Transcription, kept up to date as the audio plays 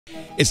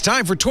It's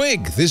time for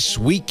Twig, This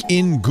Week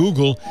in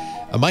Google.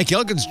 Mike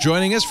Elgin's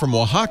joining us from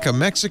Oaxaca,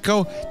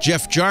 Mexico.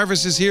 Jeff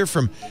Jarvis is here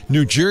from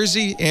New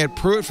Jersey. Aunt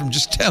Pruitt from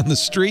just down the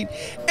street.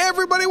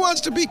 Everybody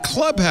wants to be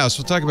Clubhouse.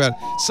 We'll talk about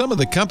some of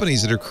the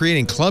companies that are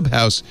creating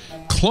Clubhouse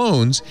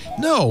clones.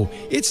 No,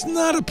 it's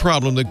not a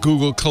problem that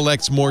Google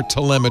collects more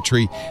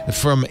telemetry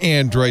from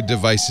Android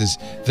devices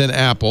than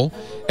Apple.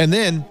 And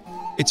then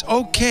it's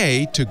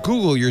okay to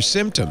Google your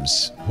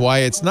symptoms. Why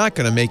it's not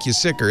going to make you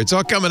sicker. It's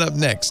all coming up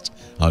next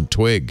on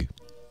Twig.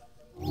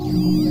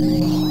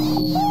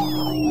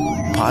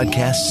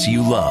 Podcasts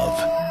you love.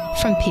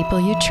 From people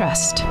you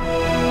trust.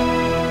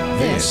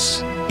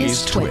 This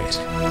is Twit.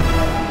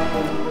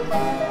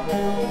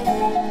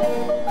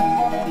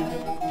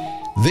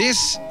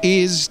 This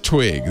is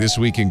Twig, This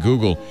Week in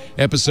Google,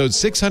 episode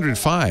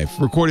 605,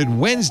 recorded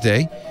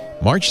Wednesday,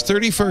 March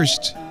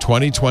 31st,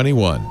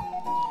 2021.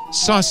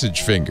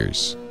 Sausage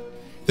fingers.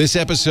 This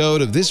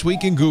episode of This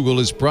Week in Google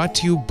is brought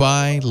to you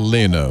by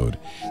Linode.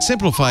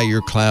 Simplify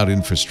your cloud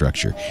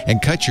infrastructure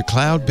and cut your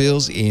cloud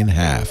bills in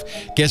half.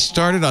 Get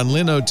started on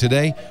Linode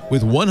today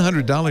with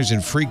 $100 in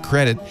free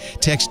credit.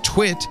 Text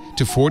TWIT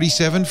to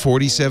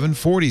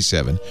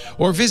 474747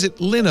 or visit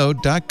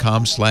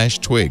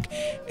linode.com/twig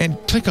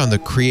and click on the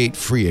Create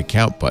Free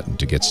Account button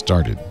to get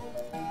started.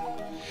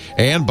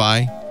 And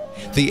by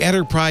the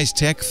Enterprise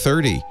Tech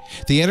 30.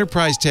 The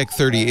Enterprise Tech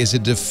 30 is a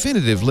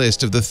definitive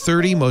list of the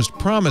 30 most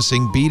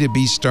promising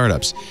B2B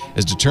startups,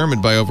 as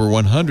determined by over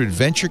 100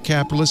 venture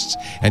capitalists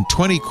and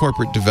 20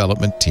 corporate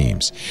development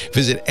teams.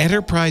 Visit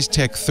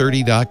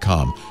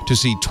enterprisetech30.com to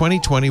see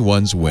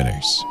 2021's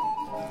winners.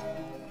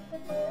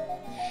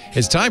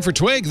 It's time for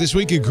Twig, This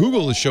Week in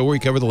Google, the show where we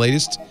cover the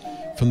latest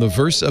from the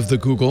verse of the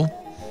Google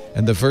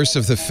and the verse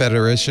of the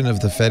Federation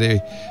of the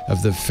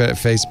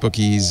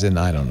Facebookies, and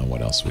I don't know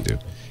what else we do.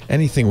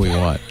 Anything we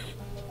want.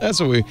 That's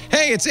what we...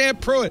 Hey, it's Aunt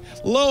Pruitt.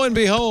 Lo and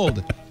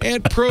behold,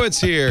 Aunt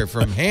Pruitt's here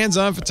from Hands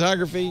On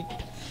Photography.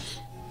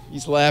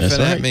 He's laughing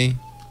at me.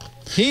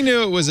 He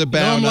knew it was a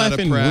bow, not a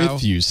prow. I'm laughing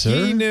with you,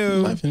 sir. He knew.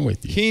 I'm laughing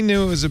with you. He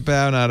knew it was a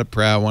bow, not a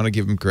prow. I want to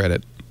give him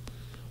credit.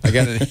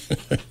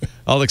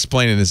 I'll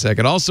explain in a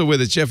second. Also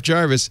with us, Jeff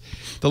Jarvis,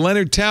 the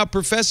Leonard Tao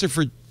Professor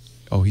for...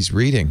 Oh, he's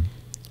reading.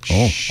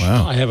 Oh,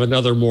 wow. I have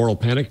another moral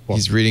panic book.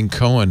 He's reading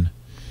Cohen.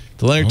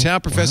 The Leonard Tao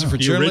Professor for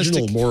Journalistic...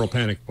 The original moral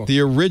panic book. The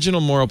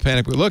original moral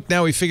panic book. Look,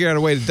 now we figured out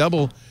a way to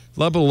double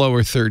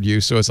lower third U,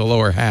 so it's a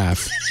lower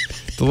half.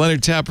 The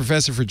Leonard Tao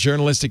Professor for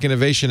Journalistic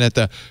Innovation at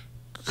the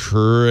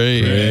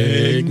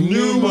Craig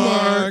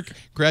Newmark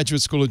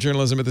Graduate School of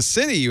Journalism at the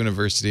City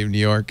University of New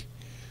York.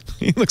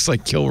 He looks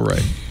like Kilroy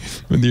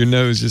with your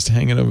nose just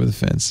hanging over the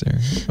fence there,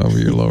 over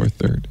your lower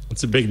third.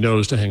 It's a big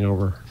nose to hang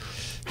over.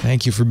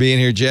 Thank you for being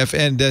here, Jeff.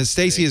 And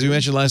Stacy, as we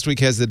mentioned last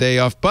week, has the day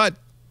off, but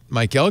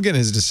Mike Elgin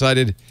has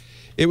decided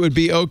it would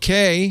be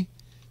okay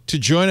to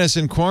join us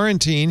in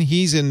quarantine.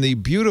 He's in the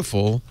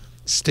beautiful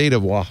state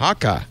of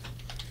Oaxaca.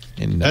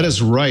 That is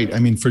right. I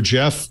mean, for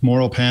Jeff,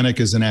 moral panic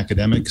is an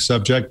academic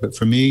subject, but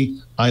for me,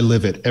 I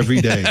live it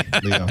every day,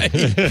 Leo.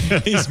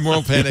 He's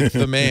moral panic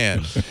the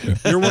man.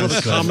 You're one of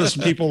the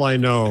calmest people I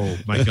know,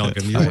 Mike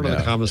Elgin. You're one of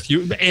the calmest.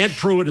 Aunt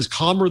Pruitt is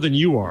calmer than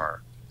you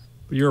are.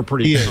 You're a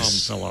pretty calm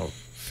fellow.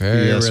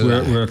 Yes,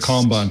 we're a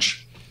calm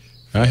bunch.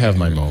 I have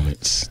my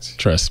moments.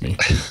 Trust me.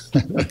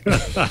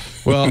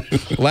 Well,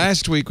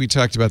 last week we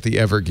talked about the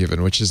Ever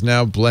Given, which is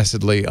now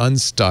blessedly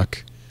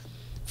unstuck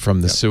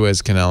from the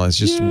Suez Canal. It's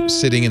just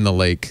sitting in the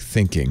lake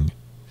thinking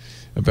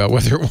about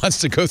whether it wants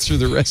to go through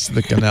the rest of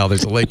the canal.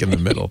 There's a lake in the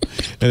middle,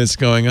 and it's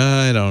going,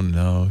 I don't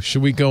know.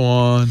 Should we go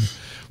on?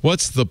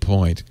 What's the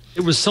point?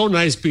 It was so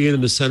nice being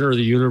in the center of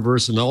the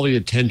universe and all the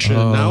attention.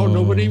 And now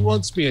nobody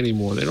wants me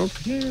anymore. They don't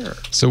care.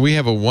 So we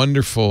have a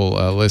wonderful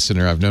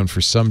listener I've known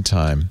for some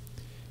time,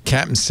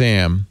 Captain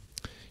Sam.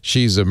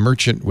 She's a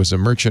merchant, was a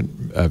merchant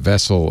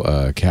vessel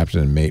captain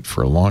and mate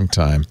for a long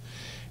time.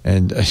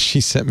 And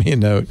she sent me a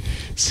note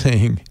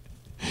saying...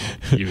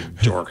 You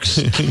dorks.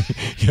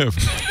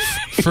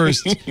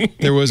 First,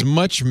 there was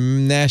much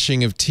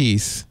gnashing of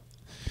teeth.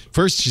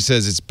 First, she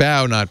says it's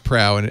bow, not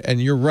prow.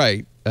 And you're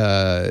right.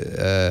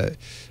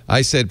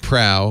 I said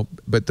prow,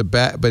 but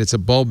it's a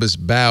bulbous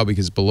bow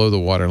because it's below the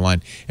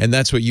waterline. And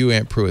that's what you,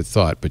 Aunt Pruitt,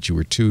 thought, but you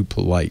were too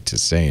polite to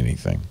say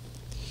anything.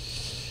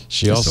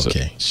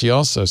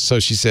 So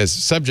she says,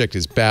 subject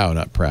is bow,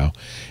 not prow.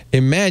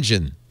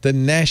 Imagine the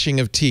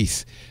gnashing of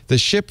teeth. The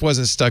ship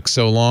wasn't stuck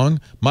so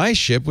long. My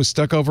ship was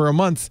stuck over a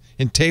month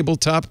in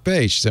Tabletop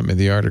Bay. She sent me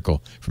the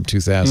article from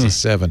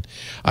 2007.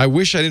 I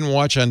wish I didn't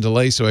watch on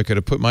delay so I could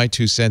have put my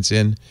 2 cents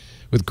in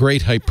with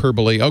great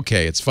hyperbole.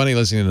 Okay, it's funny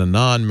listening to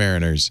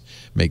non-mariners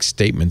make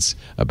statements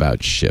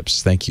about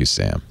ships. Thank you,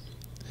 Sam.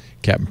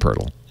 Captain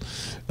Pirtle.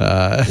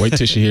 Wait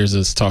till she hears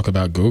us talk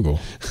about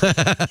Google.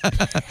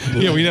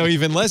 Yeah, we know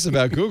even less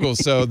about Google,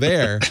 so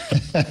there.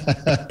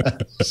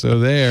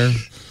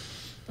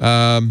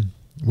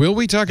 Will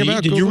we talk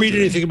about Google? Did you read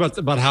anything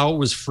about how it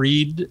was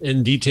freed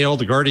in detail?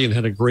 The Guardian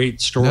had a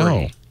great story.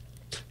 No.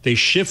 They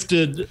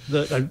shifted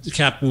the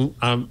Captain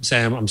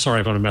Sam. I'm sorry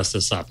if I'm going to mess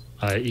this up.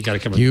 You got to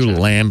come. You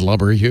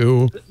landlubber,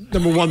 you.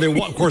 Number one,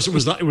 of course, it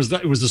was the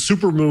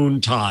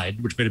supermoon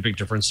tide, which made a big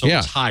difference. So it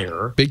was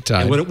higher, big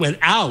tide. And when it went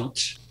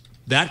out,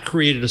 that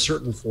created a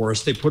certain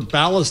force. They put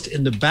ballast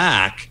in the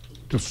back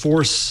to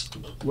force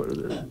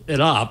it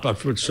up.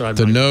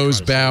 The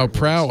nose, bow,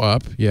 prow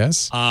up.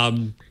 Yes.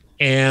 And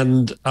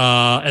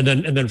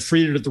then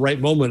freed it at the right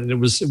moment, and it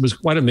was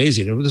quite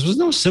amazing. This was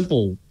no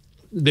simple.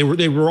 They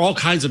were all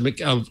kinds of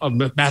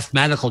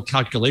mathematical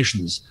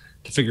calculations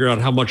to figure out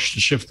how much to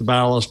shift the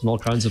ballast and all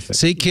kinds of things.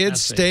 See,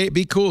 kids,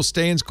 be cool,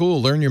 stay in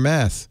school, learn your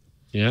math.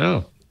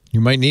 Yeah, you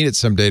might need it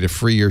someday to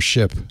free your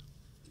ship.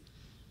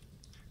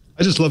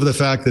 I just love the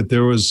fact that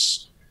there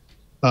was.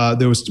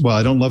 Well,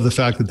 I don't love the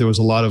fact that there was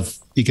a lot of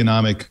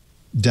economic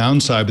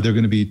downside, but there are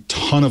going to be a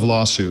ton of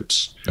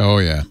lawsuits. Oh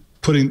yeah.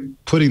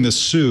 Putting the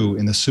Sioux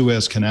in the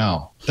Suez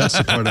Canal. That's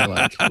the part I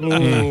like. He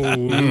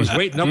was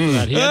waiting up for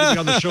that. He had to be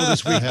on the show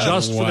this week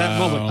just for that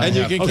moment. And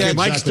you can catch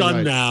Mike's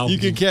done now. You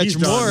can catch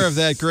more of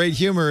that great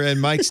humor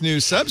in Mike's new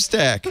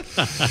Substack.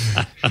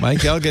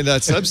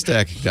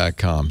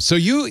 MikeElgin.substack.com. So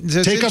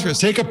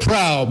take a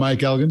prow,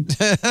 Mike Elgin.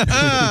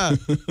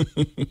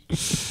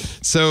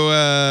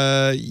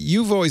 So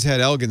you've always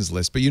had Elgin's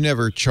List, but you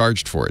never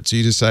charged for it. So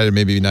you decided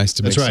maybe it'd be nice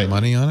to make some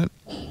money on it?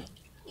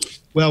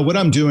 Well, what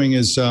I'm doing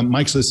is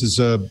Mike's List is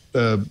a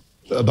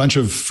bunch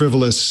of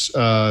frivolous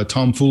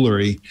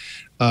tomfoolery.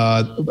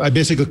 I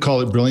basically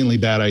call it brilliantly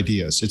bad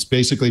ideas. It's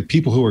basically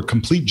people who are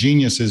complete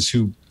geniuses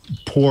who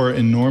pour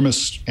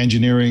enormous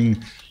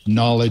engineering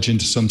knowledge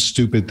into some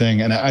stupid thing.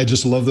 And I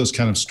just love those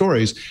kind of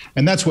stories.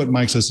 And that's what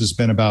Mike's List has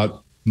been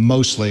about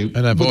mostly.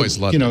 And I've always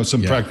loved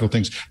some practical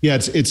things. Yeah,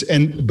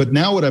 but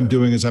now what I'm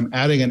doing is I'm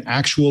adding an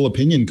actual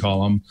opinion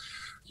column.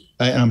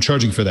 And I'm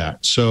charging for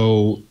that.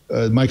 So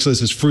Mike's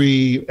List is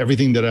free.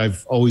 Everything that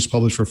I've always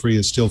published for free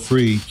is still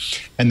free.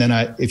 And then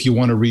if you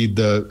want to read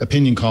the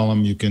opinion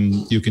column, you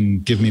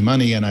can give me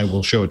money and I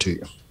will show it to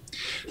you.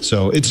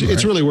 So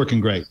it's really working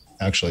great,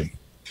 actually.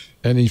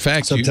 And in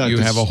fact, you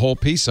have a whole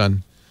piece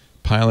on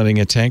piloting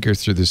a tanker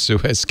through the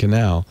Suez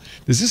Canal.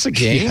 Is this a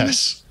game?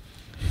 Yes.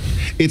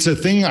 It's a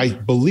thing I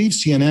believe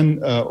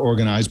CNN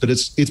organized, but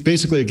it's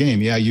basically a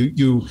game. Yeah,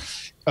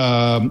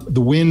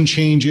 the wind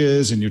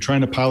changes and you're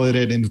trying to pilot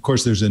it, and of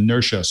course there's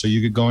inertia, so you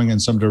get going in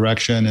some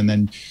direction, and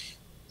then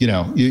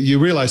you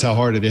realize how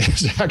hard it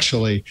is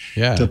actually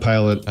to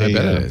pilot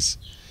a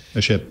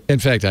ship. In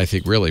fact, I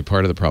think really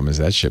part of the problem is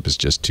that ship is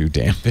just too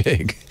damn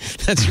big.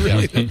 That's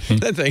really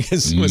that thing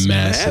was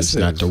massive. Is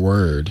not the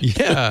word.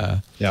 Yeah.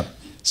 Yep.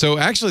 So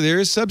actually, there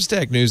is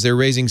Substack news. They're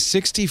raising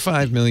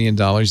 $65 million.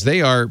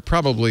 They are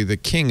probably the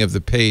king of the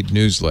paid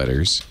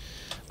newsletters,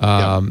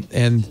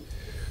 and.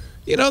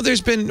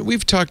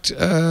 We've talked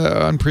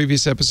on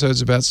previous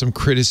episodes about some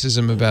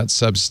criticism about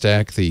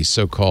Substack, the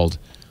so-called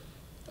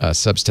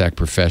Substack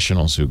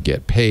professionals who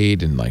get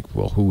paid, and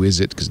who is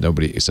it? Because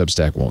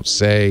Substack won't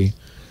say.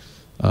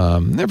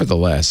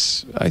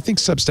 Nevertheless, I think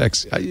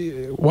Substack's.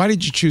 Why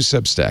did you choose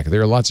Substack? There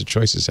are lots of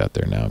choices out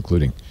there now,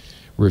 including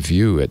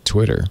review at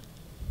Twitter.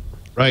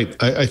 Right.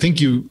 I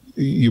think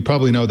you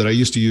probably know that I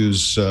used to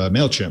use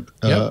MailChimp.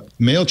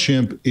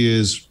 MailChimp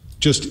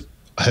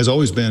has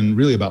always been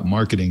really about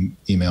marketing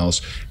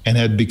emails and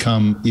had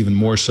become even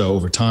more so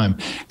over time.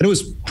 And it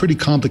was pretty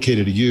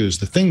complicated to use.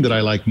 The thing that I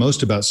like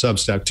most about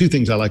Substack, two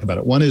things I like about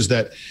it. One is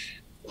that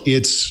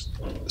it's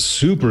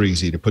super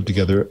easy to put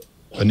together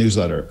a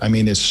newsletter. I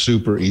mean, it's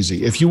super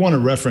easy. If you want to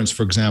reference,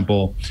 for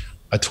example,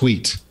 a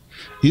tweet,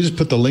 you just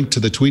put the link to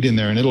the tweet in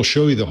there and it'll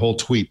show you the whole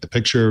tweet, the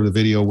picture, the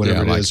video,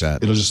 whatever it is.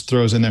 That. It'll just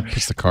throws in there.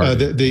 Puts the card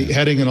the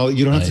heading and all.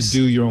 You don't have to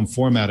do your own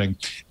formatting.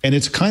 And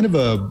it's kind of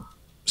a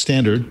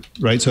standard,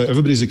 right? So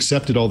everybody's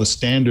accepted all the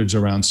standards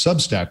around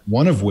Substack,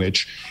 one of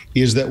which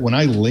is that when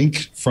I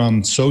link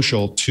from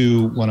social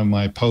to one of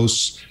my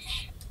posts,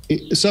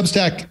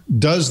 Substack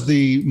does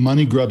the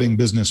money grubbing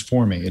business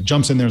for me. It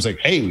jumps in there and is like,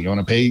 hey, you want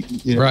to pay?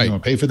 You want to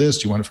pay for this?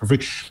 Do you want it for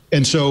free?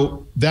 And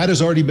so that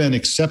has already been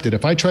accepted.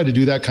 If I try to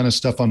do that kind of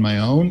stuff on my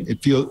own,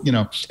 it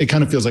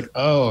kind of feels like,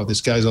 oh,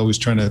 this guy's always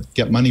trying to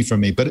get money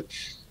from me. But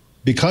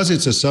because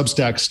it's a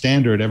Substack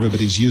standard,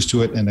 everybody's used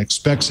to it and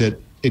expects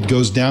it. It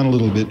goes down a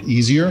little bit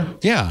easier.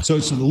 Yeah. So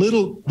it's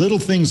little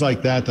things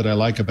like that I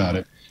like about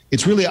it.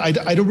 It's really,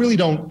 I really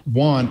don't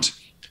want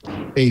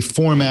a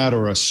format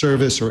or a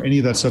service or any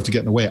of that stuff to get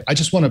in the way. I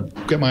just want to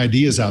get my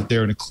ideas out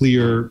there in a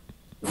clear,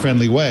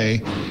 friendly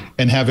way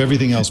and have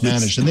everything else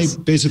managed. And they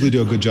basically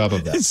do a good job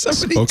of that.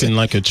 Spoken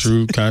like a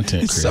true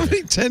content creator.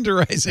 Somebody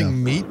tenderizing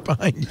meat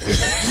behind you.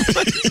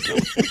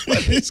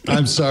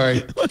 I'm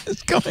sorry. What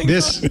is going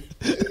on?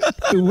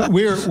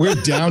 We're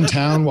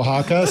downtown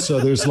Oaxaca, so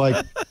there's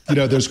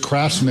there's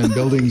craftsmen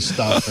building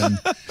stuff, and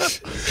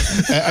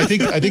I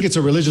think it's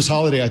a religious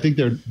holiday. I think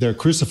they're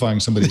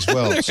crucifying somebody as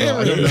well. So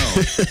I don't know.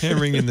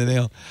 Hammering in the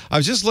nail. I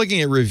was just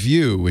looking at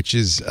Review, which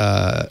is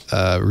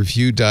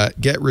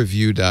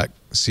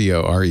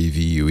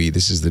getreview.co.revue.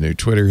 This is the new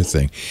Twitter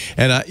thing.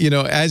 And,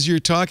 as you're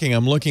talking,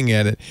 I'm looking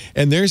at it,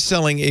 and they're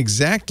selling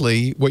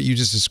exactly what you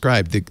just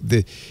described.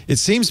 It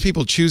seems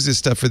people choose this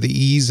stuff for the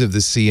ease of the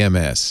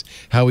CMS,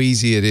 how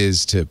easy it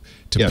is to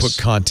put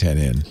content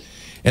in.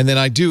 And then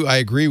I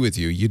agree with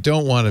you. You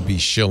don't want to be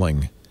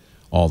shilling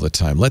all the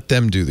time. Let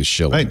them do the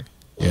shilling. Right.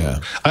 Yeah.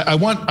 I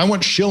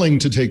want shilling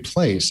to take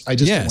place. I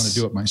just don't want to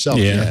do it myself.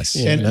 Yeah. Yes.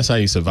 Yeah, and that's how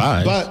you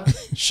survive. But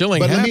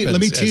shilling happens,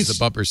 let me tease, as the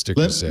bumper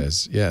sticker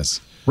says.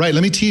 Yes. Right.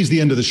 Let me tease the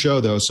end of the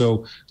show, though.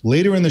 So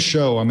later in the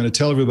show, I'm going to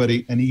tell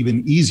everybody an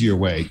even easier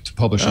way to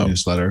publish a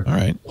newsletter. All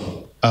right.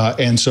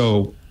 And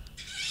so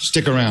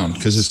stick around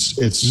because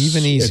it's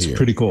even easier. It's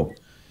pretty cool.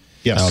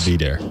 Yes. I'll be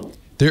there.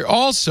 There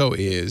also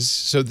is,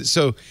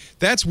 so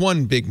that's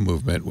one big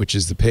movement, which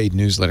is the paid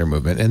newsletter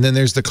movement. And then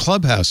there's the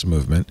Clubhouse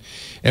movement.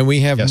 And we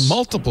have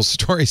multiple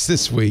stories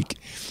this week.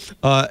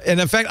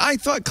 And in fact, I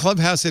thought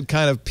Clubhouse had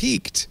kind of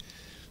peaked,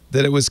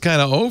 that it was kind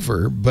of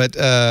over. But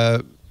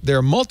there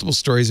are multiple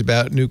stories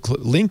about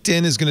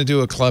LinkedIn is going to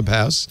do a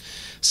Clubhouse.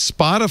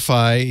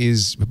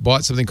 Spotify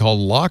bought something called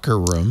Locker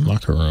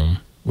Room,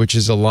 which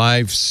is a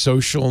live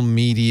social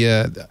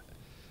media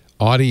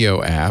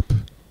audio app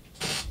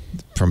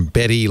from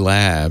Betty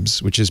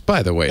Labs, which is,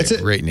 by the way,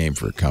 a great name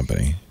for a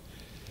company.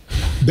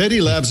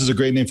 Betty Labs is a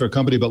great name for a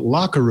company, but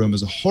Locker Room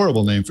is a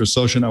horrible name for a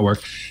social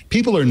network.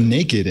 People are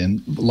naked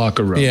in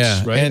locker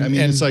rooms, right? And, I mean,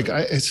 it's like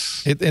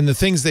and the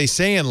things they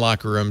say in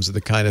locker rooms are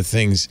the kind of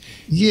things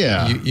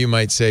you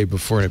might say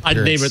before an appearance.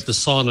 I'd name it the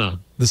sauna.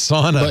 The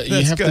sauna. But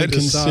you have to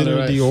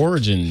consider the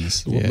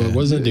origins. Yeah.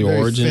 Wasn't the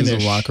origins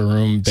of Locker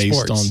Room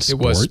based on sports? It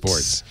was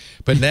sports.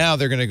 But now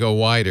they're going to go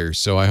wider,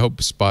 so I hope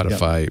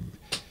Spotify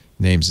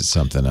names it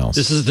something else.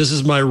 This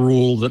is my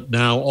rule that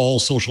now all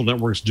social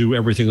networks do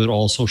everything that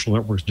all social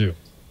networks do.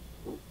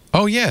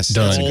 Oh yes, they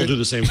all do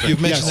the same thing.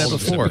 You've mentioned that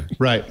before,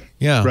 right?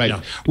 Yeah, right.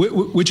 Yeah.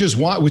 Which is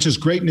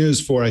great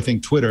news for, I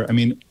think, Twitter. I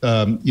mean,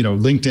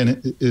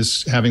 LinkedIn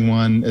is having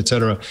one, et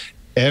cetera.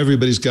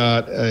 Everybody's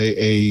got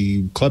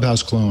a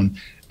Clubhouse clone.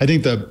 I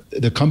think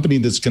the company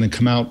that's going to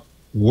come out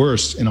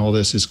worst in all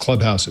this is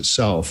Clubhouse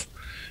itself,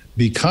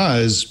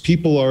 because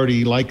people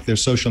already like their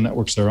social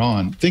networks they're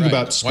on. Think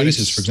about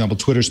Spaces, for example,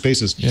 Twitter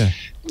Spaces. Yeah.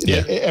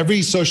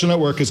 Every social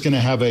network is going to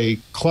have a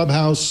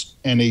Clubhouse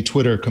and a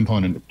Twitter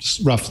component,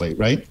 roughly,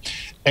 right?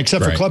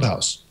 Except for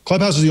Clubhouse.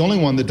 Clubhouse is the only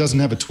one that doesn't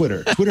have a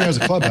Twitter. Twitter has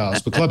a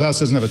Clubhouse, but Clubhouse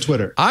doesn't have a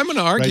Twitter. I'm going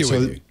to argue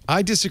with you.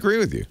 I disagree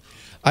with you.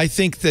 I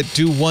think that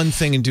do one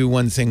thing and do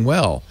one thing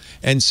well.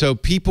 And so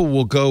people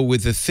will go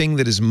with the thing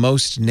that is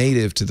most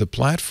native to the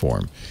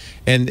platform.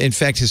 And in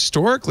fact,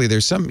 historically,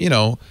 there's some,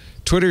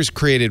 Twitter's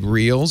created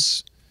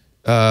Reels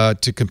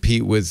to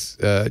compete with,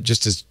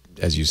 just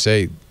as you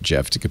say,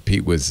 Jeff, to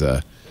compete with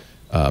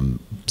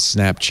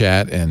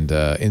Snapchat and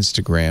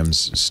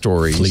Instagram's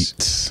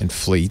stories and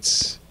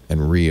fleets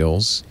and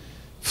Reels.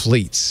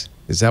 Fleets.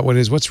 Is that what it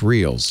is? What's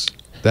Reels?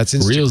 That's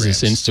Instagram. Reels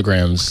is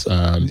Instagram's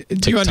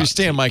Do you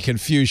understand my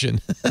confusion?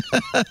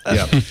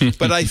 Yeah.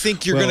 But I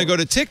think you're going to go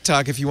to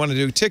TikTok if you want to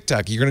do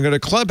TikTok. You're going to go to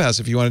Clubhouse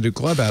if you want to do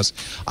Clubhouse.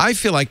 I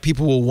feel like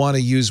people will want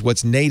to use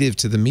what's native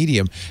to the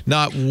medium,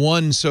 not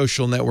one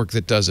social network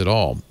that does it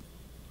all.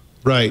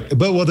 Right.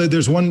 But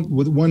there's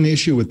one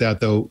issue with that,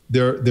 though.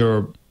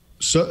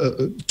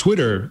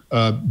 Twitter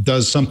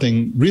does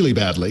something really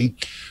badly,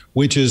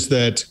 which is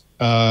that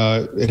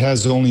it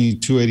has only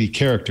 280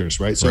 characters,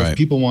 right? So if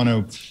people want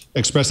to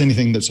express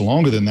anything that's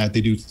longer than that,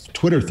 they do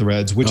Twitter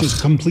threads, which is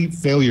complete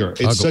failure.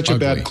 It's such a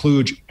bad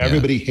kludge.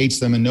 Everybody hates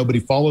them and nobody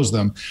follows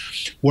them.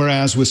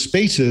 Whereas with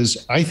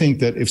Spaces, I think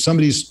that if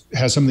somebody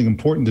has something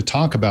important to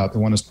talk about, they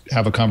want to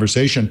have a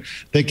conversation,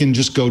 they can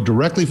just go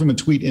directly from a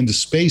tweet into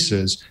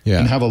Spaces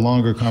and have a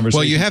longer conversation.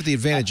 Well, you have the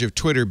advantage of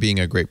Twitter being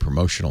a great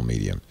promotional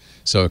medium.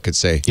 So it could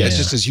say, it's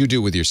just as you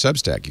do with your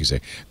Substack. You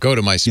say, go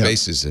to my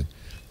Spaces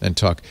and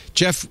talk.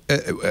 Jeff,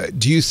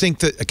 do you think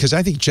that, because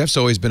I think Jeff's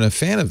always been a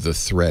fan of the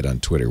thread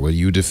on Twitter. Will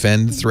you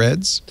defend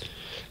threads?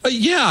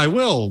 Yeah, I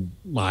will,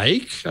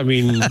 Mike. I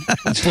mean,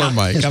 poor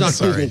Mike. It's I'm not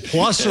sorry. Google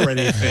Plus or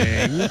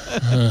anything.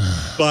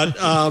 But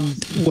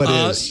what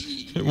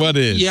is? What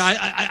is?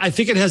 Yeah, I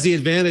think it has the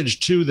advantage,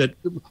 too, that,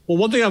 well,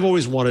 one thing I've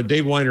always wanted,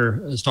 Dave Weiner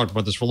has talked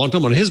about this for a long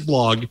time. On his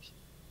blog,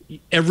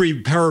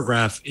 every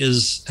paragraph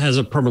has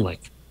a permalink.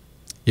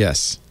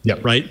 Yes.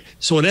 Yep. Right.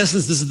 So in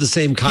essence, this is the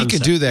same concept. He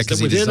could do that because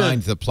he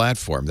designed the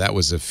platform. That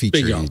was a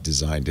feature he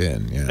designed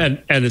in. Yeah.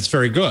 And it's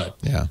very good.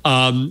 Yeah.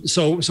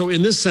 So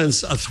in this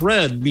sense, a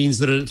thread means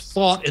that a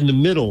thought in the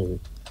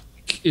middle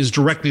is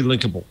directly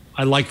linkable.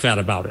 I like that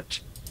about it.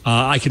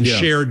 I can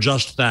share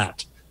just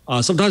that.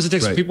 Sometimes it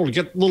takes people to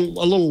get a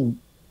little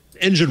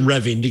engine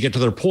revving to get to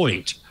their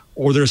point,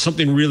 or there's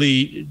something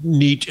really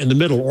neat in the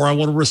middle, or I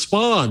want to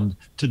respond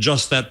to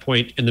just that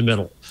point in the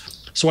middle.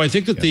 So I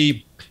think that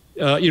the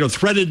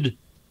threaded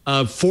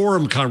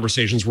forum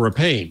conversations were a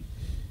pain.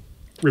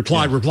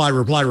 Reply, right?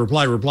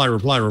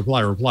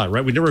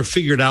 We never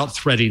figured out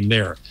threading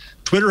there.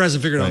 Twitter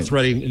hasn't figured out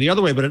threading in the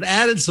other way, but it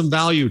added some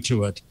value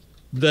to it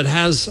that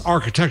has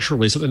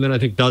architecturally something that I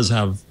think does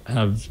have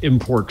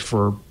import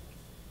for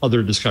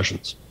other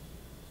discussions.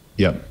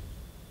 Yeah.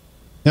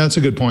 Yeah, that's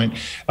a good point.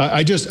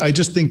 I just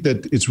think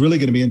that it's really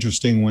going to be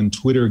interesting when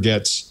Twitter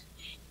gets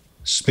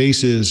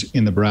Spaces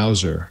in the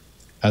browser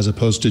as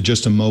opposed to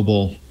just a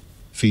mobile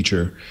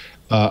feature.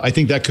 I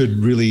think that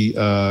could really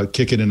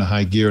kick it into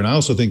high gear. And I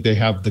also think they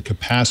have the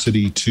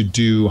capacity to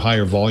do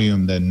higher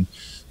volume than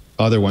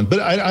other ones. But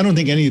I don't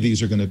think any of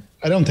these are going to,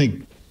 I don't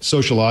think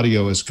social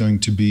audio is going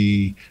to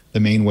be the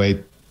main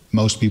way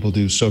most people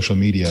do social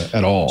media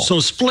at all. So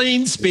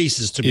explain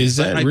Spaces to me. Is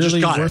that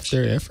really worth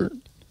their effort?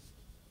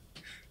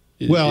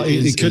 Well,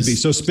 it could be.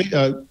 So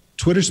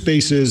Twitter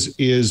Spaces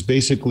is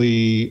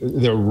basically,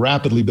 they're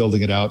rapidly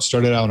building it out.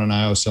 Started out on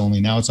iOS only,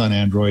 now it's on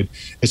Android.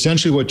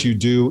 Essentially what you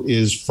do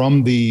is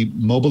from the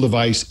mobile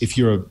device, if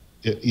you're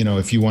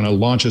if you want to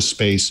launch a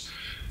space,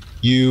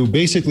 you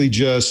basically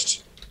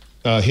just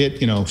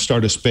hit,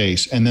 start a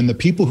space. And then the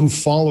people who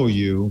follow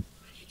you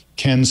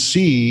can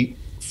see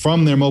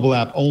from their mobile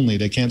app only,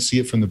 they can't see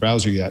it from the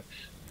browser yet,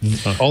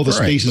 all the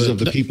spaces of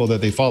the people that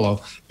they follow.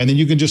 And then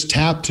you can just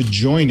tap to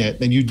join it.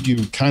 Then you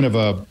kind of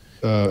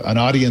an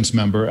audience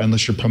member,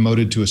 unless you're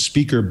promoted to a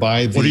speaker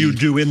by the. What do you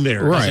do in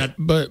there? Right,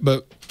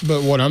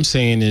 but what I'm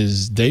saying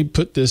is they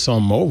put this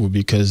on mobile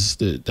because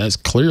that's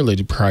clearly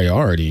the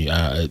priority.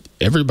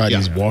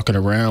 Everybody's walking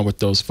around with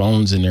those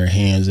phones in their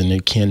hands, and they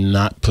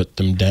cannot put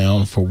them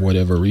down for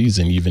whatever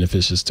reason, even if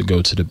it's just to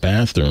go to the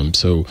bathroom.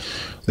 So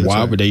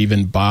why would they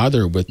even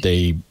bother with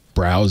a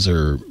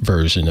browser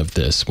version of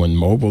this when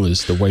mobile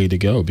is the way to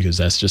go? Because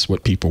that's just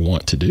what people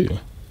want to do.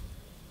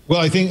 Well,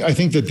 I think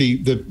that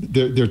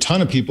there are a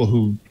ton of people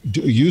who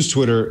use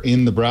Twitter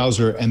in the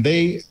browser, and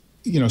they,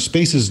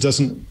 Spaces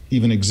doesn't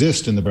even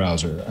exist in the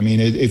browser. I mean,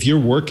 if you're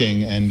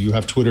working and you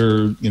have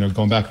Twitter,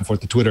 going back and forth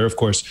to Twitter, of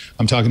course,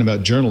 I'm talking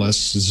about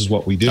journalists. This is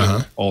what we do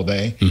all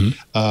day.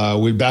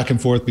 We're back and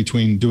forth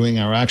between doing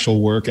our actual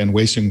work and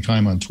wasting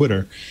time on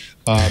Twitter.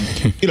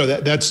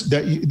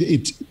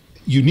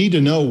 You need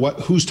to know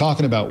who's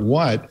talking about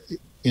what,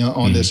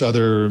 on this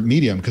other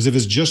medium, because if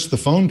it's just the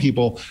phone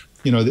people.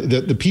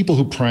 The people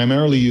who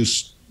primarily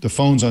use the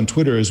phones on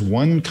Twitter is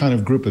one kind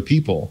of group of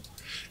people.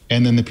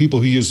 And then the people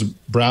who use the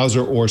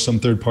browser or some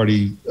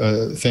third-party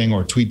thing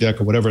or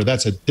TweetDeck or whatever,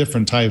 that's a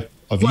different type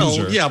of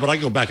user. Well, yeah, but I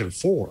go back and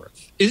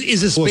forth.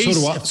 Is a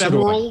space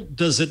ephemeral?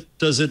 Does it?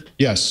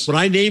 Yes. When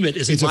I name it,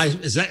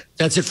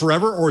 that's it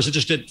forever, or is it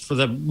just it for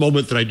the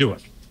moment that I do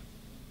it?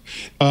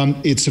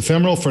 It's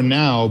ephemeral for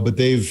now, but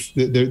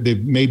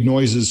they've made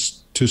noises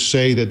to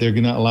say that they're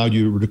going to allow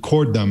you to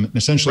record them. And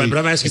essentially, but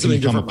I'm asking something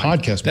different.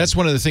 Podcast. That's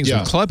one of the things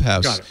with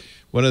Clubhouse.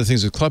 One of the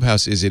things with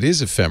Clubhouse is it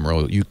is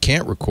ephemeral. You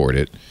can't record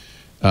it.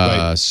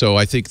 So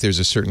I think there's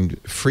a certain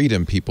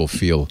freedom people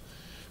feel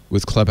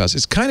with Clubhouse.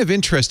 It's kind of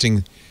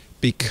interesting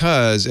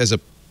because as a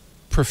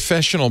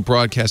professional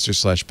broadcaster /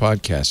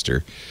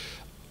 podcaster,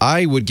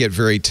 I would get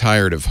very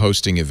tired of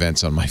hosting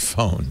events on my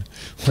phone.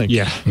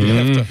 You have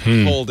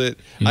to hold it.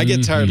 I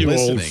get tired of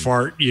listening. You old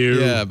fart, you.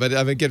 Yeah, but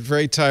I would get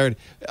very tired.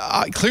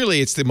 Clearly,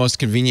 it's the most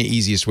convenient,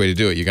 easiest way to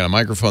do it. You got a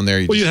microphone there.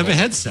 You have a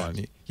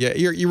headset. Yeah,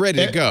 you're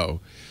ready to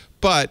go.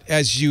 But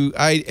I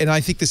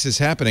think this is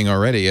happening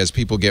already as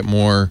people get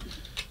more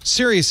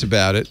serious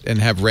about it and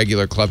have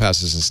regular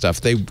clubhouses and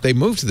stuff. They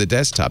move to the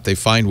desktop. They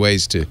find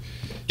ways to,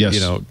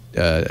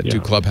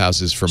 do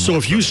clubhouses from. So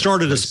if you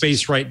started a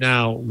space right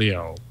now,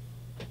 Leo,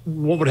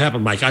 what would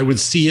happen, Mike? I would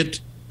see it.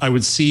 I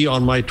would see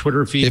on my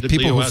Twitter feed. If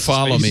people who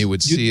follow me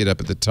would see it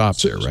up at the top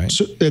there, right?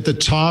 So at the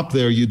top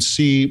there, you'd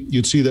see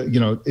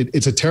that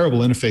it's a terrible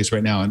interface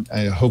right now, and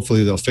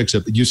hopefully they'll fix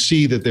it. But you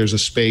see that there's a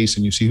space,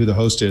 and you see who the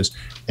host is,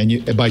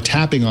 and by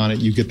tapping on it,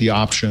 you get the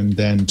option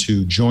then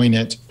to join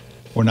it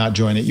or not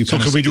join it. So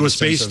can we do a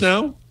space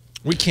now?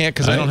 We can't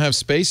because I don't have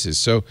spaces.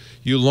 So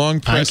you long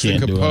press and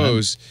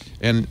compose,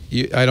 and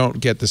I don't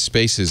get the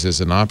spaces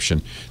as an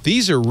option.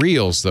 These are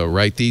reels, though,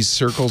 right? These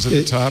circles at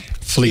the top.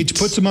 It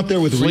puts them up there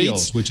with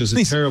reels, which is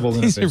a terrible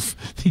interface.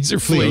 These are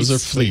fleets. Those are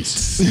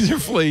fleets. These are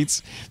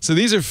fleets. So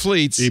these are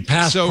fleets. The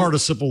past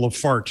participle of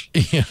fart.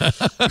 Yeah.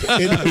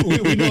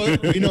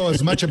 we know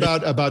as much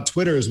about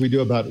Twitter as we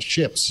do about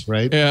ships,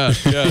 right? Yeah.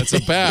 It's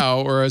a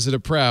bow, or is it a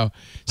prow?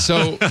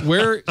 So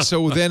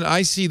then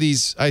I see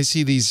these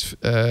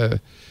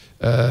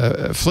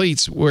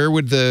fleets. Where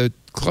would the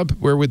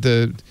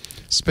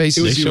space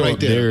show right up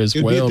there as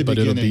well, but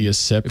it'll be a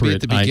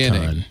separate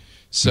icon.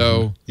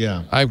 So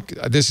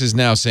this is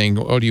now saying,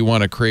 oh, do you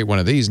want to create one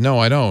of these? No,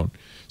 I don't.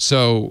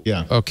 So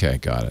okay,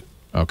 got it.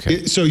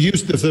 Okay. So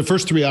use the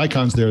first three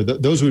icons there.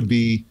 Those would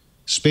be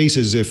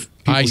spaces if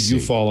people you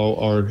follow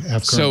or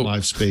have current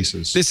live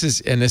spaces.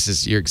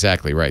 You're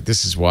exactly right.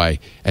 This is why,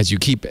 as you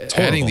keep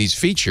adding these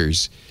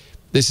features,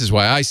 this is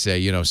why I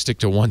say, stick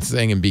to one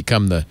thing and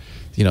become the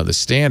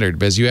standard.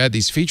 But as you add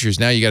these features,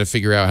 now you got to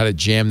figure out how to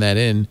jam that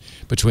in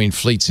between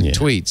fleets and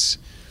tweets,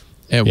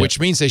 and which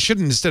means they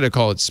shouldn't, instead of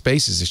call it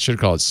spaces, they should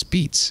call it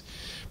speets.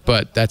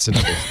 But that's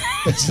another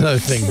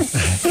thing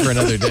for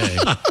another day.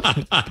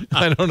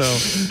 I don't know.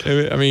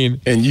 I mean,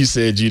 and you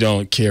said you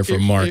don't care for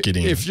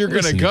marketing. If you're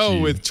going to go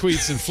with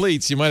tweets and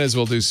fleets, you might as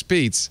well do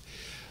speets.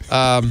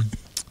 I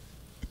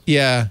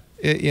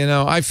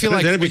feel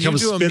like when you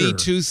do a Me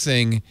Too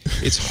thing,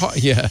 it's hard.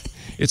 Yeah,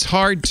 it's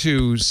hard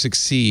to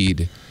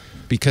succeed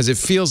because it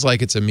feels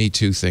like it's a Me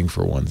Too thing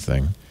for one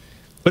thing.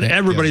 But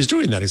everybody's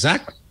doing that,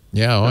 exactly.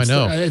 Yeah, I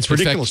know. It's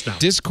ridiculous now.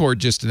 Discord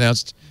just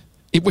announced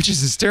which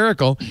is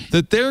hysterical,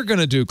 that they're going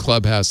to do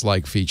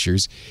Clubhouse-like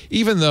features,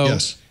 even though,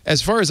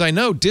 as far as I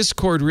know,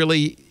 Discord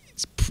really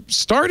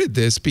started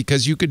this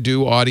because you could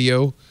do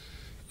audio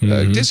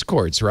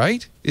Discords,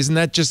 right? Isn't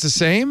that just the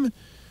same?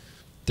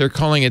 They're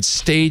calling it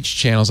stage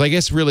channels. I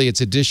guess really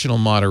it's additional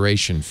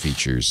moderation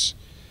features.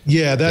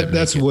 Yeah,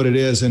 that's what it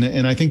is,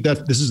 and I think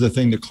that this is the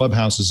thing that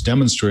Clubhouse has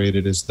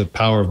demonstrated is the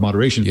power of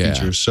moderation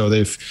features. So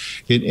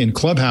in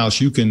Clubhouse,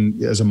 you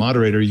can, as a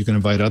moderator, you can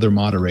invite other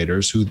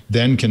moderators who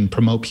then can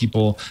promote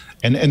people,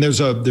 and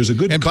there's a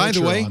good. And by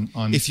the way,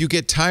 if you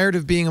get tired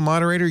of being a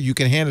moderator, you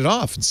can hand it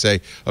off and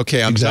say,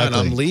 "Okay, I'm done.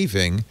 I'm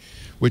leaving,"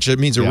 which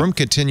means a room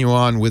continue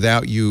on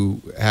without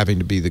you having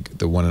to be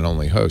the one and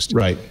only host.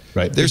 Right.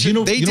 They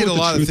did a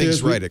lot of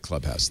things right at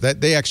Clubhouse.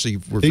 That they actually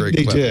were very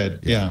clever. They did,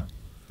 yeah.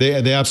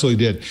 They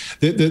absolutely did.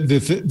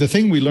 The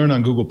thing we learned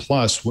on Google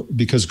Plus,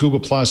 because Google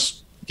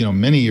Plus,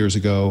 many years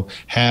ago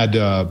had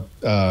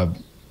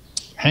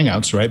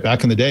Hangouts, right?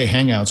 Back in the day,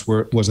 Hangouts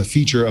was a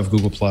feature of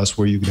Google Plus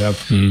where you could have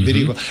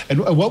video.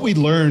 And what we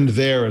learned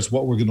there is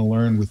what we're going to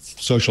learn with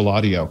social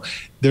audio.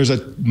 There's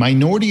a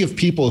minority of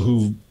people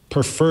who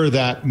prefer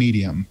that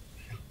medium,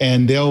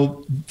 and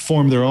they'll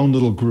form their own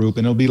little group,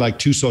 and it'll be like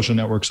two social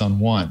networks on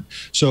one.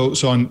 So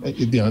on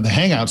the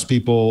Hangouts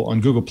people on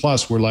Google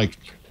Plus were like,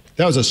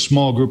 that was a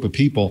small group of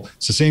people.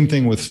 It's the same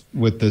thing with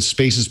the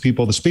Spaces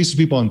people. The Spaces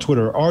people on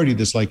Twitter are already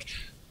this like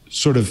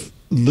sort of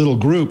little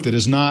group that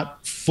is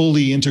not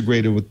fully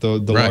integrated with the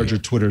larger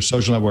Twitter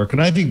social network.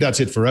 And I think that's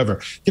it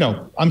forever.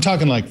 I'm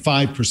talking like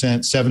 5%,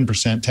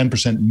 7%,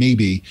 10%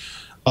 maybe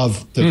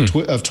of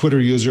of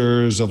Twitter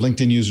users, of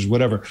LinkedIn users,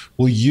 whatever,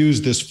 will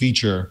use this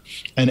feature,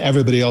 and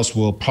everybody else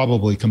will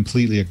probably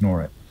completely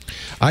ignore it.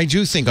 I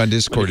do think on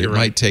Discord it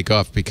might take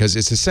off because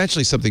it's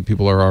essentially something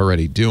people are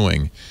already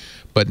doing.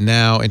 But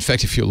now, in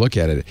fact, if you look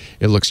at it,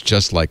 it looks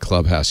just like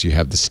Clubhouse. You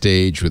have the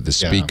stage with the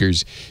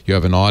speakers. You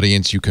have an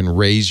audience. You can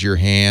raise your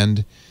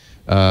hand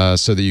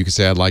so that you can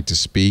say, I'd like to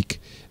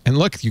speak. And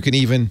look, you can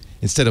even,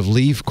 instead of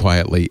leave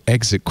quietly,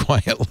 exit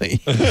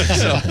quietly.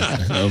 So,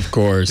 of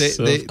course.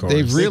 They call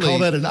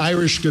that an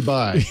Irish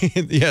goodbye.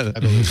 Yeah.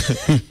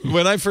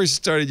 When I first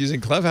started using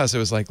Clubhouse, it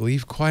was like,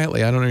 leave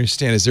quietly. I don't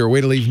understand. Is there a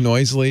way to leave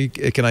noisily?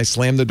 Can I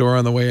slam the door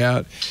on the way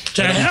out?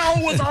 To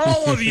hell with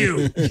all of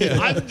you.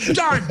 I'm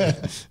done.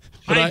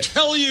 I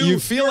tell you, you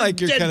feel like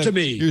you're kind of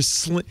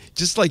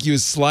just like you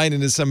slide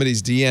into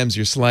somebody's DMs.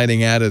 You're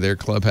sliding out of their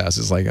Clubhouse.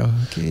 It's like,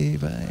 okay,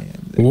 bye.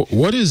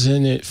 What is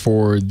in it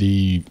for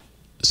the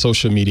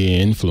social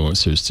media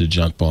influencers to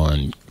jump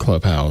on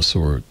Clubhouse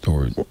or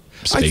Spaces?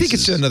 I think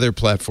it's another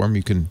platform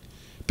you can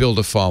build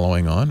a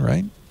following on,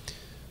 right?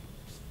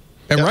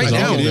 And right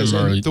now,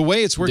 the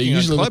way it's working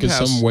on Clubhouse, they usually look at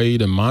some way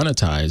to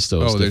monetize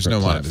those. Oh, there's no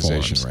platforms.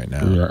 Monetization right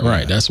now.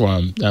 Right. That's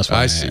why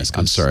I asked.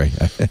 I'm sorry.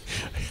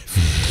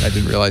 I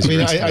didn't realize.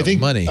 I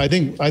think money. I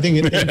think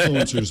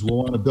influencers will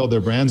want to build their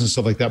brands and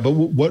stuff like that. But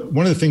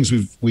one of the things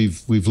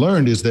we've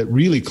learned is that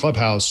really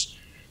Clubhouse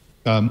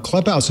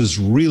is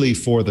really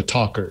for the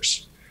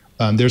talkers.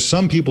 There's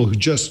some people who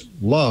just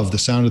love the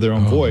sound of their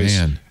own voice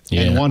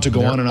and want to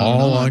go on and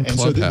on. And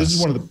so this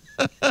is one of the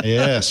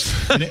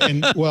yes,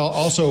 and well,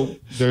 also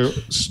they're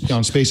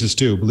on Spaces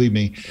too. Believe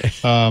me.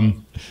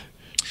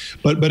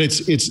 But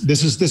this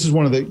is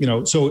one of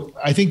the so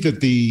I think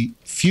that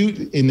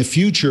in the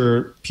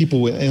future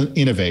people will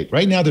innovate.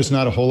 Right now there's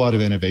not a whole lot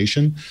of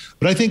innovation,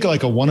 but I think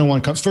like a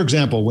one-on-one, for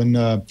example, when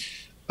the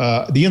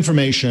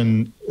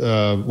information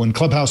when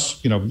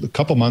Clubhouse a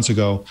couple months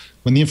ago,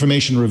 when the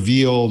information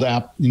revealed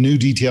new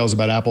details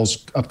about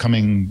Apple's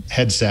upcoming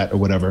headset or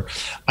whatever,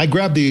 I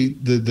grabbed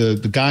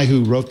the guy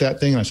who wrote that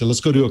thing and I said,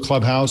 let's go do a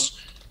Clubhouse.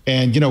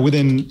 And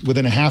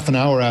within a half an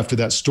hour after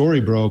that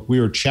story broke, we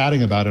were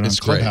chatting about it on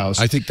Clubhouse.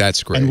 I think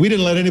that's great. And we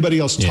didn't let anybody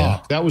else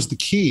talk. That was the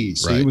key.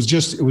 See, it was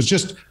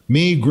just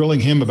me grilling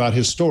him about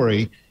his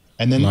story,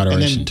 and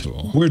then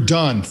tool. We're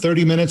done.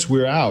 30 minutes,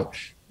 we're out.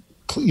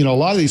 A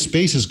lot of these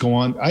spaces go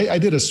on. I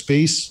did a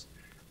space.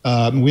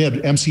 We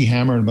had MC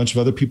Hammer and a bunch of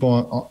other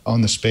people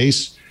on the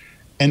space,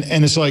 and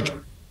it's like,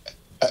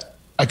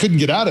 I couldn't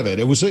get out of it.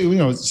 It was,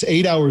 it's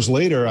 8 hours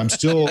later. I'm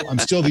still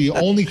the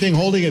only thing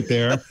holding it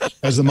there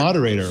as the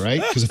moderator,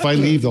 right? Because if I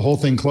leave, the whole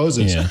thing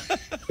closes,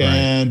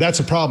 and that's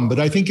a problem. But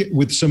I think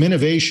with some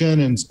innovation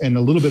and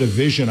a little bit of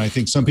vision, I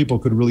think some people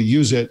could really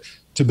use it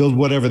to build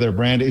whatever their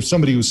brand. If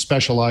somebody was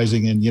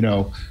specializing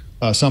in,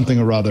 something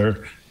or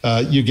other,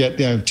 you get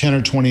 10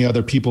 or 20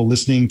 other people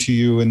listening to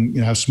you and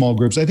have small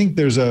groups. I think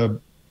there's a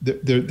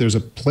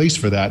place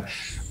for that,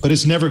 but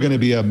it's never going to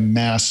be a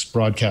mass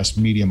broadcast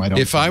medium.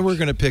 If I were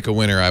going to pick a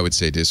winner, I would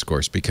say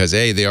Discourse, because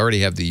they already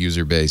have the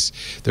user base.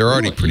 They're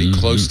already pretty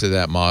close to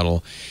that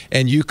model.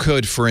 And you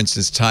could, for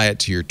instance, tie it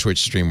to your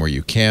Twitch stream where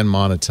you can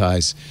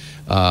monetize.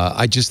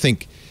 I just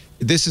think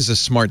this is a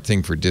smart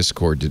thing for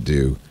Discord to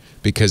do,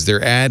 because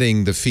they're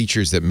adding the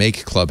features that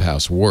make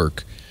Clubhouse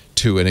work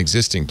to an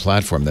existing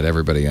platform that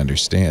everybody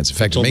understands. In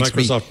fact, so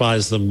Microsoft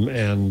buys them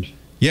and...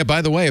 Yeah,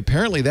 by the way,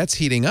 apparently that's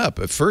heating up.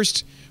 At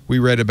first, we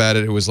read about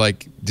it. It was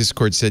like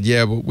Discord said,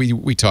 yeah,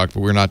 we talked, but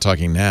we're not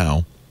talking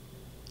now.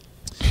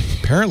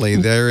 apparently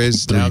there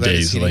is 3 now that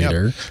days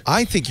later.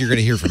 I think you're going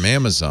to hear from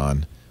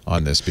Amazon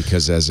on this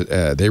because as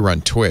they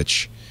run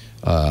Twitch,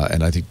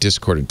 and I think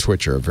Discord and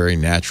Twitch are a very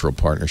natural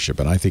partnership,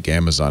 and I think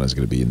Amazon is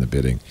going to be in the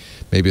bidding.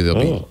 Maybe they'll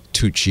be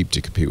too cheap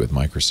to compete with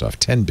Microsoft.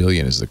 $10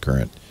 billion is the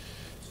current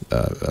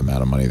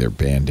amount of money they're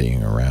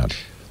bandying around.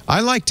 I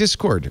like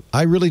Discord.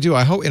 I really do.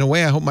 I hope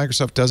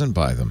Microsoft doesn't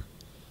buy them.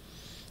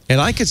 And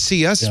I could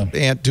see us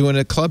doing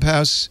a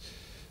Clubhouse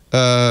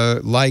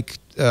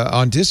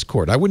on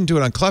Discord. I wouldn't do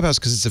it on Clubhouse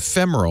because it's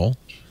ephemeral,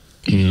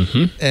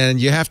 and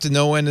you have to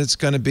know when it's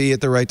going to be at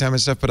the right time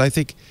and stuff. But I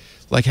think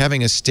like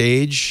having a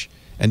stage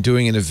and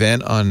doing an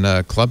event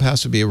on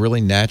Clubhouse would be a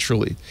really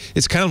naturally.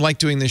 It's kind of like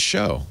doing this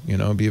show. You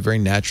know, it'd be a very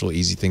natural,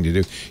 easy thing to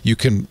do. You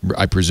can,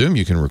 I presume,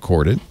 you can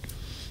record it.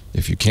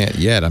 If you can't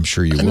yet, I'm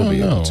sure you will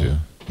be able to.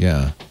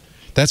 Yeah,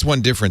 that's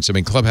one difference. I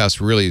mean, Clubhouse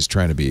really is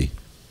trying to be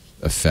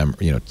ephemeral.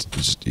 You know,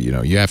 just,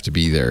 you have to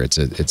be there. It's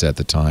at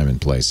the time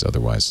and place.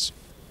 Otherwise,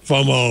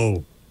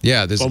 FOMO.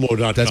 Yeah,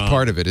 FOMO.com. That's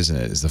part of it, isn't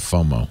it? Is the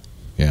FOMO?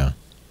 Yeah.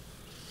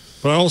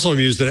 But I also am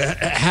used that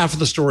half of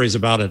the stories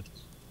about it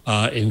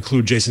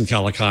include Jason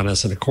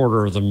Calacanis, and a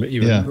quarter of them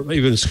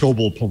even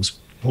Scoble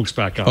pokes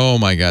back up. Oh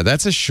my God,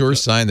 that's a sure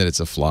sign that it's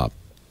a flop.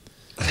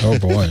 Oh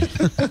boy.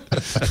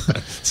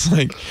 It's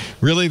like,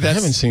 really? I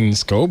haven't seen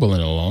Scoble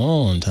in a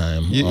long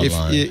time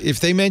online.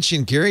 If they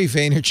mention Gary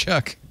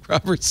Vaynerchuk,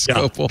 Robert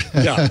Scoble.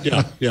 Yeah.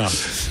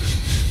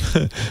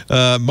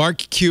 Mark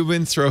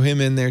Cuban, throw him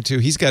in there too.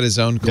 He's got his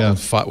own called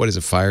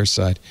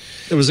Fireside.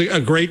 It was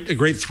a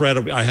great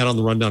thread I had on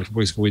the rundown a couple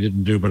weeks ago. We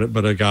didn't do,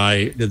 but a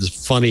guy did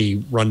this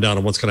funny rundown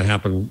of what's going to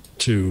happen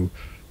to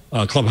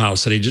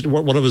Clubhouse, and he just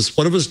one of his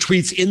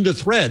tweets in the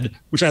thread,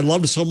 which I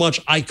loved so much.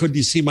 I could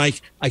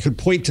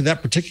point to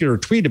that particular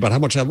tweet about how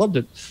much I loved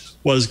it.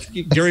 Was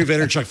Gary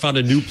Vaynerchuk found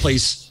a new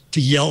place to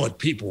yell at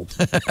people,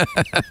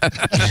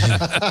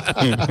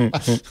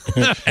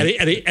 and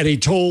he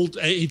told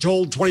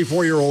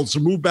 24-year-olds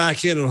to move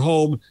back in at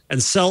home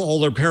and sell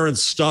all their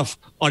parents' stuff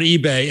on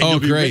eBay, and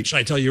you'll be rich.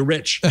 I tell you,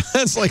 rich.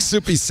 That's like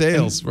Soupy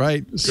Sales,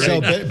 right? Sell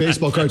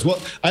baseball cards.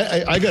 Well,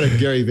 I got a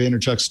Gary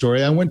Vaynerchuk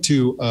story. I went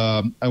to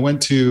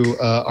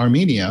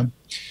Armenia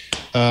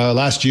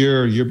last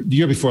year, the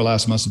year before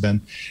last must have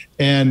been,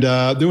 and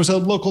there was a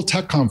local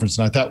tech conference,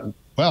 and I thought,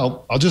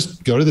 well, I'll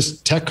just go to this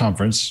tech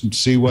conference and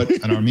see what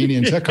an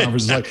Armenian tech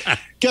conference is like.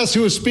 Guess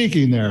who was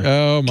speaking there?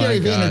 Oh, my Gary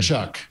God.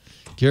 Vaynerchuk.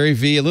 Gary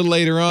V. A little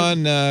later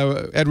on,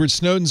 Edward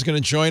Snowden's going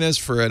to join us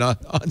for an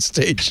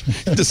on-stage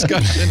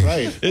discussion.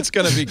 Right. It's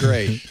going to be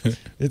great.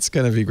 It's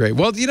going to be great.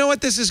 Well, you know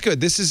what? This is good.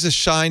 This is the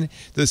sign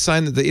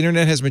that the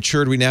internet has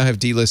matured. We now have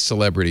D-list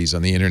celebrities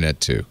on the internet,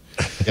 too.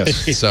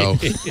 Yes. So,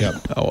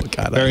 Yep. Oh,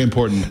 God. Very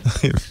important.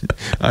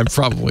 I'm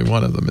probably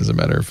one of them, as a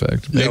matter of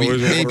fact. Maybe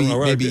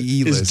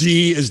E-list.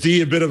 Is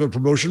D a bit of a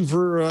promotion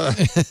for?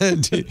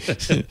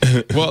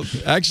 Well,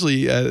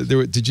 actually,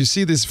 did you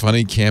see this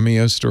funny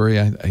Cameo story?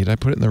 Did I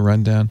put it in the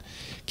rundown?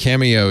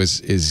 Cameo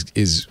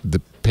is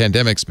the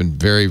pandemic's been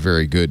very,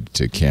 very good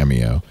to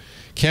Cameo.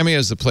 Cameo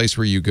is the place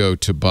where you go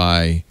to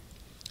buy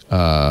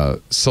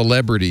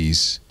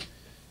celebrities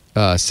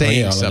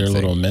saying something. Their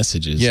little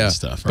messages and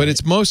stuff. Right? But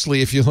it's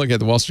mostly, if you look at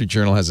the Wall Street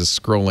Journal has a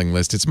scrolling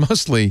list. It's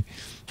mostly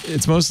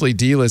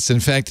D-lists. In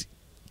fact,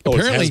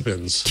 apparently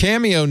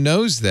Cameo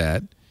knows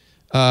that.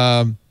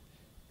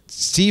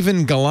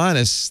 Stephen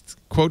Galanis,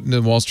 quote in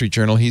the Wall Street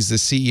Journal, he's the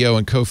CEO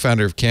and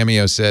co-founder of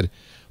Cameo, said,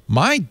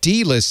 "My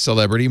D-list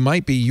celebrity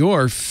might be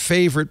your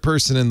favorite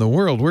person in the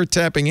world. We're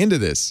tapping into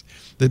this.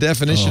 The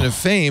definition of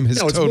fame has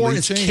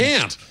totally changed." It's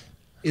camp.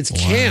 It's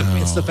camp.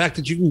 It's the fact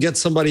that you can get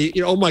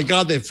somebody, oh my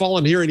God, they've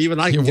fallen here, and even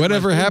I can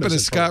whatever happened to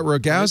Scott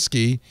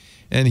Rogowski,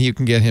 and you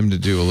can get him to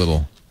do a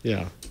little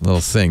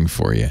thing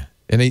for you.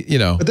 And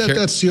but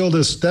that's the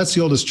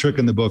oldest trick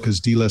in the book is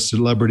D-list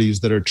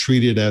celebrities that are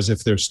treated as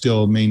if they're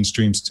still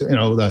mainstream.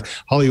 The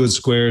Hollywood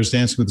Squares,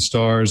 Dancing with the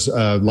Stars,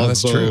 Love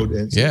Boat.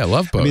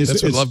 Love Boat. I mean,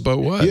 that's what Love Boat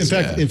was.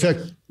 In fact,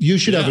 you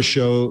should have a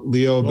show,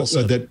 Leo,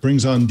 that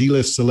brings on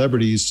D-list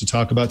celebrities to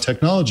talk about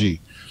technology.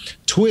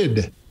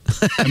 TWID.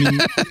 I mean,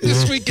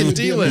 This Week in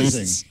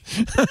D-Lists.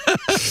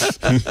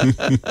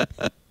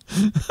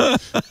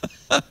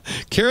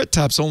 Carrot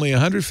Top's only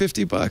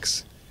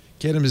 $150.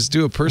 Get him to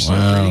do a personal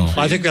reading.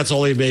 I think that's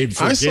all he made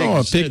for gigs. I saw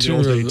a picture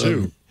of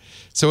too.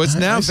 So it's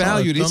now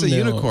valued. It's a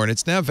unicorn.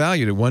 It's now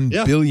valued at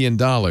 $1 billion.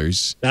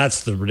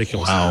 That's the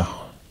ridiculous.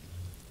 Wow.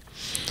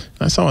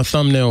 I saw a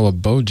thumbnail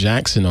of Bo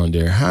Jackson on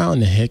there. How in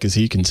the heck is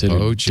he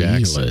considered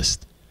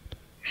D-list?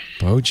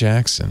 Bo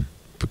Jackson.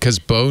 Because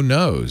Bo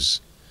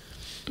knows.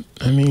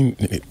 I mean,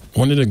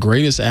 one of the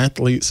greatest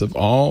athletes of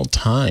all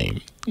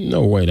time.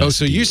 No way. That's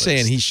so you're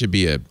saying he should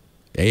be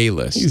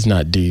A-list? He's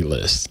not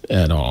D-list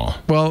at all.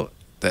 Well,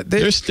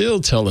 they're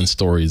still telling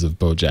stories of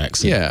Bo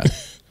Jackson. Yeah.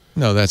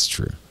 No, that's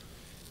true.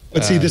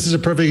 But see, this is a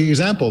perfect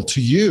example.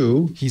 To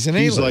you, he's an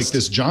A-list. He's like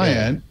this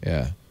giant.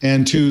 Yeah.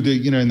 And to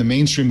the, in the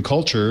mainstream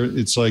culture,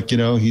 it's like,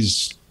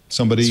 he's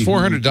somebody. It's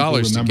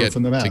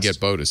 $400 to get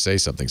Bo to say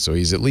something. So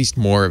he's at least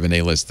more of an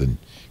A-list than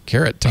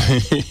Carrot Top.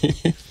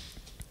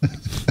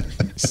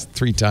 It's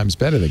 3 times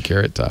better than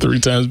Carrot Top. 3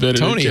 times better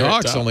Tony than Carrot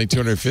Hawk's Top. only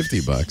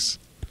 $250.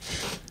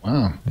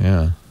 Wow.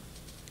 Yeah.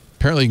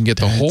 Apparently you can get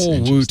the That's whole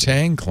interesting.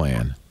 Wu-Tang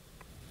clan.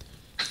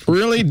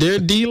 Really? They're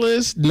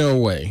D-list? No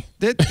way.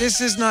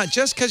 This is not,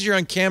 just because you're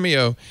on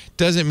Cameo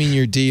doesn't mean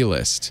you're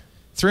D-list.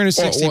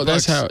 $360 Well,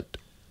 bucks.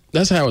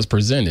 that's how it's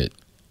presented.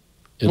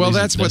 At Well, least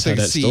that's what the how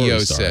that story CEO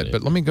said. started.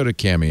 But let me go to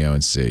Cameo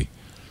and see.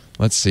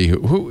 Let's see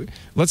who.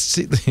 Let's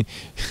see.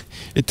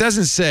 It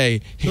doesn't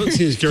say. Let's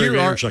see his Gary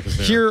Vaynerchuk is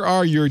there. Here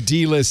are your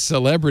D-list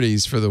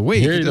celebrities for the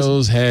week. Here are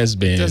those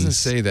has-beens. It doesn't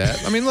say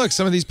that. I mean, look,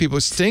 some of these people.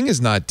 Sting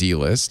is not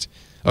D-list.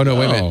 Oh no,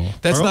 wait a minute.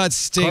 That's not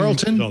Sting.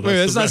 Carlton? No, Wait,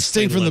 that's the not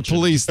Sting wrestling from the legend.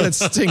 Police. That's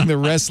Sting, the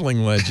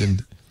wrestling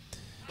legend.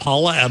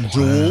 Paula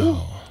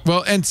Abdul.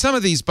 Well, and some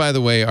of these, by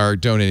the way, are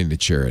donating to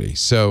charity.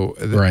 So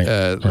Right.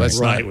 let's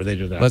Right, not when they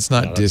do that. let's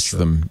not Yeah, that's diss true.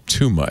 them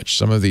too much.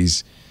 Some of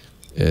these.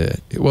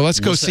 Well, let's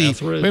go Melissa see.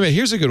 Etheridge. Wait a minute.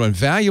 Here's a good one.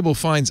 Valuable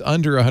finds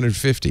under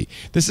 150.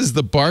 This is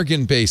the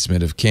bargain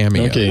basement of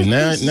Cameo. Okay,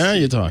 now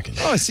you're talking.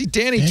 Oh, I see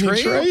Danny Danny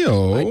Trejo.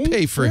 Trejo. I'd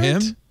pay for What?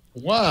 him.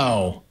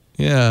 Wow.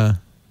 Yeah.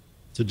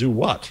 To do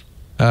what?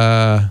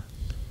 To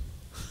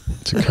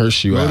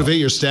curse you Motivate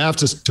your staff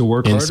to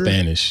work out in harder.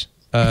 Spanish.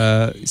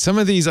 Some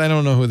of these I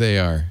don't know who they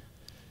are.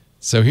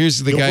 So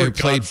here's the guy who Gilbert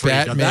played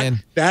Gottfried. Now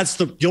Batman. That's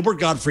the Gilbert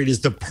Gottfried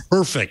is the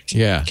perfect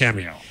Yeah.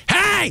 cameo.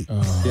 Hey!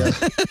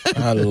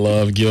 I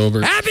love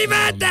Gilbert. Happy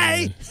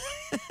birthday!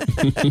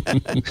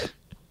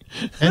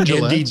 And Andy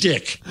Gillette.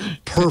 Dick,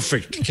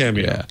 perfect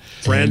cameo. Yeah.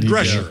 Fran Andy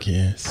Drescher, Dick,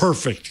 yes.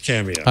 perfect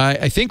cameo.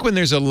 I think when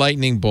there's a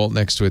lightning bolt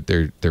next to it,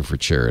 they're for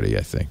charity,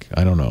 I think.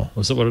 I don't know.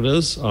 Was that what it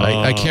is?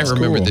 I can't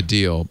remember cool. the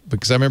deal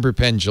because I remember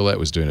Penn Jillette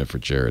was doing it for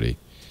charity.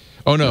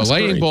 Oh, no. That's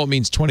Lightning great. bolt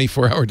means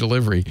 24-hour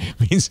delivery.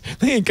 Means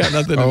they ain't got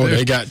nothing to Oh, do.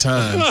 they got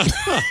time.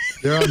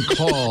 They're on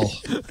call,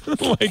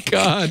 Oh, my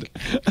God.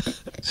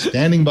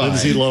 standing by.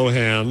 Lindsay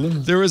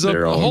Lohan. There was a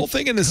They're on whole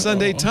thing in the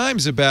Sunday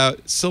Times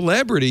about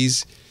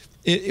celebrities.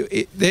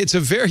 It's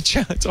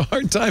it's a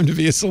hard time to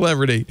be a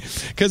celebrity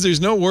because there's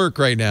no work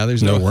right now.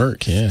 There's No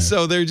work, yeah.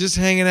 So they're just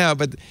hanging out.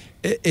 But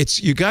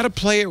you got to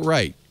play it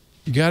right.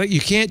 You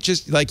can't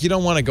just you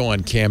don't want to go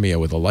on Cameo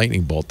with a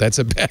lightning bolt. That's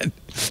a bad.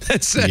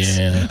 That's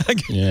Yeah,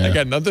 I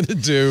got nothing to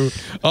do.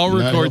 I'll Not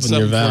record helping something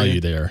your for value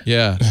you. there.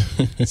 Yeah.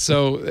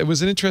 So it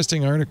was an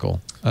interesting article.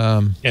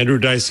 Andrew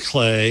Dice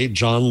Clay,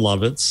 John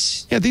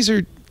Lovitz, Yeah, these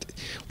are.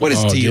 What does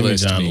Oh, give me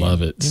D-list John mean?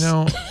 Lovitz. You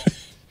know,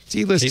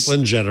 D-list.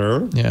 Caitlyn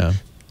Jenner, Yeah.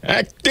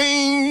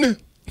 Acting.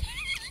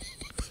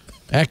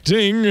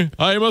 Acting.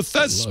 I'm a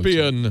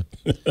thespian.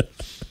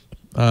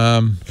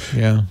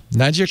 Yeah.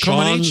 Nadia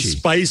Sean Comaneci.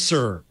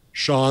 Spicer.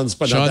 Sean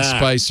Sean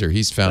Spicer.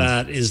 He's found.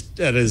 That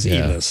is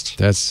yeah. E-list.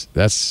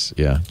 That's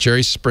yeah.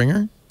 Jerry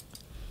Springer.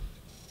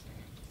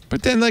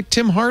 But then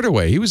Tim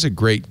Hardaway, he was a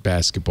great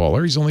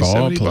basketballer. He's only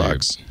Ball $70. player.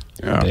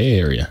 Yeah. Bay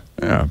Area.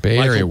 Yeah. Bay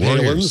Area Michael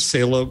Palin,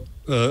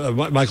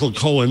 Warriors. Michael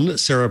Cohen,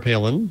 Sarah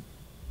Palin.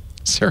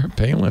 Sarah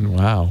Palin.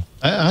 Wow.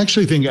 I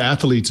actually think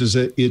athletes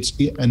it's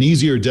an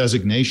easier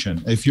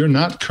designation. If you're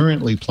not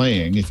currently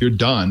playing, if you're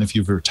done, if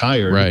you've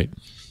retired, Right.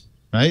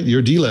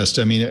 you're D-list.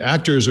 I mean,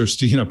 actors are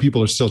still,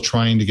 people are still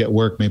trying to get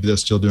work. Maybe they're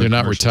still doing. They're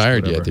not commercials,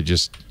 retired whatever. yet. They're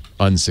just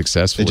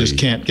unsuccessfully. They just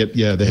can't get.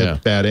 Yeah, they Yeah.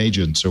 have bad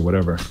agents or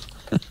whatever.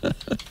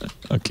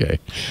 Okay,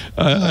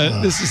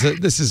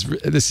 this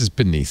is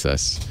beneath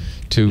us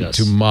to Yes.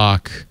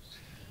 mock.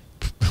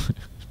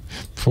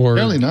 For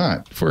Apparently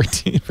not.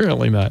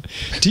 Apparently not.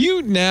 Do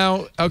you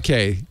now?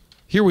 Okay,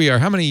 here we are.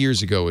 How many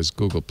years ago was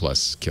Google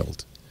Plus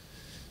killed?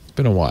 It's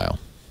been a while.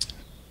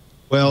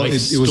 Well, Like it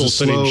was still a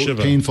slow, fitting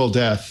Shiva. painful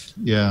death.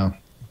 Yeah.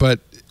 But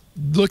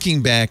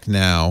looking back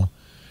now,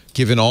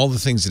 given all the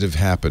things that have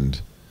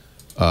happened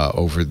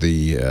over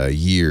the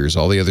years,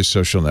 all the other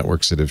social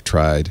networks that have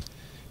tried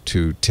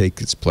to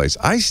take its place,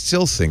 I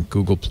still think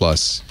Google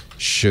Plus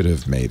should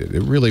have made it.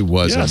 It really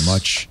was Yes. a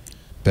much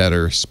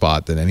better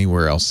spot than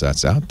anywhere else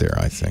that's out there,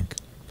 I think.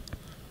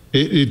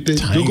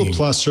 Google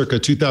Plus circa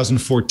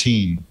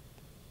 2014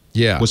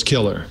 Yeah. was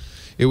killer.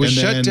 It was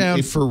And shut then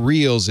down for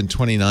reals in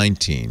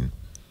 2019,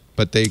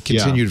 but they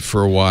continued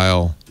for a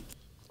while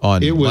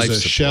on It was life a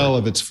support. shell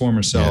of its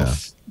former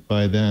self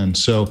by then.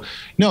 So,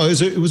 no,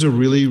 it was a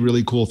really,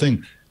 really cool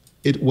thing.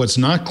 What's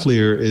not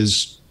clear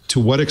is to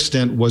what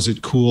extent was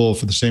it cool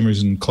for the same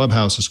reason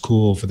Clubhouse is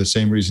cool, for the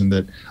same reason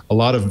that a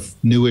lot of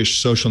newish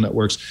social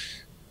networks.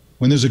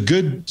 When there's a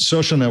good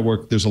social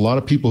network, there's a lot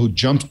of people who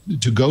jump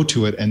to go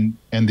to it, and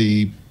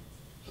the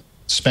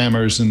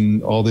spammers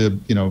and all the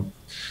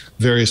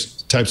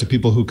various types of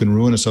people who can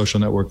ruin a social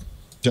network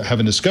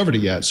haven't discovered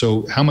it yet.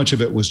 So how much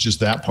of it was just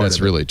that part? That's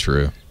of it? really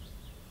true.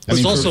 I mean,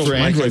 It's also, for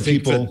Mike, I Android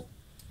think people.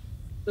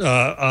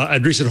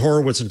 Andreessen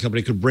Horowitz and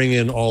company could bring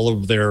in all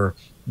of their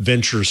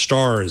venture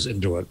stars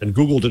into it, and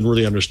Google didn't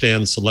really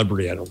understand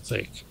celebrity, I don't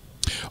think.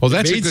 Well,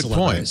 that's a made good point.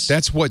 celebrities,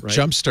 That's what right?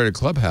 jump-started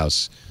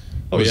Clubhouse.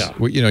 Oh, yeah.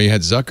 You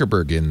had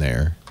Zuckerberg in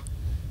there,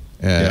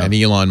 and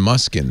Elon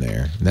Musk in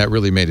there. And that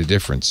really made a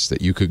difference,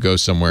 that you could go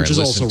somewhere which and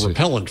is listen also to,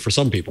 repellent for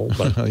some people.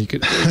 But you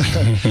could,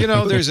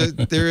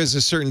 there is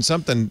a certain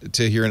something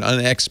to hear an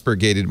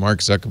unexpurgated Mark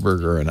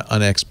Zuckerberg or an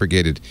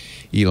unexpurgated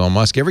Elon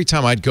Musk. Every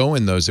time I'd go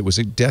in those, it was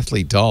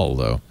deathly dull,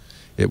 though.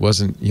 It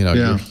wasn't, you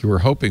were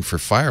hoping for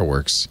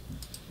fireworks.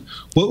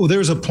 Well, there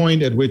was a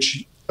point at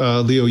which,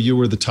 Leo, you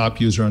were the top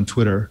user on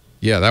Twitter.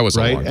 Yeah, that was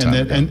right. A long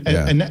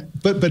time ago.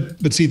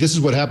 But see, this is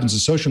what happens in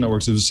social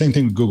networks. It was the same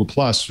thing with Google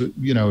Plus. In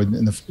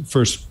the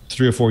first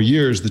 3 or 4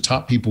 years, the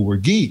top people were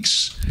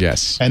geeks.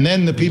 Yes. And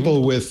then the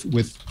people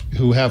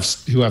who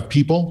have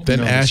people.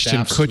 Then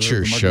Ashton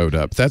Kutcher showed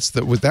up.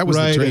 That was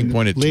the turning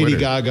point at Twitter. Lady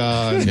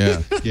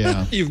Gaga.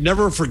 Yeah. You've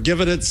never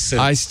forgiven it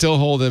since. I still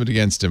hold it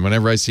against him.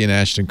 Whenever I see an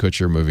Ashton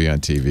Kutcher movie on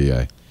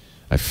TV,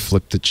 I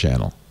flip the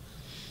channel.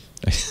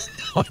 I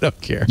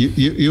don't care.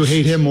 You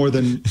hate him more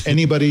than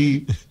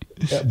anybody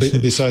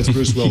besides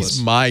Bruce Willis.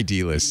 He's my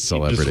D-list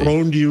celebrity. He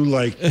dethroned you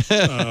like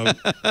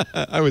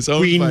I was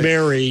Queen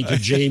Mary to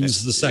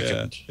James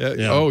II.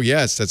 Yeah. Oh,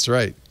 yes, that's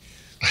right.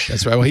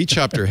 That's right. Well, he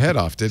chopped her head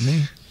off, didn't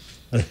he?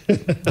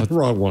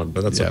 Wrong one,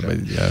 but that's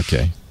okay.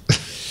 Okay.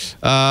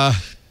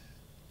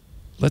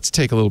 Let's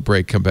take a little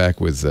break, come back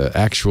with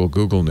actual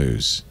Google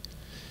news.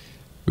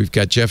 We've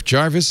got Jeff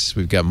Jarvis.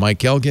 We've got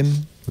Mike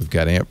Elgin. We've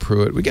got Ant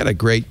Pruitt. We got a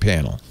great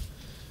panel.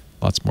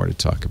 Lots more to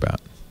talk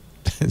about.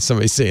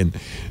 Somebody's saying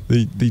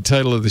the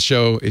title of the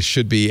show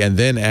should be "And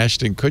Then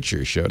Ashton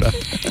Kutcher Showed Up."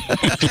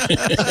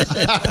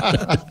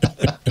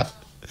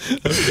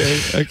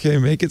 Okay,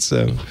 make it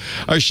so.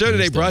 Our show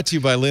today brought to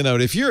you by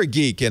Linode. If you're a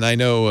geek, and I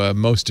know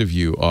most of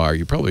you are,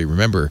 you probably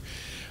remember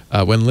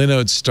when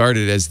Linode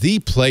started as the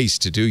place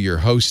to do your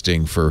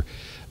hosting for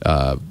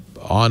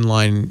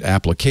online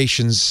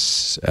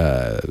applications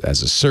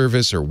as a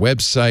service, or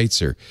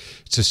websites, or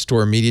to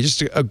store media.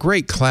 Just a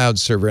great cloud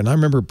server. And I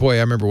remember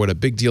what a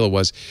big deal it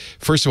was.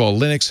 First of all,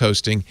 Linux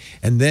hosting,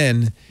 and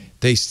then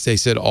they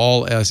said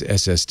all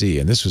SSD,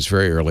 and this was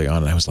very early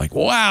on. And I was like,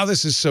 wow,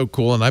 this is so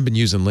cool. And I've been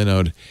using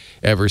Linode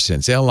ever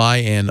since.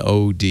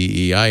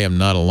 Linode. I am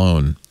not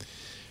alone.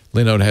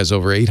 Linode has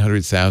over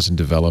 800,000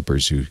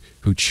 developers who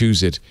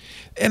choose it.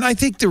 And I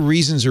think the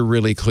reasons are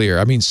really clear.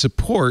 I mean,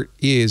 support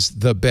is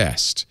the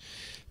best.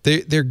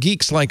 They're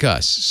geeks like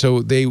us,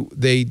 so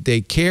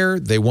they care.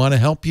 They want to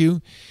help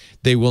you.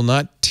 They will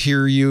not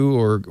tier you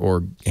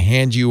or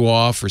hand you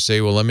off or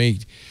say, well, let me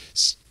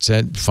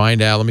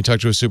find out. Let me talk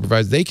to a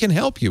supervisor. They can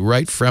help you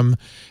right from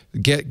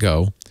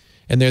get-go,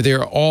 and they're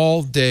there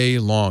all day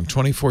long,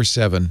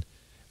 24/7,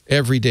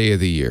 every day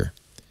of the year.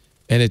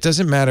 And it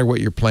doesn't matter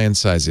what your plan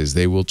size is.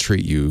 They will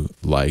treat you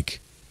like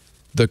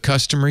the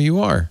customer you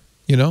are.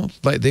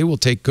 Like they will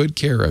take good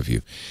care of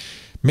you.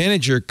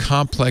 Manage your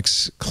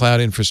complex cloud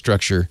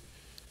infrastructure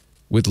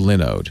with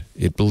Linode.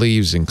 It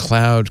believes in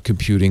cloud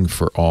computing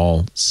for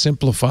all.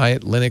 Simplify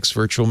it. Linux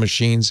virtual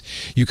machines.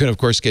 You can, of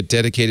course, get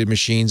dedicated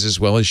machines as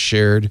well as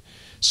shared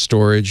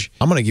storage.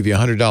 I'm going to give you a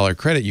 $100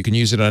 credit. You can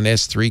use it on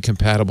S3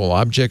 compatible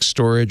object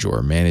storage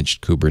or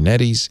managed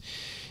Kubernetes.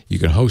 You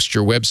can host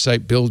your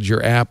website, build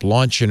your app,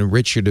 launch and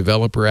enrich your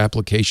developer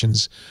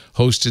applications,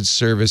 hosted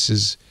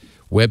services,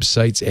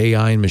 websites,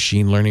 AI and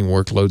machine learning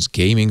workloads,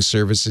 gaming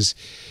services,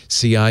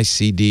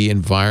 CI/CD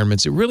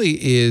environments. It really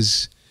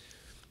is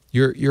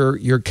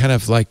you're kind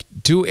of like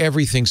do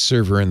everything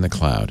server in the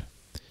cloud.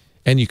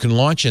 And you can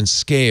launch and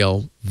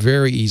scale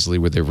very easily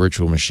with their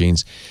virtual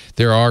machines.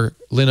 There are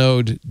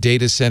Linode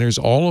data centers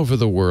all over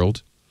the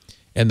world,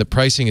 and the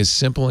pricing is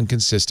simple and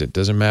consistent.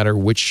 Doesn't matter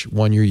which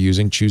one you're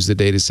using. Choose the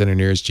data center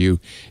nearest you.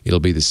 It'll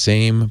be the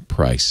same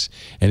price,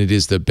 and it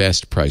is the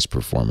best price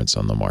performance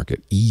on the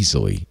market,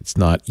 easily. It's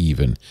not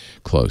even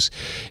close.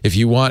 If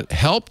you want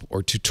help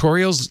or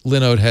tutorials,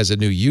 Linode has a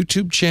new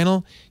YouTube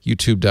channel,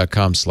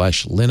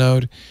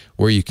 youtube.com/Linode,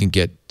 where you can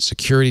get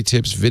security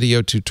tips,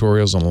 video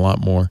tutorials, and a lot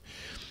more.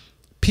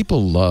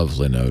 People love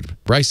Linode.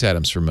 Bryce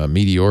Adams from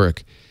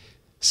Meteoric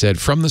said,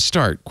 from the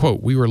start,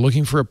 quote, "We were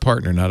looking for a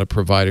partner, not a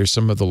provider.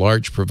 Some of the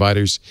large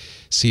providers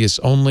see us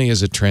only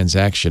as a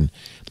transaction.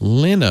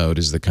 Linode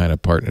is the kind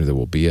of partner that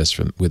will be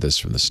with us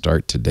from the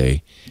start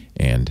today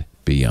and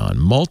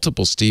beyond."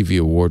 Multiple Stevie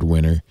Award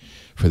winner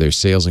for their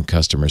sales and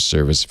customer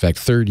service. In fact,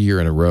 3rd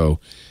year in a row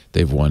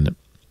they've won it.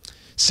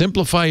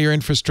 Simplify your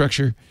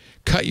infrastructure.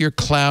 Cut your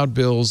cloud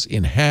bills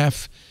in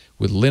half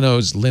with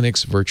Linode's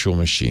Linux virtual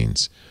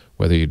machines.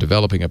 Whether you're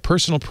developing a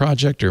personal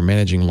project or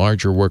managing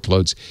larger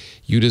workloads,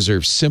 you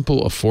deserve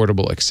simple,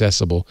 affordable,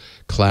 accessible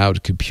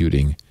cloud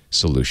computing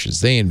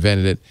solutions. They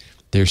invented it.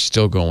 They're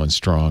still going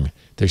strong.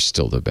 They're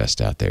still the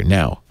best out there.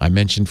 Now, I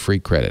mentioned free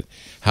credit.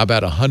 How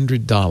about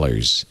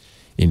 $100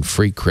 in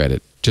free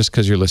credit just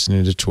because you're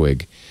listening to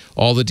Twig?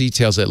 All the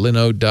details at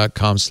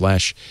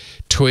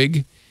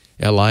linode.com/twig,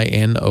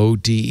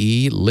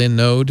 Linode,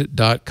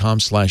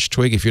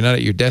 linode.com/twig. If you're not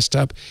at your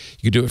desktop,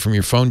 you can do it from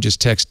your phone.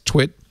 Just text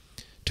TWIT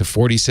to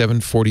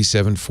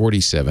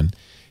 474747.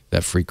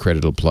 That free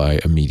credit will apply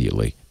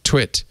immediately.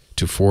 TWIT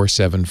to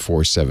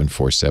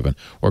 474747,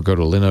 or go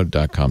to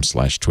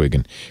linode.com/twig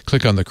and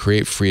click on the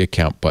Create Free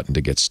Account button to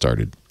get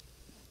started.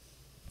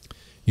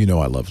 You know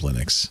I love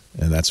Linux,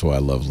 and that's why I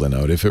love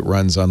Linode. If it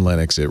runs on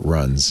Linux, it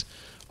runs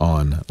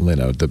on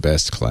Linode, the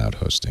best cloud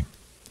hosting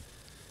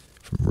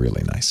from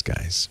really nice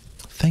guys.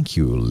 Thank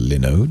you,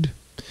 Linode.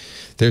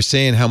 They're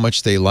saying how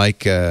much they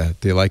like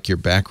your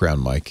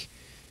background, Mike,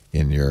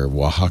 in your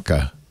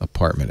Oaxaca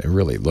apartment. It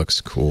really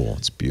looks cool.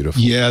 It's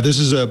beautiful. Yeah, this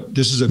is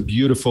a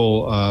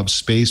beautiful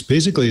space.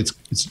 Basically,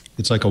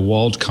 it's like a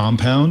walled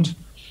compound.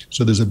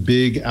 So there's a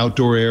big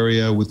outdoor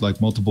area with like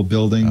multiple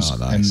buildings,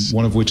 and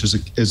one of which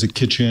is a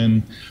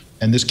kitchen.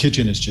 And this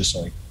kitchen is just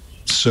like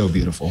so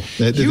beautiful.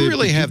 You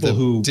really have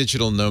the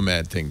digital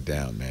nomad thing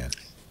down, man.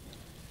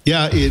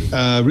 Yeah,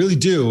 it really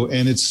do.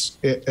 And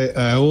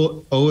I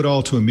owe it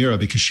all to Amira,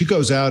 because she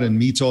goes out and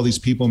meets all these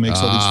people, makes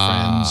all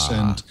these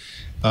friends,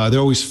 and they're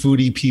always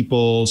foodie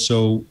people.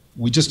 So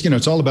we just,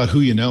 it's all about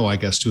who you know, I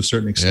guess, to a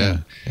certain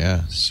extent.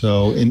 Yeah.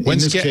 So in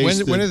this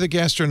case, when are the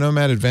Gastro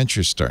Nomad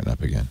adventures starting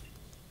up again?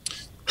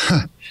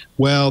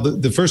 Well,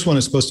 the first one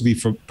is supposed to be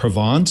for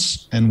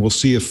Provence, and we'll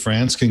see if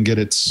France can get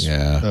its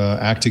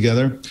act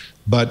together.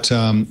 But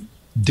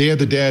Day of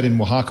the Dead in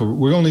Oaxaca,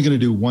 we're only going to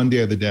do one Day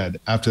of the Dead.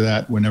 After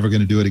that, we're never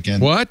going to do it again.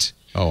 What?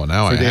 Oh,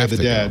 now I have to go. Day of the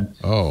Dead.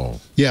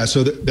 Oh. Yeah,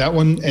 so that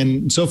one,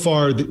 and so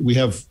far we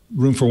have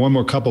room for one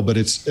more couple, but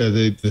it's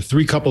the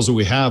three couples that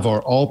we have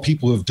are all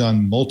people who have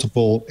done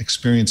multiple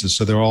experiences.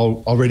 So they're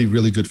all already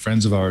really good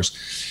friends of ours.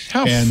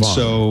 How fun.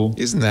 So,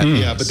 isn't that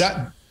nice?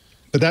 Yeah,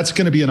 but that's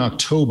going to be in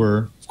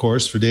October, of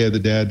course, for Day of the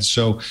Dead.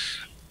 So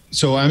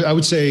I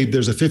would say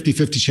there's a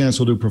 50-50 chance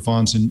we'll do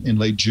Provence in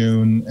late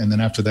June. And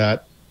then after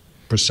that,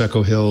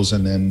 Prosecco Hills,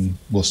 and then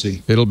we'll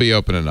see. It'll be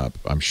opening up,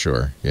 I'm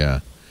sure.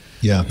 Yeah.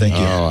 Yeah, thank you.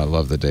 Oh, I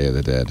love the Day of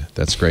the Dead.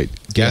 That's great.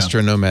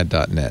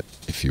 Gastronomad.net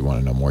if you want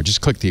to know more.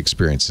 Just click the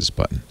experiences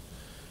button.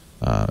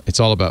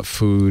 It's all about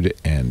food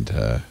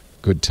and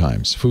good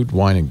times. Food,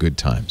 wine, and good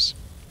times.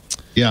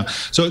 Yeah.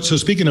 So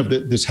speaking of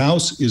this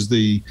house is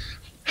the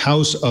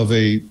house of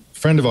a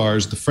friend of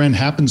ours. The friend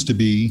happens to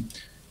be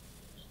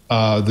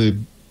the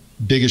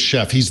biggest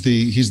chef. He's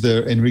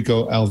the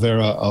Enrico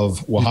Alvera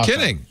of Oaxaca. You're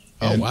kidding?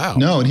 Oh, wow.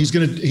 No, and he's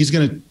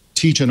gonna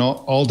teach an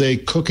all-day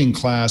cooking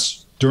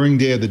class during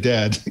Day of the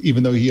Dead,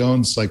 even though he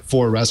owns like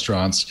 4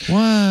 restaurants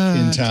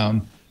in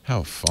town.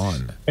 How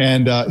fun.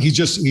 And he's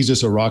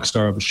just a rock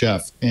star of a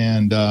chef.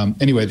 And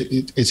anyway,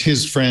 it's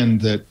his friend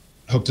that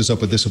hooked us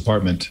up with this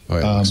apartment.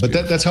 Oh, but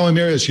that's how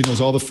Amira is. She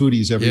knows all the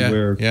foodies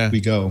everywhere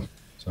we go.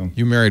 So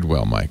you married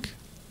well, Mike.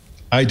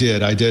 I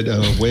did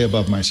way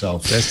above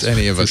myself. Best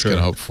any of us can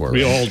hope for.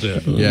 We all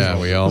did. Yeah,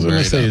 we all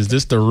married. Is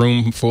this the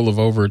room full of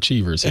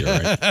overachievers here?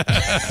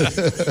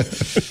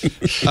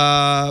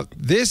 Right?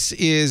 This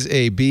is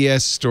a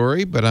BS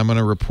story, but I'm going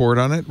to report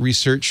on it.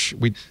 Research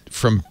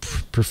from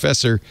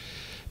Professor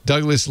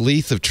Douglas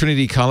Leith of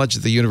Trinity College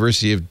at the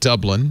University of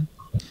Dublin.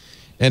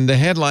 And the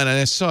headline, and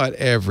I saw it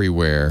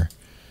everywhere,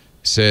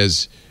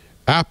 says,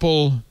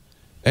 Apple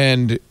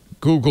and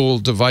Google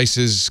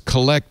devices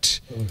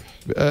collect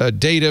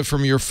data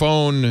from your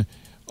phone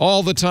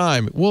all the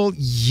time. Well,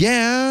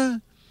 yeah.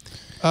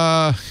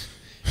 Duh.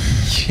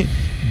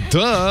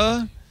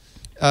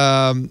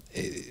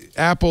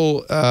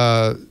 Apple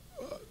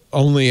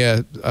only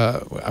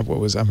what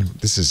was, I mean,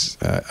 this is,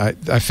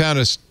 I found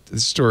this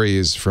story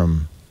is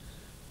from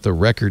the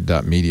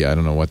record.media. I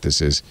don't know what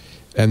this is.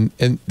 And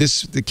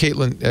this, the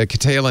Catalin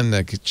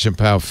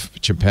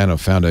Chimpano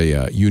found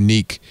a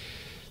unique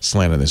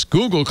slant on this.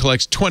 Google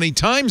collects 20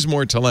 times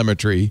more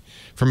telemetry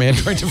from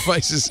Android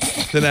devices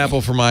than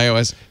Apple from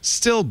iOS.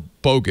 Still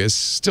bogus,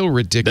 still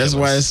ridiculous. That's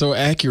why it's so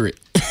accurate.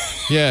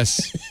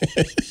 Yes.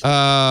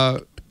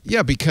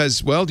 Yeah,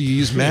 because, well, do you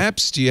use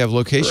maps? Do you have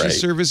location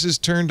services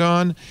turned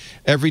on?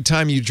 Every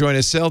time you join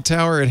a cell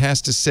tower, it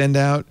has to send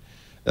out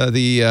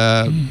the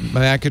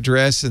MAC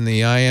address and the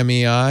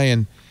IMEI,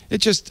 and it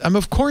just,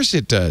 of course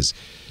it does.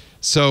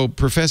 So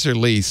Professor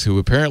Leith, who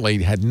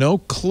apparently had no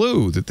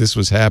clue that this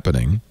was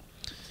happening,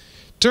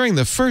 during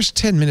the first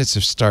 10 minutes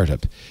of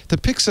startup, the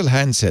Pixel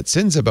handset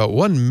sends about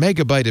 1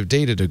 megabyte of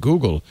data to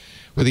Google,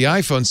 with the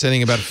iPhone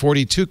sending about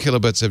 42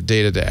 kilobytes of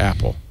data to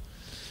Apple.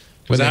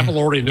 Because Apple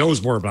already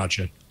knows more about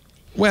you.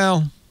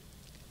 Well,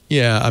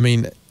 yeah, I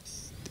mean,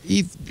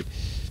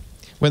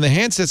 when the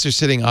handsets are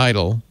sitting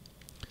idle,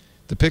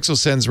 the Pixel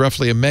sends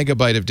roughly 1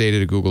 megabyte of data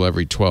to Google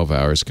every 12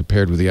 hours,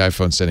 compared with the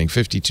iPhone sending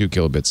 52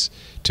 kilobytes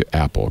to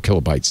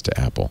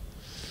Apple.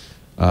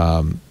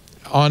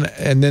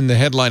 And then the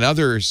headline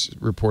others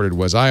reported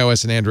was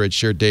iOS and Android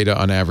share data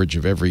on average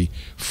of every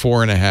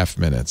 4.5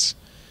 minutes.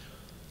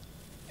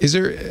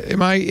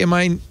 Am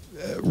I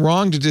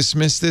wrong to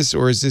dismiss this,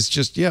 or is this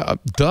just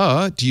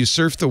duh? Do you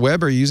surf the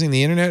web? Are you using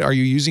the internet? Are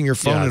you using your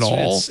phone at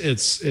all?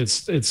 It's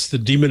the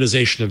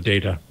demonization of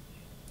data.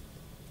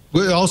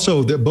 Well,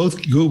 also,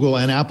 both Google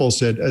and Apple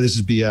said this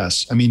is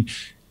BS. I mean,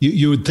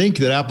 you would think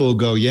that Apple would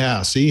go,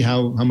 yeah, see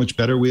how much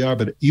better we are,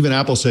 but even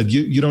Apple said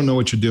you don't know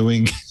what you're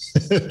doing.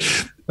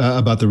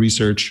 About the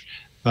research.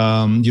 You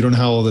don't know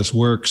how all this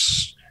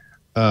works.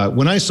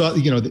 When I saw,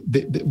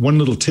 the one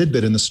little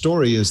tidbit in the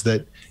story is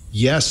that,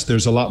 yes,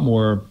 there's a lot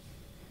more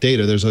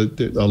data. There's a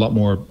lot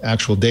more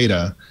actual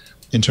data,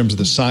 in terms of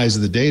the size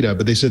of the data,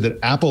 but they said that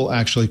Apple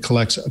actually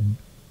collects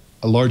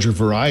a larger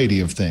variety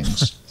of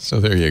things. So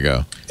there you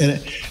go. And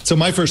so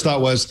my first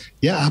thought was,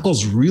 yeah,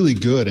 Apple's really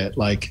good at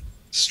like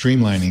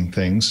streamlining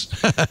things,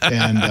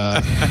 and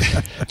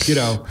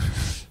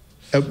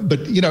but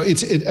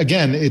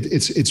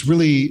it's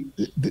really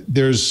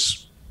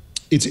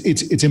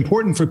it's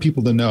important for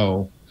people to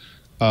know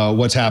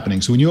what's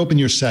happening. So when you open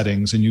your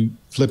settings and you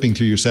flipping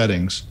through your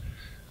settings,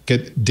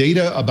 get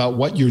data about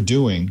what you're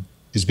doing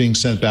is being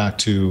sent back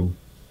to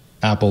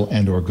Apple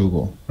and or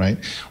Google, right?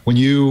 When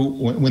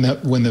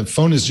the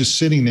phone is just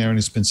sitting there and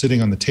it's been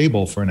sitting on the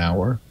table for an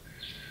hour,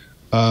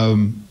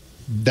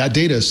 that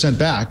data is sent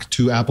back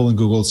to Apple and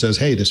Google. It says,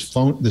 hey, this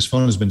phone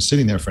has been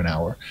sitting there for an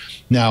hour.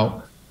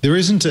 Now, there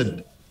isn't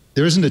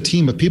a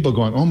team of people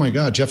going, oh my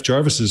God, Jeff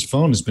Jarvis's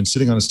phone has been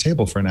sitting on his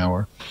table for an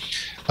hour.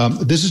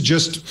 This is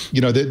just,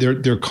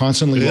 they're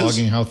constantly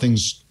logging how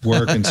things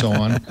work and so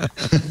on.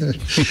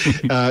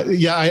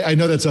 I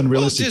know that's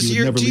unrealistic. Well,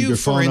 you would never leave your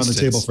phone on the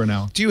table for an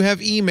hour. Do you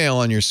have email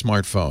on your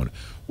smartphone?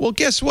 Well,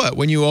 guess what?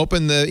 When you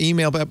open the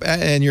email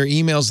and your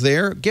email's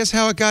there, guess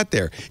how it got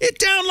there? It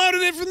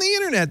downloaded it from the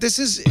internet. This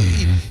is,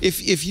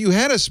 if you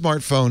had a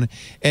smartphone,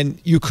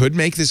 and you could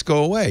make this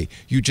go away,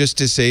 you just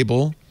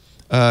disable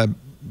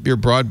your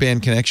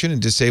broadband connection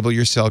and disable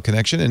your cell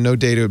connection, and no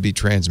data would be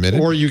transmitted.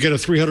 Or you get a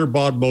 300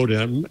 baud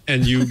modem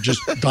and you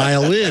just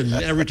dial in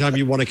every time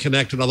you want to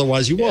connect, and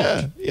otherwise you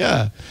won't.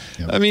 Yeah.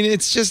 I mean,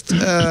 it's just,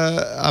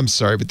 I'm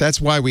sorry, but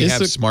that's why we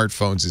have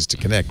smartphones, is to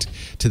connect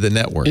to the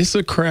network. It's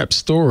a crap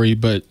story,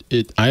 but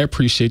I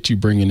appreciate you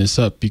bringing this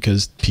up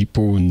because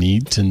people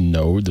need to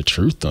know the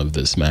truth of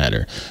this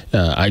matter.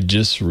 I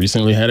just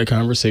recently had a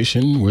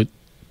conversation with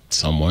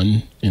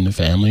someone in the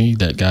family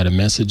that got a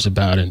message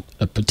about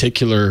a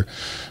particular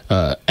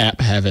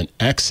app having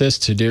access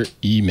to their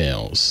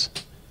emails,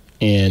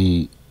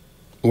 and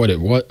what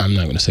I'm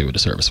not going to say what the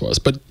service was,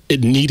 but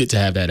it needed to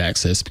have that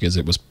access because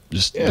it was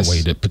just the way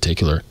the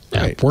particular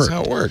app worked. That's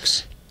how it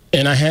works.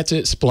 And I had to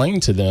explain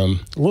to them,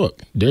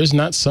 look, there's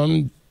not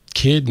some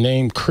kid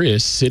named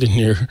Chris sitting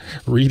there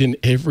reading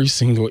every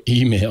single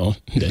email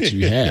that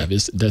you have.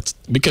 That's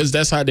because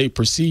that's how they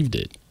perceived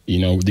it.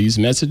 These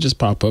messages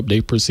pop up,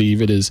 they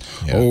perceive it as,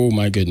 oh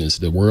my goodness,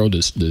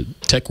 the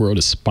tech world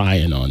is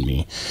spying on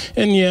me.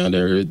 And yeah,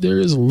 there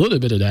is a little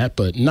bit of that,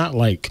 but not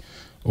like,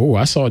 oh,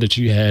 I saw that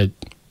you had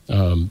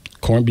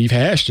corned beef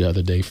hash the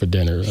other day for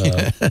dinner.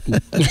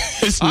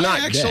 It's not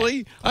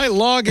that. I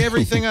log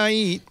everything I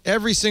eat,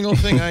 every single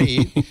thing I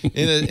eat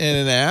in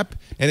an app,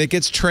 and it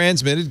gets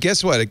transmitted.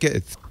 Guess what?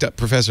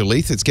 Professor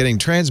Leith, it's getting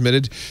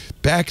transmitted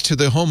back to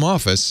the home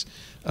office.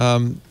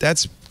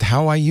 That's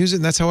how I use it,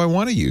 and that's how I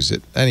want to use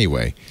it.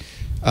 Anyway,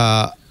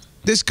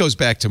 this goes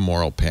back to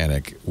moral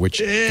panic,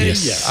 which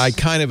I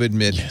kind of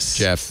admit,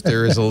 Jeff,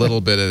 there is a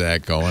little bit of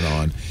that going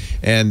on.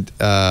 And,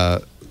 I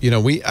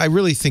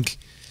really think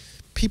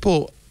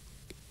people,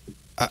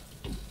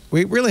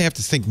 we really have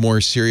to think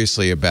more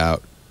seriously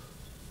about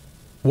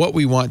what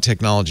we want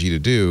technology to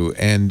do.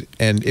 And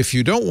if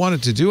you don't want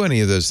it to do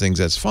any of those things,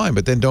 that's fine,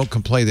 but then don't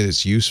complain that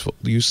it's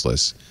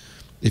useless.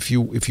 If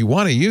you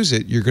want to use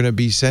it, you're going to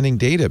be sending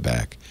data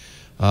back.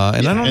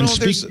 And I don't know if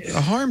there's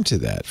a harm to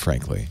that,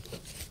 frankly.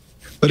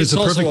 But it's a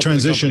perfect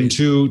transition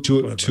to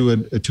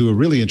a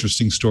really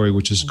interesting story,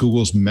 which is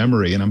Google's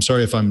memory. And I'm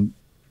sorry if I'm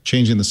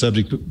changing the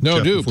subject.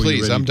 No, Jeff,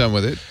 please. I'm done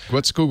with it.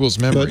 What's Google's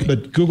memory?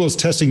 But Google's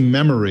testing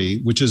memory,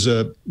 which is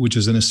an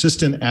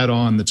assistant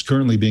add-on that's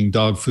currently being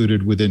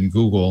dog-fooded within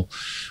Google.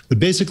 But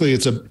basically,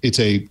 it's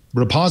a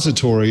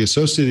repository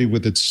associated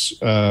with its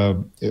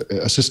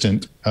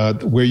assistant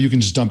where you can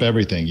just dump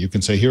everything. You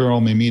can say, here are all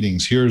my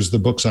meetings. Here's the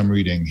books I'm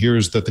reading.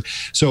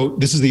 So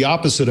this is the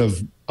opposite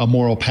of a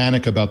moral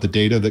panic about the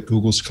data that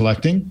Google's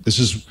collecting. This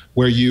is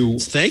where you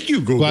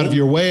go out of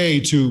your way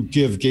to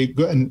give.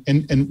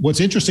 And what's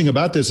interesting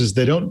about this is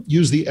they don't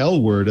use the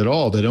L word at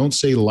all. They don't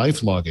say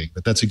life logging,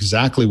 but that's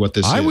exactly what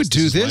this is. I would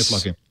do this. Life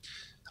logging.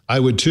 I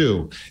would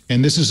too.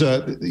 And this is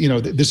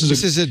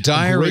a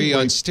diary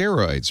on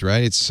steroids,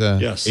 right? It's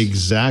yes,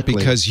 exactly,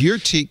 because you're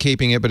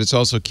keeping it, but it's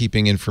also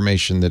keeping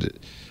information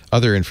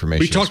other information.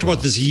 We talked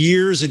about this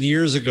years and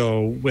years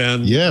ago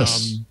when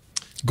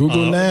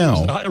Google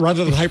Now,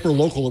 rather than hyper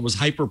local, it was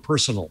hyper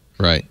personal,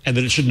 right? And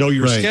then it should know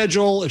your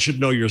schedule, it should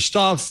know your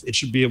stuff, it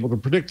should be able to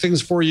predict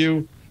things for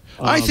you.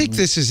 I think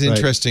this is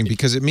interesting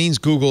because it means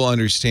Google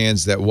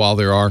understands that while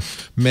there are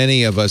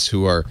many of us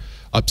who are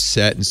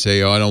upset and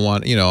say, oh, I don't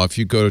want, if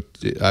you go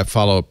to, I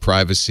follow a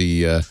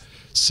privacy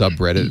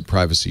subreddit,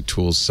 privacy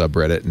tools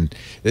subreddit, and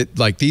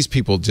these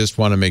people just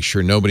want to make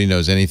sure nobody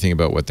knows anything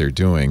about what they're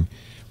doing,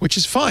 which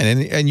is fine,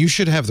 and you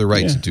should have the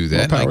right to do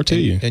that. More power to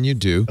you, and you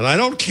do. And I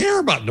don't care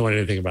about knowing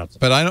anything about them.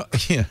 But I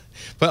don't. Yeah,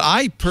 but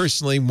I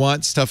personally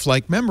want stuff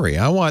like memory.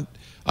 I want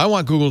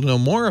Google to know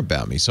more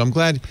about me. So I'm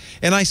glad.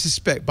 And I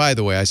suspect, by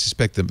the way,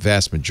 the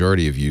vast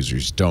majority of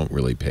users don't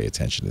really pay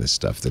attention to this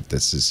stuff. That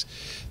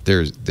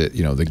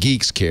the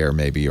geeks care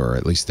maybe, or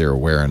at least they're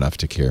aware enough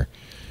to care.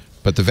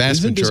 But the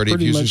vast majority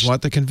of users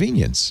want the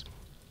convenience.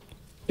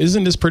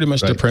 Isn't this pretty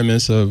much the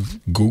premise of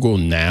Google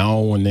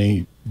Now when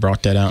they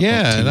brought that out?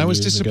 Yeah, and I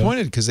was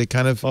disappointed because they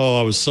kind of... Oh,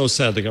 I was so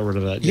sad they got rid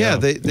of that. Yeah,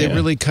 they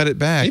really cut it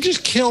back. They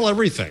just kill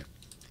everything.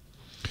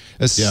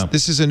 This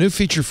is a new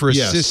feature for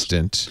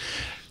Assistant.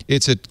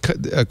 It's,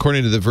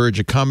 according to The Verge,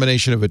 a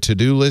combination of a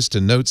to-do list,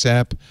 a notes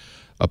app,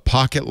 a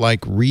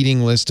pocket-like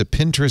reading list, a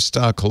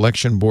Pinterest-style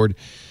collection board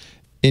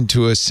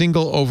into a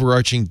single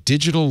overarching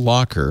digital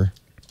locker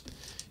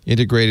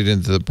integrated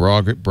into the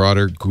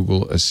broader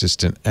Google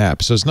Assistant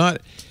app. So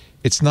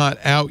it's not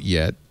out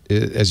yet.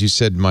 As you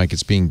said, Mike,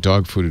 it's being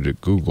dog-fooded at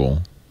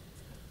Google.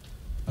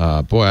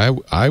 Boy,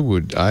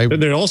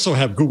 And they also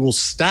have Google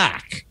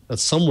Stack.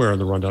 That's somewhere in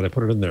the rundown. I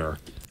put it in there.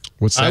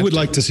 What's that? I would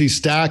like to see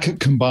Stack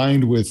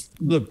combined with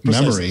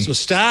memory. So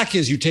Stack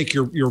is you take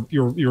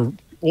your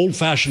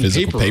old-fashioned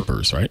physical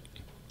papers, right?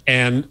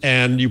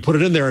 And you put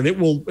it in there, and it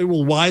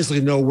will wisely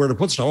know where to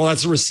put stuff. Oh,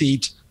 that's a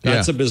receipt.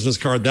 That's a business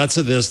card. That's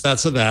a this.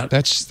 That's a that.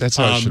 That's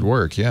how it should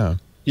work. Yeah.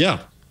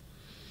 Yeah.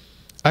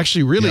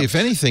 Actually, really, if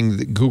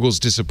anything, Google's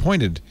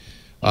disappointed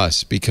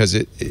us because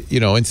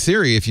in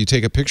theory, if you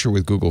take a picture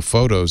with Google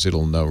Photos,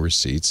 it'll know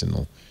receipts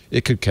and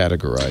it could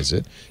categorize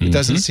it. It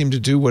doesn't seem to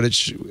do what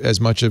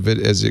as much of it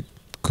as it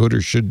could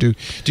or should do.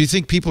 Do you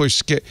think people are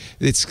scared?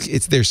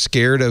 They're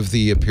scared of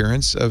the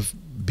appearance of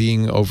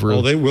being over.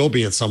 Well, they will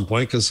be at some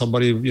point because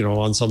somebody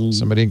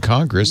in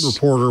Congress,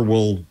 reporter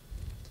will.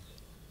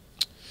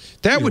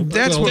 That's what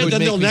would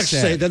make me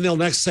sad. Then they'll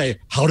next say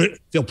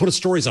they'll put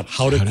stories up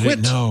how to quit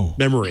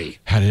memory.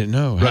 How did it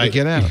know? How to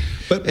get out?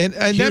 And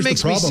that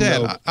makes me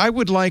sad. Though. I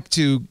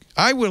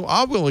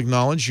will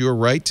acknowledge your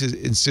right to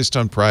insist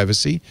on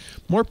privacy.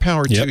 More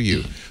power to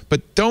you.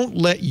 But don't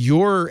let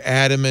your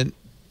adamant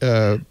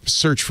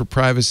search for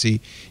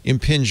privacy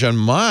impinge on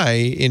my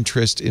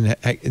interest in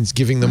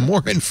giving them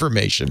more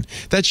information.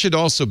 That should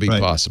also be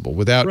possible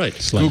without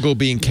Google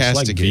being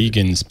castigated. It's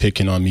like vegans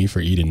picking on me for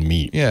eating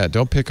meat. Yeah,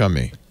 don't pick on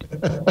me.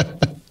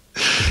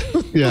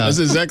 That's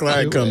exactly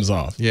how it comes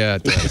off. Yeah,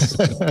 it does.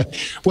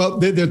 Well,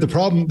 the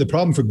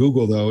problem for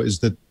Google though is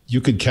that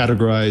you could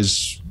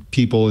categorize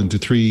people into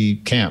three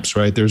camps,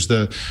 right? There's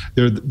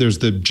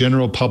the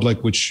general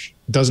public, which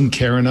doesn't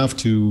care enough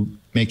to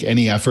make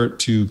any effort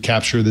to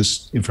capture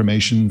this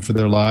information for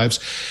their lives.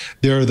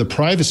 There are the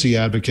privacy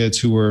advocates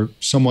who are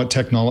somewhat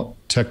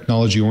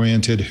technology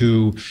oriented,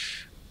 who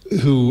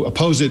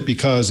oppose it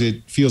because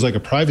it feels like a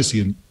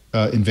privacy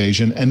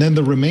invasion, and then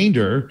the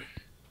remainder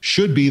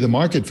should be the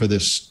market for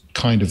this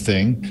kind of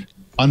thing.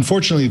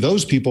 Unfortunately,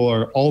 those people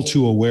are all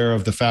too aware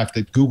of the fact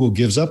that Google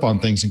gives up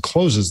on things and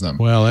closes them.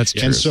 Well, that's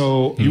true. And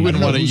so you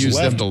wouldn't want to use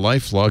them to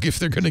lifelog if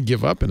they're going to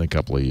give up in a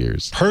couple of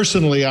years.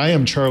 Personally, I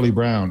am Charlie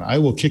Brown. I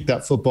will kick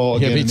that football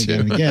again and again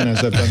and again,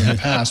 as I've done in the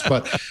past.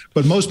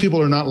 But most people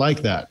are not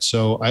like that.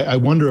 So I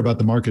wonder about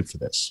the market for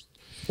this.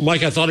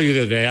 Mike, I thought of you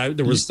the other day.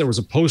 There was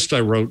a post I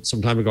wrote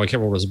some time ago. I can't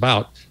remember what it was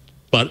about,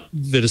 but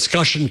the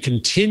discussion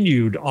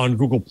continued on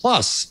Google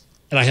Plus.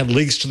 And I had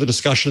links to the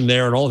discussion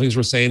there and all the things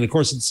we're saying. Of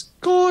course, it's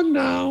gone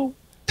now.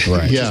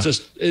 Right. Yeah.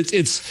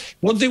 It's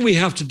one thing we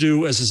have to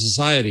do as a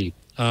society.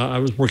 I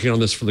was working on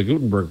this for the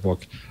Gutenberg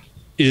book,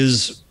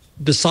 is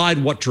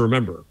decide what to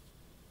remember.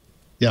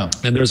 Yeah.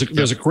 And there's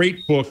a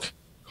great book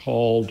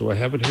called, do I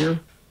have it here?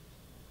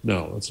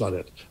 No, that's not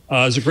it.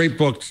 There's a great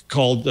book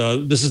called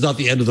This Is Not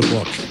the End of the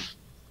Book,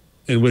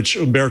 in which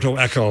Umberto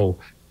Eco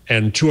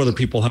and two other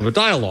people have a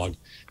dialogue.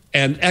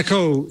 And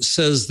Eco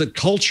says that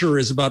culture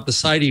is about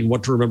deciding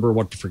what to remember and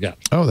what to forget.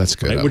 Oh, that's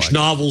good. Right? Which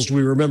novels do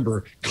we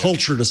remember?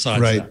 Culture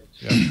decides that.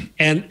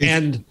 Yeah.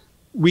 And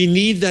we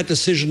need that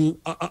decision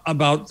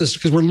about this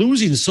because we're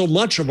losing so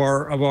much of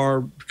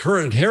our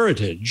current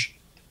heritage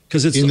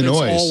because it's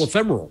all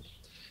ephemeral.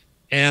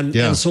 And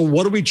so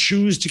what do we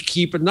choose to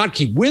keep and not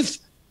keep, with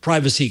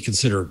privacy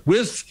considered,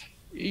 with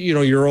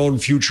your own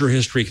future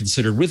history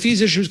considered, with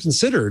these issues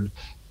considered,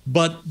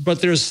 but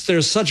there's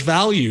such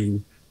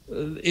value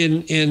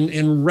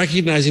in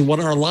recognizing what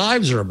our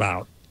lives are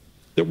about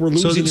that we're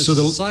losing as a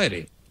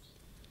society.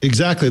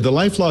 Exactly. The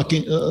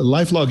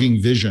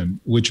life-logging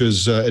vision, which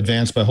was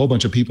advanced by a whole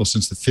bunch of people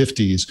since the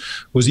 50s,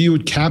 was you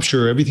would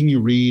capture everything you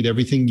read,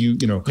 everything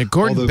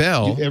Gordon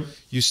Bell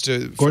used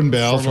to. Gordon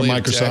Bell from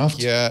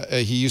Microsoft.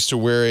 He used to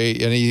wear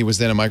and he was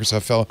then a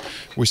Microsoft fellow.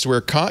 Used to wear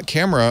a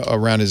camera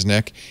around his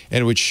neck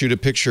and would shoot a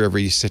picture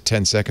every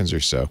 10 seconds or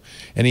so.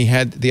 And he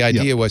had the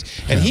idea was,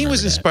 and he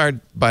was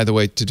inspired, by the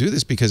way, to do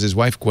this because his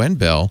wife Gwen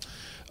Bell,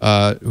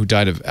 who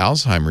died of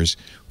Alzheimer's,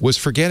 was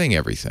forgetting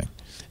everything.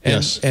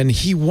 And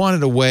he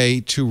wanted a way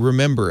to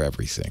remember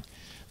everything.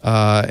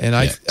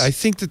 I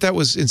think that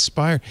was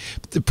inspired.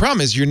 The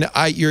problem is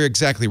you're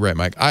exactly right,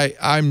 Mike.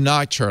 I'm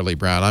not Charlie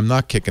Brown. I'm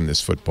not kicking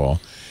this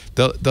football.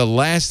 The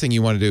last thing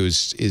you want to do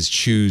is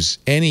choose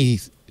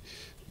any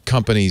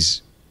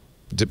company's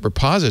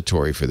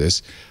repository for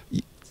this.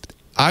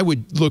 I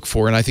would look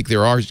for, and I think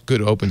there are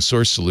good open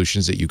source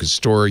solutions that you can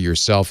store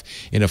yourself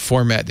in a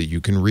format that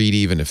you can read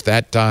even if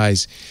that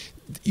dies.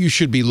 You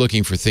should be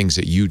looking for things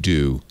that you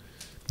do.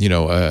 People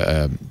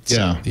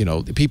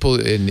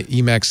in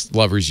Emacs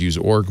lovers use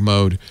org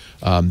mode.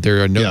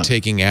 There are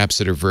note-taking apps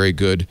that are very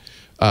good.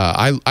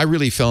 I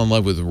really fell in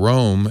love with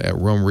Rome at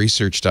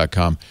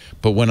romeresearch.com.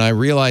 But when I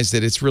realized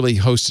that it's really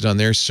hosted on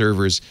their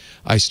servers,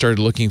 I started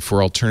looking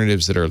for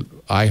alternatives that are,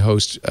 I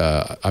host,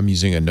 I'm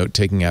using a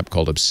note-taking app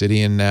called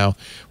Obsidian now,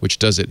 which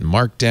does it in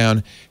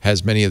Markdown,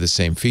 has many of the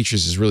same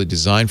features, is really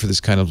designed for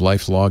this kind of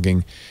life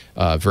logging,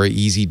 very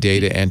easy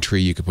data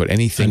entry. You could put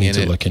anything in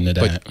it. Look into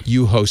that. But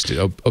you host it,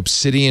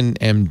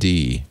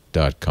 obsidianmd.com.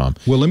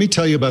 Well, let me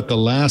tell you about the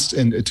last,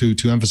 and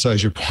to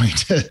emphasize your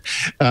point,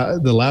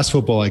 the last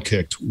football I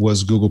kicked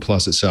was Google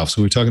Plus itself.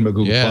 So we're talking about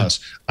Google Plus.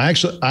 I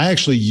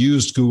actually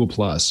used Google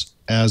Plus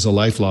as a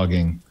life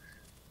logging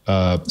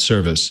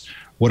service.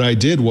 What I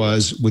did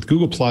was with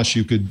Google Plus,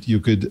 you could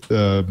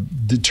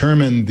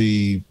determine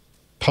the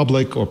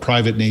public or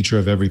private nature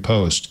of every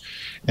post.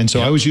 And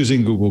so I was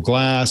using Google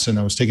Glass, and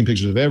I was taking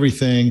pictures of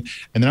everything.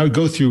 And then I would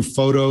go through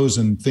photos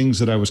and things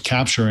that I was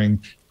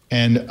capturing,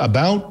 and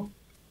about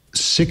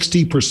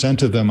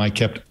 60% of them I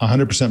kept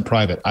 100%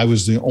 private. I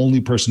was the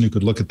only person who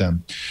could look at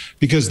them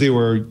because they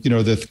were,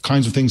 the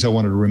kinds of things I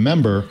wanted to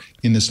remember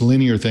in this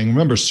linear thing.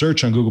 Remember,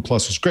 search on Google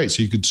Plus was great.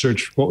 So you could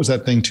search, what was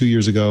that thing 2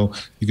 years ago?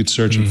 You could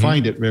search and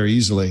find it very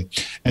easily.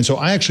 And so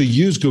I actually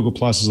used Google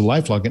Plus as a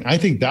life log. And I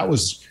think that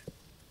was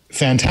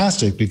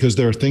fantastic because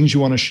there are things you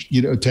want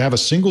to have a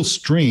single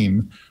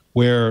stream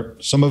where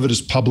some of it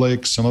is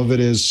public, some of it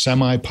is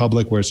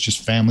semi-public, where it's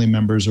just family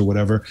members or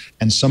whatever,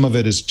 and some of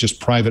it is just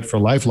private for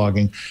life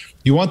logging.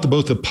 You want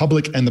both the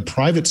public and the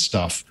private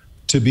stuff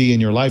to be in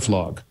your life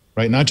log,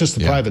 right? Not just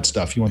the private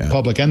stuff. You want the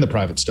public and the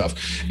private stuff.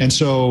 And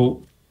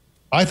so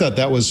I thought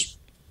that was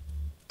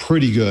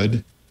pretty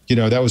good.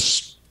 That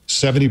was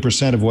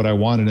 70% of what I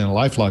wanted in a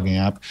life logging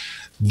app.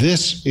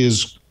 This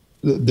is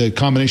the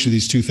combination of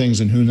these two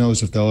things, and who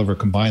knows if they'll ever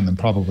combine them,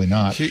 probably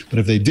not. But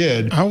if they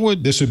did,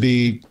 this would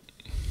be...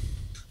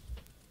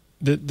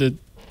 The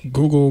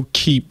Google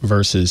Keep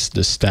versus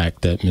the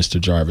Stack that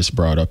Mr. Jarvis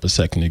brought up a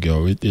second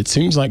ago, it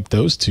seems like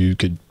those two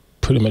could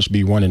pretty much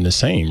be one and the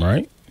same,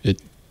 right?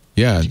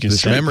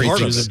 This memory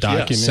thing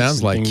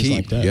sounds like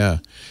Keep.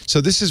 So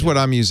this is what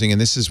I'm using,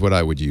 and this is what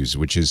I would use,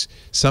 which is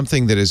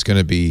something that is going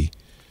to be,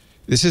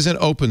 this isn't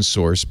open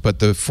source, but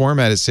the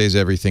format it saves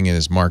everything in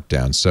is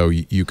Markdown. So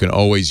you can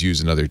always use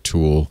another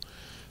tool.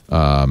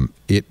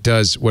 It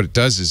does what it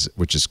does is,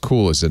 which is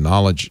cool, is a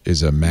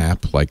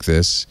map like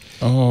this.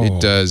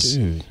 It does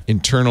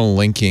internal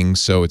linking,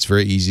 so it's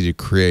very easy to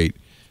create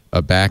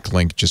a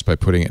backlink just by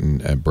putting it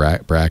in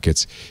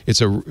brackets.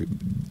 It's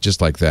just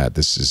like that.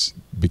 This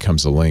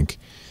becomes a link.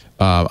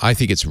 I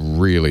think it's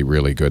really,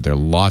 really good. There are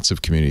lots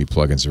of community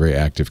plugins, a very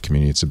active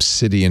community. It's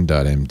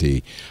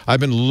obsidian.md. I've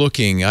been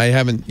looking.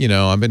 I've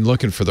been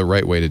looking for the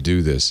right way to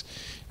do this,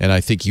 and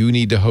I think you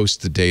need to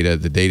host the data.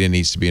 The data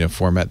needs to be in a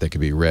format that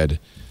can be read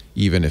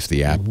even if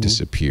the app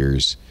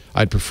disappears.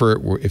 I'd prefer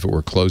it if it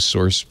were closed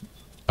source,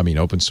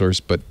 open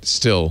source, but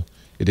still,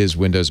 it is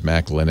Windows,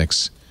 Mac,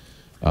 Linux,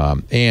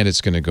 and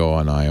it's going to go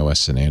on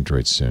iOS and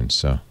Android soon.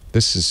 So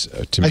this is,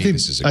 to me,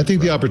 I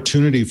think the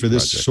opportunity for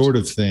this sort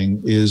of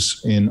thing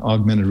is in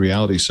augmented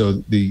reality. So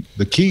the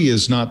key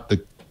is not the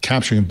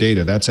capturing of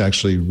data. That's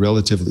actually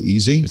relatively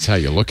easy. It's how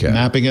you look at it.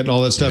 Mapping it and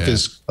all that stuff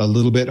is a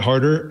little bit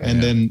harder.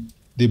 And then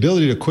the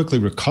ability to quickly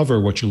recover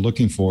what you're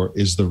looking for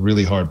is the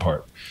really hard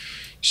part.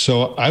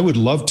 So I would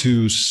love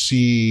to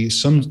see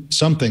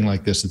something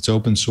like this that's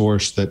open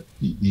source, that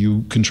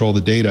you control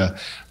the data,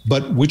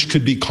 but which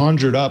could be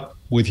conjured up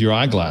with your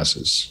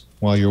eyeglasses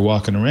while you're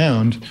walking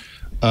around.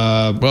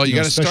 Well, you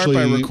got to start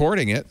by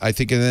recording it, I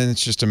think, and then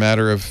it's just a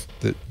matter of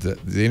the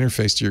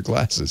interface to your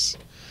glasses.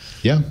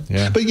 Yeah.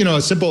 But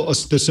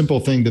the simple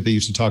thing that they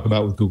used to talk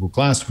about with Google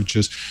Glass, which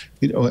is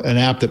an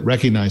app that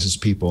recognizes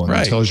people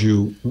and tells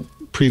you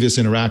previous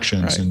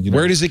interactions. And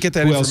where does it get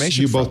that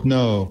information from? You both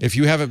know. If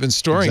you haven't been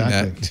storing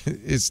that,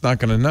 it's not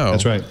going to know.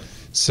 That's right.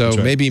 So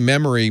maybe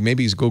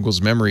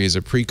Google's memory is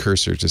a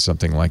precursor to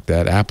something like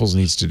that. Apple's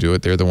needs to do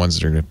it. They're the ones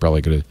that are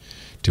probably going to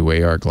do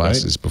AR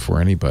glasses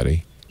before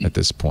anybody at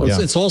this point.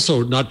 Well, it's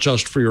also not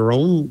just for your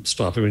own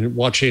stuff.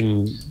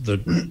 Watching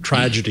the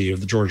tragedy of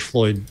the George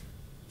Floyd,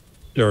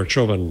 Derek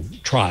Chauvin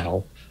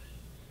trial,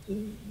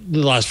 the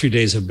last few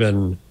days have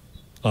been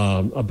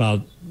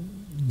about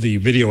the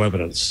video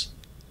evidence.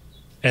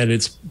 And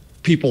it's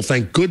people,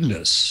 thank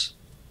goodness,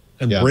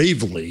 and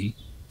bravely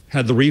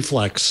had the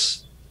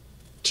reflex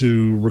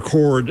to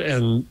record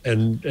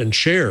and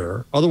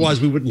share. Otherwise,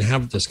 we wouldn't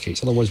have this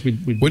case. Otherwise,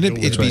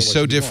 wouldn't it be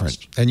so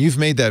different? And you've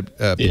made that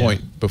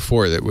point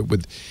before,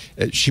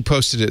 that she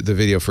posted the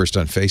video first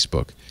on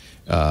Facebook,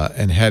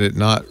 and had it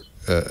not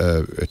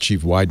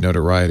achieved wide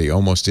notoriety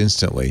almost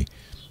instantly,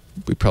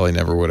 we probably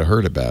never would have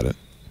heard about it,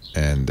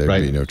 and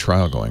there'd be no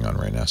trial going on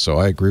right now. So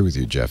I agree with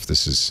you, Jeff.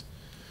 This is,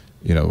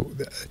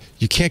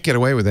 you can't get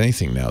away with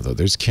anything now, though.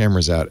 There's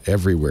cameras out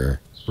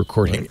everywhere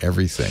recording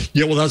everything.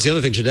 Yeah, well, that's the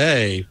other thing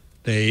today.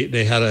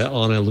 They had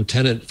on a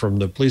lieutenant from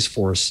the police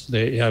force.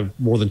 They have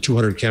more than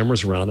 200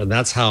 cameras around, and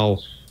that's how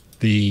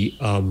the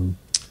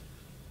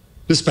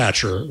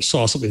dispatcher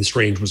saw something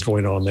strange was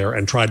going on there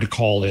and tried to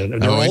call in.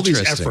 And there are all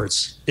these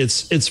efforts.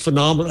 It's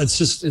phenomenal. I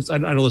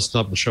know this is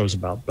not what the show's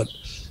about, but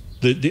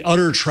the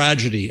utter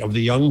tragedy of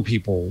the young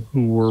people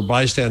who were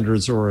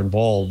bystanders or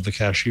involved, the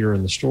cashier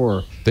in the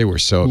store. They were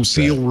so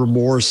upset. Who feel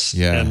remorse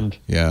and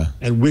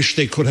wish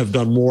they could have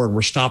done more and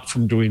were stopped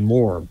from doing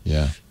more.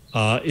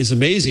 Is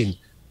amazing.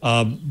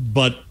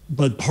 But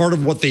part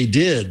of what they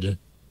did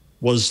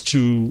was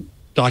to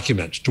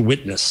document, to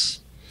witness.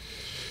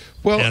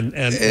 Well, and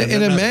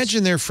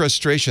imagine their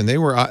frustration. They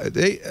were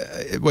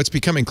what's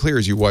becoming clear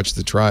as you watch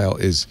the trial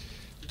is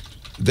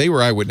they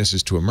were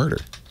eyewitnesses to a murder.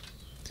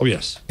 Oh,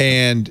 yes.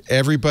 And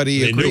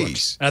everybody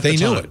agrees. They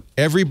knew it.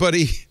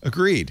 Everybody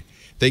agreed.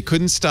 They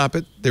couldn't stop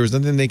it. There was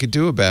nothing they could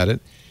do about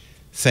it.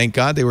 Thank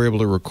God they were able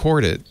to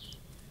record it.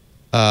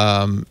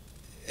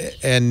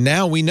 And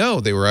now we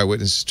know they were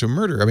eyewitnesses to a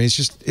murder. I mean, it's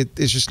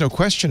just no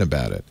question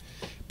about it.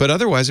 But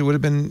otherwise, it would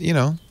have been,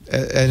 and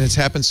it's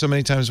happened so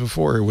many times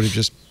before, it would have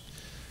just,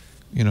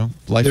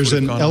 life. There's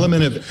an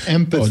element of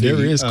empathy. Oh,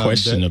 there is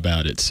question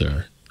about it,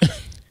 sir.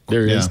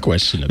 There is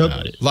question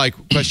about it. Like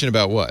question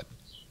about what?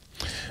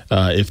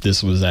 If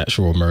this was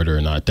actual murder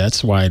or not.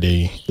 That's why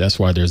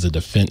there's a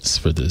defense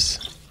for this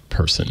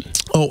person.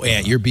 Oh,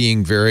 and you're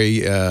being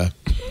very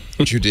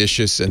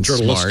judicious and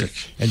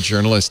smart and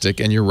journalistic,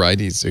 and you're right.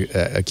 He's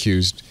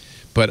accused,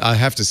 but I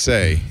have to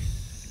say,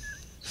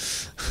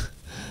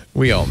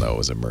 we all know it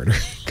was a murder.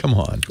 Come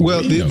on.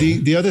 Well,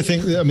 the other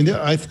thing, I mean,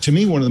 to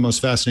me, one of the most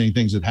fascinating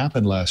things that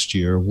happened last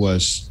year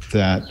was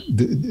that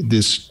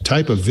this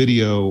type of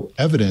video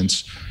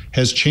evidence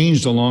has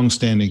changed a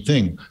long-standing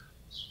thing.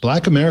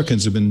 Black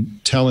Americans have been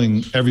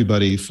telling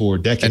everybody for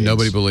decades, and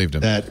nobody believed them,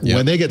 that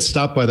when they get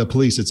stopped by the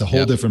police, it's a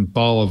whole different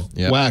ball of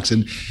wax.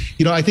 And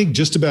I think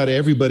just about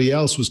everybody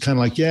else was kind of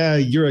like, "Yeah,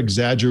 you're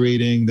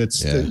exaggerating.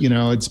 That's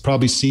it's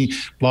probably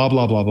blah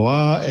blah blah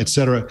blah,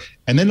 etc."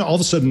 And then all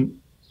of a sudden,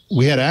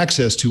 we had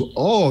access to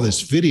all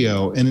this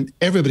video, and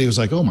everybody was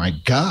like, "Oh my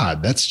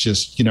God, that's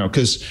just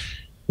because."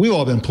 We've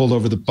all been pulled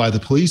over by the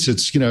police.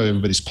 It's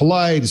everybody's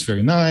polite. It's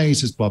very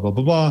nice. It's blah blah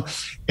blah blah,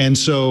 and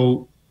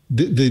so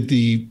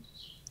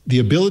the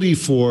ability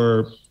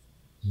for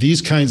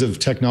these kinds of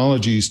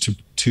technologies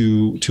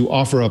to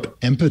offer up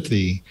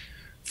empathy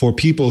for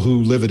people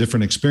who live a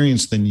different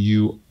experience than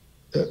you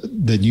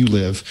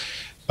live,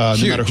 no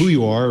matter who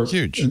you are,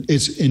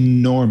 it's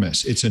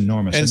enormous. It's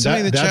enormous. And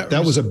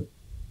that was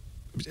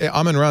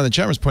Amin Ra in the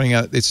chat was pointing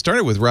out, it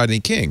started with Rodney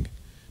King.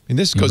 I mean,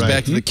 this goes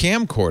back to the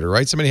camcorder,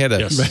 right? Somebody had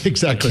a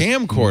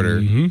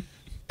camcorder,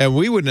 and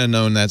we wouldn't have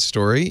known that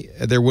story.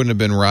 There wouldn't have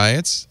been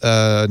riots.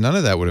 None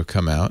of that would have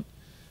come out.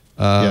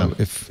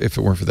 If it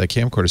weren't for that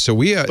camcorder. So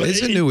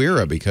it's a new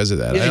era because of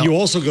that. Yeah, you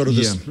also go to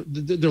this.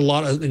 There are a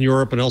lot in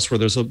Europe and elsewhere.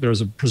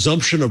 There's a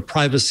presumption of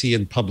privacy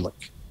in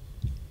public.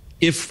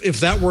 If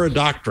that were a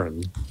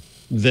doctrine,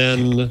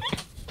 then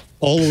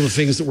all of the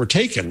things that were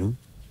taken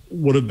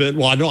would have been.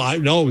 Well, I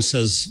know,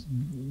 says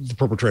the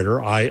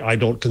perpetrator. I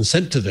don't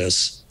consent to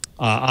this.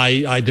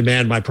 I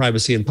demand my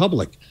privacy in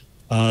public.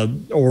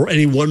 Or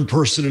any one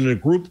person in a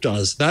group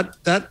does.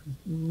 That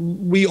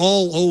we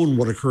all own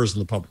what occurs in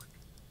the public.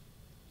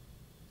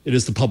 It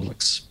is the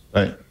public's.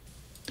 Right.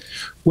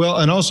 Well,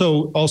 and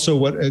also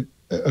what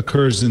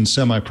occurs in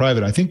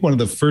semi-private. I think one of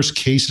the first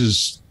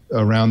cases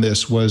around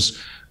this was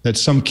that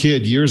some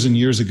kid years and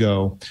years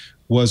ago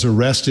was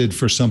arrested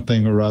for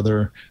something or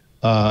other,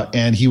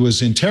 and he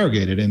was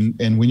interrogated.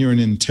 And when you're in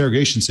an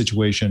interrogation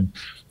situation,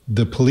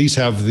 the police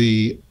have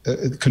the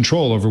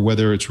control over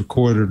whether it's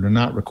recorded or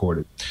not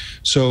recorded.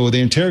 So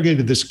they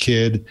interrogated this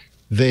kid.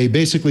 They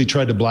basically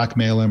tried to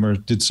blackmail him or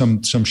did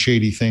some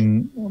shady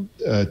thing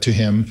to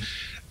him.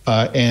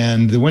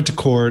 And they went to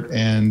court,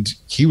 and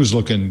he was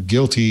looking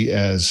guilty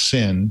as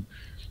sin.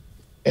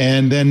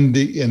 And then,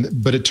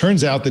 but it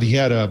turns out that he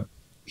had a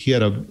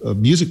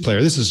music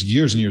player. This is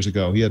years and years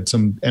ago. He had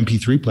some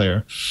MP3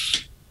 player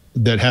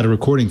that had a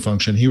recording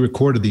function. He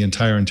recorded the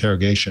entire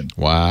interrogation.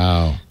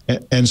 Wow!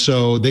 And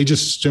so they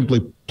just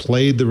simply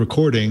played the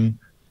recording,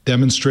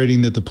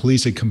 demonstrating that the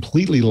police had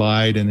completely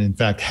lied and, in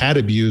fact, had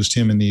abused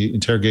him in the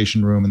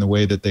interrogation room in the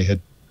way that they had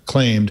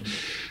claimed.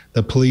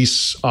 The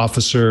police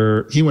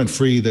officer, he went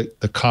free,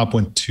 the cop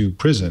went to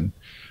prison.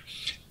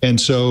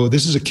 And so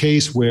this is a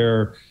case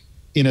where,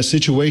 in a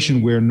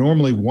situation where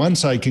normally one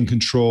side can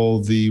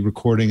control the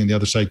recording and the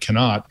other side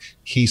cannot,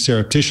 he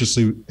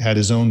surreptitiously had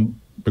his own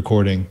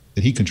recording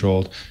that he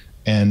controlled,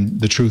 and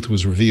the truth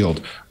was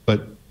revealed.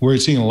 But we're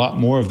seeing a lot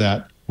more of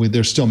that.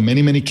 There's still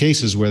many, many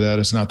cases where that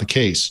is not the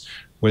case,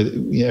 where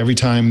every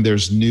time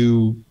there's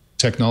new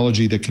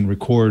technology that can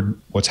record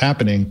what's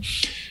happening,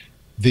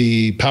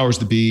 the powers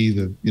that be,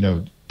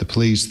 the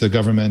police, the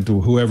government,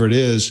 or whoever it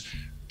is,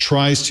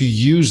 tries to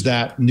use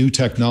that new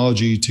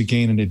technology to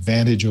gain an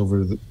advantage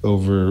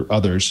over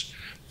others.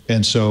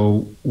 And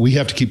so we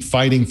have to keep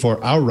fighting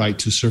for our right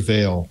to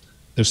surveil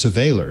the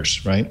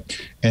surveillors, right?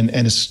 And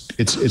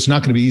it's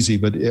not going to be easy,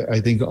 but I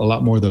think a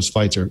lot more of those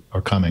fights are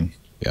coming.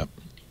 Yeah.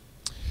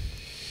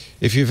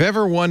 If you've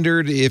ever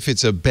wondered if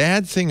it's a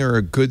bad thing or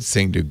a good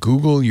thing to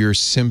Google your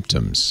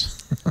symptoms,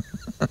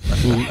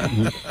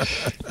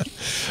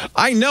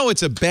 I know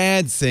it's a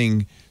bad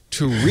thing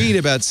to read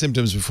about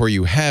symptoms before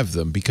you have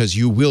them, because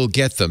you will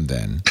get them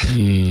then.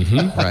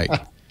 Right.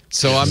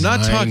 So I'm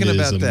not talking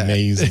about that.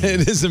 Amazing.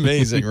 It is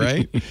amazing,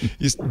 right?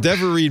 You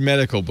never read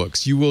medical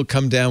books. You will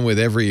come down with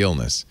every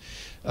illness.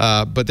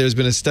 But there's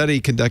been a study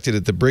conducted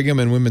at the Brigham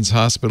and Women's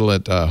Hospital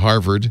at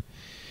Harvard,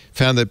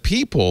 found that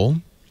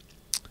people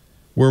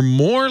were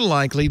more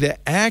likely to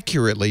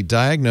accurately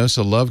diagnose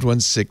a loved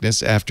one's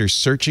sickness after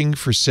searching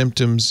for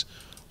symptoms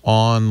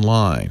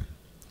online.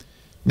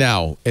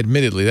 Now,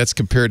 admittedly, that's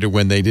compared to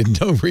when they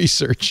did no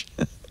research.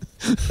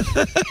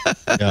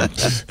 Yeah,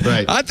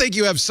 right. I think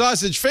you have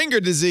sausage finger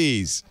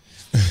disease.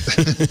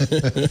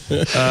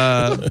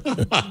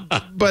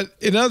 But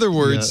in other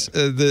words,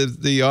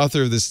 the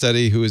author of the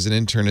study, who is an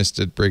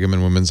internist at Brigham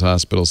and Women's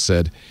Hospital,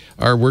 said,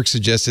 our work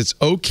suggests it's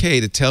okay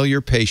to tell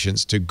your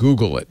patients to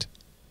Google it.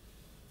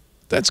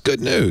 That's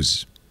good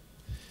news.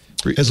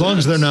 As long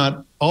as they're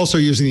not also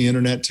using the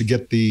internet to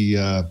get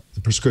the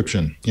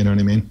prescription. You know what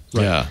I mean?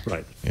 Right, Yeah.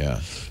 right.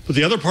 Yeah. But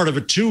the other part of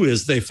it too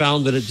is they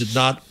found that it did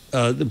not.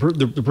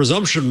 The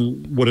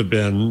presumption would have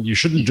been you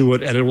shouldn't do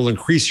it, and it will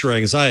increase your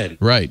anxiety.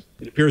 Right.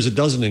 It appears it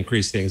doesn't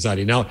increase the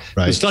anxiety. Now,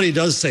 Right. the study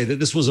does say that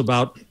this was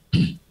about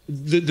the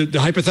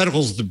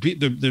hypotheticals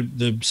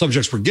the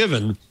subjects were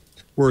given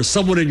where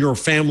someone in your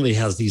family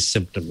has these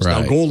symptoms. Now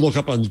Right. go look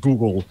up on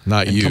Google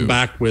Not and you. come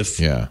back with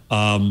Yeah.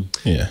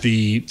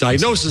 the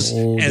diagnosis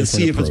whole and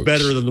see if different it's approach.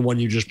 better than the one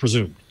you just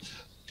presumed.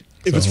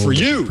 If A it's whole for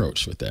different you,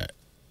 approach with that.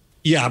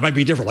 yeah, it might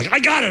be different. Like, I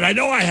got it. I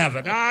know I have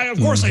it. Of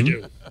course I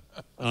do.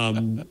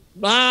 Mom,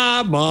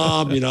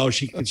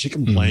 she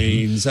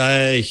complains.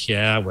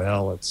 Yeah,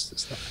 well,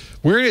 it's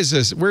Where is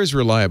this? Where is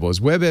reliable? Is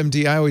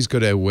WebMD? I always go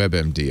to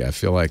WebMD. I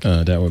feel like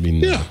That would be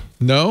no. yeah.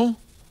 no.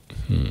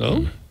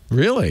 No,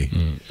 Really?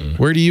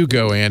 Where do you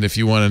go, Ann, if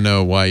you want to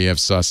know why you have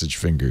sausage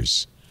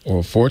fingers?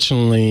 Well,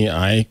 fortunately,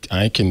 I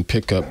can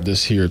pick up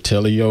this here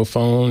Teleo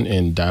phone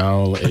and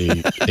dial a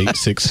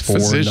 864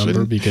 Physician?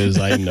 number because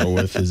I know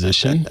a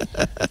physician.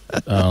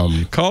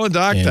 Call a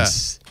doctor.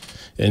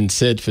 And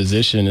said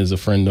physician is a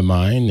friend of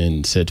mine,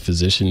 and said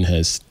physician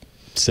has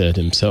said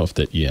himself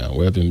that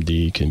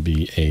WebMD can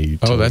be a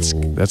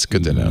total that's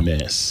good to know.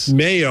 mess.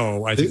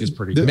 Mayo, I think is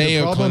pretty good.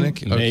 Mayo problem-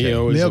 Clinic. Okay.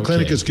 Mayo is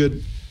Clinic okay. is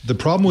good. The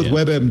problem with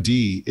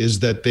WebMD is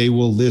that they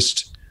will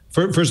list.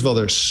 First of all,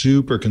 they're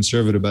super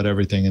conservative about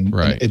everything, and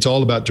Right. it's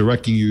all about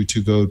directing you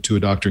to go to a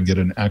doctor and get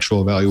an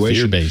actual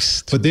evaluation.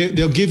 Fear-based. But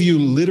they'll give you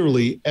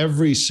literally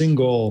every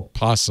single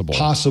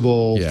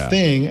Possible. Yeah.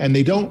 thing, and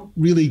they don't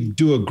really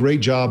do a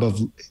great job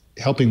of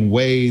helping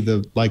weigh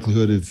the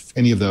likelihood of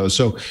any of those.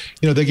 So,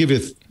 they give you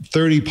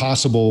 30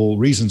 possible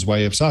reasons why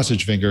you have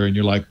sausage finger, and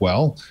you're like,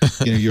 well,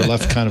 you're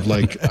left kind of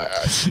like, I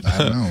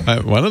don't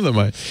know. One of them.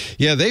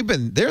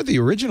 They're the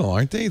original,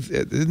 aren't they?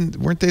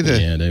 Weren't they the?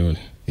 Yeah, they would.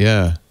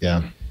 Yeah.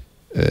 Yeah.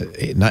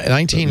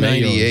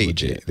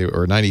 1998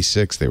 or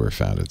 96 they were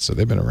founded, so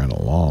they've been around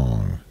a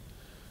long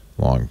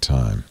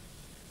time.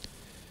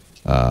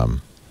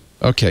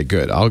 Okay,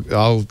 good.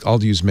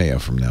 I'll use Mayo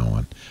from now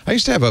on. I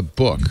used to have a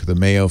book, the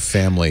Mayo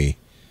Family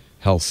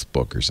Health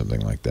book or something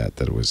like that.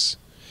 That was.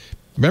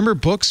 Remember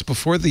books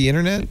before the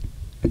internet?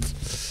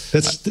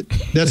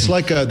 That's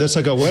like a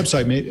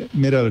website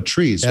made out of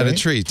trees. Out right? of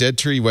trees, dead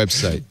tree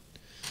website.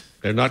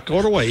 They're not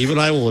going away. Even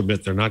I will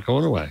admit they're not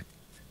going away.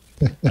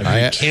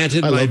 I can't,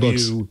 in I my love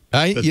books. view,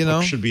 that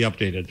books should be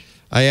updated.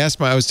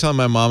 I was telling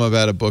my mom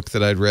about a book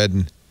that I'd read,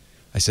 and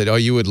I said, "Oh,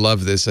 you would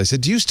love this." I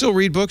said, "Do you still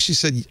read books?" She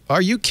said,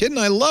 "Are you kidding?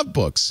 I love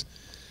books."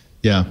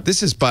 Yeah.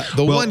 This is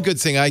one good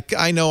thing.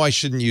 I know I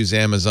shouldn't use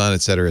Amazon,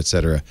 et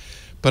cetera,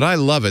 but I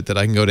love it that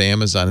I can go to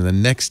Amazon and the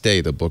next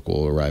day the book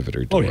will arrive at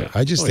her door. yeah.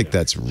 I just think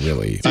that's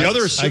really. The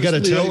other, I gotta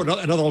tell you-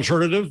 another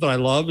alternative that I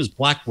love is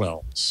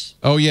Blackwell's,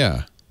 Oh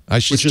yeah, I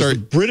should which is start.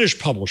 the British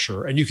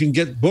publisher, and you can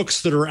get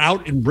books that are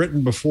out in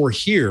Britain before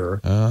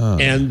here,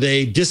 and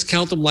they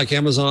discount them like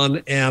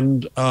Amazon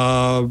and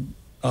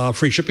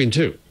free shipping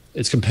too.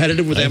 It's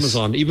competitive with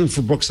Amazon, even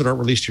for books that aren't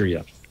released here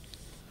yet.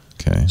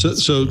 Okay.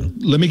 So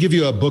let me give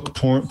you a book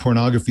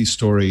pornography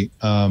story.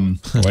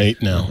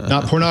 Wait, no.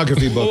 Not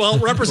pornography book. Well,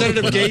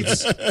 Representative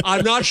Gates,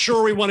 I'm not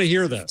sure we want to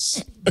hear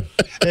this.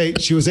 Hey,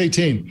 she was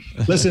 18.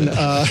 Listen,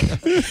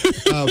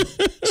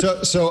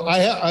 so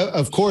I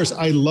of course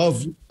I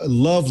love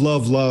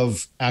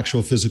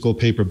actual physical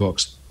paper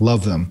books.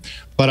 Love them,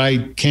 but I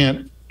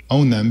can't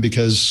own them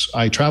because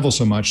I travel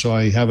so much. So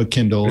I have a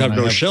Kindle You have and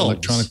no I have shelves.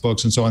 electronic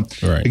books and so on.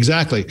 Right.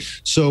 Exactly.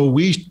 So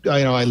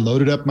I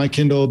loaded up my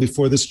Kindle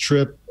before this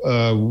trip.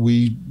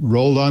 We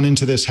rolled on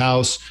into this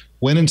house,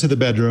 went into the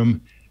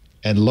bedroom,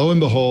 and lo and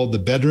behold, the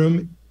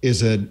bedroom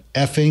is an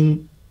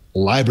effing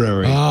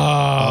library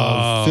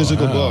of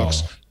physical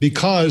books,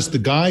 because the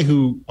guy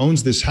who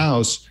owns this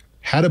house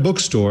had a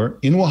bookstore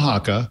in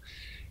Oaxaca,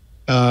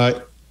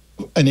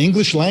 an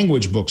English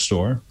language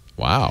bookstore.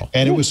 Wow.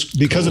 And it was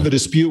because of a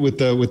dispute with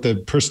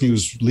the person he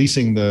was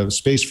leasing the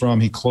space from.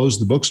 He closed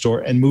the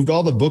bookstore and moved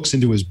all the books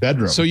into his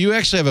bedroom. So you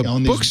actually have a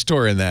On these-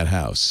 bookstore in that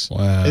house.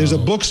 Wow. There's a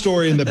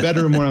bookstore in the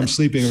bedroom where I'm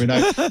sleeping every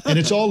night, and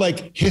it's all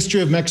like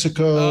history of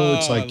Mexico.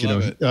 It's like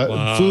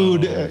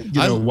food. This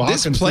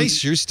Oaxacan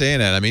place food. you're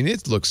staying at, I mean,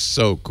 it looks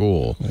so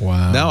cool.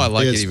 Wow. Now I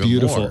like It's it even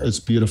beautiful. more. It's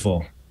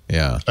beautiful.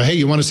 Yeah. Hey,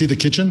 you want to see the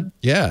kitchen?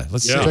 Yeah.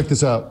 Let's see. Check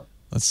this out.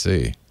 Let's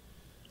see.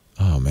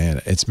 Oh,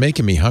 man. It's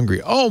making me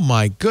hungry. Oh,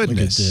 my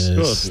goodness.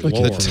 Look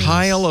at the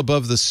tile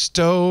above the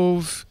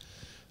stove.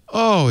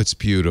 Oh, it's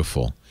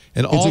beautiful.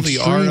 And all the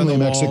art on the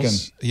walls. Mexican.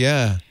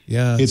 Yeah.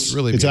 It's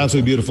really beautiful. It's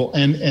absolutely beautiful.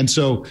 And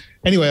so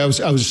anyway, I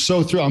was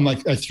so thrilled. I'm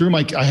like,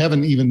 I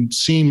haven't even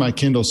seen my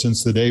Kindle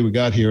since the day we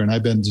got here. And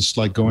I've been just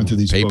like going through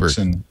these books,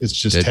 and it's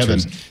just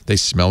heaven. They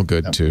smell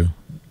good too.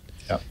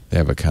 Yeah. They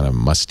have a kind of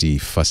musty,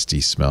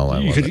 fusty smell.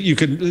 I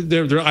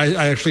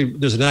actually,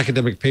 there's an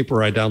academic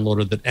paper I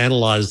downloaded that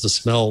analyzed the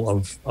smell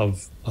of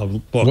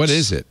books. What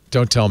is it?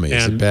 Don't tell me.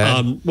 Is it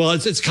bad? Well,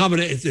 it's common.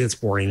 It's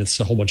boring. It's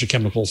a whole bunch of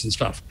chemicals and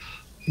stuff.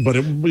 But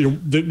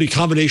the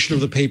combination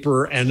of the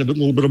paper and a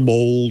little bit of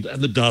mold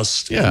and the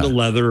dust and the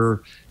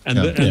leather and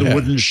the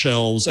wooden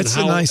shelves and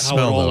how it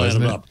all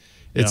added up.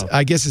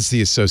 I guess it's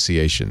the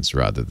associations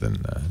rather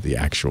than the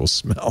actual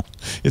smell.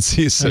 It's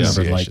the associations.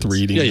 I never liked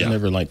reading. I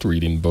never liked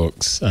reading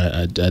books.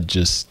 I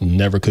just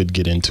never could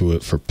get into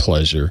it for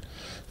pleasure.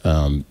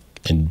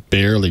 And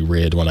barely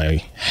read when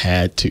I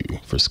had to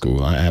for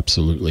school. I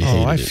absolutely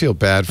hated it. I feel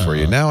bad for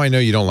you. Now I know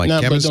you don't like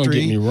chemistry. But don't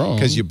get me wrong.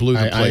 Because you blew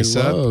the place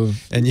up.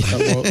 And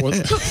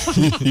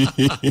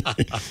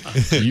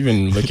You've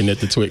been looking at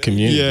the Twit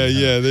community.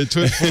 Yeah, the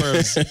Twit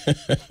forums.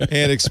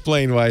 And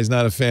explained why he's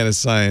not a fan of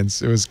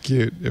science. It was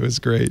cute. It was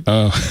great.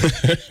 But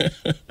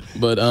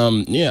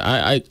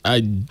I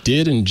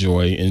did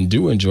enjoy and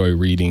do enjoy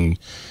reading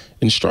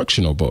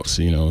instructional books.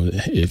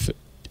 If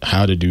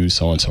how to do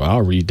so and so.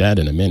 I'll read that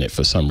in a minute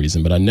for some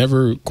reason, but I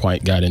never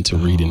quite got into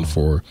reading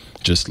for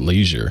just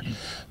leisure.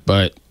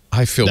 But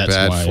I feel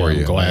bad for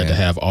you. I'm glad to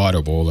have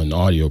Audible and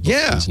audiobooks.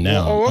 Yeah.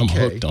 Now I'm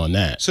hooked on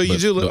that. So you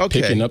do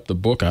picking up the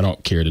book, I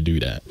don't care to do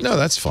that. No,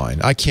 that's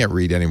fine. I can't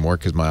read anymore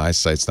because my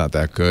eyesight's not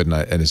that good, and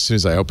as soon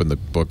as I open the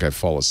book, I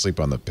fall asleep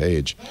on the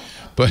page.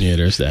 But yeah,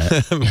 there's that.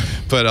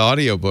 But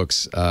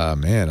audiobooks,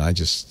 man, I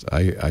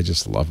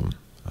just love them.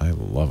 I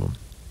love them.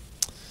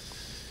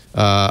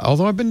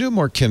 Although I've been doing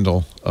more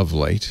Kindle of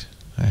late,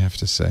 I have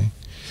to say.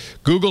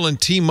 Google and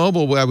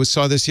T-Mobile, I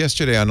saw this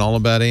yesterday on All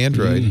About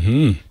Android.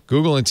 Mm-hmm.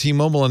 Google and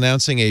T-Mobile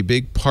announcing a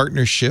big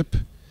partnership.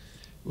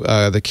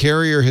 The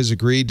carrier has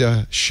agreed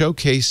to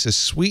showcase a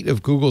suite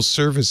of Google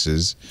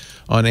services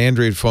on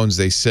Android phones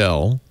they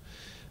sell,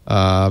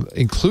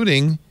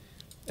 including,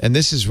 and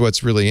this is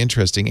what's really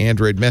interesting,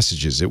 Android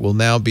Messages. It will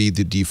now be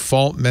the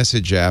default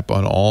message app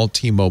on all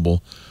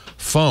T-Mobile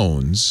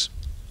phones.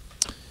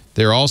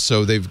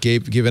 They've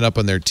given up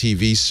on their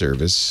TV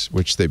service,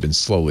 which they've been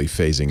slowly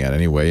phasing out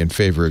anyway, in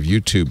favor of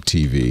YouTube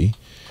TV.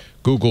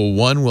 Google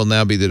One will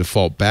now be the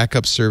default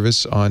backup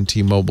service on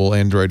T-Mobile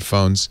Android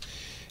phones,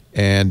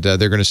 and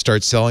they're going to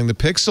start selling the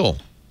Pixel,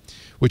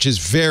 which is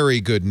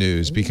very good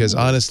news because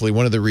honestly,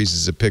 one of the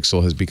reasons the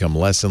Pixel has become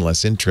less and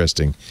less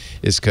interesting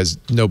is because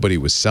nobody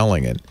was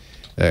selling it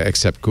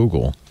except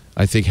Google.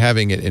 I think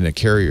having it in a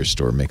carrier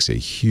store makes a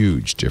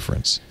huge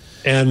difference.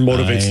 And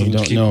motivates them to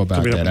keep. I don't know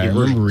about that. I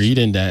remember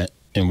reading that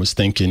and was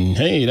thinking,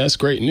 hey, that's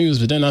great news.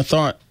 But then I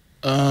thought,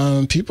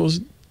 people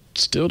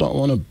still don't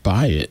want to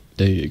buy it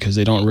because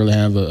they don't really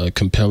have a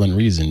compelling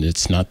reason.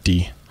 It's not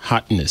the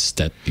hotness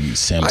that the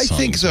Samsung. I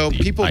think so.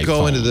 People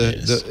go into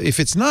the if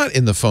it's not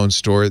in the phone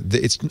store,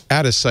 it's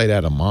out of sight,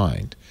 out of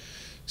mind.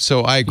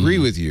 So I agree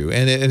with you.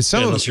 And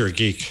some unless you're a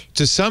geek.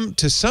 To some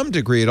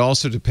degree, it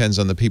also depends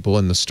on the people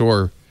in the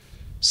store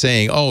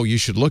saying, "Oh, you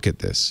should look at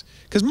this,"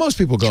 because most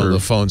people go to the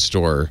phone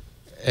store.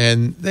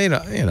 And they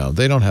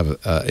don't have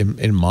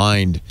in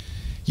mind.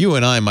 You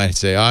and I might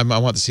say, I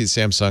want to see the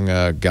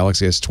Samsung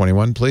Galaxy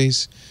S21,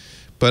 please.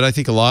 But I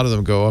think a lot of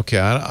them go, okay,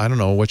 I don't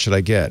know, what should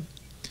I get?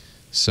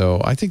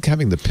 So I think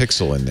having the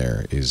Pixel in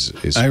there is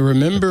I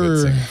remember a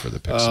good thing for the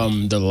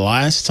Pixel. The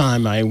last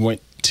time I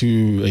went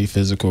to a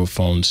physical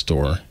phone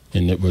store,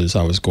 and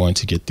I was going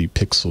to get the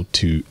Pixel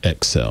 2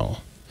 XL.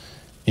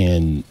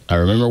 And I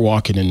remember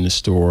walking in the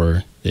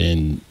store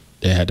and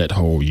they had that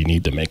whole you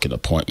need to make an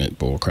appointment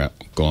bullcrap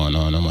going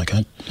on. I'm like,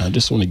 I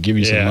just want to give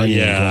you some money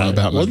and go on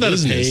about my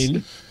business.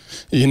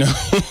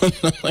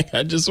 I'm like,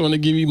 I just want to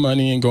give you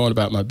money and go on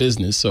about my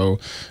business. So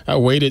I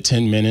waited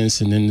 10 minutes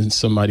and then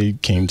somebody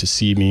came to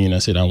see me and I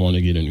said, I want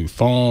to get a new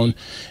phone.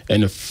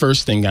 And the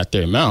first thing out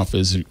their mouth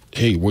is,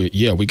 hey,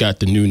 we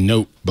got the new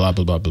Note, blah,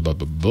 blah, blah, blah, blah,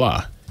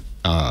 blah,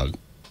 blah.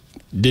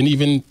 Didn't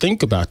even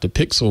think about the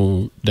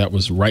Pixel that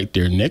was right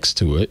there next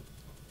to it.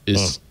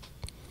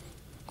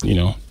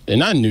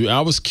 And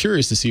I was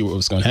curious to see what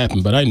was going to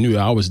happen, but I knew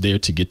I was there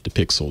to get the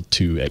Pixel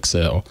 2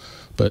 XL.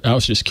 But I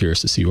was just curious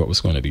to see what was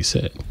going to be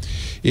said.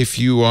 If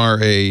you are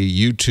a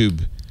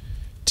YouTube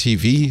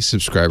TV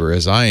subscriber,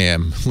 as I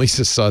am,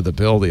 Lisa saw the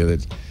bill the other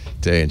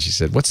day and she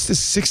said, what's this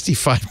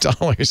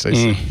 $65? I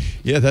said,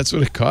 yeah, that's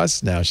what it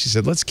costs now. She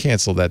said, let's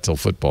cancel that till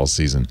football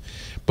season.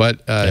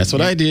 But that's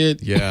what I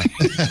did. Yeah.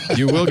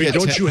 You will get.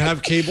 Don't you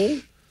have cable?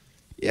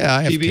 Yeah,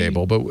 I have TV?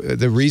 cable, but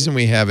the reason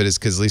we have it is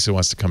because Lisa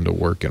wants to come to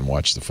work and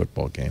watch the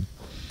football game.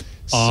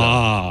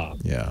 So,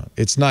 yeah,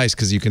 it's nice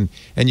because you can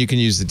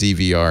use the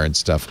DVR and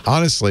stuff.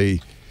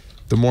 Honestly,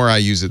 the more I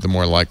use it, the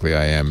more likely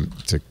I am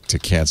to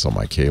cancel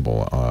my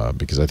cable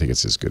because I think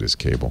it's as good as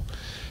cable.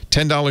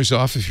 $10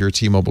 off if you're a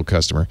T-Mobile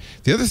customer.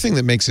 The other thing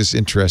that makes this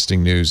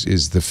interesting news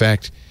is the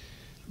fact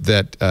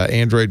that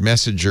Android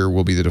Messenger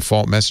will be the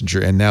default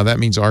messenger, and now that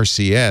means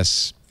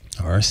RCS.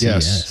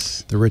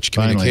 Yes. The rich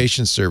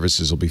communication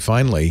services will be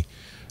finally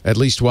at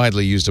least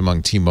widely used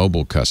among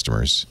T-Mobile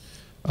customers.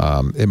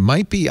 It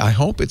might be, I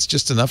hope it's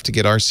just enough to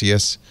get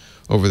RCS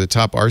over the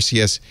top.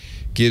 RCS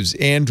gives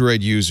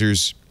Android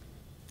users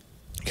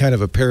kind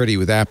of a parity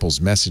with Apple's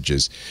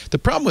messages. The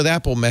problem with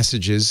Apple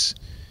messages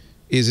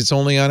is it's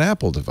only on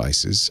Apple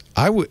devices.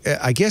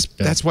 I guess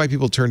that's why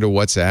people turn to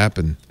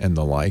WhatsApp and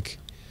the like.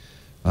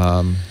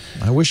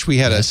 I wish we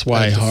had That's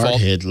why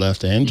Hardhead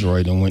left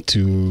Android and went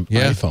to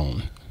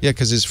iPhone. Yeah,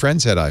 because his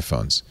friends had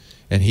iPhones,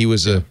 and he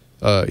was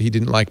he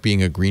didn't like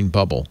being a green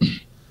bubble.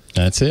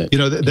 That's it. You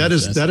know, that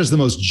is the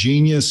most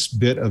genius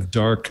bit of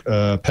dark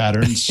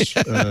patterns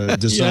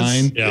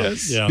design.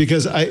 Yes.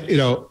 Because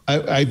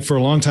I for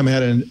a long time I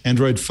had an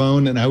Android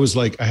phone, and I was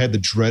like, I had the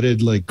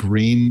dreaded like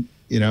green,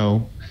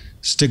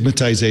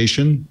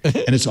 stigmatization,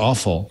 and it's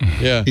awful.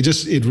 Yeah.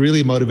 It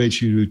really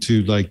motivates you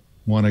to like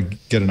want to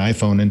get an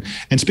iPhone.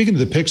 And speaking of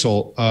the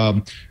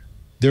Pixel,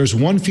 there's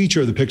one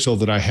feature of the Pixel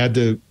that I had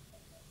to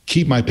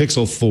keep my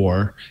Pixel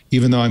for,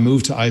 even though I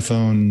moved to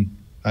iPhone,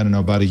 I don't know,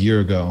 about a year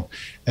ago.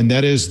 And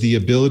that is the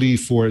ability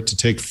for it to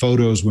take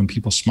photos when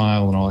people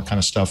smile and all that kind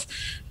of stuff.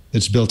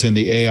 It's built in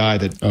the AI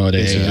that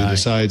basically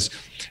decides.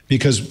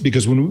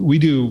 Because when we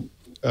do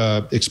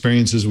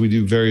experiences, we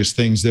do various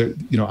things there,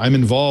 I'm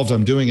involved,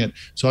 I'm doing it.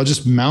 So I'll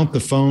just mount the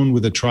phone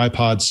with a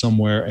tripod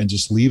somewhere and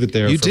just leave it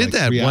there for like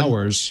 3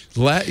 hours.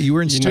 You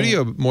were in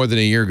studio more than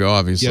a year ago,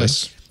 obviously.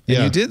 Yes.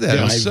 And you did that.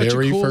 Yeah, my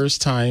very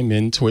first time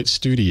in Twitch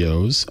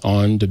Studios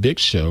on the big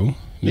show,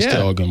 Mr.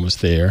 Elgin was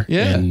there,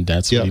 and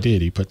that's what he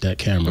did. He put that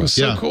camera. It was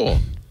so cool.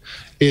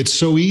 It's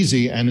so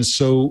easy and it's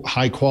so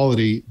high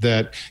quality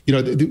that,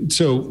 a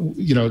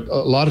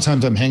lot of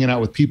times I'm hanging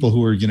out with people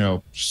who are, they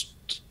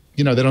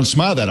don't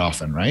smile that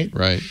often, right?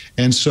 Right.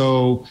 And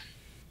so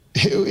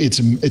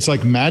it's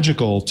like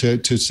magical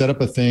to set up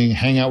a thing,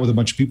 hang out with a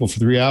bunch of people for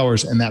 3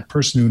 hours, and that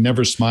person who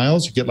never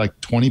smiles, you get like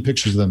 20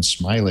 pictures of them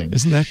smiling.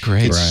 Isn't that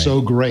great? It's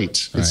so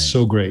great. It's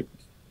so great.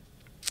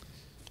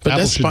 But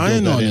that's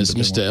spying on us,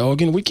 Mr.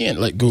 Elgin. We can't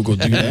let Google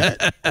do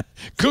that.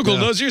 Google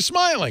knows you're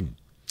smiling.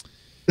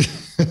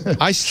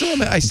 I still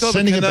have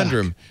a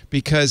conundrum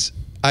because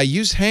I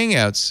use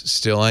Hangouts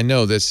still. I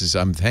know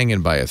I'm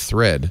hanging by a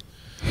thread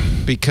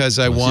because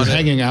I want You're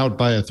hanging out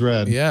by a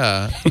thread.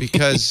 Yeah,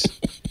 because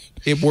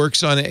it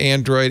works on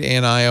Android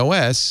and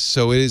iOS,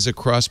 so it is a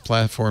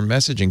cross-platform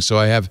messaging. So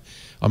I have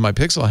on my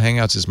Pixel,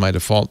 Hangouts is my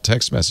default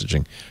text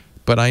messaging.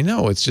 But I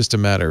know it's just a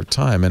matter of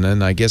time, and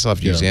then I guess I'll have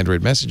to use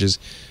Android messages.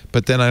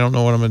 But then I don't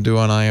know what I'm going to do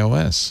on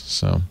iOS.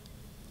 So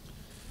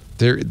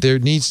there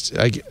needs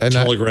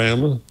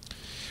Telegram.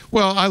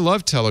 Well, I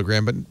love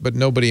Telegram, but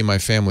nobody in my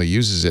family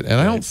uses it,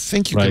 and I don't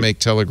think you can make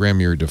Telegram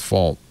your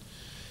default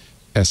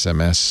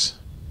SMS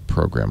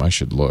program. I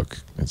should look.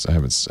 I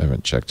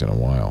haven't checked in a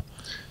while.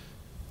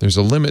 There's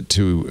a limit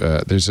to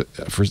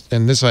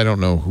and this I don't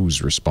know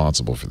who's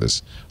responsible for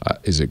this.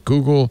 Is it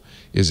Google?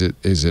 Is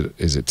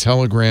it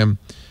Telegram?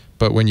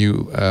 But when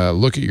you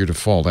look at your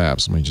default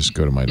apps, let me just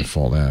go to my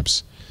default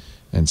apps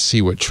and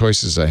see what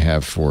choices I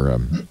have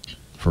for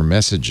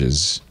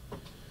messages.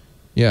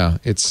 Yeah,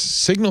 it's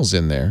Signal's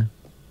in there,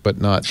 but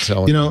not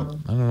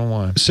Telegram. I don't know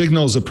why.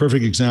 Signal is a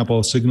perfect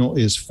example. Signal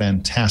is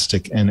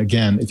fantastic. And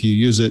again, if you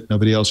use it,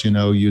 nobody else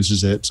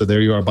uses it. So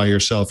there you are by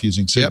yourself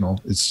using Signal.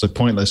 Yep. It's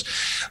pointless.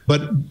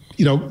 But,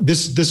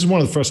 this is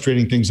one of the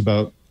frustrating things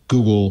about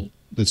Google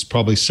that's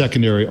probably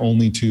secondary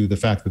only to the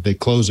fact that they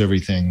close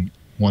everything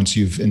once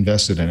you've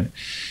invested in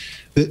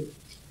it.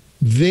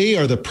 They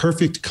are the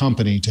perfect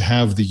company to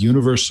have the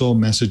universal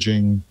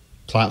messaging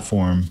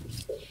platform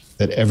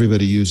that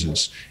everybody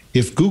uses.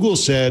 If Google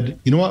said,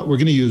 you know what, we're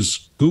going to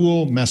use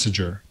Google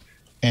Messenger,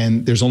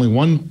 and there's only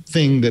one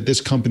thing that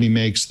this company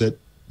makes that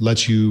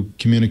lets you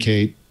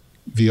communicate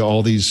via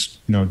all these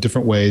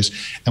different ways,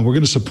 and we're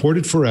going to support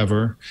it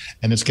forever,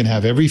 and it's going to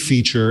have every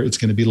feature. It's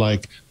going to be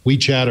like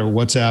WeChat or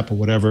WhatsApp or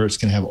whatever. It's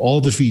going to have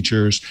all the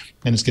features,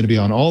 and it's going to be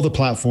on all the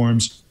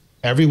platforms.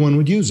 Everyone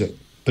would use it.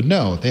 But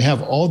no, they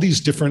have all these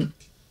different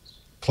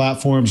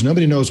platforms.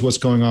 Nobody knows what's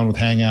going on with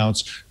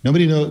Hangouts.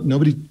 Nobody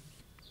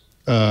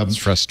it's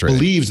frustrating.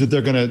 Believes that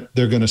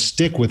they're gonna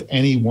stick with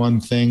any one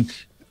thing.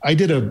 I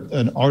did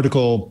an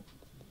article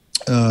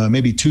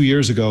maybe 2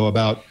 years ago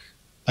about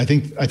I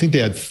think they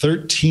had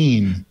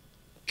 13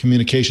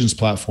 communications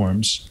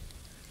platforms,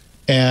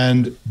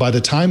 and by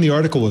the time the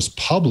article was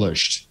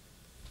published,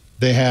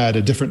 they had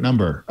a different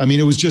number. I mean,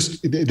 it was just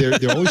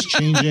they're always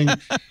changing.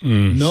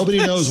 Nobody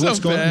knows what's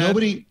going on.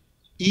 Nobody,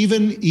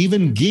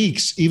 even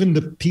geeks, even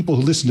the people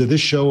who listen to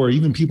this show, or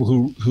even people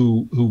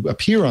who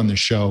appear on this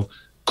show,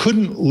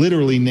 couldn't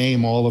literally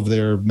name all of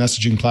their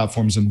messaging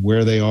platforms and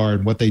where they are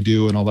and what they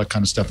do and all that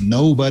kind of stuff.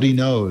 Nobody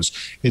knows.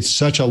 It's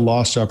such a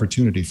lost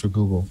opportunity for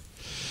Google.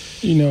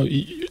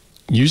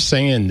 You're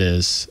saying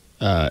this.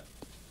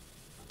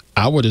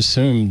 I would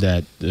assume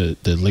that the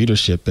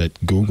leadership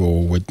at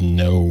Google would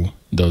know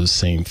those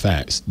same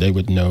facts. They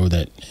would know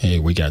that, hey,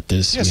 we got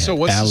this. Yes, we so had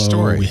what's Allo, the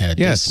story? we had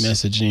this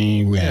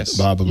messaging, we had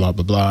blah, blah, blah,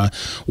 blah, blah.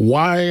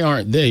 Why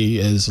aren't they,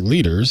 as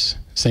leaders,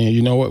 saying,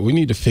 you know what, we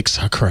need to fix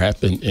our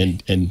crap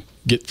and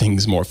get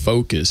things more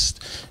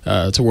focused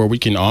to where we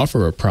can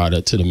offer a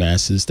product to the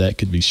masses that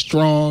could be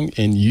strong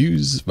and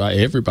used by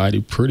everybody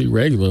pretty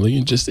regularly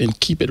and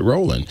keep it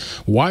rolling?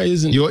 Why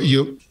isn't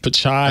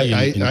Pichai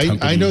and company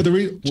I know the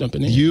reason.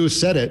 Jumping in? You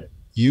said it.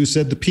 You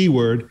said the P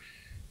word.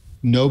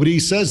 Nobody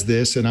says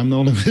this, and I'm the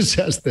only one who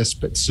says this,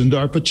 but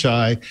Sundar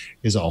Pichai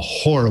is a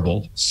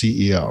horrible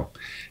CEO.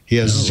 He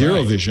has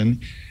zero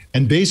vision.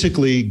 And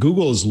basically,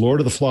 Google is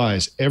Lord of the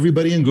Flies.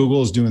 Everybody in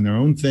Google is doing their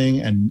own thing,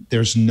 and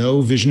there's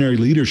no visionary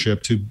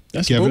leadership to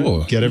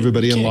get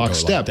everybody in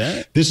lockstep.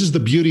 This is the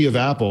beauty of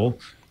Apple.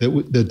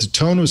 The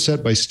tone was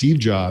set by Steve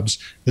Jobs.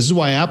 This is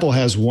why Apple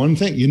has one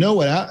thing. You know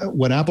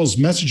what Apple's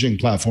messaging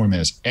platform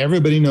is.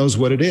 Everybody knows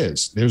what it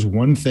is. There's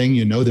one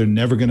thing, they're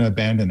never going to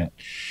abandon it.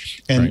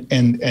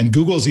 And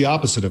Google's the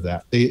opposite of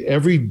that.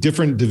 Every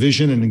different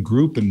division and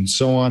group and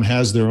so on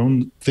has their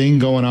own thing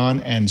going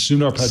on. And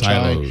Sundar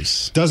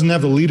Pichai doesn't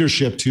have the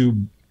leadership to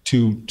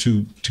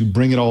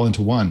bring it all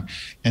into one.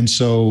 And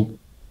so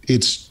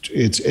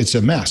it's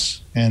a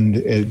mess, and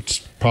it's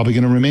probably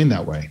going to remain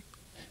that way.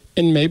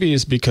 And maybe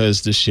it's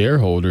because the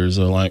shareholders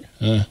are like,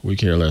 we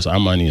care less. Our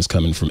money is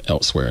coming from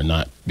elsewhere,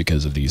 not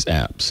because of these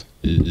apps.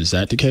 Is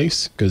that the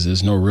case? Because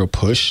there's no real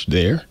push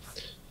there?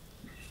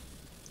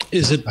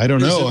 I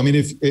don't know. I mean,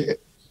 if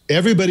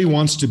everybody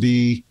wants to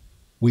be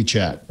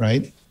WeChat,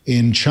 right?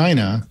 In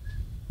China,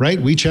 right?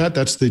 WeChat,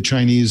 that's the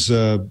Chinese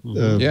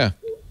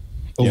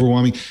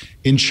overwhelming.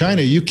 In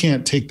China, you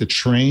can't take the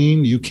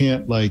train. You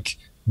can't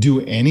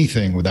do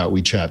anything without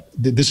WeChat.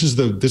 This is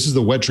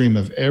the wet dream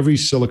of every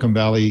Silicon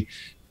Valley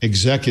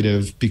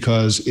executive,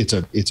 because it's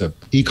a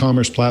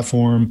e-commerce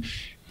platform.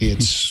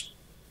 It's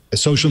a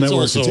social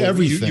network. It's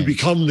everything. You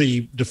become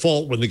the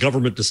default when the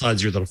government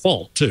decides you're the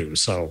default too.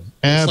 So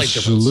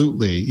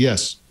absolutely,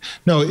 yes,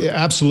 no,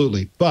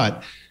 absolutely.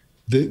 But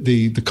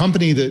the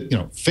company that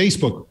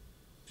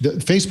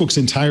Facebook's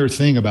entire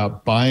thing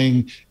about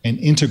buying and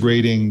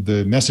integrating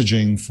the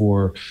messaging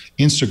for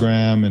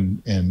Instagram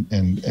and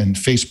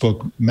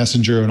Facebook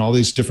Messenger and all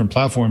these different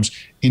platforms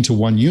into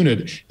one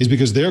unit is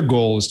because their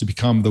goal is to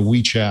become the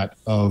WeChat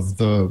of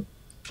the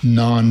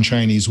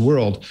non-Chinese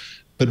world.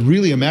 But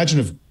really, imagine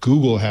if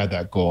Google had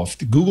that goal. If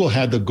Google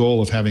had the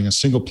goal of having a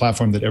single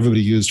platform that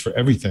everybody used for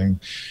everything,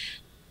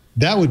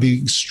 that would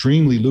be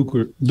extremely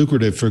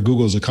lucrative for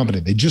Google as a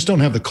company. They just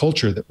don't have the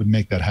culture that would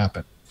make that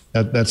happen.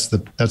 That's the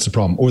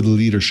problem, or the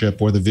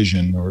leadership, or the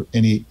vision, or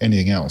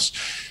anything else.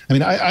 I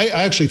mean, I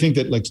actually think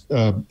that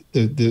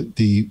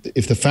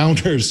if the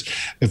founders,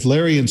 if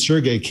Larry and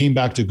Sergey came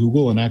back to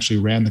Google and actually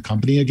ran the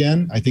company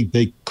again, I think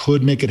they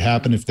could make it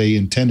happen if they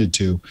intended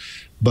to.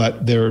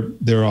 But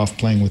they're off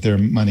playing with their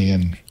money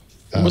and.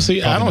 I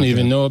don't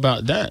even know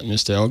about that,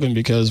 Mr. Elgin,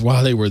 because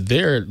while they were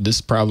there, this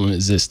problem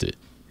existed.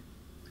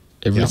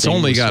 It's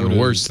only gotten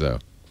worse, though.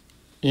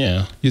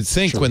 Yeah, you'd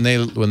think when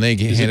they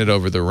handed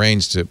over the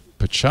reins to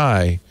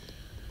Pichai,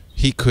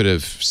 he could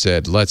have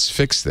said, "Let's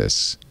fix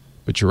this."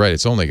 But you're right;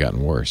 it's only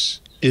gotten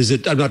worse. Is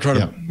it? I'm not trying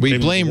to. We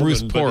blame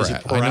Ruth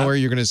Porat. I know where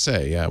you're going to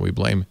say. Yeah, we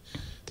blame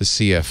the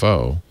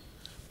CFO,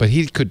 but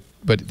he could.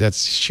 But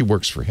she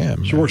works for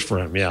him. She works for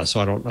him. Yeah.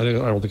 So I don't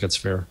think that's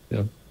fair.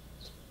 Yeah.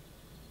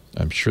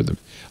 I'm sure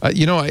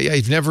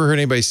I've never heard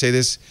anybody say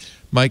this,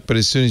 Mike. But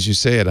as soon as you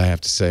say it, I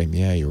have to say,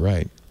 yeah, you're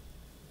right.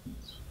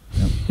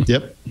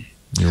 Yep.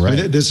 You're right.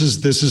 I mean, this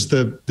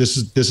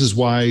is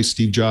why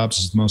Steve Jobs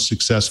is the most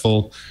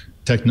successful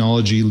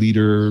technology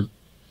leader.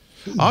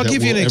 I'll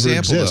give you an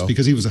example, though,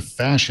 because he was a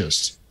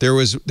fascist.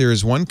 There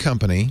is one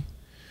company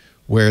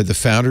where the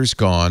founder's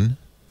gone,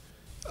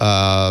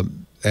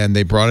 and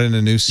they brought in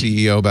a new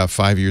CEO about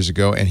 5 years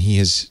ago, and he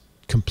has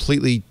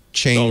completely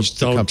changed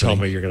the company. Don't tell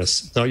me you're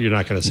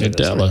not going to say Nadella.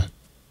 This. Right?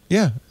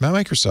 Yeah, not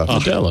Microsoft.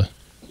 Nadella.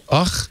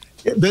 Ugh.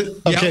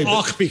 Because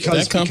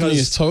that company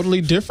is totally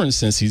different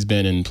since he's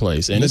been in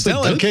place, and it's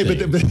but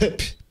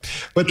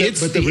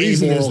the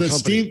reason is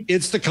that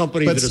it's the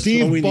company that is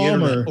throwing the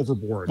internet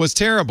overboard. Was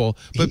terrible,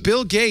 but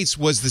Bill Gates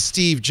was the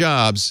Steve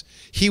Jobs.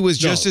 He was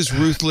just as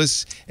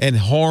ruthless and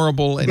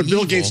horrible and But Bill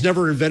evil. Gates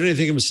never invented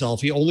anything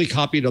himself. He only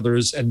copied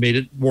others and made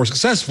it more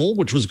successful,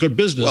 which was good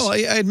business. Well,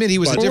 I admit he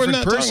was a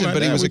different person,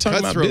 but he was a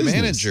cutthroat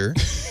manager.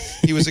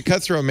 He was a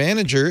cutthroat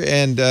manager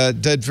and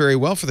did very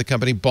well for the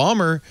company.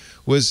 Ballmer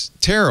was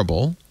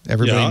terrible.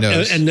 Everybody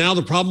knows. And now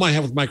the problem I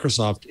have with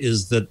Microsoft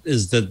is that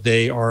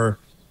they are,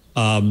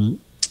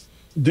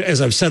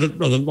 as I've said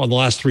it on the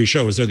last three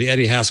shows, they're the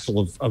Eddie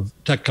Haskell of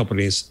tech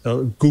companies.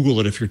 Google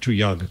it if you're too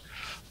young.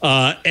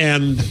 They're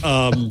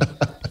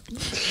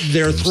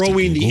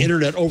throwing the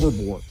internet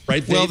overboard,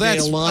 right? They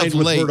aligned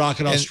with Murdoch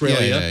in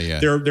Australia.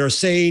 They're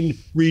saying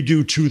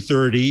redo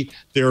 230.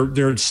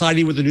 They're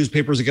siding with the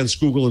newspapers against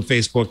Google and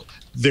Facebook.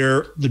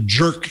 They're the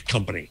jerk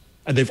company,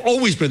 and they've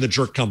always been the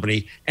jerk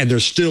company, and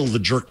they're still the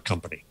jerk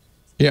company.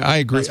 Yeah, I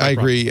agree. I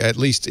agree. At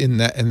least in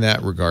that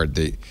regard,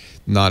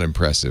 not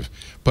impressive.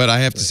 But I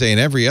have to say, in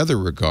every other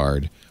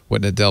regard,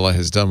 what Nadella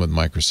has done with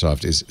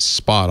Microsoft is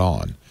spot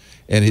on,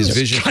 and his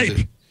vision.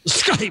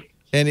 Skype.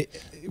 And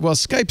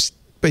Skype's.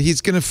 But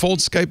he's going to fold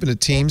Skype into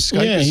Teams.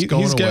 Skype he's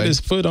got away. his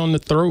foot on the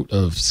throat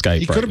of Skype.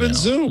 He could have been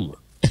Zoom.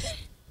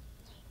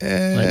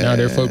 Right now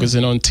they're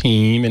focusing on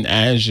Team and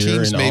Azure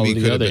Teams and all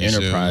the other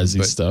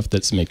enterprising stuff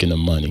that's making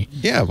them money.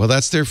 Yeah, well,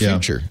 that's their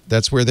future. Yeah.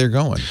 That's where they're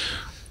going.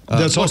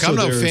 That's look, also I'm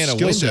not a their fan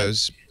of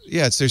Windows. set.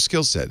 Yeah, it's their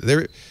skill set.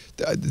 They're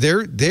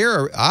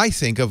I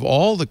think of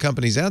all the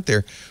companies out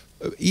there,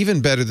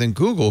 even better than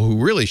Google, who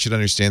really should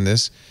understand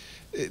this,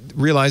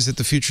 realize that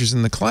the future's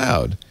in the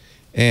cloud.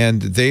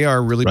 And they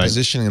are really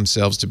positioning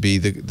themselves to be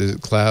the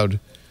cloud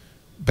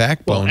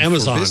backbone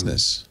Amazon for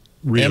business.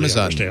 Really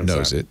Amazon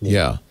knows it,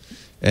 yeah.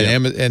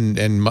 And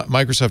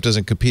Microsoft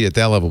doesn't compete at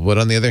that level. But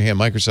on the other hand,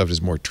 Microsoft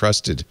is more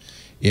trusted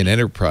in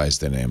enterprise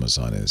than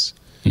Amazon is.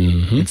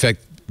 Mm-hmm. In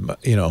fact,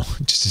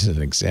 just as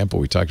an example,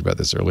 we talked about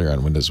this earlier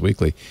on Windows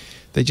Weekly.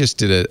 They just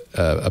did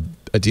a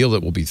deal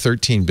that will be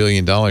 $13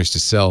 billion to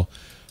sell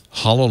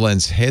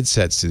HoloLens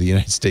headsets to the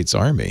United States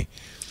Army.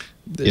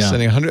 They're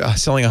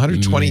selling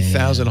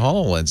 120,000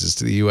 HoloLenses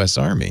to the U.S.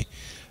 Army.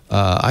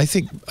 I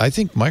think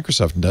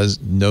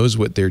Microsoft knows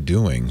what they're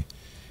doing,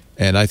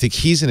 and I think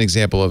he's an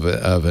example of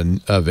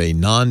a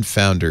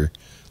non-founder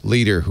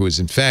leader who has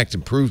in fact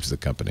improved the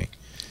company.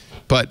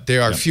 But they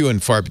are few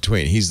and far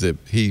between.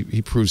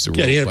 He proves the rule.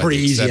 Yeah, he had a by pretty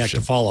the easy act exception.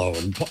 to follow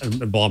and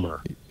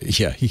Ballmer.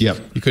 Yeah,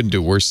 he couldn't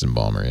do worse than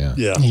Ballmer.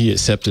 Yeah. He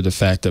accepted the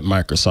fact that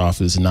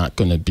Microsoft is not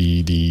going to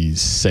be the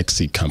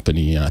sexy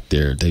company out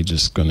there. They're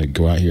just going to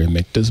go out here and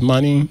make this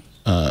money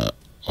on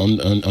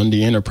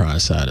the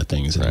enterprise side of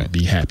things and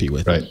be happy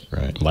with it.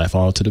 Right. Laugh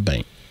all to the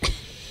bank.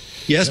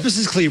 Yes,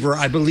 Mrs. Cleaver,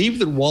 I believe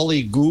that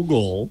Wally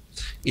Google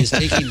is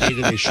taking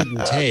data they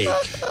shouldn't take,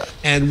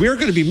 and we're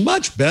going to be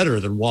much better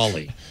than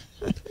Wally.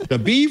 The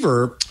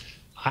Beaver,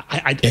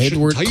 I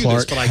Edward tell you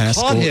Clark this, but I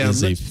Haskell caught him.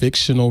 is a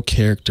fictional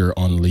character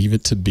on Leave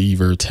It to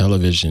Beaver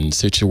television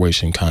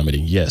situation comedy.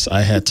 Yes,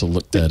 I had to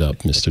look that up,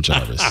 Mr.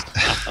 Jarvis.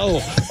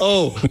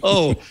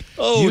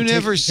 You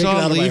never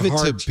saw Leave It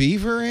to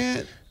Beaver,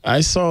 Ant?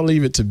 I saw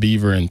Leave It to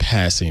Beaver in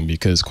passing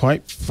because,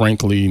 quite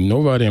frankly,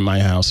 nobody in my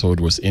household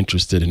was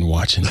interested in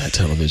watching that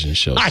television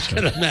show. I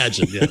can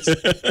imagine, yes.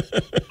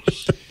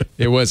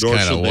 It was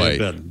kind of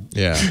white.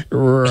 Yeah.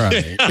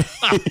 Right.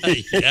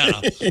 Yeah.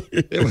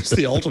 It was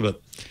the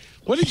ultimate.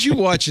 What did you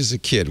watch as a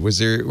kid? Was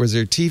there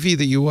TV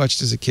that you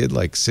watched as a kid,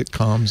 like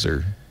sitcoms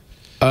or?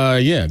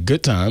 Yeah,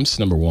 Good Times,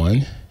 number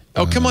one.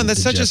 Oh, come on.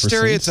 That's such Jeffersons. a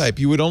stereotype.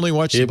 You would only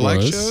watch the black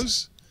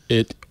shows?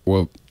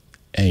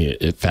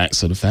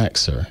 Facts are the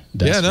facts, sir.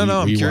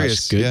 I'm we curious.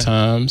 Watched Good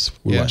Times.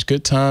 We watched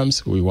Good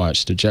Times. We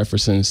watched The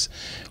Jeffersons.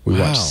 We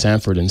watched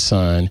Sanford and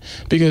Son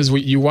because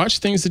you watch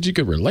things that you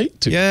could relate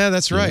to. Yeah,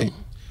 that's right. Know?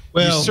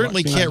 Well, you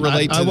certainly can't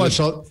relate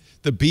to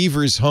the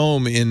Beaver's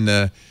home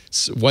in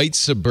white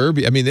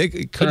suburbia. I mean,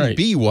 it couldn't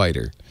be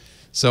whiter.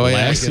 So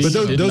but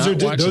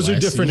those are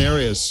different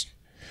areas.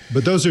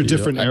 But those are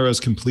different eras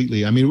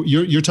completely. I mean,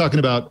 you're talking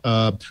about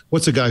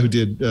what's the guy who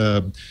did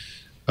the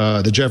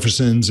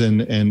Jeffersons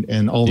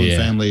and All in the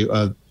Family,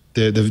 the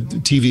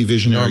TV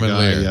visionary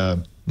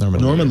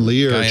Norman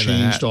Lear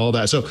changed all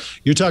that. So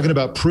you're talking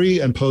about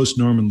pre and post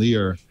Norman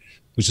Lear,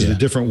 which is a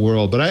different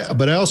world.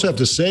 But I also have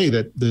to say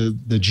that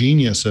the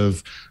genius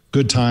of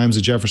Good Times,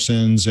 the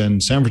Jeffersons,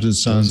 and Sanford and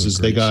Sons is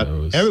they got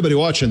everybody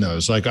watching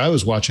those. Like I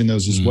was watching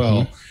those as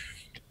well,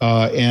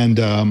 and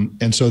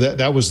so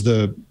that was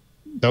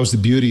the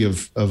beauty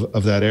of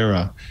that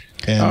era.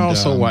 And I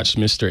also watched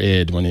Mr.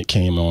 Ed when it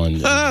came on.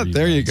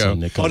 There you go.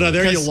 Oh, no,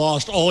 there you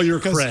lost all your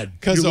cred.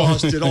 You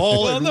lost it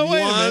all in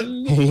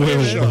one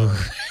show.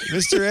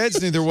 Mr.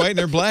 Ed's neither white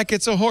nor black.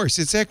 It's a horse.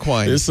 It's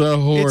equine. It's a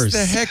horse.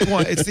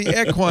 It's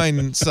the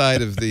equine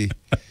side of the...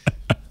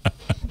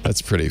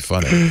 That's pretty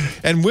funny.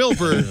 And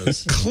Wilbur,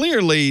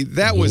 clearly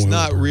that was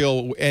not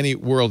real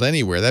world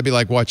anywhere. That'd be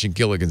like watching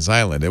Gilligan's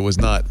Island. It was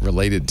not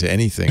related to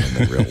anything in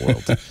the real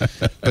world.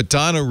 But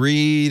Donna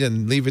Reed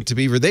and Leave It to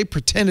Beaver, they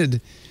pretended...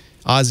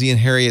 Ozzie and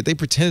Harriet, they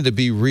pretended to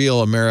be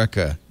real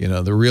America,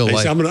 the real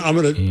life. I'm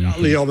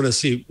gonna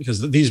see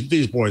because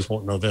these boys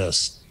won't know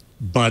this,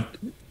 but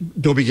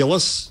Dobie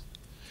Gillis.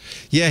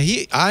 Yeah,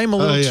 I'm a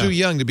little too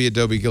young to be a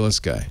Dobie Gillis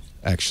guy,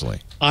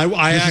 actually.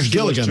 I actually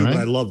Gilligan, too, right?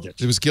 but I loved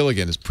it. It was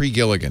Gilligan. It's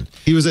pre-Gilligan.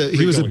 He was a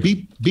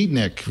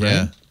beatnik,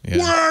 right? Yeah.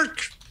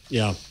 Work.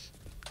 Yeah.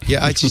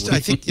 Yeah, I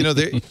think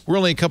we're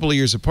only a couple of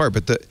years apart,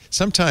 but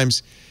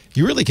sometimes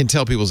you really can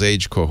tell people's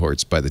age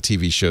cohorts by the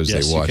TV shows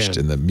they watched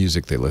and the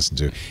music they listened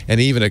to. And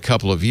even a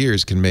couple of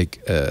years can make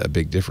a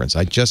big difference.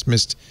 I just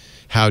missed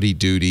Howdy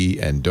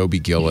Doody and Dobie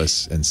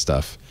Gillis and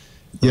stuff.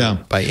 Yeah.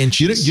 By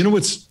inches. You know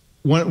what's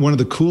one of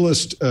the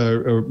coolest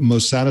or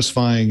most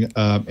satisfying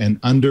and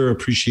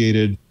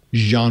underappreciated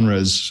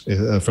genres,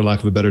 for lack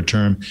of a better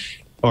term,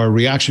 are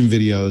reaction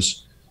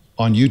videos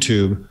on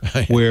YouTube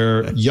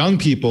where young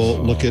people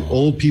look at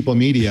old people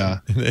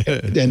media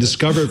and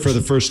discover it for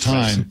the first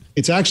time.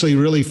 It's actually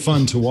really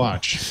fun to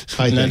watch.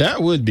 I think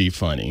that would be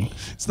funny.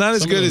 It's not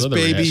as good as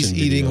babies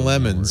eating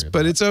lemons,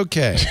 but it's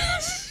okay.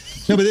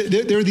 No, but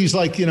there are these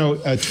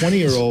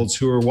 20-year-olds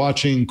who are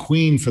watching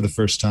Queen for the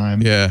first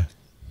time. Yeah.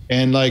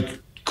 And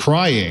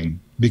crying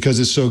because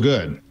it's so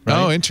good. Right?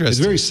 Oh, interesting. It's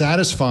very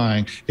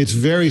satisfying. It's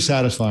very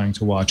satisfying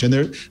to watch. And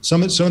there,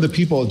 some of the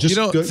people just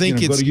go to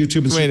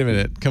YouTube and wait a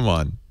minute. Come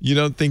on. You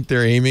don't think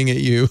they're aiming at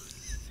you?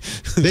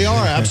 They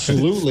are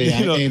absolutely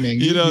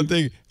aiming. You don't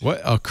think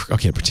what? Oh,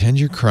 okay. Pretend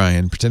you're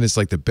crying. Pretend it's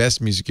like the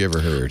best music you ever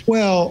heard.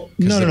 Well,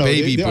 no. The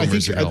baby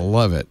boomers are gonna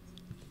love it.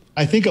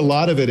 I think a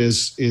lot of it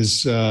is.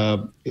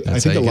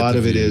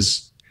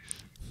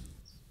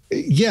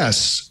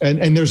 Yes,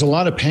 and there's a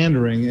lot of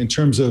pandering in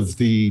terms of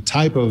the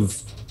type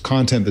of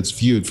content that's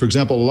viewed. For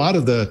example, a lot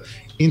of the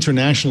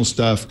international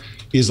stuff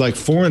is like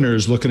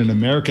foreigners looking at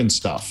American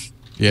stuff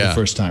for the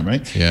first time,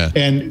 right? Yeah.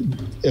 And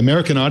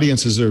American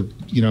audiences are,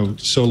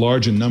 so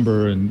large in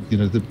number, and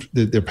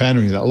they're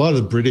pandering that. A lot of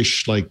the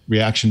British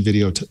reaction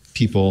video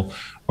people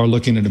are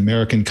looking at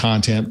American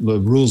content, the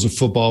rules of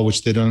football,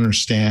 which they don't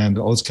understand,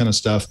 all this kind of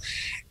stuff.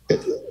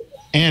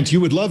 Ant, you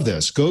would love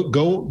this. Go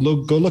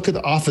look at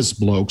the Office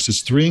Blokes.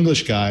 It's 3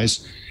 English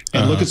guys,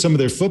 and look at some of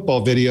their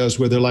football videos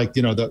where they're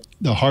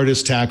the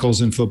hardest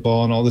tackles in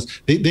football and all this.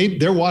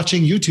 They're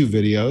watching YouTube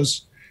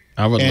videos,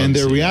 and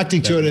they're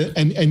reacting to it.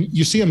 And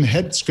you see them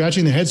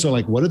scratching their heads. So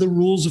what are the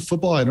rules of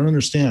football? I don't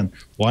understand.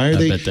 Why are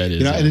they? Bet that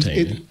is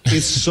entertaining.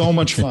 It's so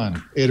much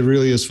fun. It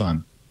really is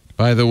fun.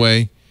 By the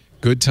way,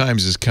 Good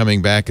Times is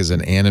coming back as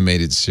an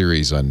animated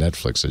series on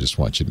Netflix. I just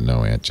want you to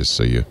know, Ant, just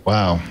so you'll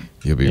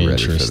be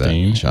ready for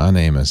that. John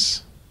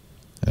Amos,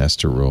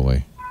 Esther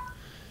Rowley.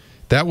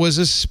 That was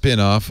a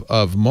spinoff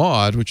of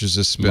Maude, which is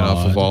a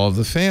spinoff of All of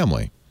the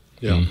Family.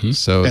 Yeah. Mm-hmm.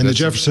 So and the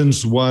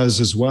Jeffersons was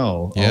as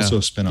well, also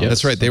a spinoff. Yeah,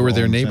 that's right. They were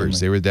their neighbors.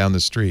 They were down the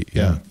street.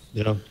 Yeah.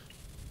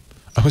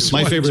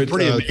 My favorite,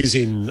 pretty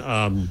amazing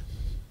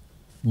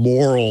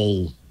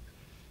moral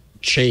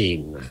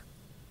chain.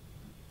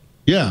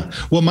 Yeah.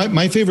 Well,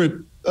 my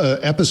favorite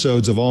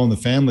episodes of All in the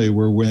Family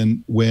were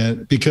when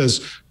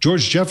because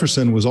George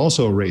Jefferson was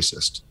also a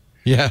racist.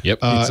 Yeah. Yep.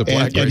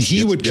 And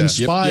he would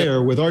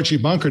conspire with Archie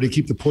Bunker to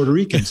keep the Puerto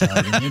Ricans out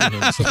of the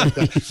neighborhood. Stuff like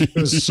that. It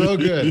was so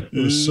good. It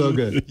was so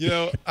good.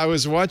 I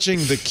was watching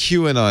the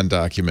QAnon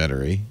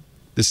documentary.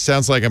 This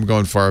sounds like I'm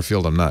going far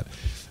afield. I'm not.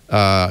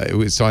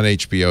 It's on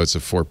HBO. It's a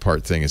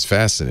 4-part thing. It's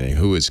fascinating.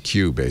 Who is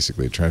Q,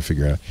 basically, trying to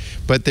figure out.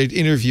 But they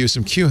interview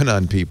some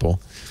QAnon people,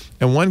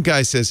 and one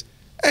guy says,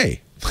 "Hey,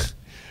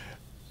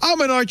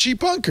 I'm an Archie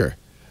Bunker.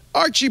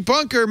 Archie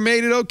Bunker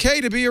made it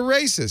okay to be a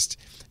racist."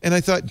 And I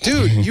thought,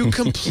 dude, you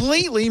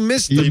completely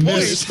missed the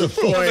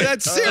point of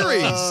that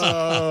series.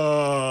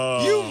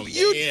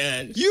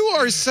 You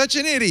are such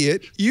an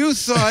idiot. You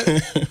thought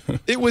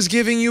it was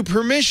giving you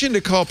permission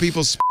to call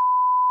people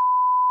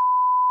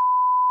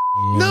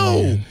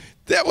No.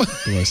 That was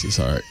bless his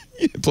heart.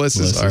 Bless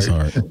his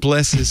heart.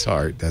 Bless his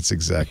heart. That's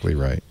exactly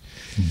right.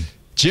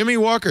 Jimmy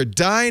Walker,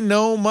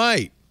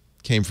 Dynamite,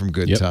 came from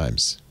Good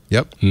Times.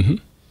 Yep. Mm-hmm.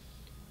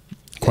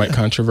 Quite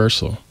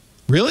controversial.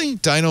 Really?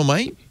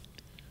 Dynamite?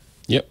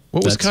 Yep.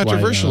 What was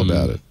controversial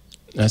about it?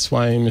 That's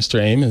why Mr.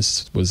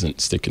 Amos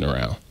wasn't sticking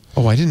around.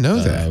 Oh, I didn't know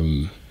that.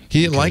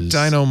 He didn't like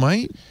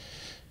Dynamite?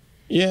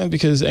 Yeah,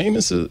 because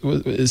Amos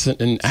is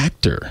an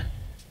actor.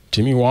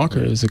 Jimmy Walker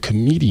is a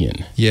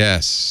comedian.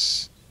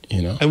 Yes.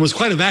 And was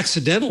kind of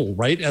accidental,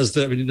 right?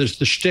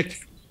 The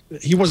shtick.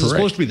 He wasn't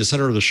supposed to be the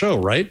center of the show,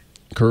 right?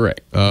 Correct.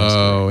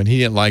 Oh, and he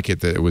didn't like it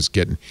that it was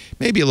getting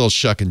maybe a little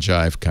shuck and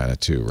jive kind of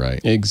too, right?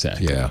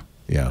 Exactly. Yeah.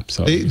 Yeah.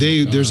 So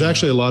there's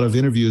actually a lot of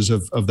interviews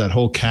of that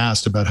whole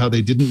cast about how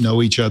they didn't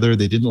know each other.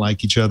 They didn't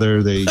like each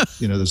other.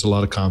 There's a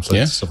lot of conflict.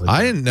 Yeah. And stuff like that.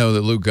 I didn't know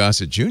that Lou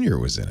Gossett Jr.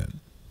 was in it.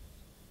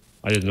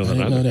 I didn't know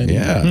that either.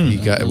 Yeah. He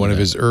got one of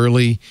his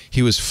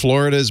he was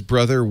Florida's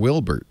brother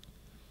Wilbert.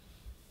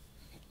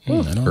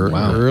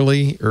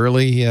 Early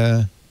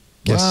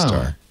guest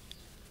star.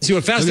 See,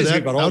 what fascinates me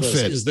about all this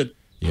is that.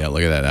 Yeah,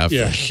 look at that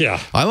outfit.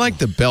 Yeah. I like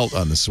the belt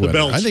on the sweater.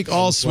 belt. I think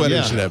all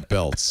sweaters should have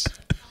belts.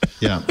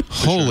 Yeah.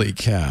 Holy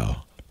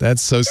cow.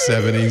 That's so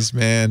 70s,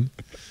 man.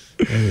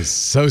 That is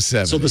so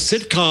 70s. So the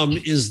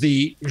sitcom is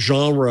the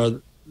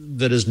genre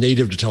that is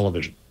native to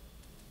television.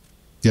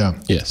 Yeah.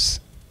 Yes.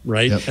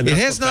 Right? Yep. And it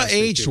has not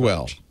aged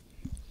well.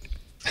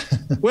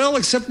 Well,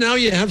 except now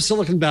you have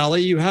Silicon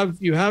Valley. You have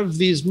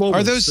these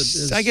moments. Are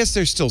those? I guess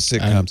they're still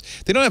sitcoms.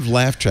 They don't have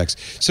laugh tracks.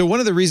 So one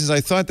of the reasons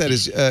I thought that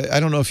is, I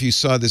don't know if you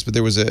saw this, but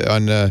there was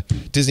on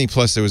Disney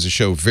Plus. There was a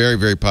show very,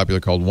 very popular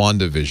called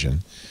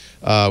WandaVision,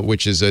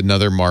 which is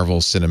another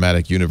Marvel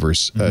Cinematic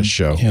Universe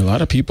show. Yeah, a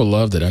lot of people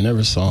loved it. I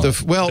never saw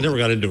it. I never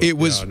got into it. It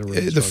was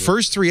the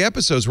first 3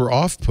 episodes were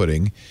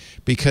off-putting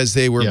because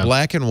they were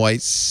black and white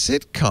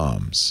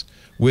sitcoms.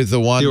 With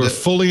the one they were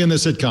fully in the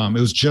sitcom. It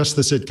was just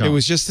the sitcom. It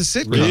was just the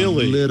sitcom.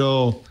 Really?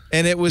 Little.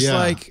 And it was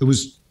like. It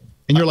was.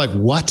 And you're like,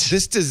 what?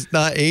 This does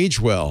not age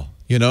well.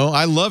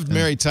 I loved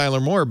Mary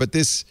Tyler Moore, but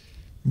this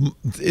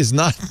is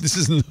not.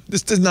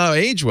 This does not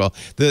age well.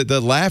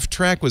 The laugh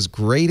track was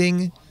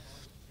grating.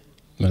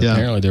 But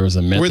apparently there was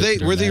a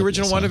method. Were the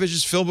original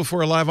WandaVisions filmed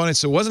before a live audience?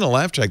 So it wasn't a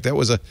laugh track. That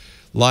was a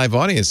live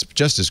audience,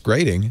 just as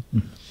grating.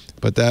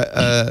 But that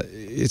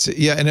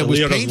and it was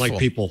Leo painful. doesn't like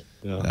people.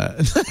 Yeah.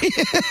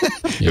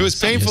 It was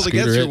painful to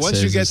get through.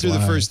 Once you get through the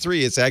first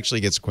three, it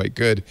actually gets quite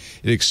good.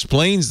 It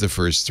explains the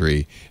first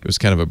three. It was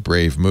kind of a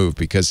brave move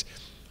because,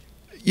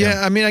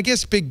 I mean, I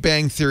guess Big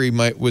Bang Theory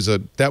was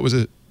a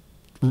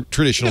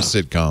traditional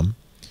sitcom.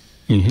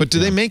 Mm-hmm. But do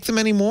they make them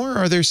anymore?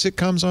 Are there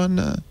sitcoms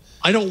on?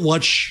 I don't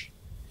watch.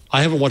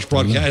 I haven't watched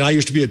broadcast. And I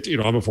used to be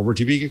I'm a former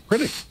TV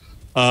critic.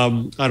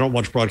 I don't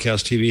watch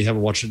broadcast TV.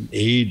 Haven't watched it in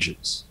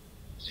ages.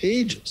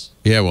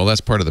 Yeah, well,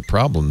 that's part of the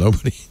problem.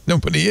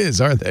 Nobody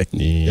is, are they?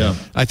 Yeah.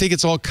 I think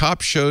it's all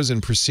cop shows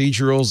and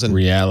procedurals and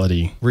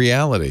reality.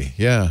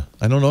 Yeah.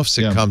 I don't know if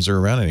sitcoms are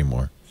around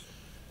anymore.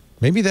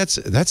 Maybe that's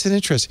an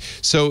interest.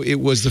 So it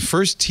was the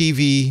first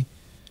TV,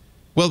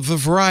 well, the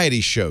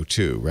variety show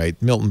too,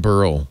 right? Milton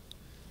Berle.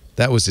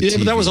 That was TV.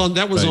 But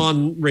that was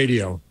on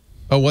radio.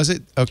 Oh, was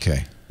it?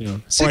 Okay. Yeah.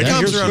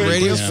 Sitcoms are on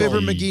radio. Fibber,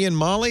 McGee, and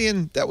Molly,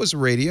 and that was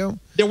radio.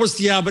 There was,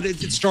 but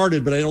it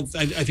started, but I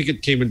think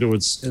it came into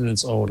its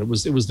own. It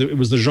was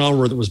the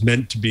genre that was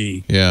meant to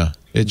be. Yeah,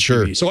 it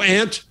sure. TV. So,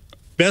 Ant,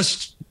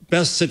 best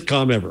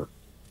sitcom ever.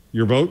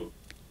 Your vote?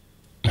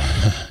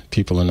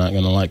 People are not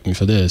going to like me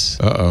for this.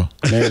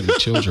 Married with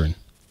Children.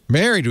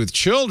 Married with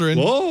Children.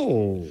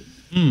 Whoa.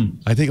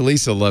 I think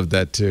Lisa loved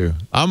that too.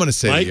 I'm going to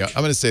say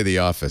The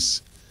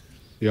Office.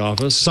 The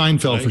Office.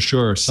 Seinfeld for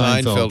sure.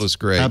 Seinfeld was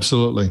great.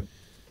 Absolutely.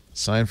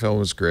 Seinfeld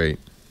was great.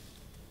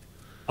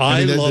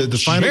 I love the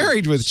final.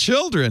 Married with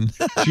Children.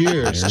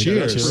 Cheers.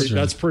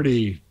 That's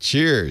pretty.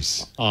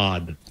 Cheers.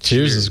 Odd.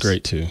 Cheers is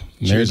great too.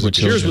 Married with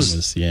Children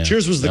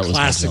Cheers was the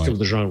classic of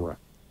the genre.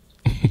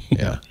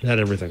 Yeah. It had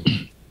everything.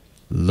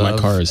 Love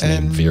My car is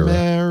named Vera.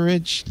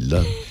 Marriage,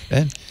 love,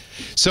 and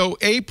so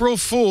April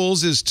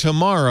Fool's is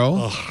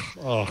tomorrow.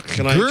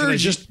 Can I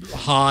just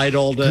hide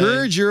all day?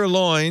 Gird your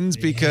loins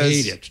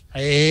because I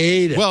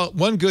hate it. Well,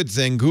 one good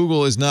thing,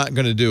 Google is not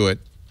going to do it.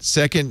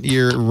 Second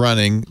year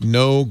running,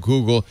 no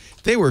Google.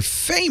 They were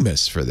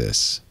famous for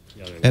this,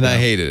 and I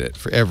hated it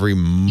for every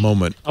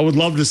moment. I would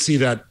love to see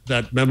that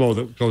memo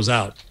that goes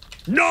out.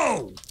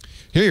 No.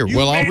 Here.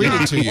 Well, I'll read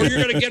it to you. Or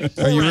you're going to get.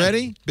 Are you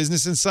ready?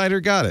 Business Insider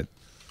got it.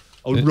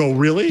 Oh, no,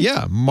 really?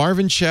 Yeah.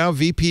 Marvin Chow,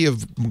 VP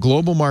of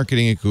Global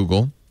Marketing at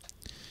Google.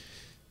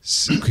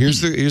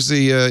 Here's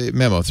the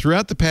memo.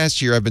 Throughout the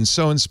past year, I've been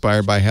so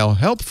inspired by how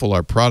helpful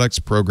our products,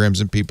 programs,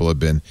 and people have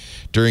been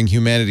during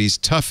humanity's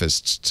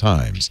toughest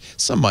times.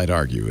 Some might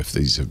argue if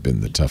these have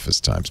been the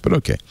toughest times, but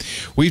okay.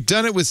 We've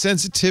done it with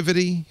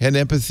sensitivity and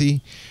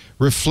empathy,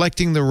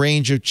 reflecting the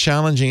range of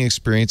challenging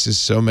experiences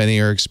so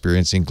many are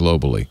experiencing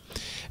globally.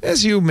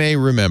 As you may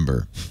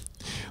remember,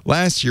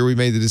 last year, we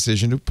made the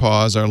decision to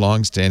pause our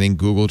long-standing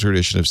Google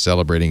tradition of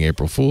celebrating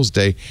April Fool's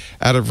Day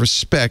out of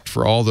respect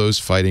for all those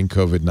fighting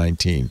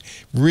COVID-19.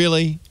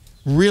 Really?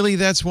 Really,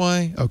 that's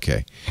why?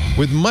 Okay.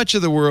 With much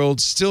of the world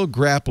still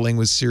grappling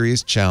with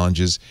serious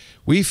challenges,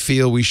 we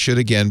feel we should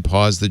again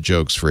pause the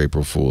jokes for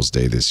April Fool's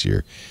Day this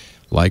year.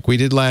 Like we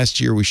did last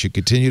year, we should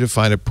continue to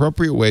find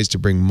appropriate ways to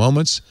bring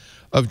moments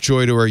of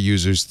joy to our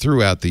users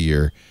throughout the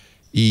year,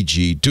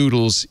 e.g.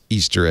 doodles,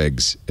 Easter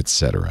eggs,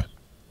 etc.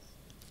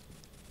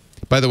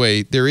 By the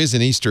way, there is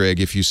an Easter egg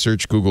if you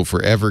search Google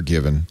for Ever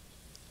Given.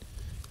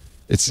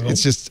 It's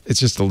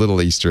just a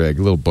little Easter egg,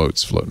 little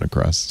boats floating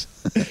across.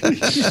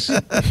 That's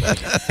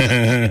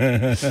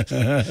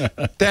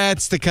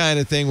the kind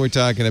of thing we're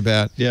talking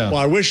about. Yeah. Well,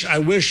 I wish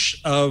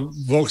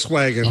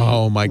Volkswagen.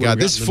 Oh my God,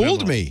 this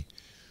fooled me.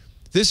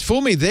 This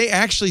fooled me. They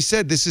actually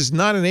said this is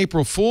not an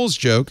April Fool's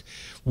joke.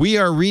 We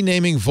are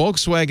renaming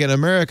Volkswagen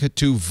America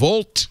to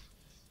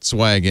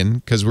Volkswagen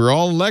because we're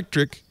all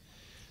electric.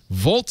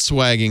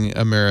 Volkswagen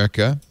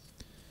America.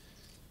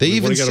 They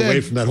even said,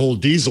 away from that whole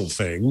diesel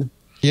thing.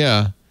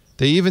 Yeah.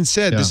 They even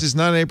said this is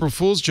not an April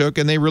Fool's joke,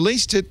 and they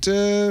released it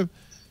 2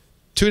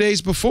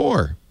 days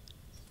before.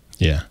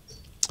 Yeah.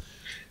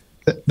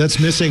 That's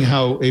missing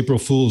how April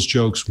Fool's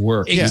jokes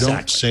work. Exactly. You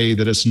don't say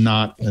that it's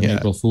not an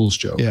April Fool's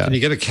joke. Yeah. Can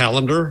you get a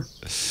calendar?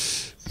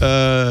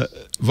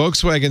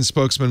 Volkswagen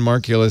spokesman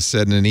Mark Gillis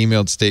said in an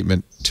emailed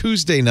statement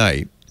Tuesday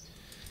night,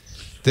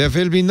 there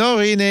will be no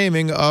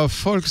renaming of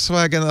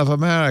Volkswagen of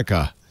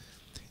America.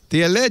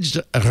 The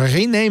alleged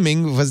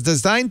renaming was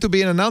designed to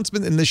be an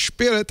announcement in the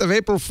spirit of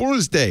April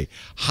Fool's Day,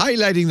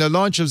 highlighting the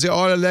launch of the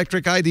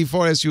all-electric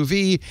ID.4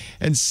 SUV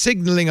and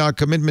signaling our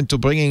commitment to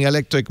bringing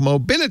electric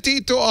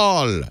mobility to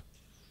all.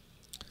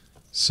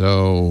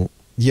 So,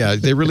 yeah,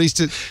 they released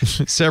it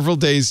several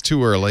days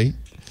too early.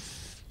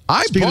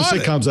 Speaking of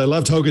sitcoms, I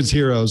loved Hogan's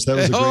Heroes. That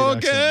was a great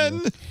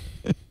Hogan! accent.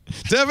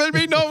 There will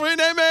be no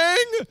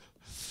renaming!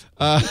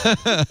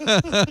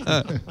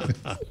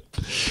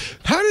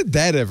 How did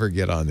that ever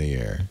get on the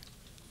air?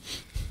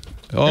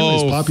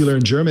 It's popular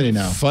in Germany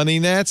now. Funny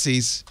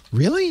Nazis.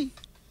 Really?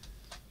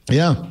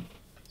 Yeah.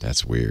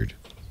 That's weird.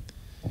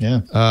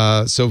 Yeah.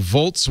 So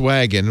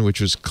Volkswagen,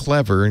 which was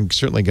clever and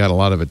certainly got a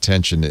lot of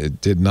attention,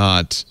 it did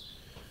not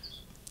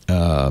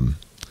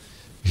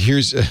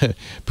Here's a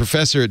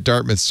professor at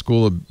Dartmouth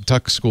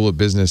Tuck School of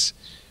Business,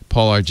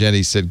 Paul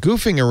Argenti, said,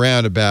 goofing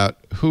around about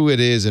who it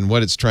is and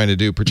what it's trying to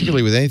do,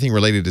 particularly with anything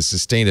related to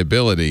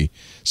sustainability,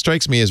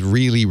 strikes me as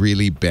really,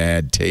 really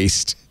bad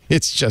taste.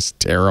 It's just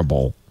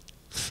terrible.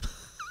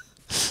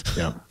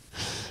 Yeah.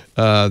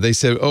 They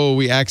said, oh,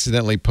 we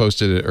accidentally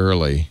posted it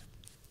early.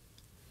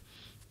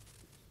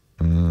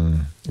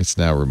 It's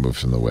now removed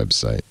from the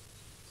website.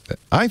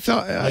 I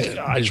thought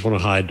I just want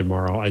to hide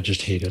tomorrow. I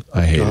just hate it.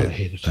 I hate God, it. I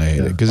hate it. I hate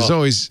it because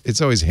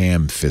it's always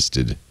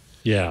ham-fisted.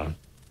 Yeah.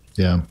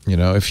 Yeah. You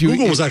know, if you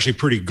Google was actually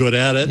pretty good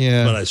at it,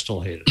 but I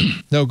still hate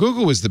it. No,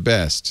 Google was the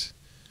best,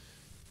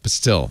 but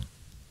still,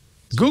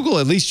 Google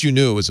at least you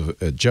knew it was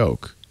a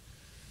joke.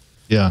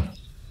 Yeah.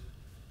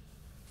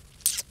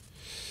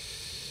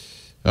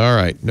 All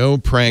right, no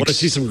pranks. Want to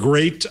see some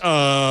great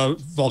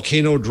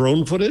volcano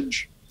drone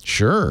footage?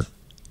 Sure.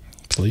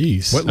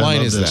 Please. What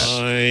line is that?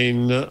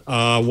 Line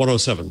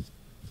 107.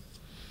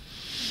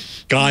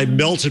 Guy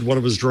melted one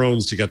of his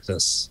drones to get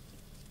this.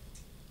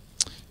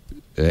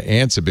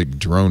 Ant's a big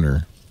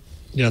droner.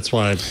 Yeah, that's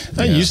why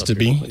I used to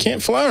be.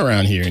 Can't fly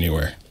around here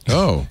anywhere.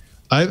 Oh.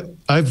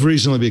 I've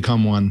recently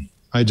become one.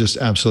 I just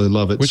absolutely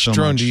love it. Which so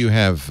drone much. do you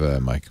have,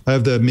 Mike? I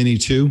have the Mini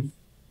 2.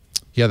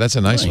 Yeah, that's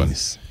a nice one.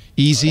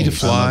 Easy to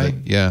fly. I love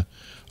it. Yeah.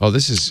 Oh,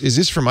 is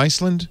this from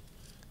Iceland?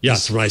 Yeah,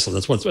 it's from Iceland.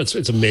 That's what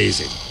it's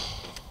amazing.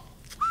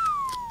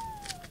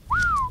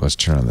 Let's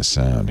turn on the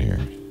sound here.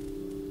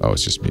 Oh,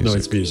 it's just music. No,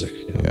 it's music.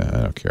 Yeah, I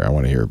don't care. I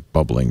want to hear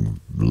bubbling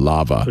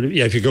lava. But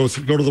yeah, if you go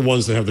to the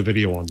ones that have the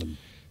video on them.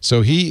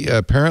 So he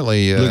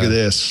apparently Look at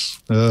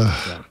this.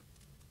 Yeah,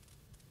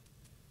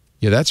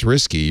 that's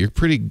risky. You're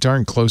pretty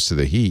darn close to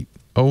the heat.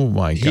 Oh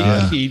my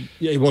God!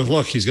 Well,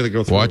 look, he's going to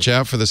go through. Watch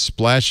out for the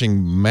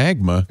splashing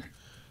magma.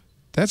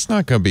 That's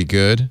not going to be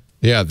good.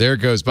 Yeah, there it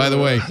goes. By the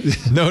way,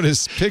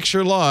 notice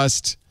picture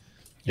lost.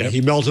 Yeah,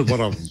 he melted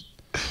one of them.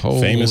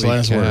 Holy Famous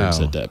last cow. words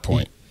at that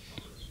point.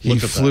 He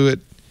flew it.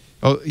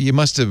 Oh, there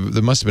must have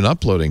been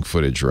uploading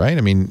footage, right?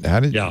 I mean, how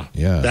did? Yeah,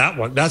 yeah. That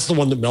one. That's the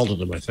one that melted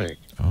them, I think.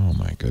 Oh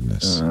my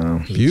goodness!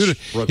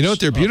 Beautiful. You know what?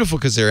 They're beautiful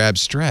because they're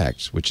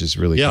abstract, which is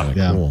really kind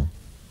of cool.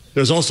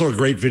 There's also a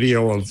great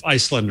video of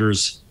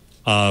Icelanders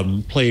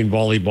playing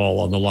volleyball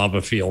on the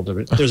lava field. I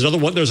mean, there's another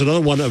one. There's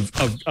another one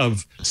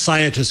of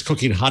scientists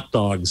cooking hot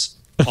dogs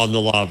on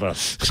the lava.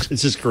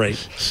 It's just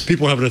great.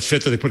 People having a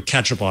fit that they put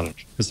ketchup on it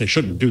because they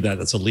shouldn't do that.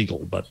 That's illegal.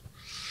 But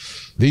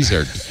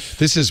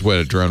this is what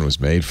a drone was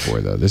made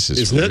for, though. This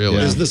is really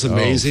isn't this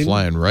amazing?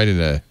 Flying right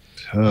into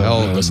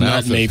hell. It was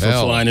not made for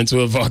flying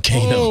into a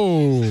volcano.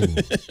 Oh,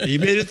 he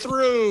made it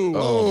through.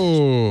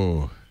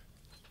 Oh,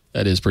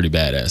 that is pretty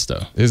badass,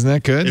 though. Isn't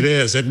that good? It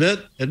is, isn't it?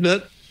 Isn't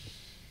it?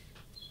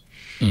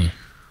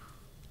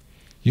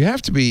 You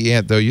have to be,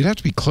 though. You'd have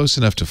to be close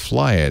enough to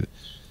fly it,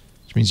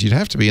 which means you'd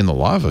have to be in the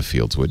lava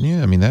fields, wouldn't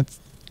you? I mean, that's.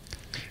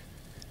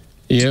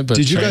 Yeah, but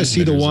did you guys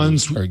see the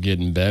ones are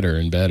getting better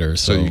and better?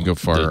 So you can go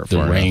far.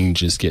 The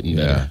range is getting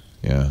better.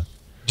 Yeah.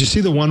 Did you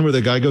see the one where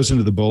the guy goes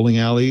into the bowling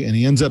alley and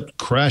he ends up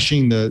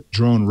crashing the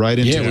drone right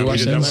into? Yeah, we the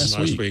watched that windows?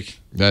 last week.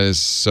 That is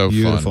so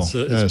Beautiful.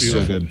 fun. That is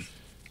so good.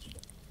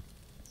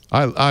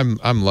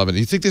 I'm loving it.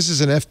 You think this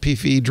is an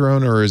FPV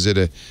drone or is it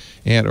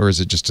or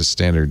is it just a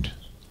standard?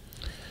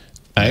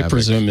 I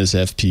presume it's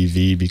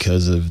FPV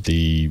because of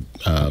the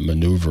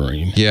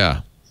maneuvering.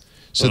 Yeah.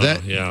 So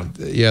that's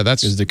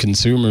because the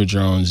consumer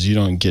drones, you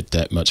don't get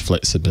that much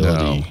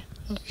flexibility.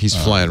 No. He's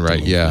flying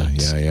right.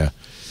 Yeah.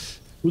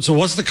 So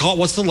what's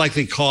the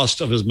likely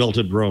cost of his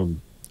melted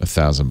drone?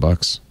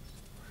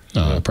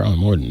 $1,000. Probably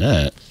more than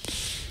that.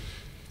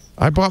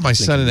 I bought my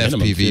son an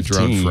FPV 15.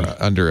 drone for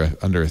under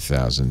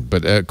 $1,000,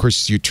 but of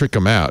course you trick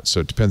him out,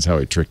 so it depends how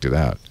he tricked it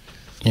out.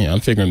 Yeah,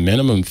 I'm figuring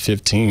minimum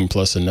 15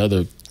 plus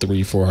another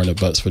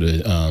 $300-400 for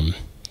the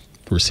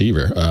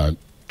receiver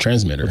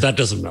transmitter. But that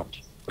doesn't melt.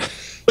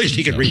 At least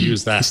he can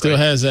reuse that. He still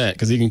has that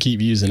because he can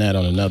keep using that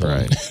on another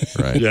one.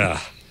 Right.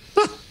 Yeah.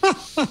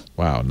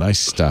 Wow, nice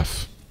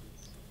stuff.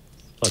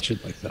 Thought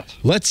you'd like that.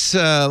 Let's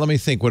let me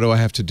think. What do I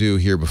have to do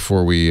here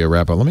before we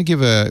wrap up? Let me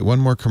give one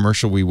more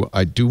commercial.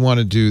 I do want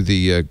to do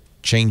the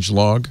change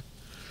log.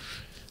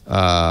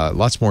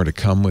 Lots more to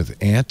come with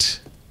Ant,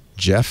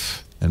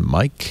 Jeff, and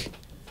Mike.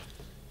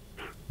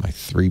 My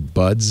three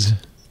buds.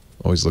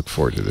 Always look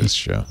forward to this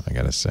show, I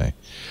got to say.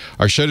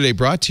 Our show today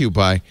brought to you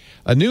by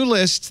a new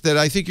list that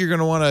I think you're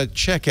going to want to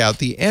check out,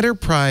 the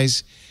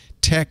Enterprise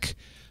Tech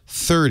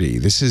 30.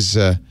 This is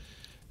a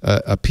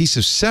piece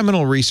of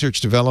seminal research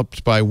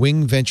developed by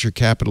Wing Venture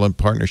Capital in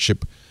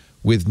partnership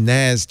with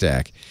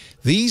NASDAQ.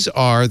 These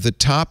are the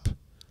top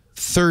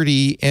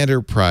 30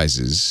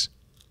 enterprises,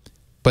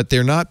 but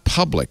they're not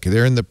public.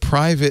 They're in the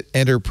private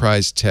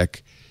enterprise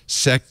tech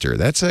sector.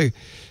 That's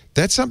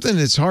something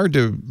that's hard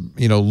to,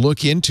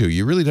 look into.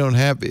 You really don't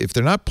have, if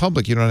they're not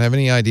public, you don't have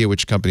any idea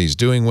which company is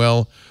doing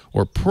well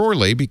or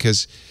poorly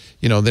because,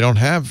 they don't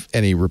have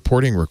any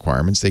reporting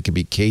requirements. They can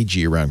be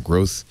cagey around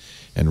growth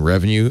and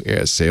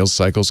revenue. Sales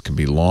cycles can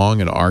be long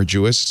and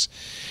arduous.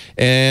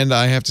 And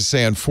I have to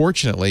say,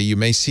 unfortunately, you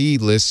may see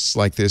lists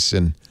like this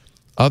in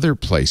other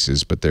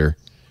places, but they're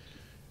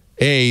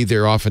A,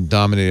 they're often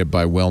dominated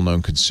by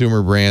well-known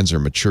consumer brands or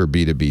mature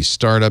B2B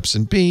startups,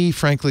 and B,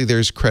 frankly,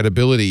 there's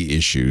credibility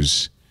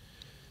issues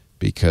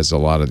because a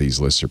lot of these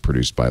lists are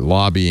produced by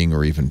lobbying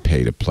or even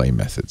pay-to-play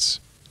methods.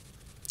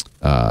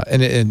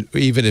 And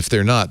even if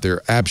they're not,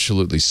 they're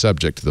absolutely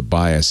subject to the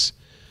bias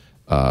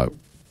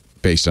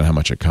based on how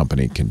much a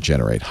company can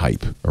generate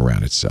hype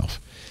around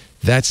itself.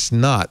 That's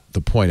not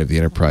the point of the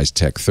Enterprise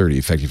Tech 30.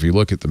 In fact, if you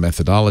look at the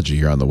methodology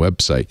here on the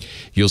website,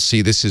 you'll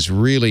see this is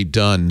really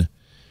done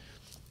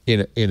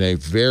in a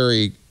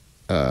very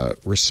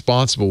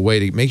responsible way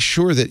to make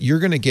sure that you're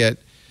going to get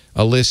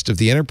a list of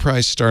the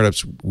enterprise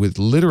startups with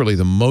literally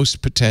the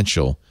most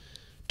potential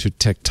to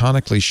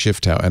tectonically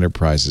shift how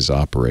enterprises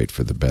operate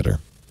for the better.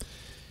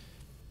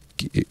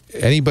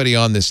 Anybody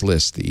on this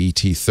list, the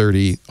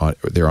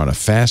ET30, they're on a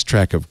fast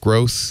track of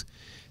growth,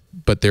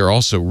 but they're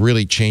also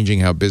really changing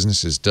how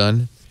business is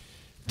done.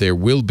 There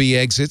will be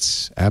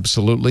exits,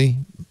 absolutely.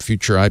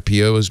 Future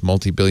IPOs,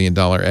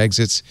 multi-billion-dollar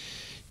exits.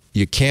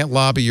 You can't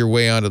lobby your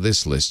way onto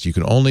this list. You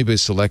can only be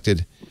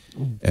selected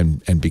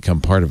and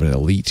become part of an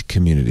elite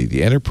community.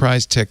 The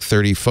Enterprise Tech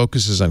 30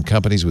 focuses on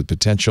companies with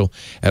potential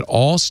at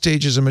all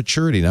stages of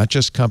maturity, not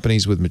just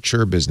companies with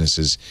mature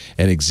businesses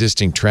and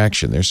existing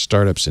traction. There's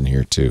startups in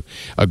here too.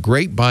 A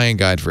great buying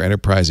guide for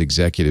enterprise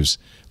executives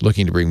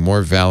looking to bring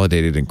more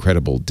validated and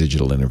credible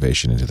digital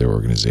innovation into their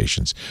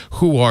organizations.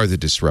 Who are the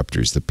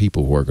disruptors, the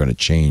people who are going to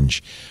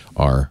change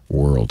our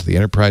world? The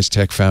Enterprise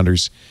Tech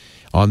founders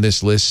on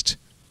this list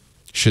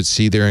should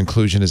see their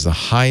inclusion as the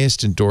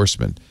highest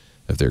endorsement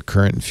of their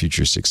current and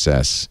future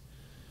success.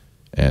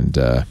 And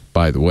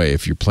by the way,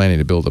 if you're planning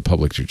to build a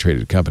publicly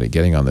traded company,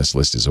 getting on this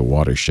list is a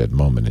watershed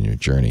moment in your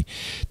journey.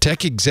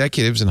 Tech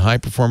executives and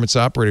high-performance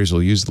operators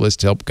will use the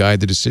list to help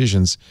guide the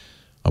decisions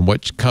on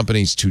what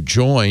companies to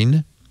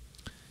join.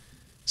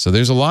 So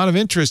there's a lot of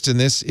interest in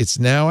this. It's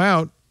now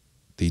out.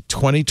 The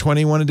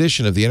 2021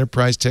 edition of the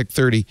Enterprise Tech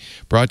 30,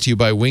 brought to you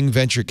by Wing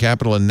Venture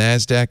Capital and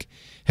NASDAQ.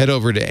 Head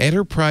over to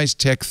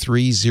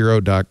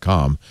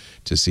enterprisetech30.com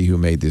to see who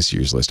made this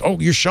year's list. Oh,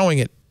 you're showing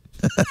it.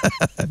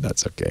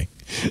 That's okay.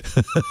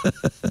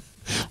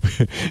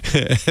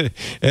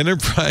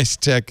 Enterprise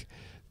Tech,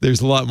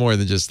 there's a lot more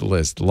than just the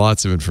list.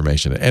 Lots of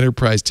information at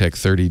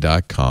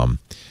enterprisetech30.com.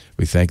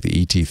 We thank the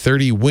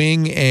ET30,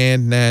 Wing,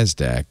 and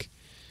NASDAQ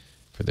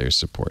for their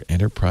support.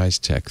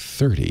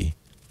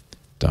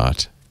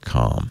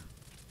 enterprisetech30.com.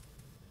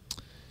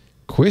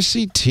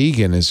 Chrissy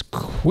Teigen is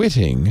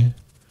quitting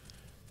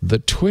the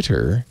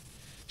Twitter.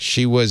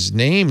 She was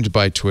named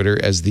by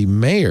Twitter as the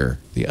mayor,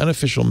 the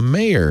unofficial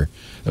mayor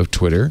of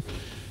Twitter.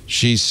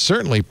 She's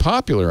certainly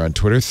popular on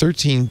Twitter,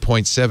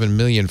 13.7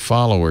 million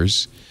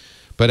followers.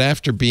 But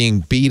after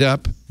being beat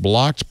up,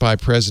 blocked by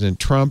President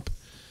Trump,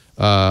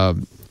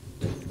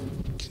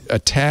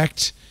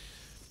 attacked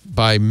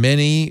by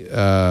many,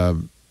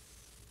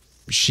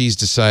 she's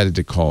decided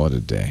to call it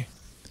a day.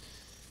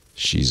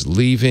 She's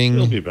leaving.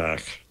 She'll be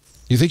back.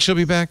 You think she'll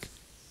be back?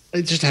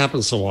 It just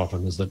happens so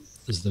often. It's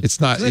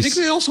not. I think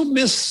they also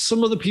miss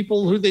some of the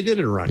people who they did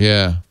interact with.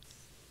 Yeah.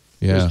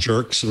 Those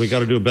jerks. And we got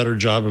to do a better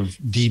job of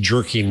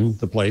de-jerking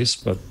the place.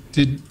 But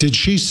did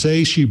she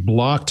say she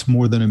blocked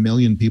more than 1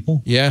 million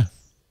people? Yeah.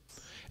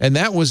 And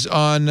that was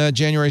on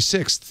January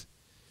 6th.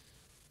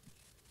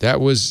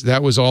 That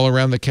was all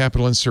around the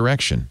Capitol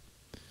insurrection.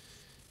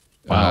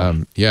 Wow.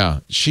 Yeah.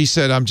 She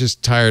said, I'm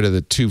just tired of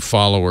the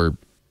 2-follower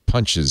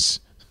punches.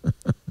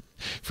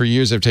 For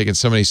years, I've taken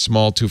so many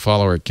small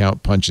 2-follower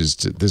account punches.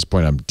 To this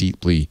point, I'm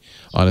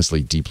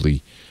honestly,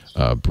 deeply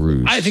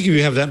bruised. I think if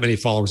you have that many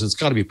followers, it's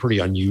got to be pretty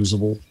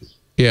unusable.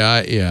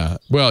 Yeah.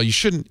 Well, you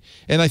shouldn't.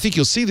 And I think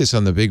you'll see this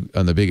on the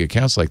big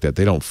accounts like that.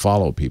 They don't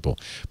follow people,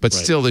 but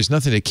still, there's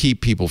nothing to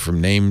keep people from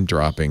name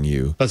dropping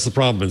you. That's the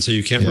problem, and so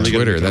you can't really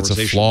Twitter. get That's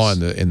a flaw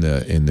in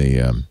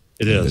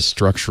the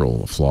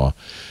structural flaw.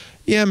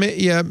 Yeah,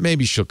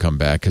 maybe she'll come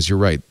back because you're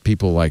right.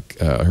 People like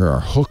her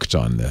are hooked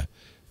on the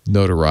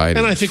notoriety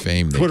and I think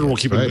fame. Twitter will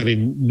keep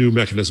inventing new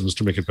mechanisms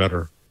to make it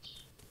better.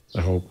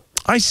 I hope.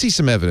 I see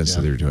some evidence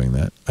that they're doing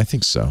that. I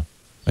think so.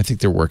 I think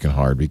they're working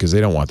hard because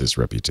they don't want this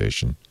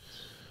reputation.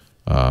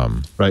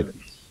 Right.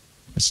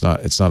 It's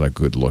not a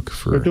good look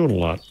for they're doing a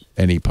lot.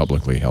 Any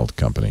publicly held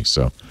company.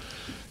 So,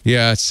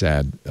 yeah, it's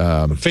sad.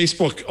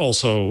 Facebook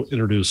also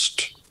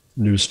introduced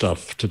new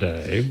stuff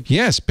today.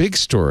 Yes, big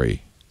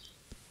story.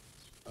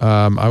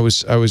 I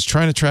was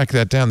trying to track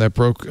that down. That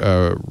broke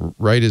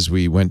right as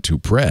we went to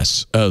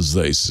press, as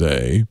they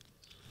say.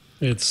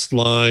 It's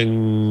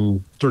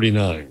line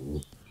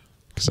 39.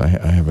 Because I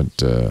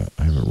haven't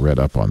read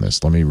up on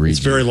this. Let me read. It's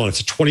very long.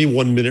 It's a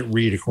 21-minute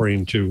read,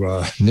 according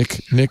to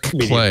Nick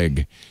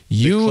Clegg.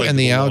 You and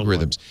the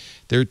algorithms.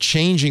 They're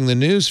changing the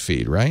news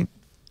feed, right?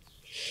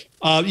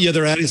 Yeah,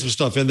 they're adding some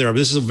stuff in there. But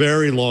this is a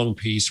very long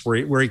piece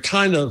where he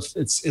kind of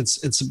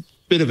it's a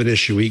bit of an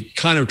issue. He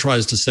kind of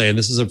tries to say, and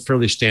this is a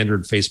fairly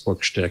standard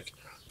Facebook shtick,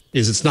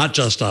 is it's not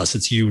just us,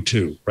 it's you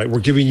too, right? We're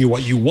giving you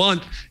what you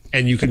want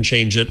and you can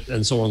change it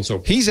and so on and so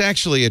forth. He's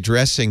actually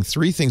addressing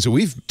 3 things that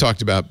we've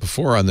talked about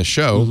before on the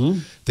show.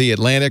 The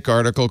Atlantic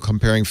article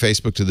comparing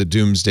Facebook to the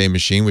doomsday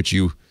machine, which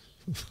you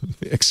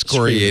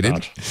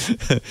excoriated.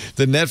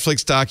 The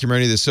Netflix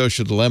documentary, The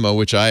Social Dilemma,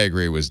 which I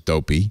agree was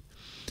dopey.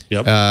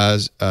 Yep.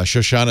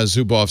 Shoshana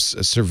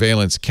Zuboff's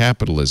Surveillance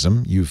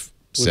Capitalism. You've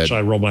said. Which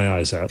I roll my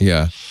eyes at.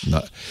 Yeah.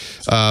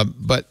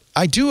 But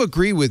I do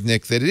agree with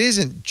Nick that it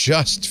isn't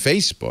just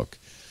Facebook.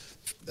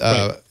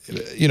 Right.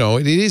 You know,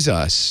 it is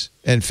us.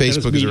 And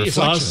Facebook is a reflection it's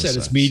us, of and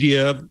it's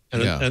media,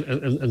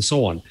 and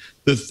so on.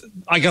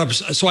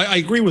 I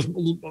agree with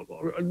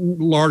a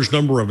large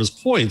number of his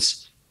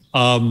points.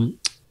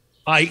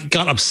 I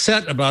got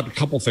upset about a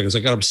couple things. I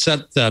got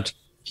upset that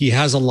he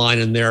has a line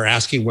in there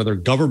asking whether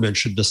government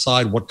should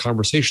decide what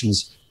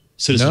conversations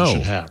citizens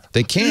should have.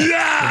 They can't.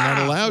 They're not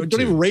allowed to.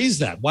 Don't even raise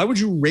that. Why would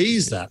you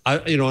raise that?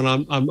 And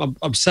I'm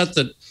upset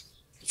that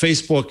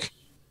Facebook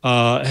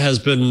has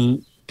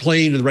been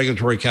playing the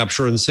regulatory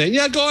capture and saying,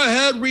 yeah, go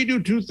ahead,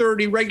 redo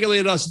 230,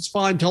 regulate us. It's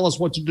fine. Tell us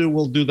what to do.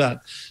 We'll do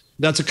that.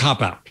 That's a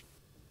cop-out.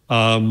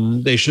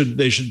 They should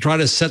try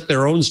to set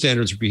their own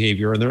standards of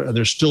behavior, and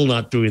they're still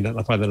not doing that.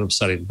 I find that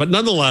upsetting. But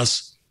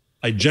nonetheless,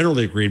 I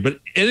generally agree. But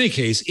in any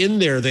case, in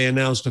there, they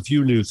announced a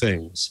few new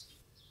things.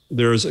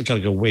 I got to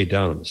go way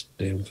down on this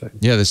damn thing.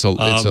 Yeah, it's a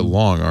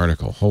long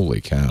article.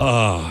 Holy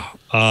cow.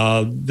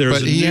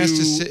 But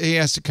he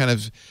has to kind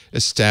of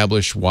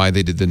establish why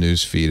they did the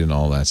news feed and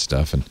all that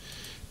stuff, and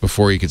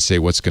before he could say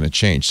what's going to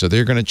change. So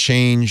they're going to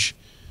change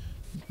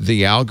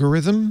the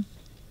algorithm.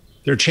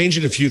 They're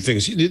changing a few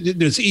things.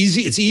 It's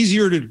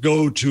easier to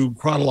go to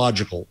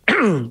chronological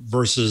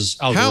versus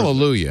algorithm.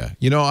 Hallelujah.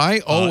 You know,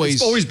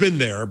 it's always been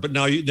there, but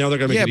now they're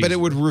going to make it but easier.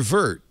 it would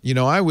revert. You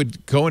know, I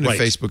would go into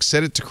Facebook,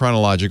 set it to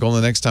chronological, and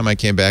the next time I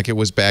came back, it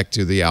was back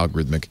to the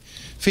algorithmic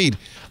feed.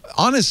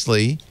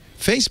 Honestly,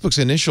 Facebook's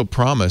initial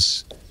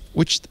promise,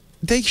 which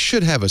they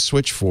should have a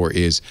switch for,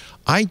 is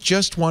I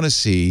just want to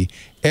see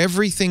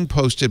everything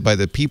posted by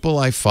the people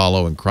I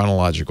follow in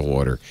chronological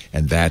order,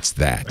 and that's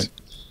that. Right.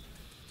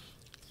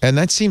 And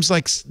that seems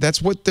like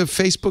that's what the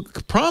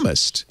Facebook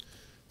promised.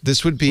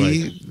 This would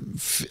be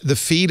the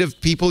feed of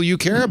people you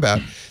care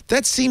about.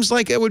 That seems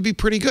like it would be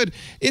pretty good.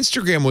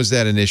 Instagram was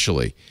that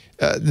initially.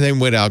 Then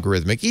went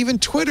algorithmic. Even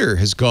Twitter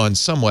has gone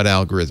somewhat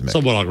algorithmic.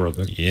 Somewhat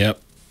algorithmic.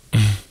 Yep.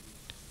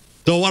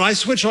 Though when I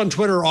switch on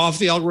Twitter off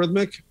the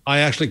algorithmic, I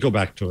actually go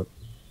back to it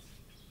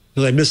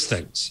because I miss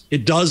things.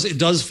 It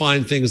does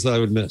find things that I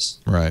would miss.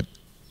 Right.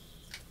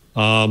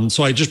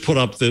 So I just put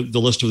up the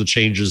list of the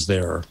changes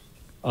there.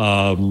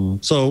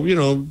 So, you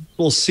know,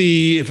 we'll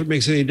see if it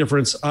makes any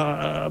difference.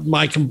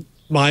 My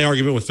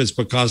argument with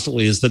Facebook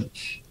constantly is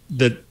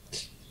that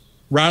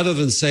rather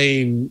than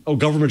saying, oh,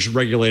 government should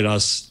regulate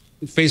us,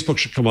 Facebook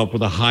should come up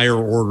with a higher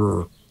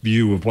order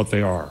view of what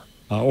they are.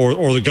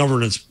 Or the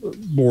governance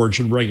board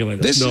should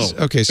regulate us.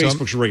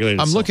 Facebook should regulate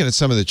itself. I'm looking at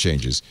some of the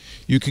changes.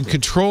 You can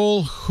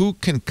control who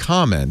can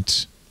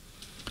comment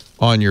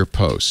on your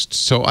post.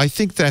 So I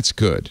think that's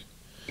good.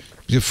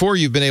 Before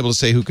you've been able to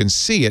say who can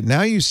see it.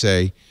 Now you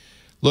say,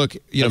 look,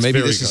 you know,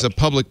 maybe this is a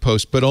public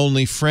post, but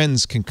only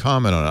friends can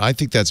comment on it. I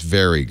think that's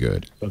very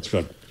good. That's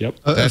good. Yep.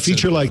 A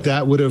feature like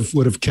that would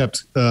have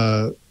kept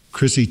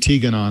Chrissy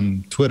Teigen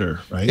on Twitter,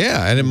 right?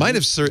 Yeah, and it might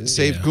have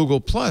saved Google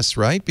Plus,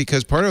 right?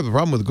 Because part of the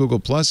problem with Google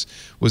Plus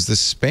was the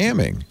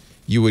spamming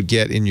you would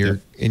get in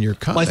your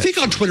comments. Well, I think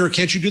on Twitter,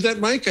 can't you do that,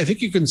 Mike? I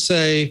think you can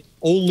say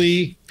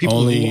only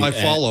people who I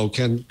follow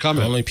can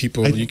comment. Only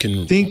people you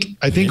can.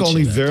 I think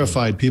only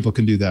verified people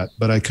can do that,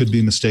 but I could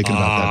be mistaken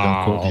about that.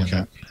 Don't quote me on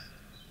that.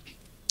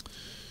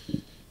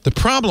 The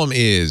problem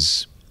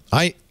is,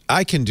 I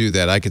can do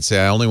that. I could say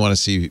I only want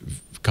to see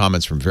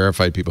comments from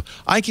verified people.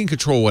 I can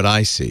control what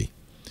I see.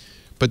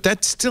 But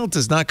that still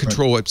does not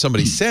control what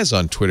somebody says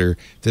on Twitter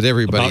that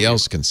everybody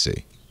else can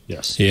see.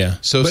 Yes. Yeah.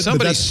 So if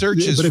somebody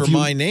searches for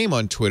my name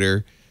on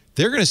Twitter,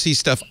 they're going to see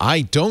stuff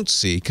I don't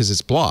see because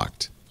it's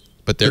blocked.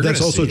 But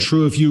that's also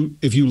true if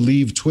you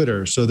leave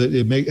Twitter, so that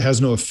it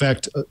has no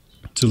effect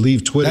to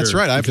leave Twitter. That's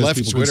right. I've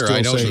left Twitter.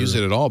 I don't use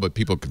it at all, but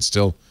people can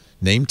still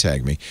name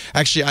tag me.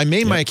 Actually, I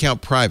made my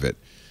account private.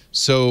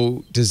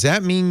 So does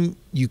that mean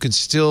you can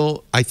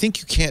still? I think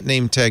you can't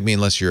name tag me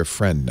unless you're a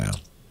friend now,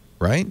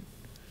 right?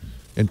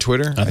 In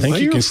Twitter, I think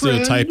you can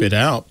still type it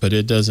out, but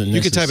it doesn't. You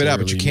can type it out,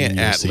 but you can't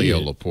at Leo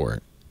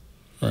Laporte.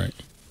 Right.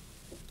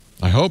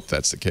 I hope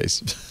that's the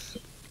case.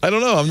 I don't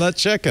know. I'm not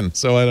checking,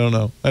 so I don't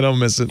know. I don't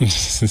miss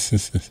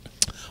it.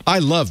 I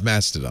love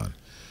Mastodon.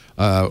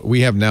 We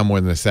have now more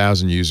than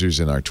 1,000 users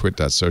in our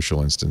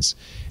twit.social instance,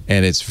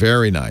 and it's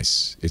very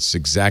nice. It's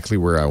exactly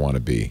where I want to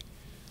be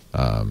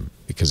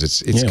because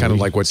it's kind of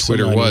like what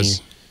Twitter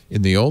was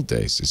in the old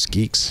days. It's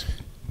geeks.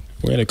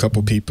 We had a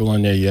couple people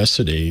on there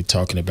yesterday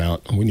talking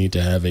about we need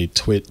to have a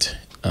Twit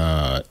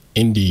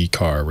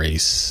IndyCar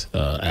race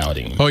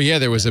outing. Oh, yeah,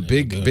 there was a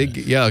big,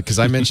 because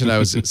I mentioned I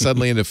was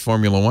suddenly into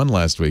Formula One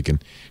last week,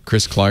 and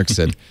Chris Clark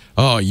said,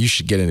 oh, you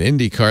should get an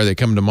IndyCar. They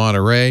come to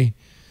Monterey.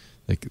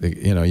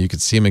 You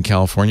could see them in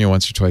California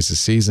once or twice a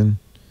season.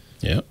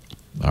 Yep.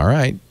 All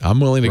right. I'm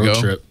willing to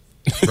go.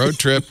 Road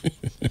trip.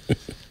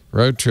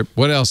 Road trip.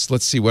 What else?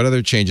 Let's see. What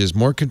other changes?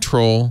 More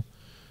control.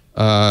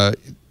 The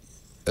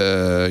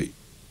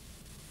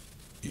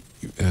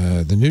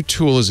new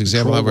tool is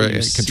example of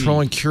control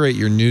and curate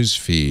your news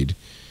feed.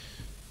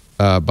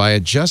 By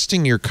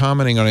adjusting your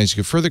commenting audience, you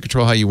can further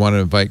control how you want to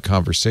invite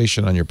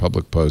conversation on your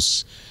public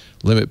posts,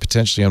 limit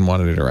potentially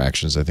unwanted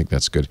interactions. I think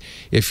that's good.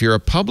 If you're a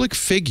public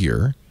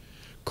figure,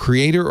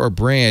 creator, or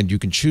brand, you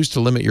can choose to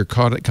limit your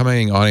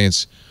commenting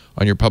audience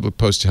on your public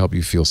post to help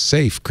you feel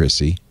safe,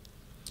 Chrissy.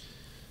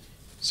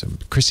 So,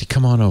 Chrissy,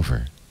 come on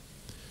over.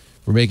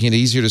 We're making it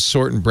easier to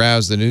sort and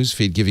browse the news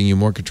feed, giving you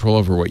more control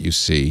over what you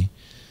see.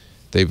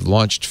 They've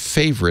launched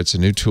Favorites, a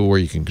new tool where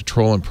you can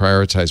control and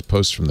prioritize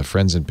posts from the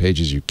friends and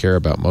pages you care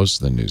about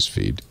most of the news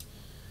feed.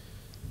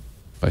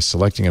 By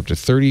selecting up to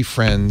 30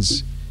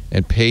 friends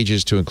and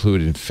pages to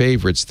include in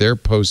Favorites, their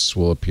posts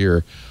will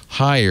appear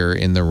higher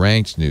in the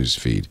ranked news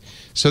feed.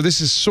 So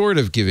this is sort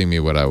of giving me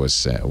what I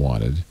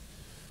wanted.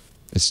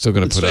 It's still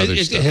going to put other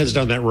stuff. It has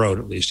done that road,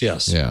 at least,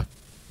 yes. Yeah.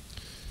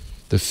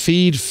 The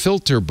feed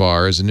filter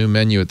bar is a new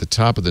menu at the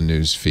top of the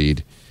news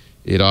feed.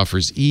 It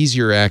offers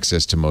easier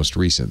access to most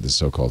recent, the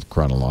so-called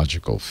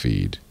chronological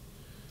feed.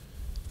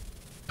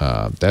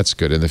 That's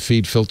good. And the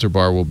feed filter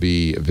bar will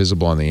be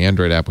visible on the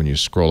Android app when you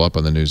scroll up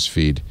on the news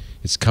feed.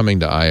 It's coming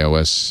to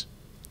iOS.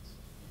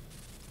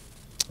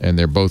 And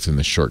they're both in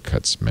the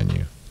shortcuts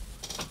menu.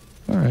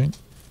 All right.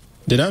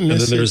 Did I miss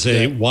and then there's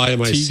it? Why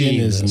am I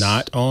seeing is this?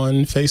 not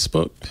on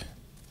Facebook?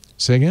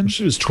 Say again?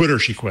 She was Twitter.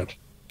 She quit.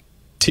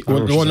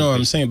 No,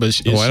 I'm saying,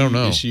 but I don't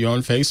know. Is she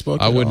on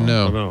Facebook? I wouldn't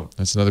know. I don't know.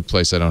 That's another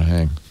place I don't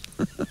hang.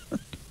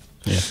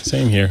 Yeah,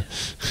 same here.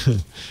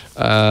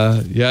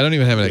 I don't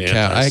even have an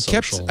account.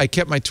 Antisocial. I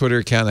kept my Twitter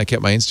account and I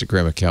kept my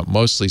Instagram account,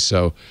 mostly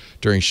so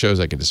during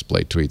shows I could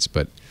display tweets,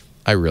 but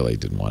I really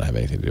didn't want to have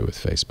anything to do with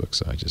Facebook,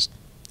 so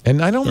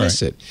and I don't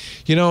miss it.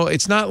 You know,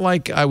 it's not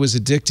like I was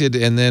addicted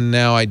and then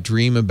now I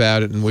dream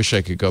about it and wish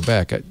I could go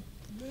back. I'm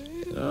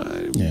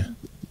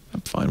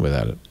fine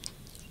without it.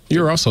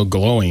 You're also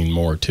glowing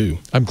more, too.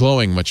 I'm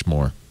glowing much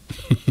more.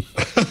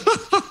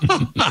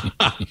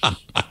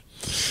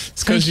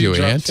 It's because you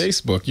dropped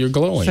Facebook. You're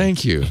glowing.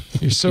 Thank you.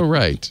 You're so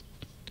right.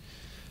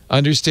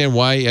 Understand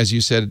why, as you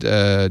said,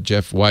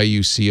 Jeff, why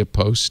you see a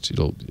post.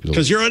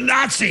 Because you're a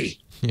Nazi.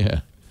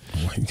 Yeah.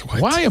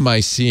 What? Why am I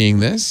seeing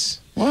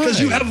this? Because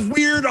you have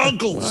weird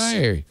uncles.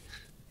 Why?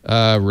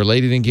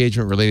 Related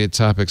engagement, related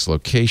topics,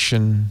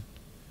 location.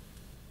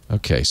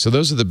 Okay, so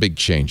those are the big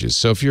changes.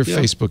 So if you're a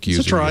Facebook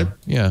user, it's a try.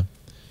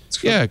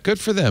 Yeah, good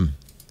for them.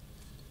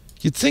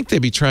 You'd think they'd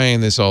be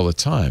trying this all the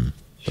time,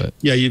 but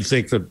yeah, you'd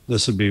think that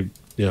this would be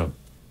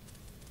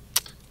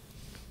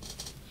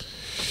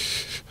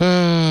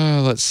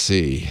let's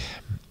see.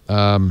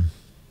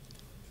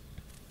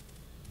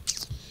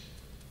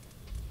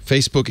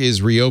 Facebook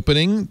is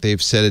reopening.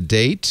 They've set a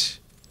date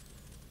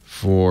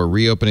for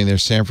reopening their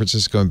San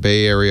Francisco and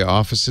Bay Area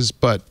offices,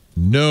 but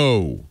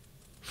no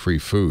free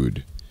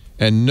food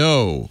and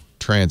no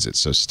transit,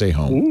 so stay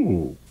home.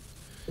 Ooh.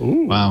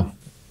 Wow.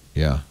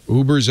 Yeah.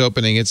 Uber's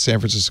opening its San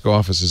Francisco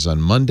offices on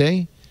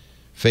Monday.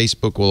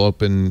 Facebook will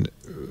open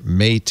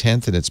May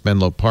 10th in its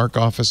Menlo Park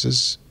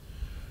offices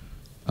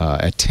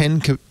at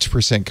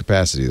 10%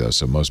 capacity, though,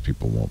 so most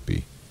people won't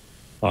be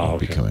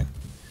coming.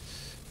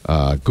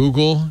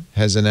 Google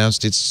has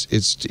announced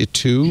it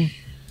too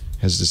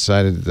has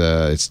decided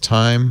it's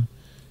time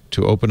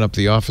to open up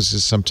the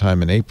offices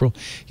sometime in April.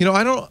 You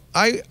know,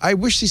 I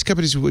wish these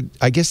companies would.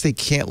 I guess they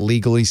can't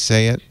legally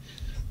say it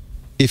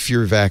if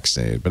you're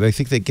vaccinated, but I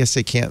think they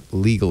can't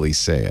legally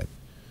say it.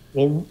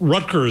 Well,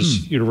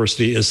 Rutgers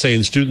University is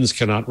saying students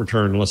cannot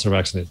return unless they're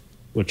vaccinated,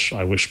 which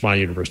I wish my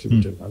university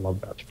would do. I love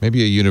that.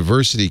 Maybe a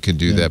university can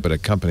do that, but a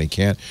company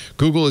can't.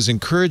 Google is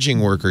encouraging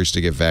workers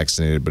to get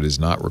vaccinated, but is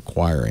not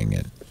requiring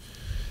it.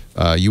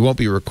 You won't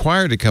be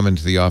required to come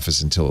into the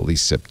office until at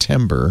least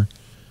September,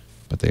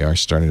 but they are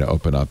starting to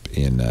open up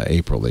in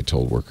April, they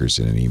told workers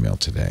in an email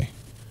today.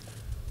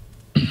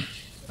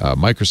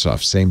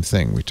 Microsoft, same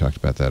thing. We talked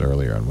about that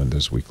earlier on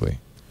Windows Weekly.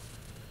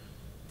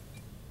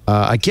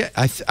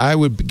 I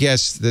would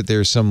guess that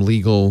there's some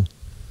legal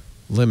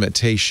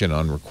limitation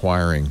on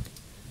requiring.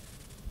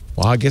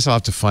 Well, I guess I'll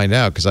have to find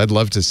out, because I'd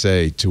love to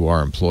say to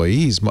our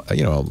employees,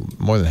 you know,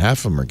 more than half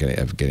of them are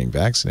getting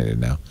vaccinated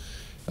now.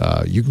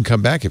 You can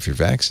come back if you're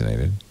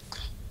vaccinated.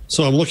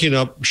 So I'm looking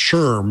up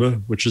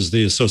SHRM, which is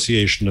the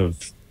Association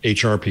of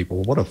HR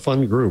People. What a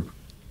fun group.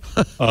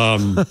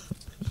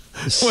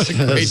 What a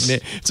great name.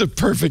 It's a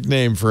perfect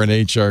name for an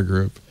HR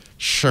group.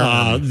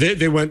 Sure.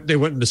 They went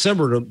in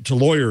December to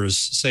lawyers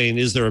saying,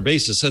 is there a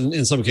basis? And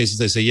in some cases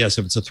they say, yes,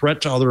 if it's a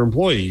threat to other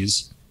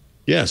employees,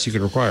 yes, you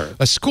can require it.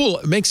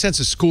 It makes sense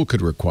a school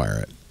could require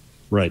it.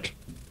 Right.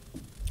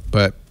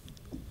 But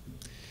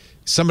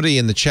somebody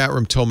in the chat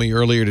room told me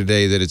earlier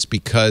today that it's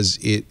because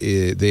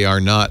they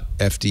are not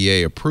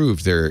FDA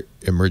approved. They're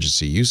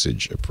emergency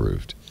usage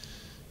approved.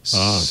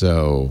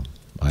 So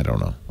I don't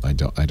know. I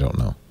don't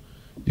know.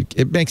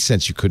 It makes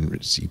sense. You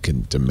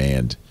can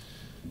demand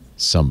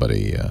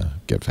somebody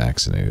get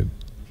vaccinated.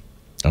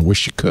 I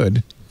wish you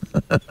could.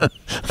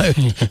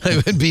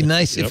 It would be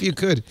nice if you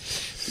could.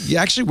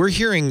 Yeah, actually, we're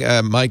hearing,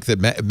 Mike,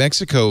 that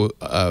Mexico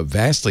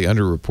vastly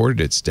underreported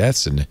its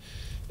deaths, and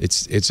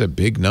it's a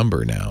big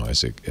number now.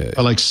 As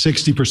like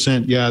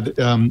 60%. Yeah,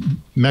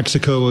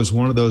 Mexico is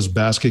one of those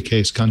basket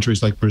case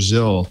countries like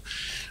Brazil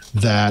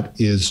that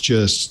is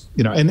just,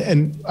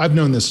 and I've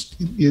known this.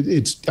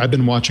 I've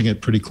been watching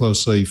it pretty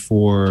closely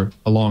for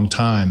a long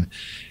time,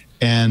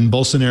 and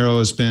Bolsonaro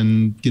has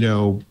been,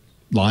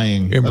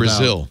 lying in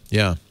Brazil.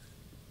 Yeah.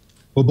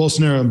 Well,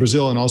 Bolsonaro in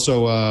Brazil, and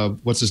also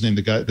what's his name,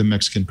 the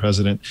Mexican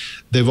president,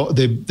 they've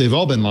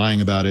all been lying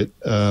about it,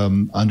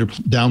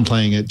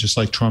 downplaying it, just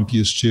like Trump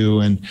used to,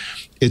 and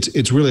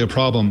it's really a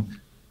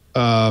problem.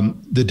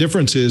 The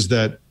difference is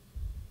that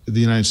the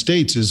United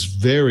States is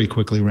very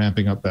quickly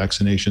ramping up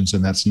vaccinations,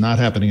 and that's not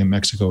happening in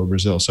Mexico or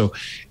Brazil. So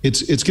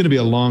it's going to be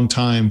a long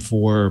time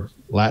for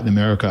Latin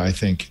America, I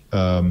think,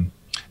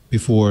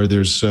 before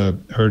there's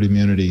herd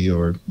immunity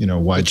or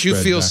widespread. But you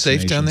feel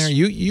safe down there?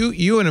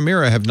 You and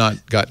Amira have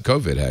not got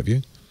COVID, have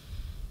you?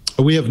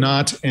 We have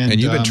not, and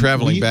you've been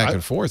traveling back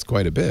and forth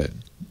quite a bit.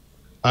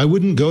 I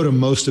wouldn't go to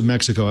most of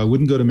Mexico. I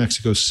wouldn't go to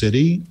Mexico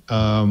City,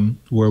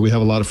 where we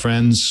have a lot of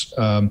friends,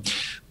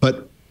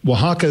 but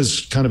Oaxaca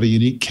is kind of a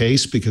unique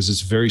case because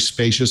it's very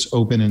spacious,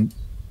 open, and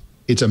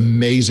it's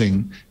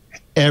amazing.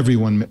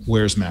 Everyone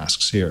wears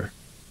masks here.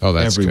 Oh,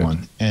 that's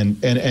everyone.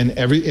 Good.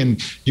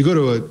 And you go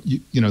to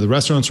the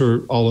restaurants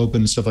are all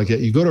open and stuff like that.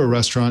 You go to a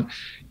restaurant,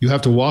 you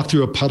have to walk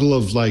through a puddle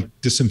of like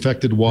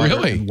disinfected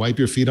water and wipe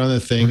your feet on the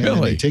thing. Really?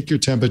 And they take your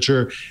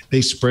temperature.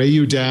 They spray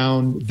you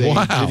down. They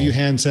give you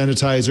hand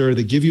sanitizer.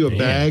 They give you a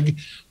bag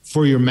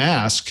for your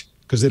mask,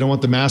 because they don't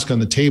want the mask on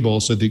the table,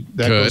 so that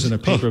goes in a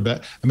paper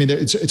bag. I mean,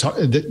 it's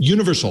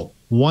universal.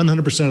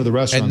 100% of the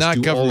restaurants and not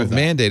do government all of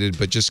that. mandated,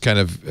 but just kind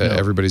of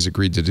everybody's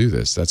agreed to do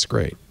this. That's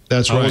great.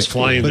 That's right. I was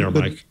flying there,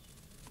 Mike.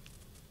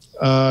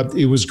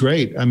 It was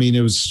great. I mean,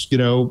 it was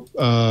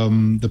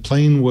the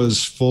plane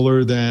was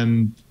fuller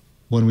than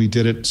when we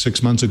did it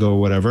 6 months ago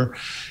or whatever,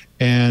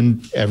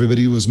 and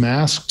everybody was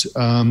masked.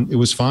 It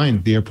was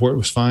fine. The airport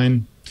was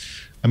fine.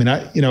 I mean,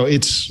 I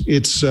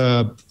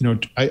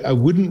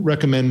wouldn't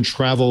recommend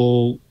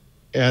travel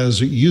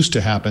as it used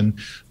to happen,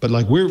 but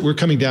like we're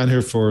coming down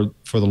here for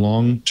the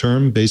long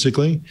term,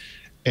 basically.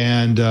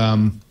 And,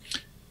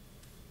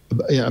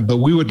 but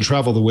we wouldn't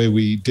travel the way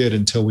we did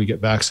until we get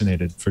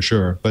vaccinated, for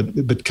sure.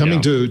 But coming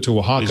to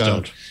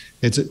Oaxaca,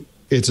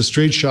 it's a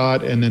straight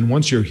shot. And then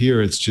once you're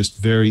here, it's just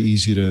very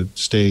easy to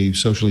stay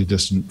socially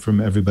distant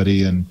from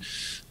everybody and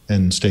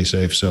stay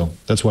safe. So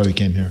that's why we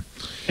came here.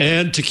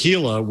 And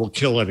tequila will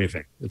kill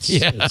anything.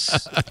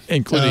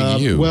 Including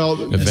you.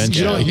 Well, eventually.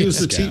 You don't use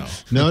the T.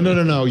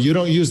 No. You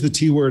don't use the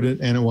T word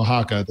in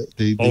Oaxaca.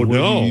 The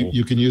word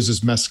you can use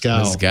is mezcal.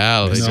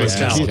 Mezcal.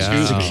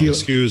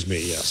 Excuse me.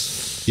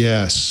 Yes.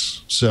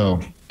 Yes. So,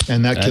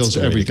 and that kills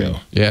everything.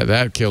 Yeah,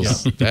 that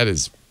kills. That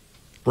is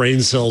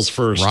brain cells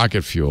first.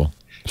 Rocket fuel.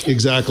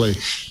 Exactly.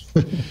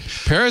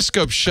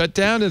 Periscope shut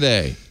down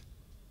today.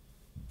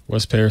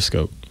 What's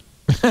Periscope?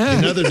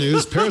 In other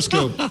news,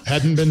 Periscope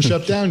hadn't been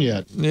shut down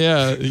yet.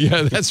 Yeah,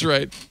 that's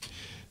right.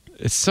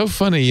 It's so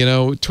funny,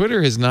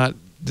 Twitter does not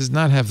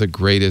have the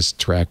greatest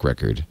track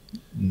record.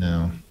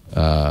 No.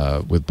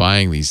 With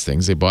buying these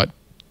things. They bought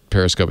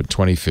Periscope in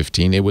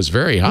 2015. It was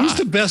very hot. Who's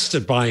the best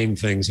at buying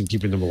things and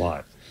keeping them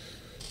alive?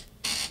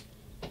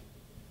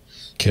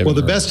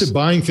 The best at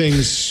buying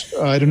things,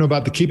 I don't know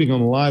about the keeping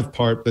them alive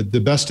part, but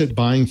the best at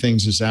buying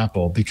things is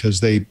Apple,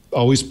 because they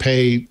always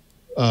pay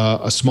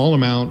a small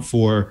amount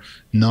for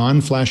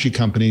non-flashy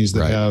companies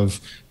that have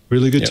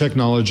really good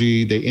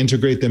technology. They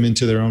integrate them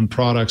into their own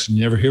products, and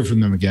you never hear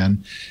from them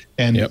again.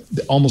 And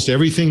almost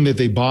everything that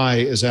they buy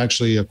is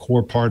actually a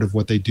core part of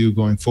what they do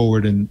going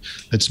forward, and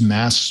it's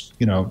mass,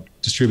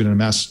 distributed at a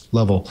mass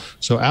level.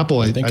 So Apple,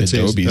 I think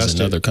Adobe is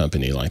another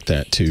company like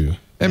that too.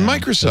 And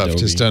Microsoft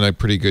has done a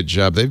pretty good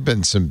job. They've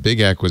been some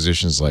big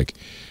acquisitions like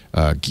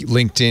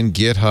LinkedIn,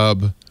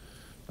 GitHub,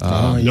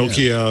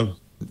 Nokia,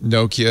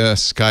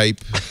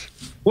 Skype.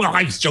 Well,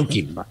 I was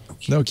joking.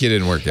 Nokia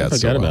didn't work out. I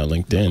forgot about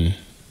LinkedIn.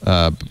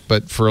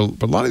 But for a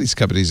lot of these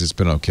companies, it's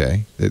been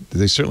okay.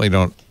 They certainly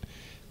don't.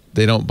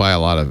 They don't buy a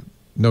lot of.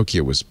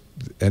 Nokia was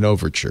an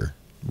Overture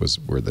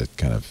were the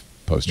kind of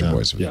poster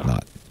boys of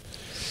not.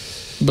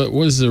 But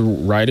was the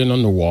writing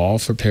on the wall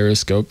for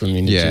Periscope? I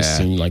mean, it just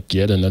seemed like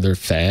yet another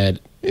fad.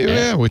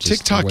 Yeah, well,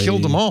 TikTok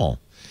killed them all.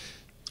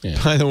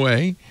 Yeah. By the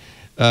way,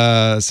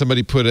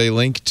 somebody put a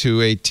link to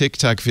a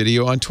TikTok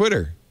video on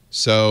Twitter.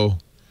 So.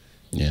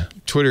 Yeah,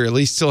 Twitter at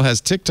least still has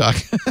TikTok.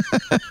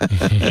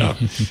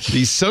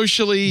 The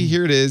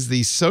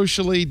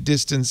socially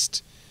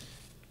distanced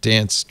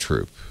dance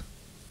troupe.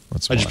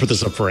 I just put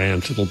this up for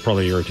Ant. It'll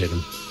probably irritate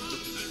him.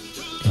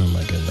 Oh my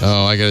goodness.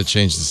 Oh, I got to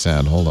change the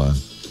sound. Hold on.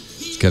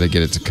 It's got to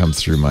get it to come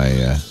through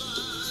my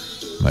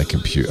my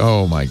computer.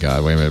 Oh my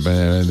God! Wait a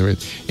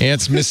minute.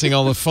 Ant's missing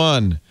all the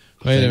fun.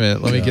 Wait a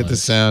minute. Let me get the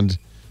sound.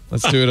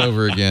 Let's do it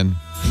over again.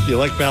 You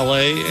like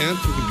ballet, Ant?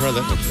 We can try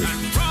that next week.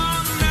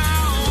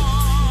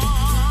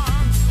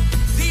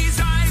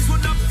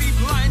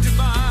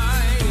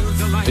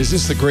 Is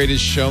this The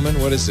Greatest Showman?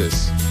 What is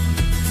this?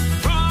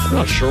 I'm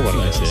not sure what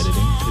it is.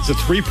 It's a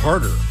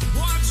 3-parter.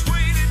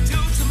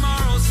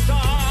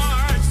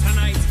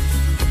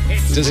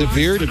 Does a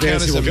beard The count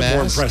dancing as a will get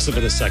more mask? impressive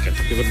in a second.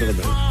 Give it another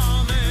minute.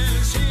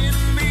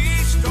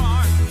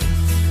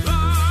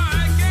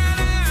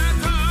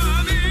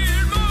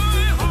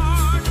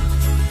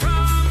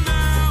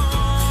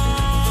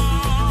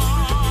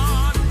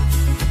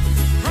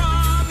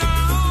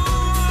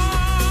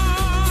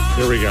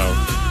 Here we go. All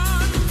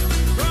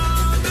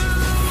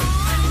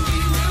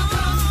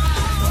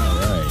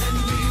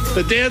right.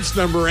 The dance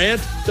number,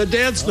 Ant. The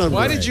dance number.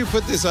 Why did you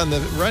put this on the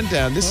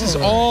rundown? This is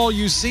all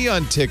you see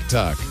on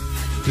TikTok.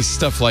 This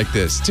stuff like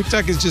this.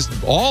 TikTok is just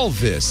all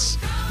this.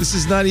 This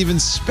is not even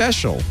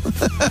special.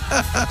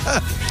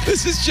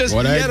 This is just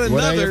What yet I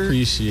another.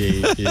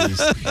 appreciate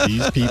is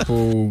these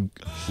people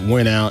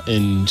went out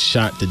and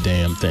shot the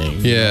damn thing.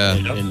 Yeah.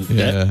 And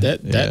Yeah.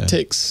 that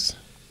takes.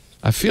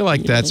 I feel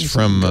like that's some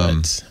from.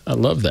 guts. I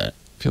love that.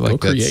 I feel like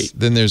Go that's. create.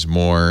 Then there's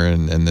more,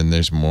 and then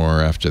there's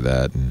more after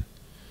that, and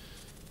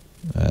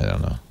I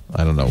don't know.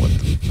 I don't know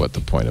what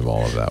the point of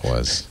all of that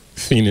was.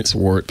 Phoenix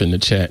Warp in the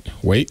chat.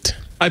 Wait.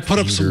 I put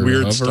up some You're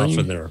weird hovering? stuff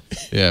in there.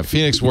 Yeah,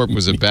 Phoenix Warp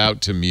was about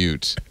to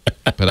mute,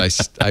 but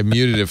I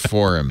muted it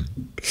for him.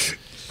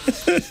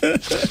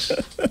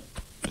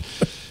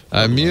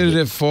 I muted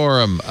it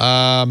for him.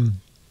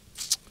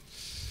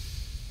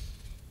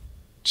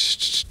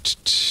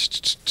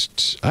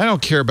 I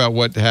don't care about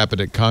what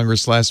happened at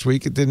Congress last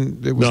week. It was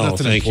No,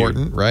 nothing thank you.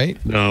 important, right?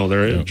 No,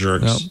 they're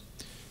jerks. No.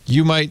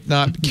 You might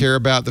not care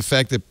about the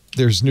fact that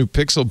there's new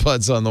Pixel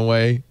Buds on the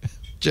way,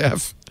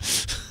 Jeff.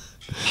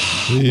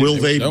 Will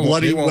they They won't-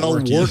 bloody they won't well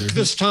work work either.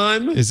 this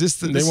time? Is this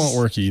the? They won't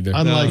work either.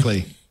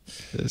 Unlikely.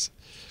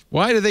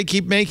 Why do they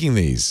keep making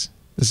these?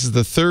 This is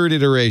the third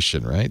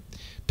iteration, right?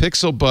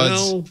 Pixel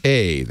Buds Well-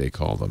 A, they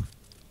call them.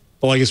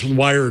 Oh, I guess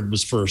wired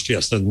was first.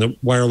 Yes, then the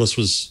wireless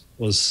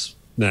was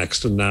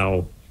next, and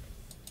now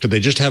could they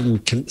just have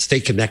them stay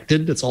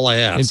connected? That's all I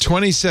In asked.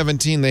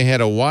 2017, they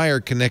had a wire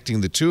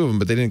connecting the two of them,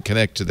 but they didn't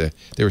connect to they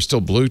were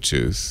still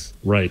Bluetooth.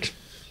 Right.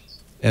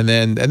 And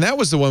that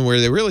was the one where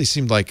they really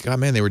seemed like, oh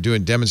man, they were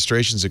doing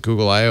demonstrations at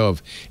Google I/O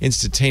of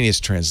instantaneous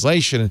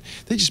translation, and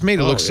they just made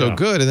it look so yeah.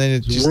 good, and then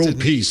it just World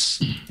didn't,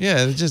 peace.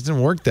 yeah, it just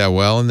didn't work that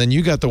well. And then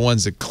you got the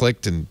ones that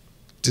clicked and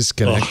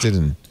disconnected,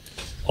 and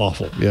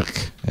Awful.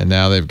 yuck. And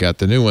now they've got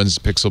the new ones,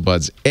 Pixel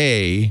Buds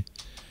A,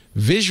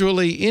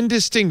 visually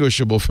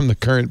indistinguishable from the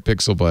current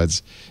Pixel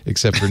Buds,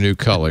 except for new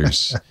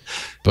colors,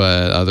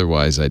 but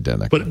otherwise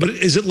identical. But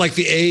is it like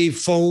the A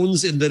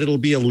phones in that it'll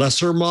be a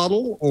lesser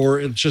model, or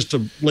it's just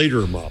a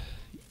later model?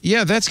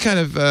 Yeah, that's kind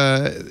of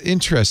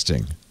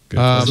interesting.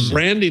 The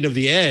branding of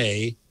the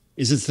A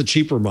is it's the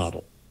cheaper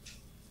model.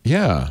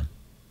 Yeah.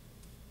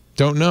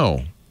 Don't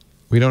know.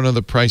 We don't know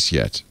the price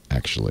yet,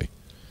 actually.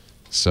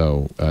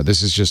 So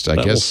this is just, I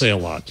That guess. will say a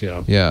lot.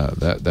 Yeah. Yeah,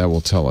 that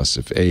will tell us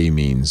if A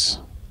means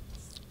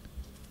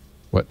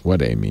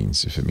what A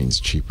means, if it means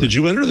cheaper. Did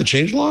you enter the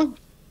changelog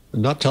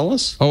and not tell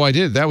us? Oh, I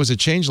did. That was a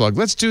changelog.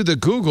 Let's do the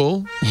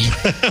Google.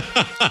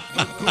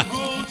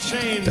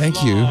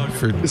 Thank you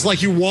for. It's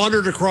like you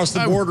wandered across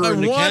the border I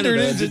into wandered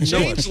Canada. into and didn't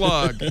know it.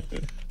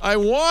 changelog. I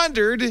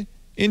wandered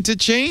into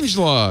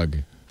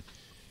changelog.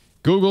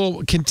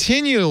 Google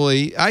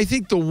continually, I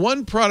think the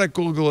one product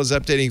Google is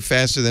updating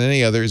faster than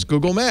any other is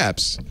Google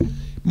Maps.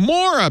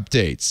 More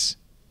updates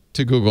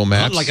to Google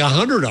Maps. Like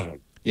 100 of them.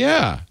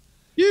 Yeah.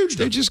 Huge.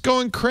 They're just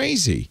going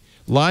crazy.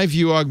 Live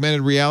view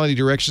augmented reality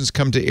directions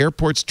come to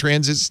airports,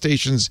 transit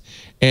stations,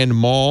 and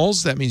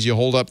malls. That means you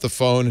hold up the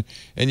phone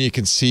and you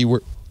can see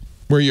where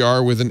you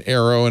are with an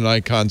arrow and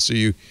icon, so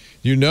you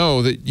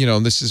know that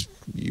this is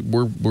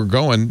we're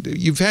going.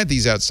 You've had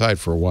these outside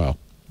for a while.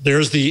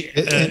 There's the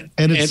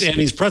and it's-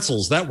 Annie's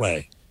pretzels that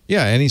way.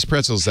 Yeah, Annie's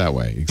pretzels that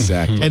way.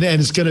 Exactly. And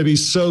it's going to be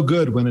so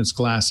good when it's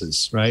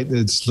glasses, right?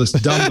 It's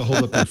just dumb to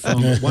hold up your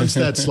phone. Once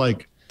that's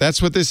like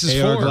That's what this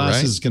is AR for,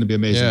 glasses right? is going to be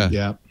amazing.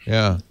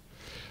 Yeah.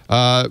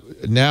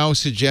 Now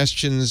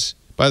suggestions.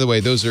 By the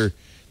way, those are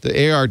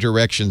the AR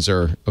directions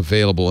are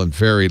available in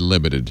very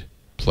limited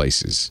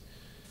places.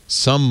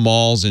 Some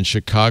malls in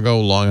Chicago,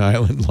 Long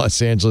Island,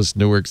 Los Angeles,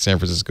 Newark, San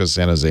Francisco,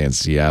 San Jose, and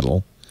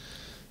Seattle.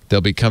 They'll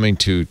be coming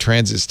to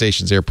transit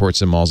stations,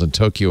 airports, and malls in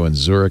Tokyo and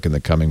Zurich in the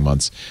coming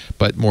months,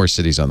 but more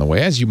cities on the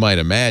way. As you might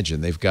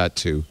imagine, they've got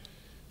to,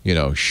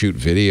 shoot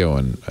video,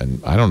 and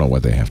I don't know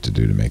what they have to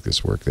do to make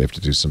this work. They have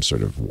to do some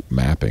sort of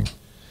mapping.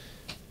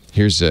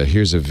 Here's a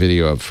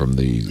video from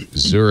the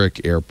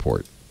Zurich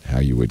airport, how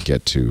you would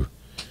get to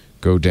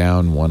go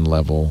down one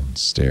level and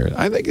stare.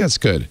 I think that's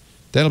good.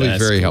 That'll be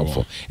very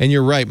helpful. And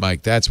you're right,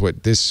 Mike. That's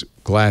what this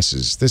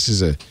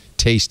is a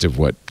taste of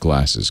what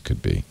glasses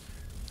could be.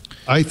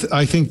 I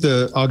think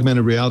the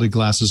augmented reality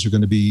glasses are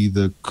going to be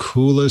the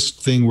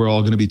coolest thing we're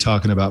all going to be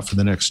talking about for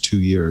the next 2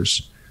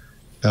 years.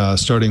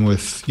 Starting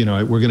with,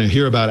 we're going to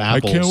hear about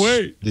Apple's can't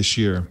wait. this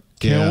year.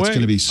 Can't It's wait.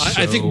 going to be so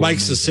I think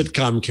Mike's amazing. a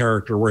sitcom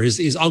character where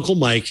he's Uncle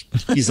Mike.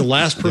 He's the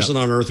last person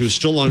on Earth who's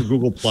still on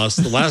Google Plus,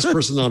 the last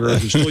person on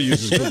Earth who still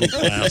uses Google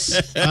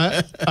Plus.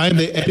 I'm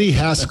the Eddie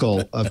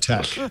Haskell of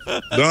tech. No.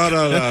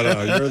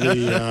 You're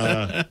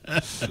the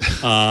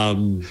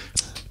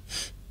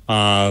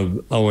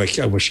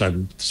I wish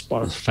I'm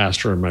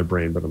faster in my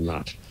brain, but I'm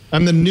not.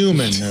 I'm the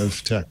Newman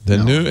of tech.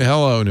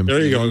 Hello, Newman.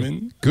 There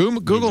you go.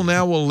 Google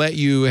now will let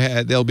you.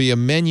 There'll be a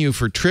menu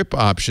for trip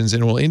options,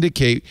 and it will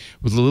indicate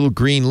with a little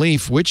green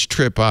leaf which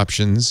trip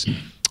options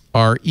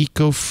are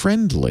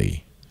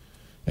eco-friendly.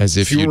 As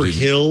if fewer you didn't,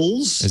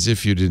 hills. As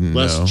if you didn't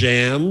less know.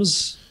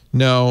 Jams.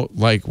 No,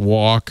 like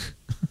walk.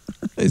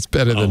 It's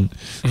better than.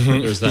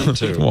 There's that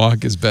too.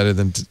 Walk is better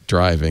than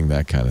driving.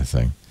 That kind of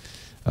thing.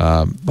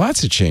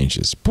 Lots of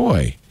changes,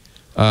 boy.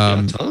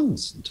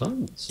 Tons.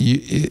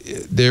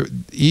 If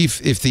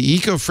the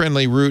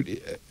eco-friendly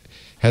route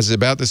has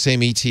about the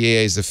same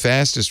ETA as the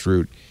fastest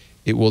route,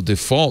 it will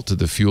default to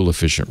the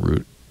fuel-efficient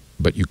route,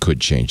 but you could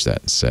change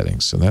that in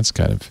settings. So that's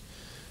kind of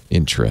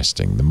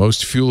interesting. The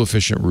most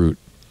fuel-efficient route,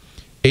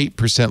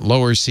 8%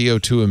 lower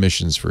CO2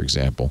 emissions, for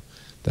example,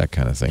 that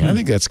kind of thing. I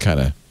think that's kind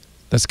of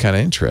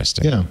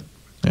interesting. Yeah.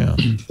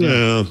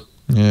 Yeah.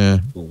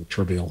 A little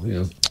trivial.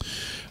 Yeah.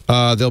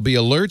 There'll be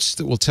alerts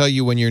that will tell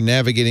you when you're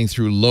navigating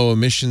through low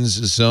emissions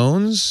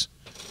zones.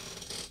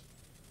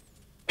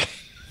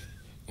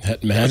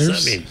 That matters.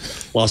 What's that mean?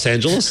 Los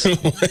Angeles?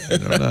 I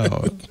don't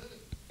know.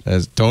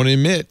 Don't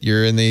emit.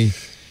 You're in the.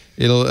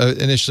 It'll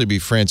initially be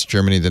France,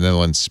 Germany, the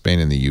Netherlands, Spain,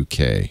 and the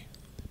UK.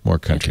 More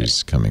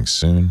countries coming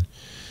soon.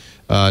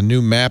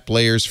 New map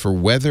layers for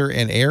weather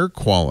and air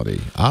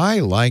quality. I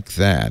like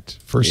that.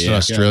 First in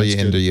Australia,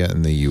 India,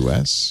 and the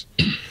US.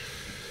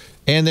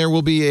 And there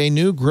will be a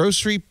new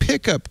grocery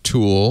pickup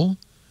tool,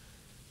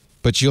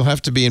 but you'll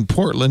have to be in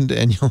Portland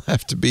and you'll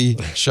have to be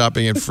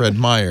shopping at Fred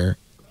Meyer.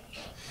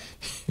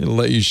 It'll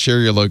let you share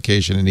your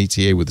location and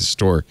ETA with the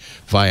store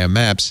via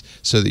maps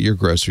so that your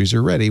groceries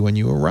are ready when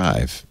you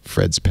arrive.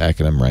 Fred's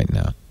packing them right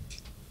now.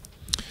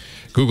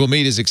 Google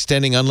Meet is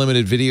extending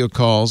unlimited video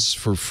calls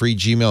for free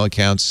Gmail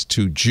accounts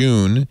to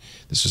June.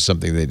 This was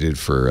something they did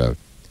for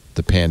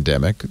the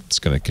pandemic. It's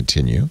going to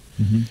continue.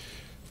 Mm-hmm.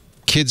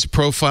 Kids'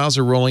 profiles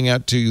are rolling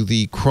out to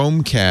the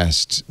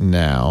Chromecast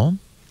now.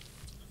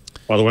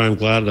 By the way, I'm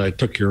glad I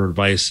took your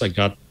advice. I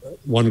got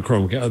one the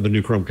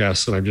new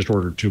Chromecast, and I've just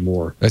ordered 2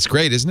 more. That's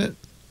great, isn't it?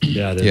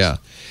 Yeah, it is. Yeah.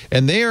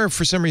 And they are,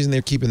 for some reason,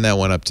 they're keeping that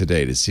one up to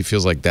date. It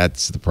feels like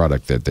that's the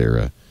product that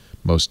they're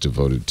most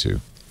devoted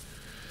to.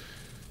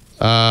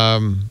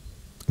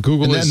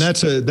 Google and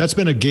that's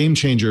been a game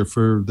changer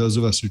for those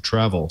of us who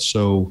travel.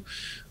 So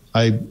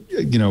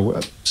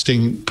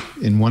staying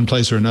in one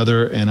place or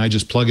another, and I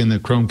just plug in the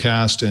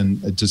Chromecast,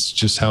 and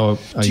just how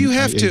do you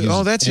have to?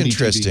 Oh, that's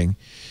interesting.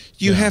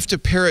 You have to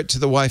pair it to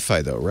the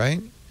Wi-Fi, though,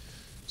 right?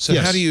 So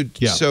how do you?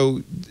 Yeah.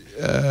 So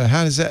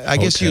how does that? I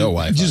guess you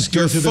just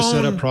go through the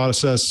setup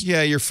process.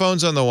 Yeah, your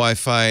phone's on the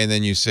Wi-Fi, and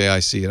then you say, "I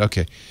see it."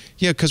 Okay.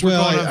 Yeah, because we're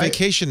going on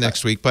vacation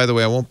next week. By the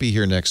way, I won't be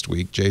here next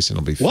week. Jason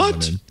will be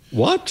filling in.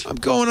 What? I'm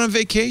going on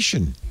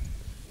vacation.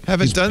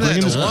 Haven't done that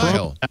in a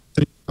while.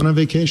 On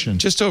vacation.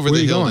 Just over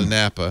the hill to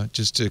Napa,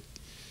 just to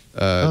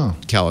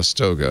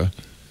Calistoga,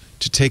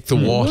 to take the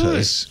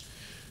waters.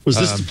 Was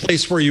this the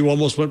place where you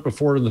almost went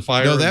before in the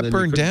fire? No, that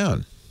burned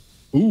down.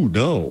 Ooh,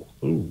 no.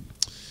 Ooh.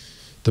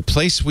 The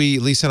place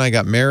Lisa and I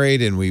got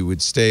married, and we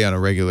would stay on a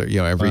regular,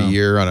 every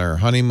year on our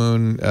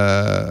honeymoon,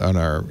 on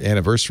our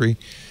anniversary.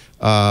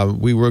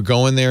 We were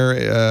going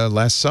there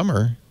last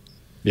summer.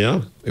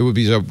 Yeah. It would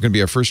be going to be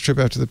our first trip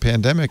after the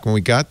pandemic. When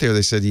we got there,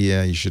 they said,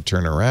 "Yeah, you should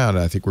turn around.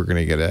 I think we're going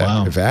to get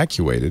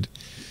evacuated."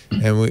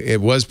 And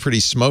it was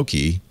pretty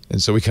smoky,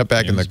 and so we got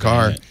back in the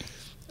car.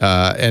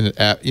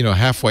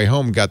 Halfway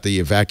home, got the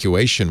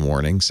evacuation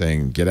warning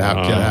saying, "Get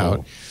out, get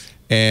out."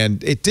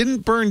 And it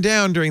didn't burn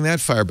down during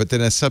that fire, but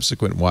then a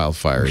subsequent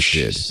wildfire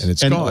did, and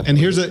it's gone. And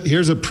here's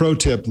a pro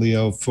tip,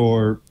 Leo,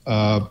 for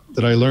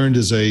that I learned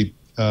as a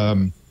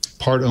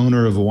part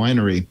owner of a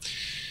winery.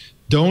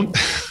 Don't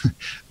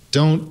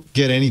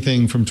get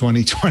anything from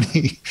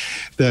 2020.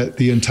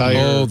 The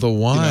entire the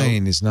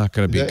wine is not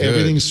going to be good.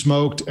 Everything's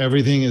smoked.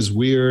 Everything is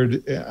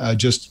weird.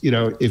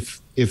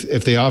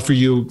 If they offer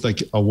you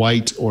like a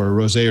white or a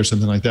rosé or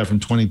something like that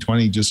from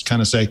 2020, just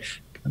kind of say,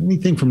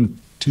 anything from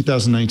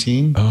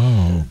 2019.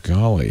 Oh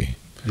golly.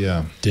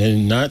 Yeah. Did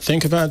not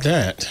think about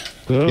that.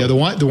 Yeah, the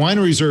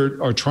wineries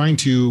are trying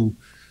to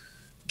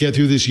get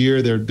through this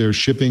year. They're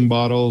shipping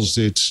bottles.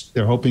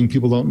 They're hoping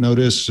people don't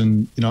notice,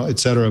 and et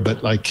cetera.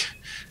 But like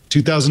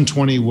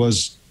 2020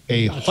 was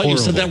a I thought you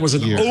said that was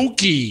an year.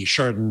 Oaky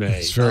Chardonnay.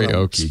 It's very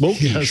oaky.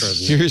 Smoky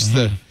Chardonnay. Here's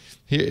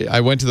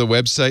I went to the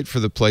website for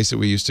the place that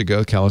we used to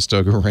go,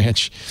 Calistoga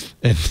Ranch,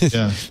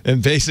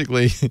 and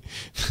basically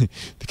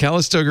the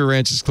Calistoga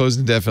Ranch is closed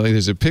indefinitely.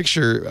 There's a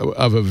picture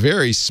of a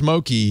very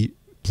smoky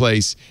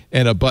place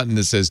and a button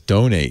that says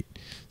donate.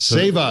 So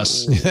save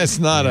us. That's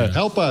not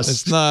help us.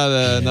 It's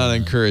not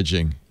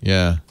encouraging.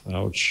 Yeah.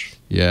 Ouch.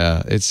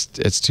 Yeah,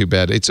 it's too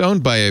bad. It's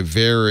owned by a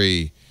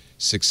very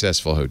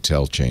successful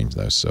hotel chain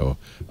though, so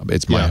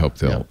it's my hope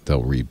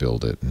they'll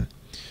rebuild it. And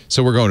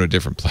so we're going to a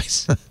different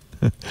place.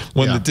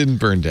 One that didn't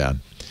burn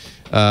down.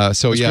 I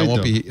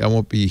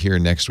won't be here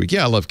next week.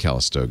 Yeah, I love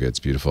Calistoga. It's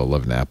beautiful. I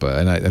love Napa.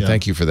 And I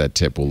thank you for that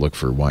tip. We'll look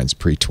for wines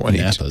pre-20.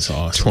 Napa's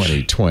awesome.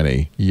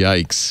 2020.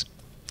 Yikes.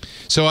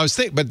 So I was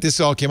thinking, but this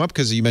all came up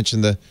because you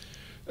mentioned the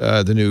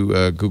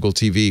new Google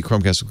TV,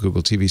 Chromecast with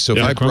Google TV. So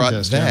if I brought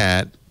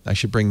that I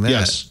should bring that.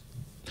 Yes.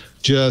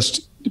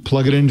 Just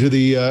plug it into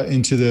the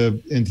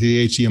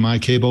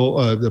HDMI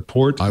cable, the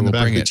port in the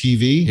back of the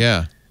TV.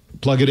 Yeah.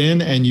 Plug it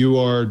in, and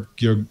you're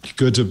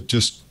good to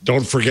just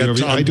don't forget.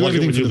 I do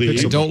everything for the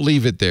Pixel. Don't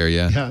leave it there.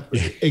 Yeah,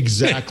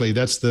 exactly.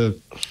 That's the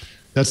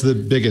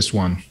biggest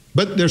one.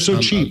 But they're so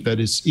cheap that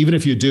even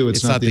if you do,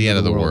 it's not the end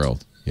of the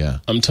world. Yeah,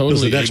 I'm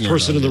totally the next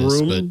person in the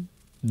room. But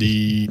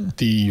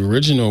the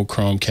original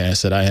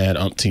Chromecast that I had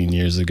umpteen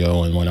years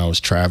ago, and when I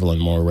was traveling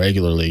more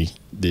regularly,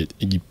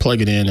 you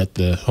plug it in at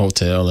the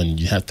hotel, and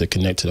you have to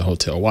connect to the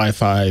hotel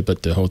Wi-Fi.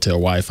 But the hotel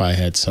Wi-Fi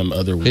had some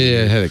other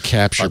it had a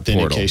capture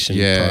authentication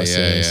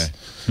process.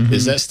 Yeah.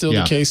 Is that still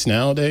the case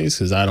nowadays?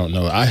 Because I don't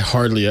know. I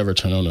hardly ever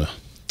turn on a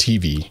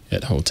TV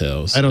at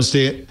hotels. I don't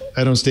stay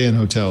in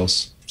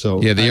hotels.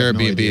 So yeah, the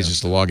Airbnb is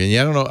just a login.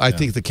 Yeah, I don't know. I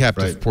think the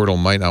captive portal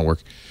might not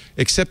work,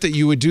 except that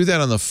you would do that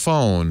on the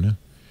phone.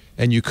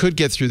 And you could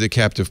get through the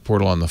captive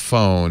portal on the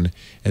phone,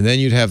 and then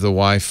you'd have the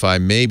Wi-Fi.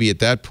 Maybe at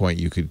that point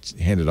you could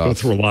hand it off. Go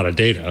through a lot of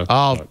data.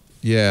 I'll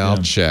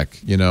check.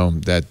 You know,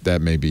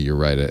 that may be, you're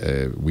right.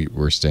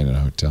 We're staying in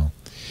a hotel.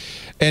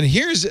 And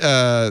here's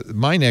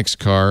my next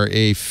car,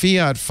 a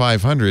Fiat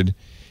 500.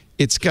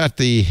 It's got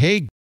the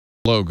Hey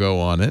logo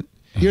on it.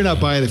 You're not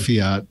buying a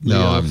Fiat. No,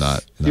 Leo. I'm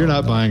not. No, you're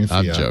not buying a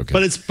Fiat. I'm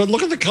joking. But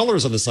look at the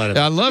colors on the side of it.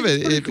 I love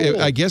it.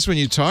 Cool. I guess when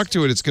you talk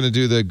to it, it's going to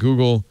do the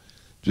Google.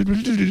 It's the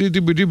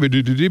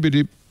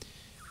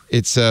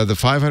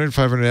 500,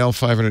 500L,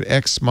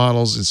 500X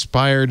models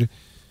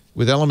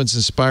with elements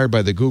inspired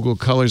by the Google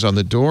colors on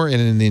the door and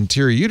in the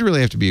interior. You'd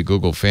really have to be a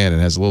Google fan. It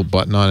has a little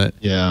button on it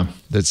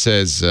that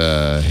says,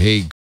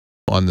 hey,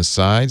 on the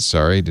side.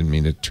 Sorry, didn't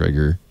mean to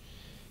trigger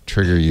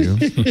you.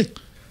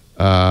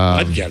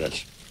 I'd get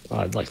it.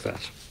 I'd like that.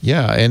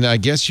 Yeah, and I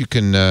guess you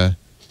can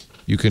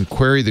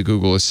query the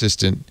Google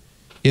Assistant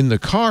in the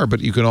car, but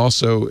you can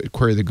also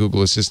query the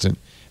Google Assistant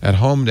at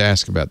home to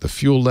ask about the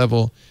fuel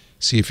level,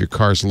 see if your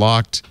car's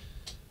locked,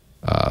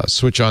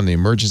 switch on the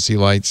emergency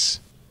lights.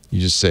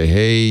 You just say,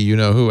 hey, you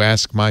know who,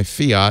 ask my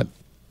Fiat.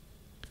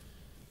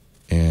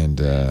 And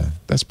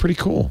that's pretty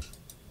cool.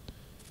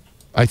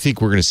 I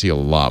think we're going to see a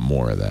lot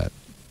more of that,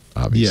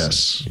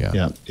 obviously.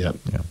 Yes. Yeah.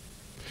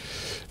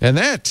 And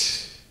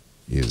that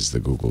is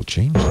the Google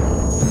change.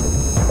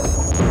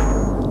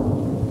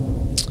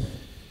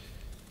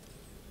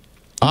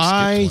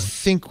 I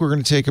think we're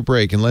going to take a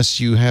break unless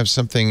you have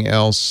something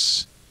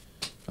else.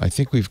 I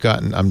think we've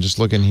gotten, I'm just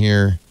looking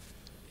here.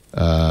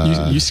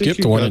 You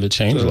skipped one of the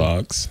change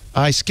logs.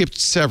 I skipped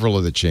several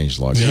of the change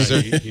logs.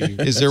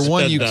 Is there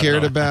one you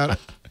cared about?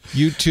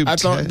 YouTube. I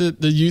thought the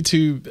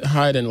YouTube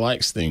hide and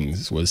likes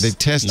things was they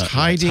test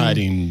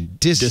hiding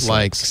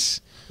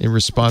dislikes in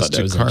response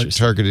to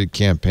targeted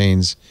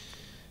campaigns.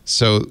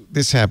 So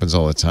this happens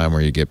all the time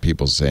where you get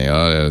people saying,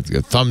 "Oh,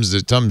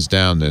 thumbs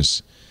down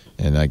this,"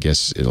 and I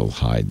guess it'll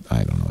hide.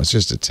 I don't know. It's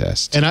just a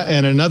test.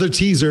 And another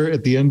teaser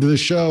at the end of the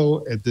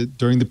show,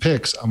 during the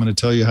picks, I'm going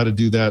to tell you how to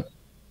do that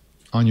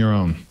on your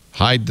own.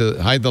 Hide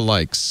the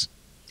likes.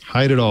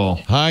 Hide it all.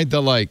 Hide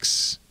the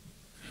likes.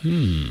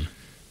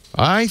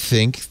 I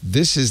think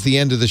this is the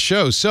end of the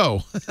show.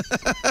 So,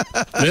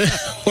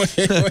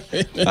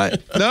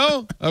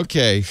 no?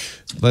 Okay.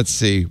 Let's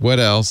see. What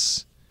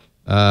else?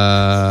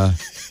 I'm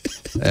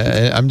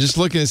just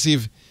looking to see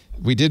if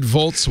we did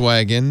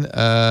Volkswagen.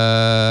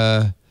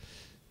 I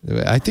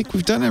think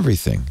we've done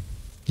everything.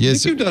 Yes, I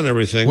think you've done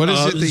everything. What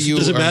is it that you?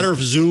 Does it matter if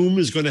Zoom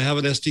is going to have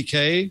an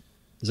SDK?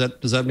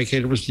 Does that make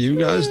any difference to you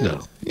guys? No.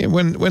 Yeah,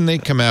 when they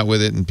come out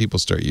with it and people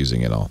start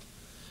using it, I'll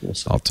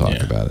talk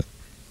about it.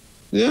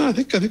 Yeah, I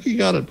think you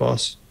got it,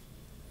 boss.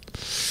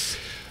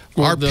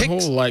 Well, the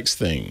whole likes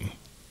thing.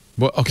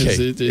 Well, okay.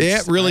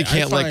 It really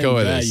can't let go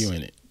of this.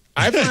 In it.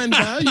 I find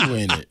value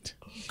in it.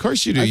 Of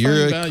course you do.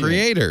 You're a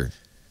creator.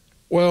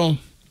 Well,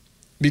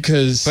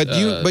 because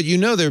but you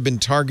know there have been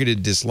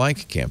targeted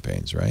dislike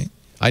campaigns, right?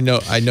 I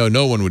know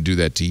no one would do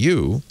that to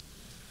you.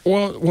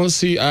 Well,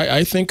 see,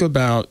 I think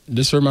about,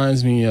 this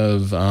reminds me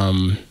of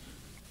a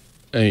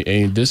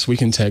This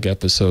Week in Tech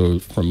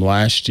episode from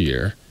last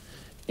year,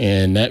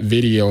 and that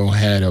video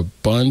had a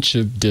bunch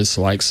of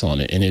dislikes on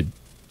it, and it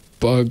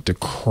bugged the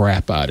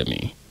crap out of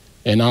me.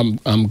 And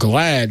I'm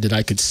glad that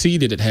I could see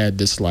that it had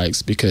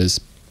dislikes, because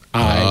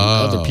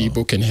other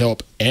people can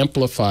help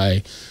amplify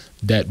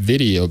that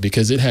video,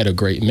 because it had a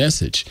great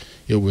message.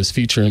 It was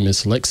featuring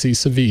Miss Lexi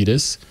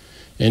Savitas,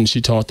 and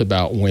she talked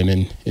about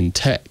women in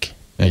tech.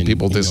 And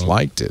people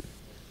disliked it.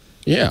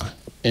 Yeah.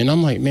 And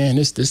I'm like, man,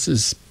 this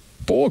is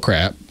bull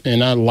crap.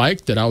 And I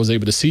liked that I was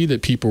able to see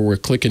that people were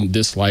clicking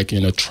dislike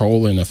in a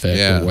trolling effect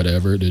or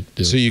whatever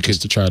so you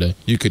could try to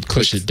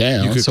push it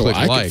down so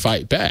I could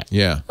fight back.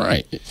 Yeah.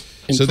 Right.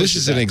 So this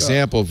is an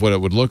example of what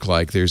it would look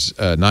like. There's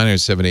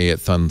 978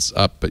 thumbs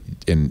up, but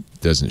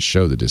it doesn't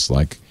show the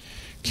dislike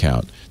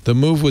count. The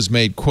move was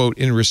made, quote,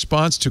 in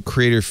response to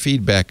creator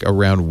feedback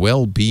around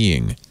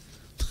well-being.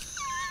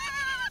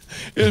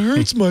 It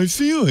hurts my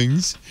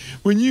feelings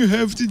when you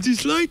have the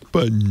dislike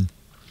button.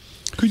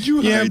 Could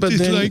you hide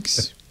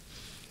dislikes?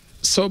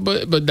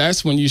 But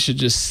that's when you should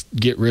just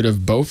get rid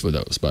of both of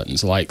those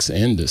buttons, likes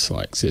and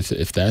dislikes.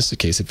 If that's the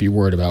case, if you're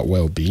worried about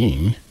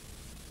well-being,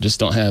 just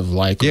don't have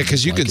like. Yeah,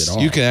 because you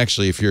can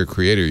actually, if you're a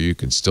creator, you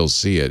can still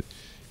see it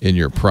in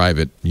your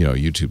private,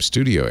 YouTube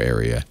studio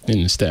area.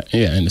 In the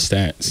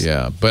stats.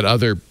 Yeah, but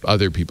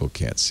other people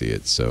can't see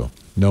it, so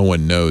no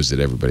one knows that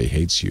everybody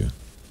hates you.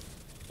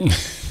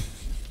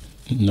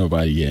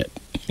 Nobody yet.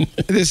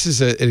 This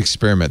is an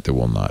experiment that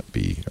will not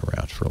be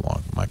around for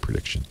long. My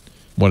prediction.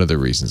 One of the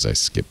reasons I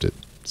skipped it.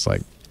 It's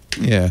like,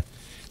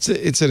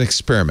 it's an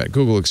experiment.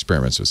 Google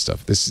experiments with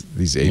stuff.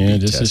 These A/B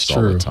tests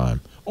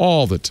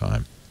all the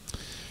time.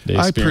 They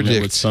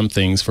experiment with some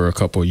things for a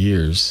couple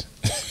years.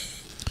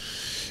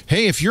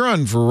 Hey, if you're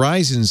on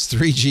Verizon's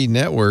 3G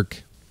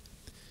network,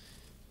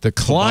 the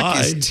clock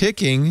is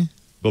ticking.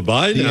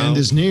 Bye-bye now. The end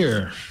is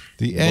near.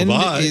 The end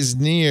is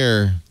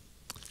near.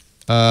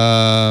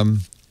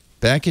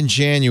 Back in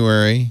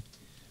January,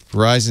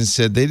 Verizon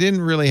said they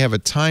didn't really have a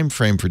time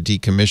frame for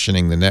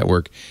decommissioning the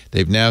network.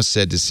 They've now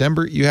said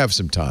December, you have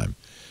some time.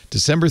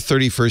 December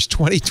 31st,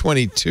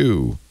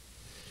 2022.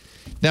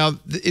 Now,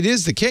 it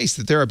is the case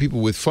that there are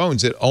people with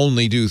phones that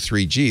only do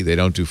 3G. They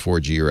don't do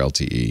 4G or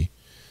LTE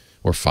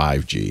or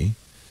 5G.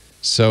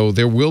 So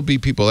there will be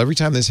people, every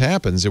time this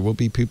happens, there will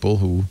be people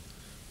who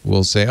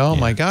will say, oh,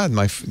 my God,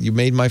 you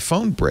made my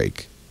phone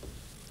break.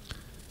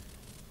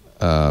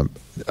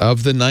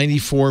 Of the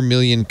 94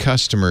 million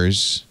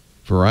customers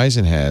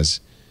Verizon has,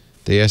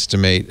 they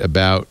estimate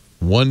about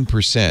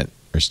 1%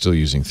 are still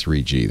using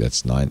 3G.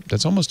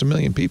 That's almost 1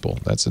 million people.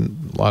 That's a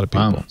lot of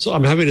people. Wow. So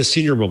I'm having a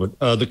senior moment.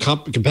 The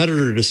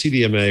competitor to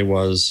CDMA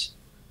was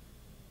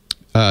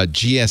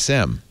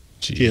GSM.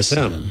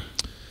 GSM.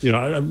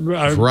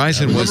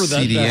 Verizon was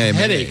CDMA. That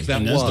headache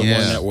that that's was. the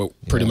one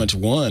that pretty much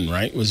won,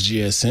 right? Was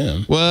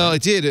GSM. Well,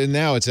 it did, and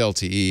now it's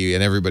LTE,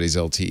 and everybody's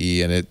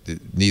LTE, and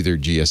neither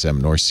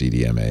GSM nor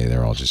CDMA.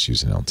 They're all just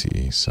using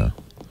LTE. So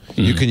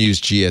you can use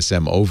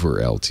GSM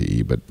over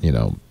LTE, but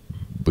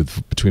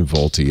between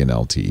VoLTE and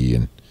LTE,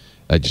 and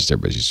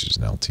everybody's just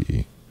using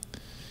LTE.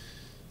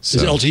 So,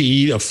 is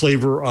LTE a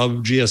flavor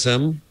of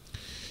GSM?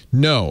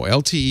 No,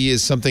 LTE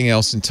is something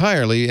else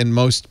entirely, and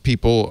most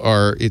people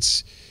are.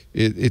 It's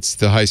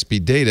the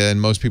high-speed data,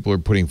 and most people are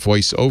putting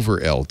voice over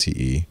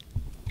LTE.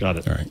 Got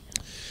it. All right.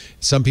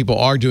 Some people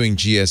are doing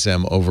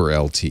GSM over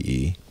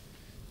LTE,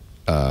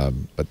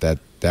 but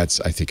that's,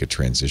 I think, a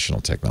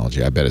transitional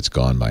technology. I bet it's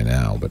gone by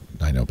now, but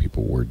I know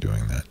people were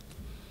doing that.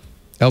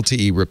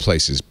 LTE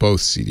replaces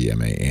both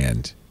CDMA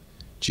and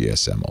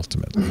GSM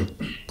ultimately,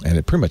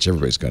 and pretty much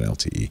everybody's got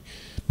LTE.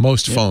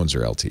 Most phones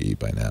are LTE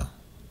by now,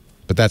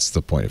 but that's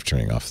the point of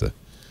turning off the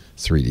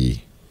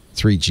 3G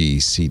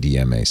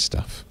CDMA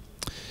stuff.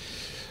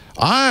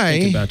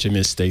 Think about you,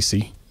 Miss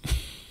Stacy.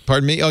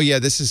 Pardon me? Oh yeah,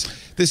 this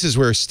is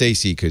where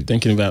Stacy could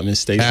thinking about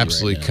Miss Stacy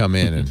absolutely right come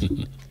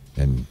in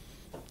and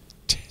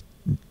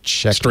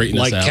check straighten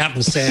us like out.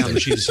 Captain Sam.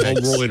 She's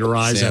rolling her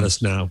eyes at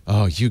us now.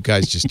 Oh, you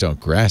guys just don't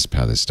grasp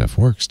how this stuff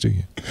works, do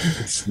you?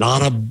 It's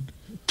not a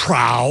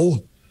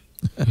prow.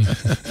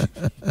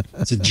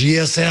 It's a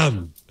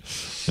GSM.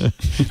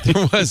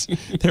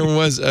 There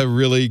was a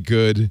really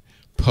good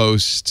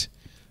post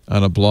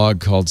on a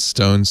blog called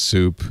Stone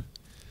Soup.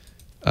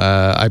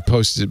 I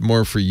posted it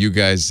more for you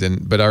guys,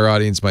 but our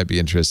audience might be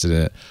interested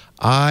in it.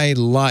 I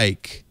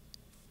like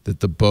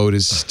that the boat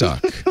is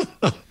stuck.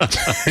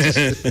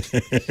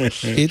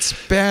 It's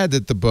bad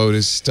that the boat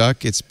is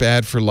stuck. It's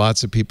bad for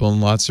lots of people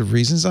and lots of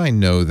reasons. I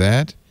know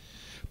that.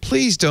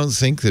 Please don't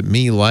think that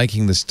me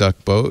liking the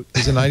stuck boat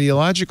is an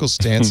ideological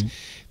stance.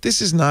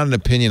 This is not an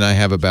opinion I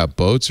have about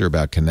boats or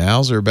about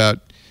canals or about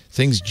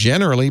things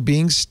generally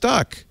being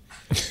stuck.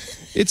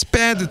 It's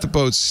bad that the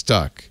boat's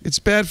stuck. It's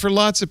bad for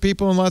lots of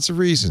people and lots of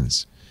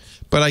reasons.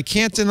 But I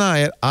can't deny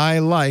it. I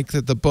like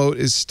that the boat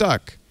is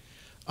stuck.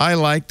 I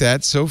like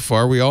that so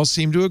far we all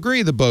seem to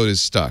agree the boat is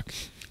stuck.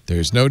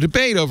 There's no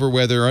debate over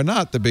whether or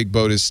not the big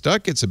boat is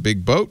stuck. It's a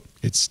big boat.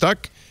 It's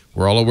stuck.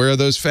 We're all aware of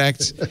those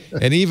facts.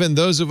 And even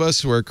those of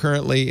us who are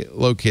currently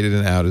located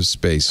in outer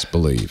space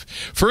believe.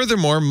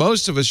 Furthermore,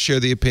 most of us share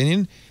the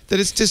opinion that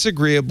it's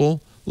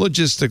disagreeable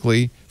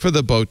logistically for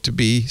the boat to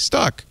be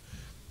stuck.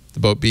 The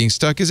boat being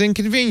stuck is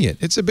inconvenient.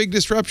 It's a big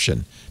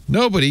disruption.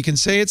 Nobody can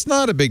say it's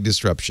not a big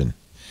disruption.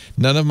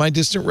 None of my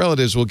distant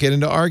relatives will get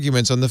into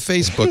arguments on the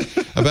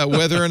Facebook about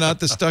whether or not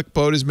the stuck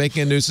boat is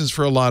making a nuisance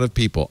for a lot of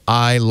people.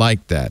 I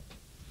like that.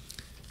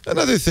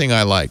 Another thing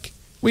I like,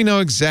 we know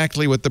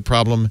exactly what the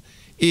problem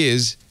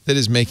is that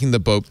is making the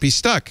boat be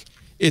stuck.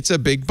 It's a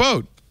big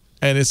boat,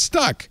 and it's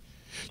stuck.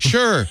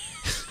 Sure.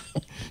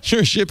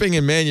 Sure, shipping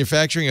and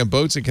manufacturing of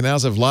boats and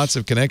canals have lots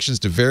of connections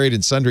to varied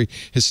and sundry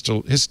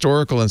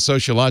historical and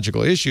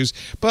sociological issues,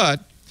 but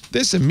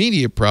this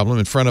immediate problem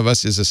in front of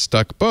us is a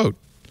stuck boat.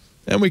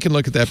 And we can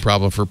look at that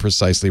problem for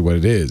precisely what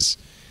it is.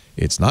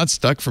 It's not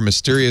stuck for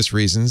mysterious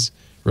reasons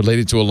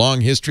related to a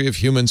long history of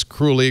humans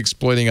cruelly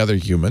exploiting other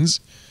humans.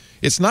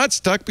 It's not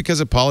stuck because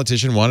a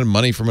politician wanted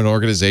money from an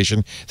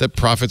organization that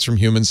profits from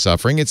human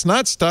suffering. It's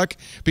not stuck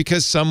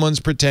because someone's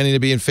pretending to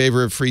be in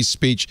favor of free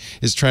speech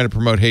is trying to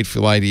promote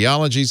hateful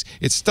ideologies.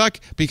 It's stuck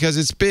because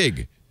it's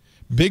big.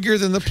 Bigger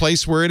than the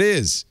place where it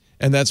is.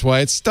 And that's why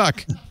it's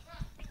stuck.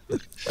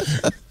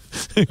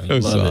 It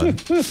goes on.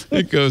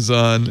 It goes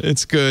on.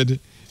 It's good.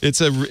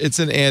 It's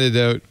an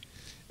antidote.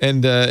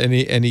 And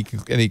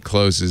he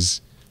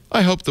closes.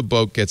 I hope the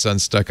boat gets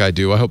unstuck. I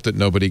do. I hope that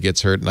nobody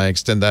gets hurt, and I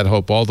extend that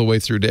hope all the way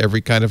through to every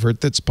kind of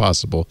hurt that's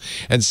possible.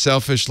 And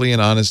selfishly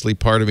and honestly,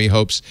 part of me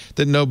hopes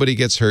that nobody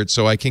gets hurt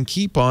so I can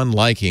keep on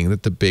liking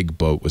that the big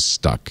boat was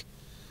stuck.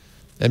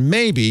 And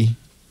maybe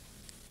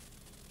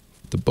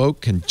the boat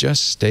can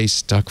just stay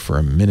stuck for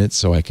a minute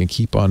so I can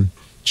keep on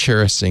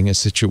cherishing a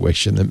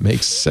situation that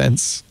makes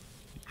sense.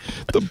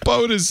 The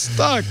boat is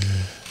stuck.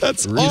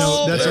 That's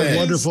all that's there a is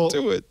wonderful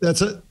to it.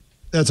 That's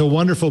a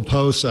wonderful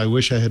post. I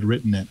wish I had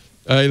written it.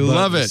 I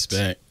love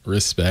it.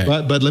 Respect.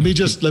 But let me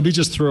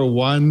just throw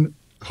one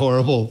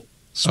horrible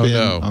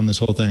spin on this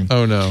whole thing.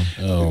 Oh no.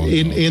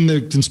 In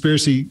the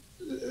conspiracy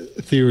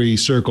theory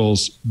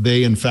circles,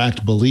 they in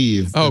fact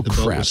believe that the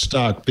boat was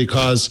stuck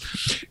because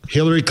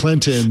Hillary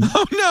Clinton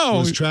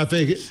was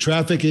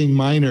trafficking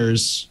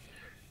minors,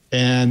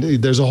 and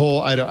there's a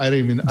whole I don't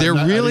even. There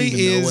really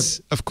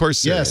is. Of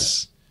course there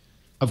is.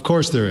 Of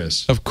course there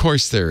is. Of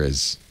course there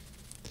is.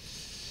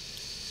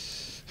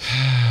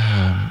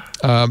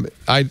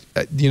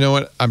 You know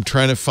what? I'm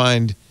trying to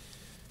find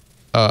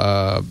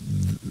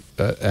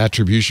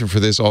attribution for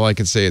this. All I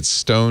can say, it's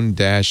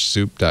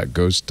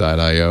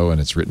stone-soup.ghost.io,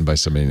 and it's written by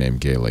somebody named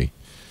Gailey.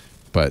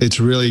 But it's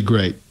really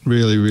great.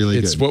 Really, really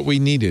good. It's what we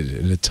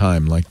needed at a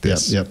time like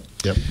this. Yep.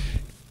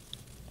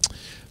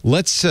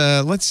 Let's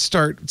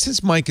start,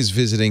 since Mike is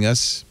visiting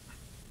us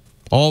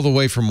all the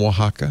way from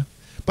Oaxaca.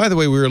 By the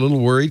way, we were a little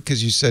worried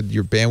because you said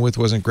your bandwidth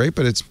wasn't great,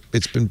 but it's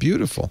been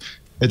beautiful.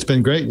 It's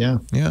been great, yeah.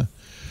 Yeah.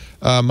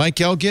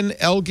 Mike Elgin,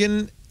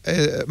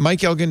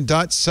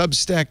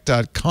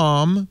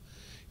 mikeelgin.substack.com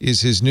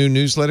is his new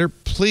newsletter.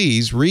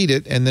 Please read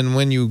it, and then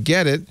when you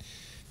get it,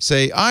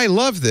 say, I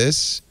love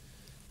this.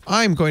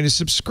 I'm going to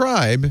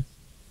subscribe.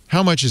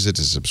 How much is it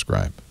to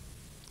subscribe?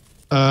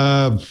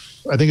 I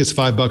think it's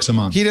 $5 a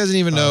month. He doesn't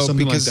even know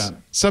because like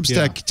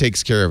Substack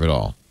takes care of it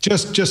all.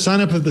 Just sign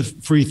up for the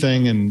free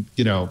thing, and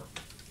you'll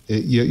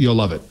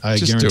love it. I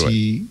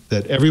guarantee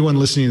that everyone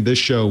listening to this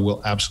show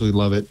will absolutely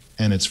love it,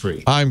 and it's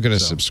free. I'm going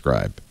to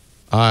subscribe.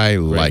 I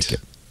like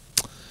it.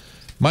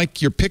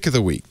 Mike, your pick of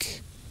the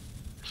week.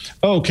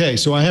 Okay,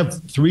 so I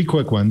have 3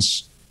 quick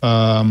ones.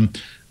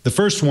 The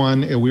first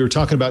one, we were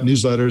talking about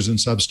newsletters and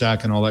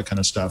Substack and all that kind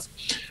of stuff.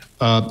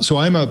 So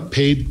I'm a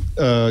paid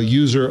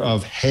user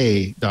of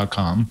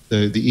hey.com,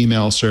 the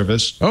email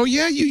service. Oh,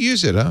 yeah, you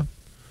use it, huh?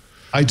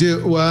 I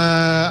do.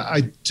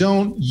 I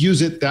don't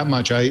use it that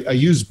much. I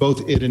use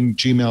both it and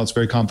Gmail. It's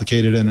very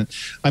complicated, and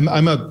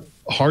I'm a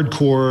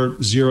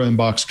hardcore zero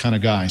inbox kind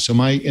of guy. So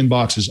my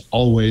inbox is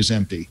always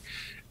empty,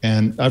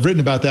 and I've written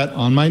about that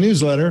on my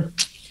newsletter.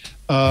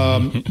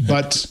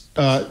 But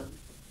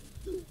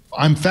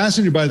I'm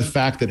fascinated by the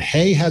fact that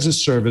Hey has a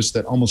service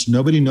that almost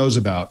nobody knows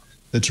about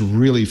that's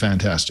really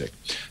fantastic.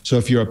 So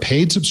if you're a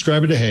paid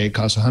subscriber to Hey, it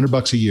costs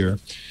 $100 a year.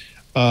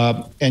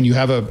 And you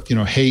have a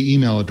Hey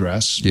email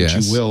address, which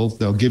you will.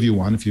 They'll give you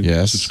one if you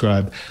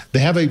subscribe. They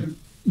have a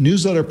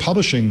newsletter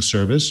publishing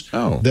service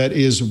that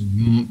is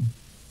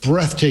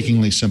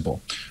breathtakingly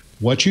simple.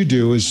 What you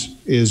do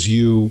is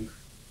you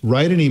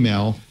write an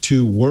email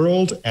to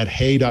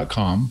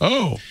world@hey.com.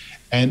 Oh.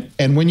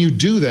 And when you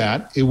do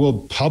that, it will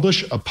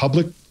publish a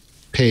public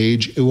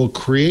page. It will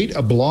create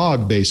a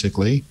blog,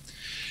 basically.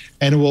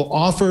 And it will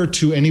offer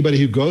to anybody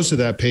who goes to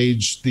that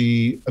page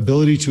the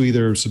ability to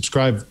either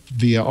subscribe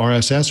via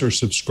RSS or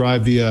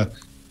subscribe via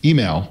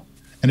email,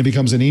 and it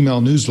becomes an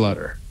email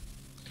newsletter.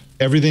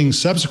 Everything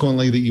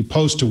subsequently that you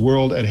post to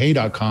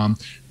world@hey.com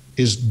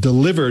is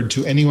delivered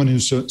to anyone who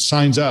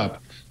signs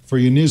up for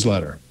your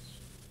newsletter.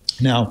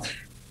 Now,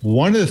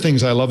 one of the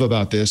things I love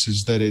about this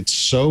is that it's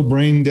so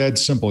brain dead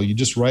simple. You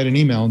just write an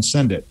email and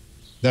send it.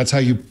 That's how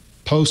you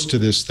post to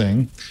this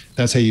thing.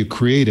 That's how you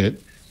create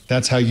it.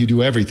 That's how you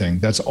do everything.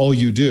 That's all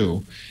you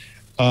do.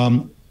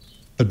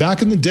 But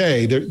back in the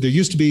day, there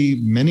used to be,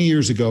 many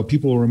years ago,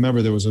 people will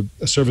remember there was a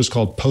service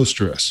called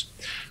Posterous,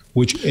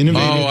 which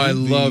innovated. Oh, I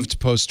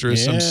loved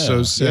Posterous. I'm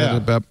so sad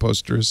about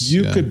Posterous.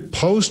 You could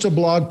post a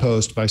blog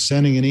post by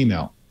sending an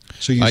email.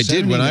 So I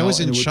did when I was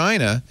in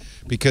China,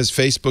 because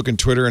Facebook and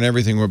Twitter and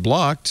everything were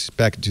blocked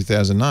back in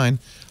 2009.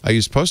 I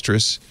used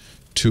Posterous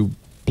to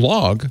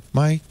blog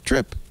my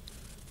trip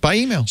by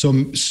email.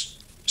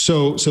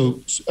 So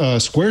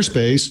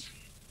Squarespace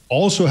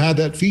also had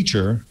that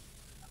feature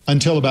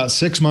until about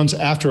 6 months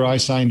after I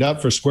signed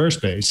up for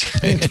Squarespace,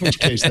 in which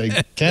case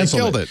they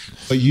canceled it.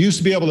 But you used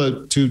to be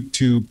able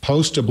to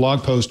post a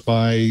blog post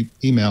by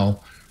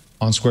email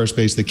on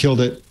Squarespace. They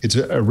killed it. It's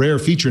a rare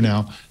feature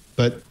now,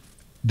 but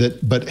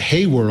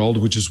Hey World,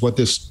 which is what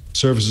this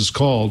service is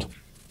called,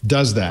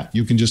 does that.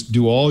 You can just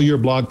do all your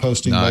blog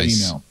posting by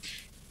email.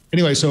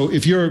 anyway, so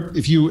if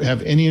you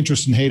have any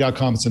interest in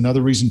hey.com, it's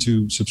another reason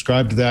to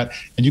subscribe to that.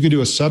 And you can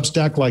do a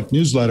Substack-like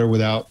newsletter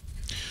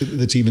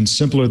that's even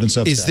simpler than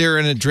Substack. Is there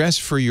an address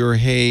for your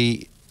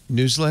Hey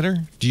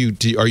newsletter?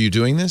 Are you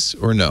doing this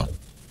or no?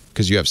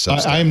 Because you have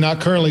Substack. I am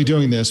not currently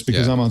doing this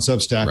because I'm on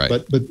Substack, right.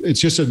 but it's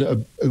just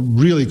a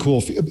really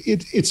cool.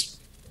 It's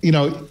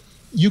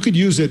you could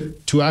use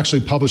it to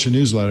actually publish a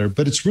newsletter,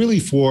 but it's really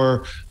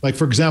for, like,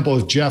 for example,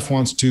 if Jeff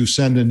wants to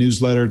send a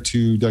newsletter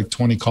to like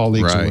 20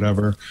 colleagues or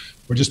whatever,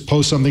 or just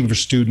post something for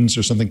students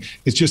or something,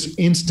 it's just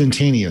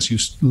instantaneous. You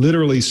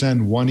literally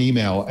send one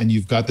email and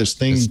you've got this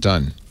thing. It's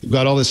done. You've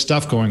got all this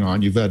stuff going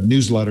on. You've got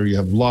newsletter, you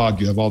have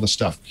blog, you have all this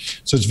stuff.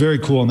 So it's very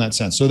cool in that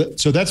sense. So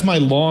that's my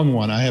long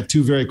one. I have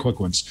two very quick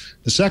ones.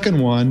 The second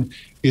one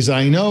is,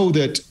 I know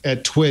that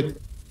at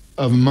Twit,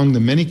 among the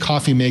many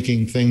coffee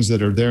making things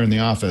that are there in the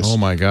office. Oh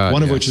my God!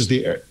 One of which is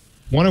the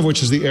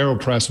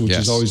AeroPress, which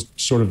is always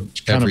sort of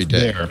kind every of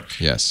day. there.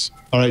 Yes.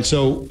 All right.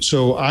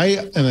 So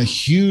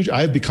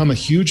I've become a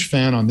huge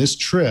fan on this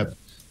trip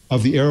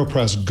of the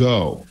AeroPress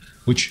Go,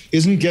 which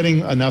isn't getting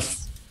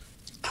enough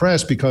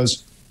press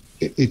because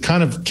it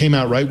kind of came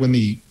out right when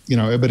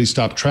everybody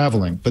stopped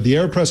traveling. But the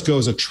AeroPress Go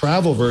is a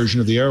travel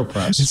version of the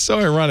AeroPress. It's so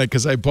ironic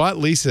because I bought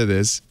Lisa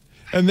this,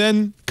 and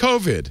then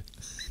COVID.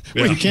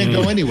 Well, you can't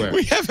go anywhere.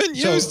 We haven't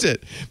used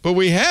it, but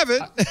we have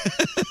it.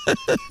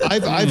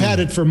 I've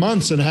had it for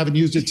months and haven't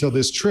used it till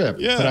this trip.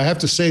 Yeah. But I have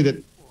to say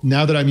that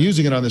now that I'm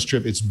using it on this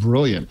trip, it's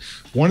brilliant.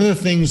 One of the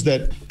things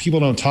that people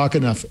don't talk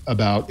enough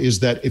about is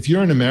that if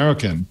you're an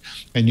American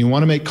and you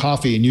want to make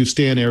coffee and you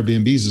stay in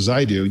Airbnbs as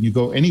I do, and you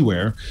go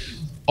anywhere,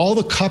 all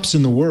the cups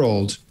in the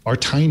world are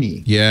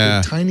tiny. Yeah.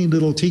 They're tiny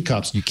little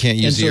teacups. You can't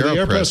use the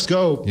AeroPress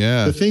Go,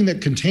 the thing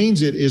that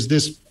contains it is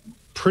this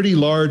pretty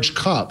large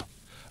cup,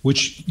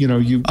 which you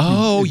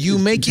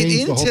make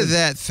it into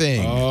that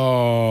thing.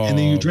 Oh, and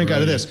then you drink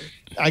out of this.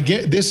 I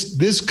get this.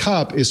 This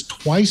cup is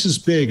twice as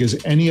big as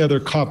any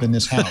other cup in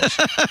this house.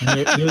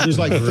 And there's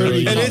like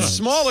 30. And it's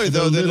smaller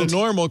though than a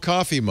normal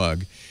coffee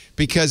mug.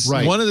 Because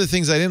one of the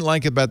things I didn't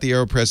like about the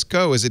AeroPress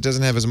Go is it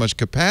doesn't have as much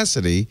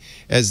capacity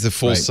as the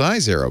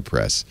full-size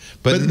AeroPress.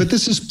 But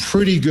this is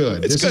pretty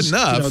good. It's good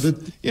enough.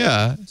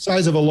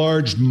 Size of a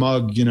large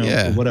mug,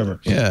 or whatever.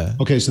 Yeah.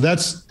 Okay, so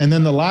and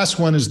then the last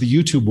one is the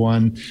YouTube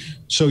one.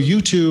 So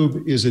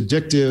YouTube is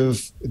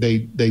addictive.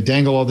 They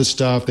dangle all this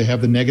stuff. They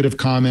have the negative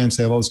comments.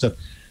 They have all this stuff.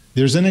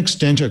 There's an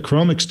extension, a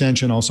Chrome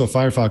extension, also a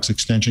Firefox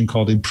extension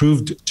called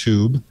Improved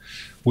Tube,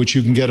 which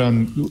you can get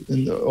on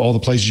all the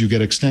places you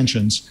get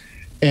extensions.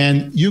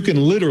 And you can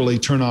literally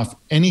turn off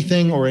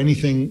anything.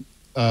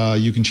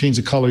 You can change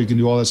the color. You can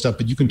do all that stuff.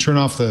 But you can turn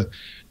off the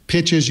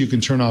pitches. You can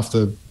turn off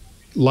the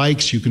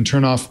likes. You can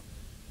turn off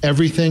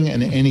everything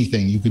and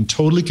anything. You can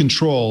totally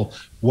control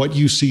what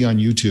you see on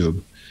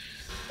YouTube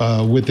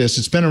with this.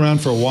 It's been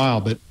around for a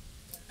while, but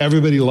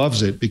everybody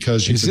loves it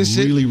because you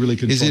can really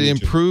control it. Is it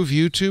Improve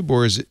YouTube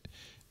or is it?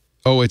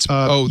 Oh, it's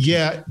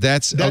yeah.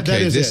 That's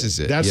okay. This is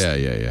it.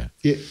 Yeah.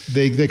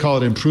 They call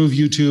it Improve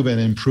YouTube and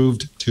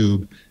Improved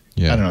Tube.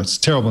 Yeah. I don't know. It's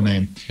a terrible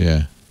name.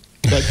 Yeah.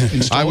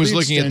 But I was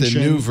looking at the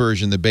new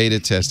version, the beta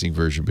testing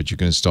version, but you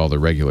can install the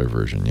regular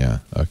version. Yeah.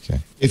 Okay.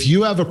 If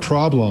you have a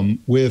problem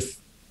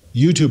with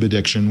YouTube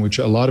addiction, which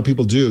a lot of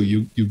people do,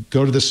 you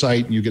go to the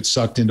site and you get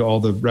sucked into all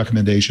the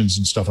recommendations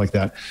and stuff like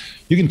that.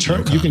 You can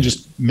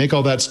just make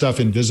all that stuff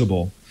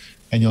invisible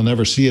and you'll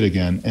never see it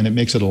again. And it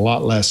makes it a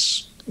lot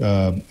less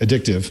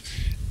addictive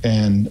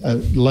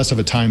and less of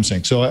a time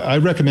sink. So I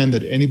recommend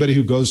that anybody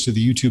who goes to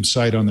the YouTube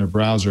site on their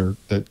browser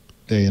that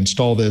they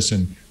install this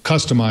and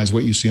customize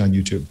what you see on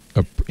YouTube.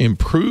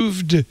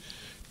 Improved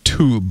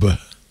Tube.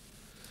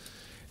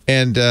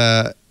 And,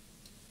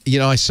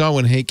 I saw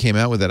when Hey came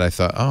out with it, I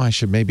thought, I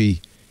should maybe,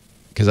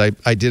 because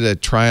I did a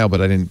trial, but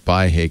I didn't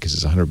buy Hey because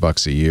it's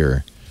 $100 a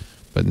year.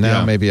 But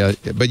now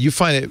but you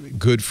find it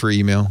good for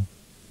email?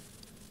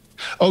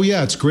 Oh,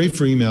 yeah, it's great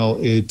for email.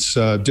 It's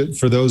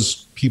for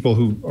those people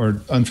who are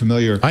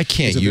unfamiliar. I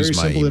can't use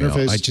my email.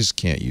 Interface. I just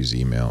can't use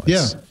email.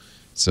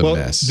 It's a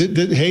mess.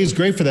 Hey is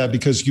great for that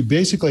because you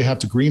basically have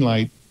to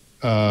greenlight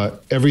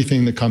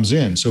everything that comes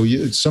in. So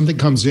something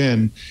comes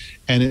in,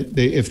 and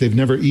if they've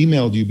never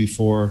emailed you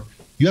before,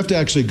 you have to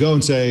actually go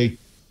and say,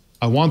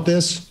 I want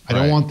this. I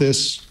don't want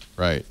this.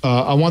 Right.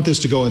 I want this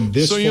to go in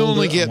this folder. So you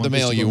only get the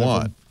mail you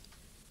want.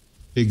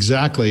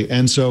 Exactly.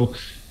 And so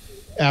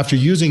after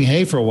using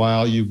Hey for a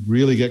while, you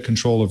really get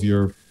control of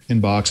your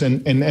inbox.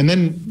 And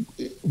then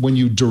when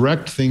you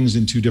direct things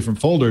into different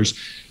folders,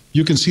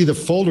 you can see the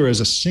folder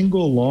as a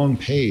single long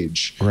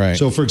page. Right.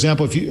 So, for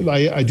example,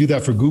 I do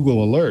that for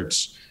Google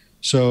Alerts.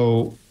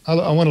 So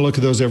I want to look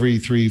at those every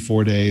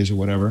 3-4 days or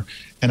whatever.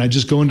 And I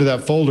just go into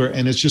that folder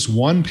and it's just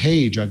one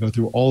page. I go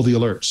through all the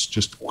alerts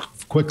just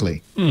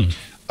quickly.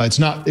 It's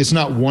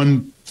not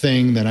one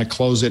thing, then I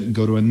close it and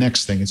go to a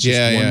next thing. It's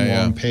just one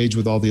long page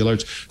with all the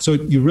alerts. So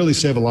you really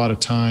save a lot of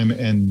time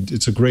and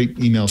it's a great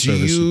email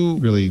service. Do you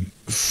really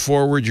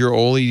forward your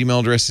old email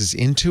addresses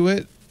into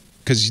it?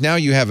 Because now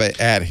you have a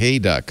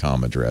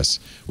 @hey.com address,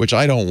 which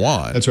I don't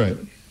want. That's right.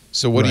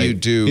 So what do you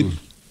do?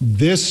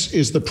 This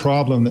is the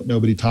problem that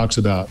nobody talks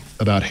about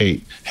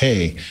hate.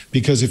 Hey,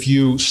 because if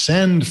you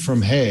send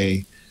from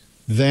hey,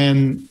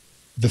 then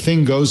the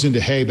thing goes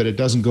into hey, but it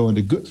doesn't go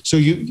into good. So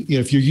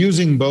if you're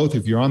using both,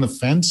 if you're on the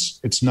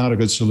fence, it's not a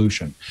good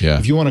solution. Yeah.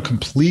 If you want to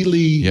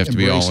completely have to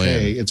be all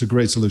hey, in. it's a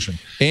great solution.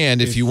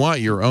 And if you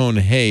want your own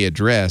hey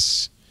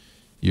address,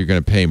 you're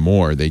going to pay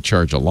more. They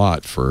charge a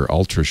lot for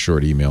ultra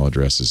short email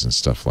addresses and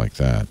stuff like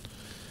that.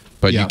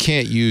 But you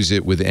can't use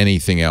it with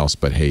anything else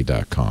but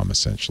hey.com,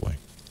 essentially.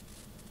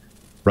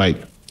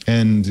 Right.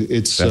 And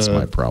that's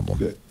my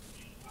problem.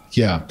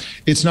 Yeah.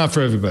 It's not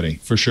for everybody,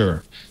 for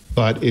sure.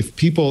 But if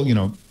people,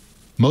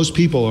 most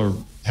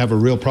people have a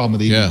real problem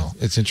with email.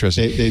 Yeah, it's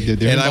interesting.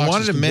 And I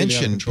wanted to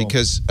mention,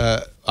 because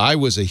I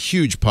was a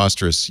huge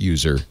Posterous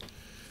user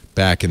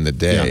back in the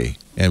day.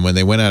 Yeah. And when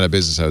they went out of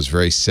business, I was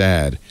very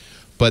sad.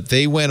 But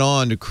they went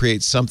on to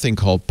create something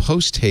called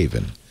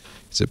Posthaven.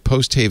 It's at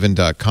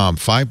posthaven.com.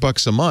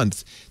 $5 a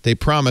month. They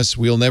promise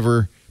we'll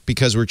never,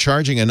 because we're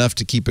charging enough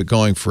to keep it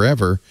going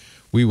forever,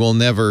 we will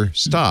never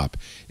stop.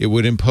 It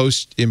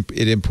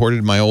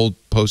imported my old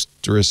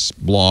Posterous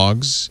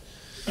blogs.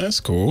 That's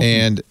cool.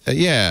 And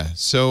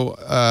so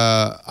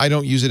I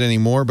don't use it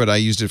anymore, but I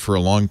used it for a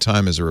long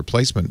time as a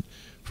replacement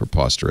for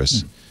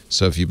Posterous.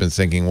 So if you've been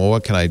thinking, well,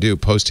 what can I do?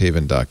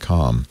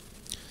 Posthaven.com.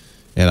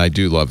 And I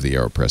do love the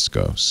AeroPress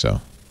Go. So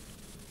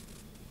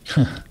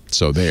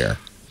there.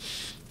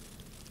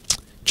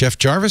 Jeff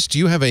Jarvis, do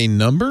you have a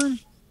number?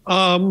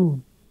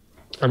 I'm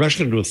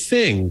actually going to do a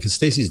thing because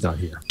Stacy's not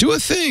here. Do a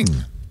thing.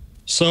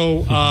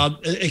 So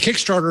a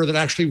Kickstarter that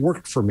actually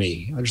worked for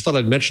me. I just thought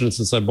I'd mention it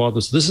since I bought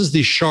this. This is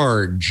the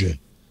Charge.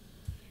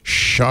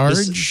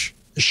 Charge?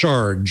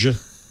 Charge.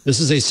 This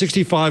is a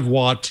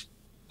 65-watt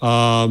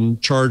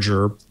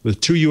charger with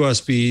 2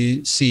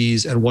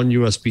 USB-Cs and 1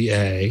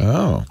 USB-A.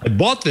 Oh. I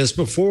bought this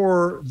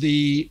before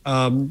the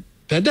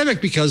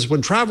pandemic because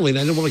when traveling,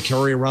 I didn't want to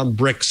carry around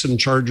bricks and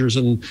chargers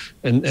and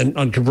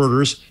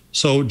converters.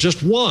 So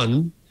just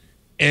one.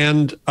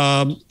 And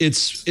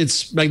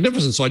it's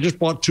magnificent. So I just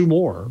bought 2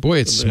 more. Boy,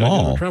 it's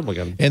small. Travel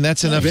again. And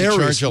that's enough to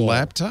charge small. a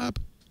laptop?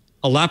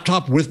 A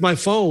laptop with my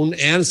phone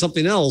and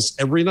something else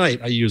every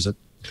night. I use it.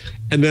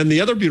 And then the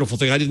other beautiful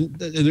thing,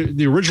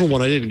 the original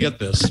one, I didn't get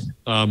this.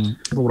 But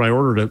when I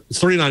ordered it,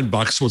 it's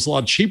 $39, so it's a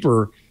lot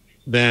cheaper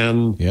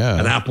than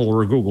an Apple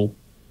or a Google.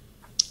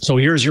 So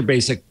here's your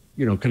basic,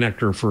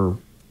 connector for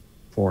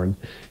foreign.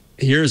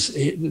 Here's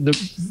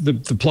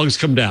the plugs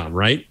come down,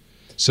 right?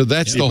 So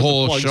that's the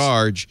whole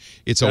Charge.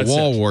 It's a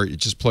wall wart. It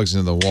just plugs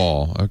into the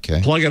wall.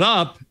 Okay. Plug it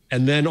up,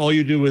 and then all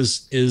you do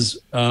is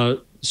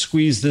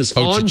squeeze this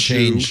onto.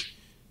 Change.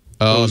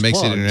 Oh, it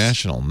makes it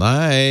international.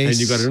 Nice. And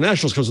you got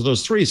internationals because of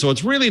those 3. So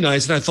it's really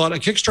nice. And I thought a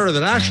Kickstarter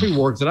that actually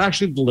worked, that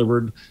actually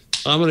delivered.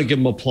 I'm going to give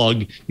them a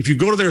plug. If you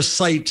go to their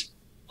site,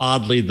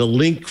 oddly, the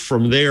link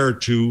from there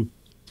to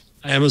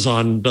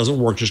Amazon doesn't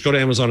work. Just go to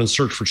Amazon and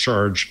search for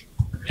Charge,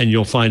 and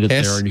you'll find it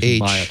there, and you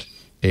can buy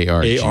it.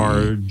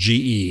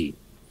 ARGE.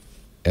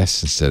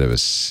 S instead of a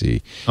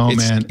C. Oh,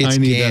 man. I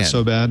need that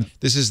so bad.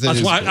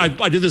 That's why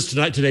I did this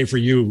today for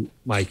you,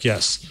 Mike.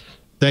 Yes.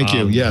 Thank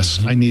you.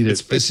 Yes, I need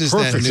it. This is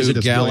that new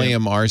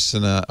gallium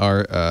arsenide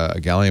or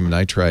gallium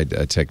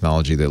nitride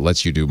technology that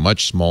lets you do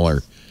much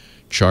smaller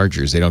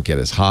chargers. They don't get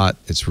as hot.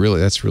 That's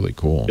really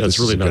cool. Yeah, it's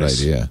really nice.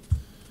 Good idea.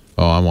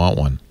 Oh, I want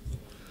one.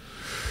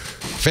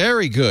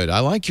 Very good. I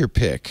like your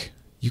pick.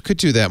 You could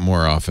do that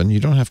more often. You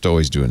don't have to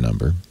always do a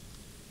number.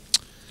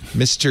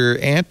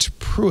 Mr. Ant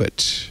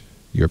Pruitt,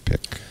 your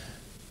pick.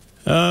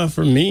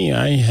 For me,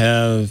 I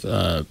have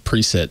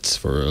presets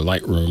for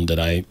Lightroom that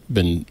I've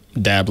been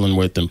dabbling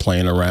with and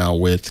playing around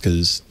with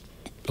because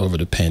over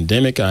the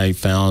pandemic, I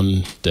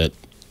found that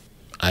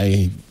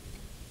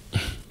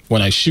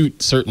when I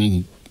shoot,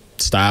 certain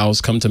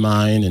styles come to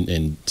mind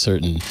and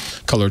certain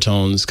color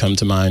tones come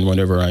to mind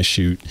whenever I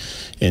shoot.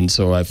 And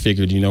so I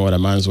figured, I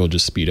might as well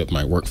just speed up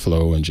my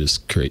workflow and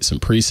just create some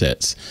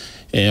presets.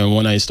 And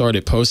when I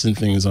started posting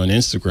things on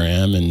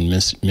Instagram and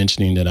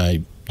mentioning that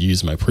I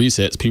use my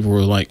presets, people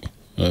were like,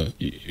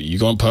 you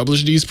gonna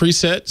publish these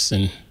presets?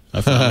 And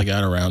I finally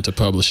got around to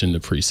publishing the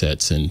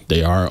presets, and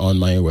they are on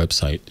my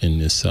website in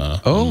this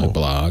on my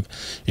blog,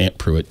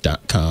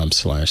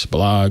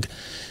 antpruitt.com/blog.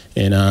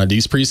 And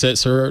these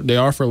presets they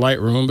are for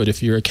Lightroom, but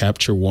if you're a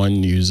Capture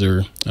One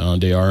user,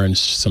 they are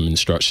some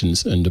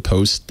instructions in the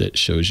post that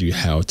shows you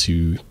how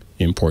to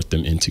import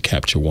them into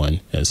Capture One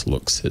as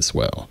looks as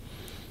well.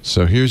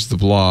 So here's the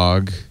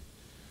blog.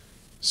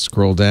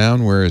 Scroll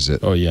down. Where is it?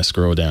 Oh yeah,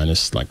 scroll down.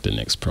 It's like the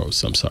next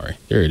post. I'm sorry.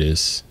 There it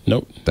is.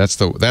 Nope. That's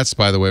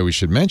by the way, we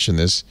should mention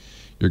this.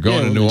 You're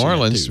going to New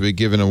Orleans to be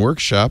given a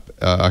workshop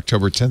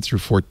October 10th through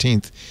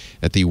 14th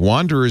at the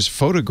Wanderers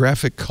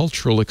Photographic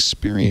Cultural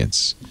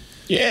Experience.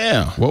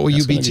 Yeah. What will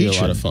you be teaching? Be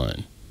a lot of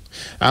fun.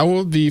 I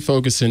will be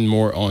focusing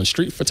more on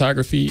street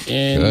photography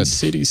and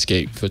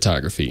cityscape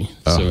photography.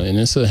 And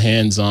it's a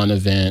hands-on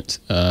event.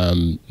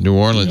 New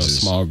Orleans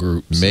is small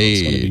group. Made so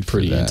it's going to be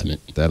pretty for that.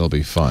 intimate. That'll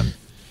be fun.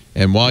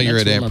 And while you're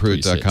at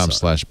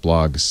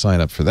antpruitt.com/blog, sign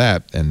up for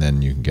that, and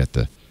then you can get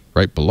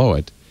right below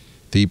it,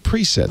 the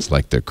presets,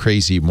 like the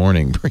crazy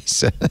morning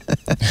preset.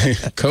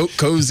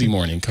 Cozy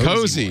morning.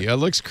 Cozy. Morning. It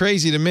looks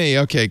crazy to me.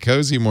 Okay,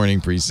 cozy morning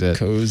preset.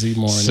 Cozy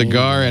morning.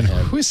 Cigar and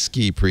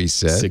whiskey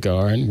preset.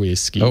 Cigar and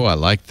whiskey. Oh, I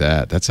like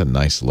that. That's a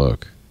nice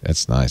look.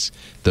 That's nice.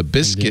 The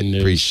biscuit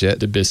preset.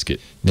 The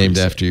biscuit. Named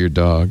preset. after your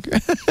dog.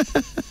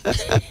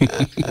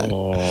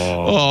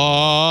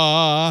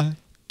 Aww.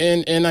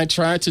 And I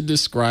try to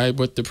describe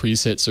what the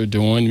presets are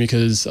doing,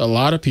 because a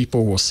lot of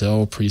people will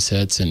sell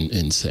presets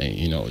and say,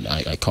 you know,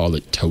 I call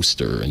it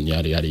toaster and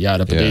yada, yada,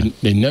 yada. But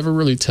they never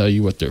really tell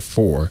you what they're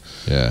for.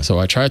 Yeah. So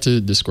I try to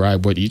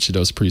describe what each of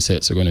those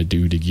presets are going to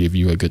do to give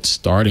you a good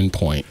starting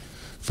point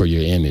for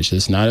your image.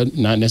 It's not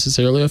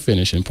necessarily a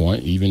finishing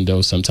point, even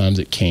though sometimes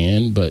it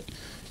can, but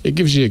it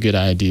gives you a good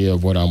idea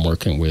of what I'm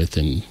working with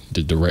and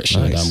the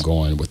direction that I'm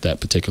going with that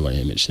particular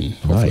image, and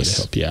hopefully it'll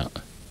help you out.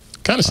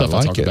 Kind of stuff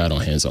I talk about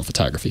on Hands-On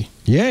Photography.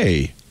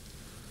 Yay.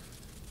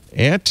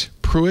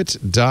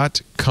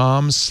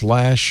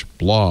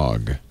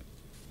 AntPruitt.com/blog.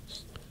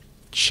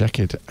 Check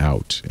it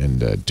out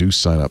and do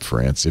sign up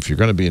for Ants. If you're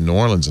going to be in New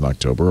Orleans in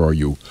October, or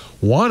you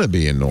want to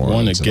be in New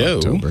Orleans in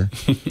October,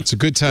 it's a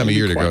good time of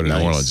year to go to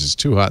New Orleans. It's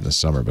too hot in the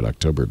summer, but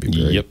October would be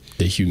great. Yep,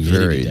 the humidity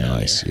very down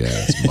nice. there.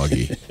 Yeah, it's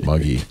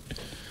muggy.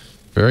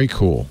 Very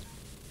cool.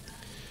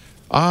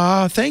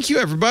 Thank you,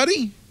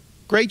 everybody.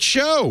 Great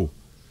show.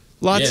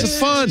 Lots of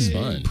fun.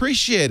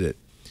 Appreciate it.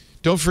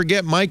 Don't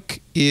forget,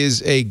 Mike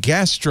is a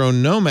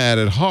gastro-nomad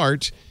at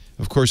heart.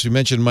 Of course, we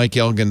mentioned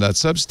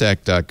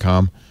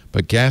MikeElgin.substack.com,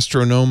 but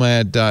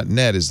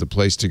gastronomad.net is the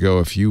place to go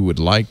if you would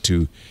like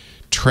to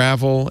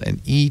travel and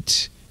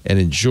eat and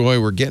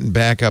enjoy. We're getting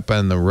back up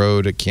on the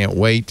road. I can't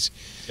wait.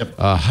 Yep.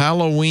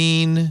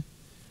 Halloween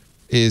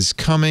is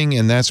coming,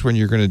 and that's when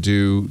you're going to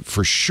do,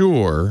 for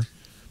sure,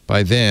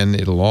 by then,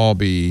 it'll all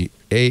be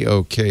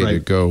A-OK to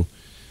go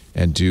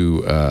and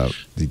do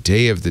the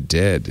Day of the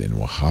Dead in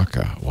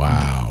Oaxaca.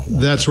 Wow.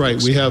 That's right.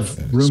 We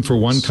have room for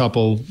one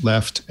couple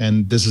left,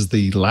 and this is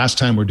the last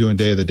time we're doing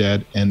Day of the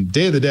Dead. And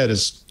Day of the Dead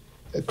is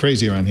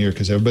crazy around here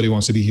because everybody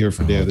wants to be here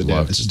for Day of the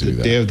Dead. This is the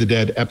Day of the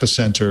Dead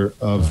epicenter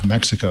of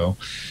Mexico.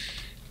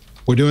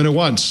 We're doing it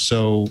once.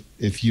 So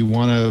if you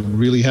want to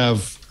really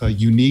have a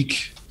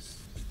unique,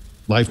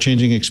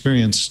 life-changing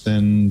experience,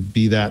 then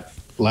be that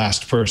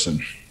last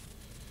person.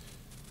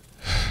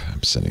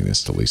 I'm sending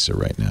this to Lisa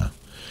right now.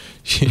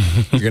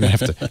 You're gonna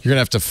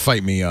have to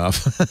fight me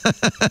off.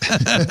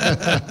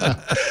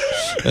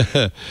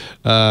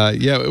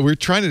 Yeah, we're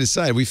trying to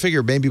decide. We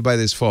figure maybe by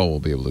this fall we'll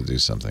be able to do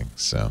something.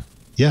 So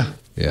yeah.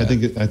 I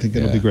think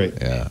it'll be great.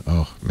 Yeah.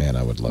 Oh man,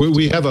 I would love.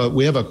 We have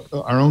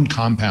our own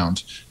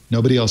compound.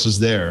 Nobody else is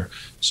there,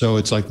 so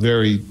it's like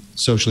very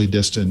socially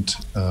distant.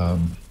 I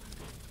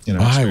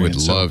would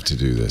love to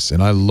do this,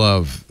 and I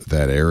love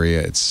that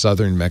area. It's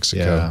southern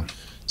Mexico. Yeah.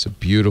 It's a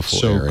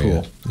beautiful area. So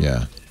cool.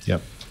 Yeah.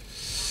 Yep.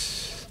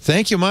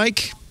 Thank you,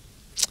 Mike.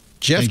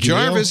 Jeff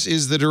Jarvis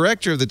is the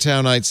director of the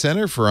Townite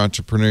Center for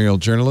Entrepreneurial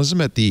Journalism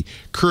at the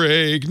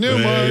Craig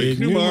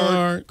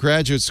Newmark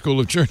Graduate School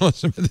of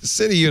Journalism at the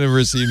City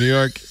University of New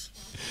York.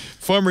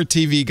 Former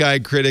TV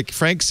Guide critic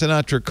Frank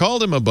Sinatra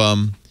called him a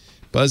bum.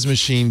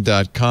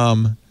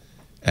 BuzzMachine.com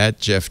at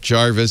Jeff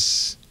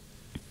Jarvis.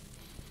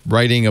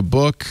 Writing a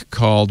book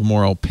called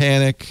Moral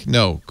Panic.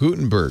 No,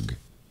 Gutenberg.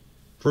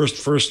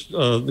 First,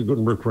 the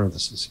Gutenberg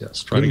parenthesis,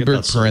 yes.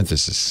 Gutenberg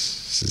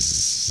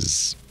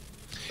parenthesis.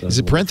 Is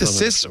it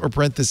parenthesis or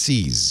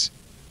parentheses?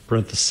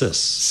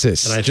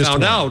 Parenthesis. And I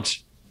found out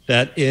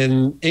that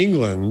in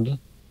England,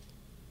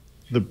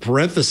 the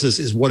parenthesis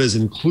is what is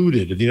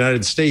included. In the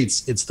United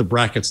States, it's the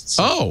brackets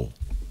itself. Oh,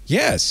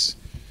 yes.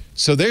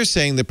 So they're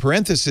saying the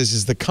parenthesis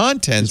is the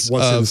contents of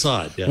what's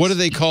inside. Yes. What do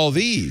they call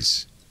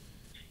these?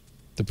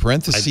 The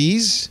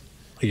parentheses?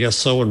 I guess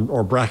so,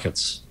 or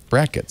brackets.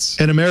 Brackets.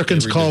 And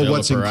Americans call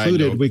what's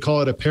included, we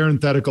call it a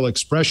parenthetical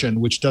expression,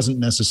 which doesn't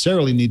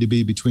necessarily need to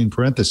be between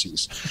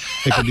parentheses.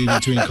 It could be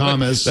between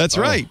commas. That's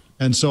right.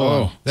 And so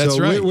on. That's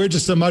right. We're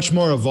just a much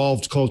more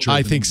evolved culture.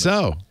 I think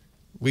so.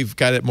 We've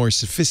got it more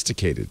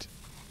sophisticated.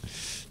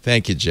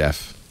 Thank you,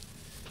 Jeff.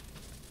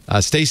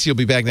 Stacy will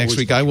be back next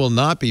week. I will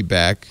not be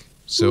back.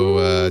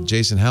 So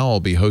Jason Howell will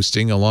be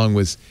hosting along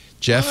with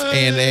Jeff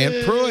and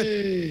Ant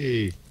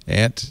Pruitt.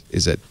 Ant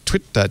is at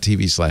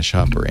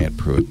twit.tv/hopper,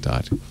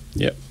 antpruitt.com.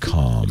 Yep.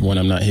 When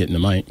I'm not hitting the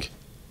mic.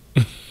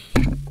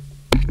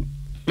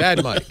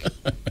 Bad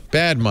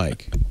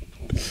mic.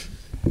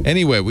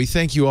 Anyway, we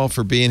thank you all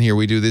for being here.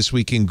 We do This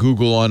Week in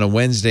Google on a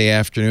Wednesday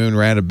afternoon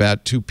around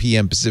about 2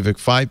 p.m. Pacific,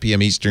 5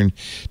 p.m. Eastern,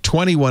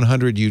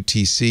 2100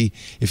 UTC.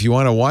 If you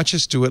want to watch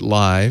us do it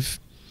live,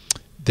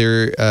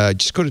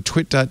 just go to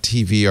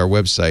twit.tv, our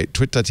website,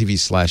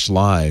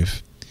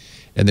 twit.tv/live.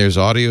 And there's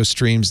audio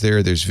streams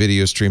there. There's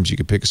video streams. You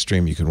can pick a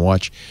stream you can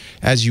watch.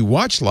 As you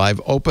watch live,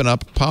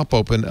 pop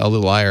open a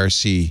little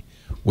IRC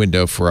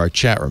window for our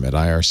chat room at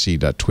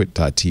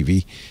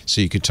irc.twit.tv so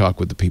you can talk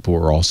with the people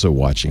who are also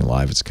watching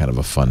live. It's kind of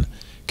a fun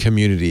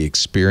community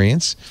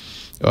experience.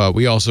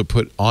 We also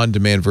put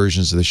on-demand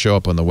versions of the show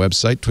up on the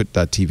website,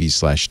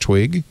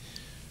 twit.tv/twig.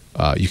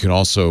 You can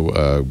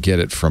also get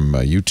it from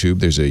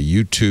YouTube. There's a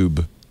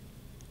YouTube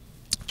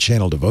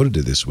channel devoted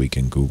to This Week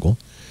in Google.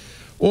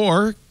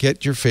 Or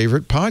get your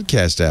favorite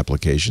podcast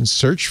application,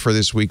 search for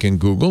This Week in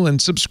Google,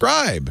 and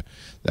subscribe.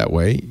 That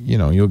way,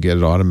 you'll get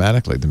it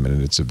automatically the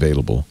minute it's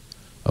available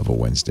of a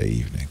Wednesday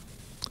evening.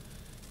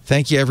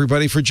 Thank you,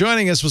 everybody, for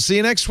joining us. We'll see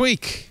you next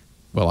week.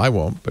 Well, I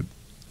won't, but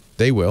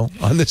they will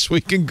on This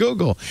Week in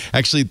Google.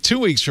 Actually, 2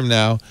 weeks from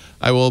now,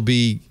 I will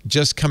be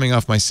just coming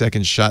off my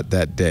second shot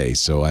that day,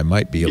 so I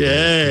might be a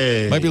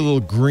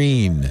little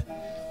green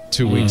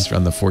 2 weeks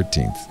from the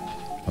 14th.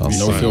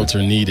 No filter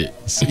needed.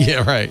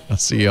 Yeah, right. I'll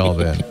see you all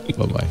then.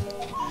 Bye-bye.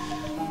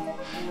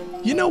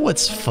 You know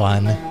what's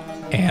fun?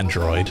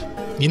 Android.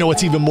 You know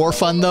what's even more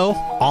fun, though?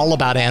 All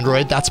About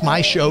Android. That's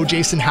my show,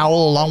 Jason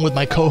Howell, along with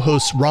my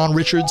co-hosts Ron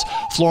Richards,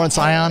 Florence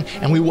Ion,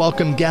 and we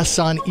welcome guests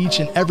on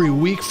each and every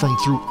week from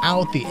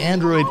throughout the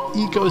Android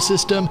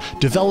ecosystem,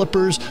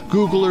 developers,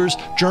 Googlers,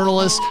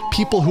 journalists,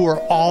 people who are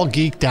all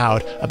geeked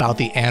out about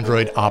the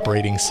Android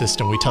operating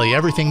system. We tell you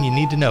everything you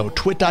need to know.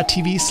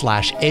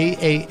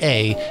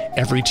 twit.tv/AAA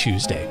every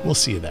Tuesday. We'll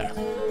see you there.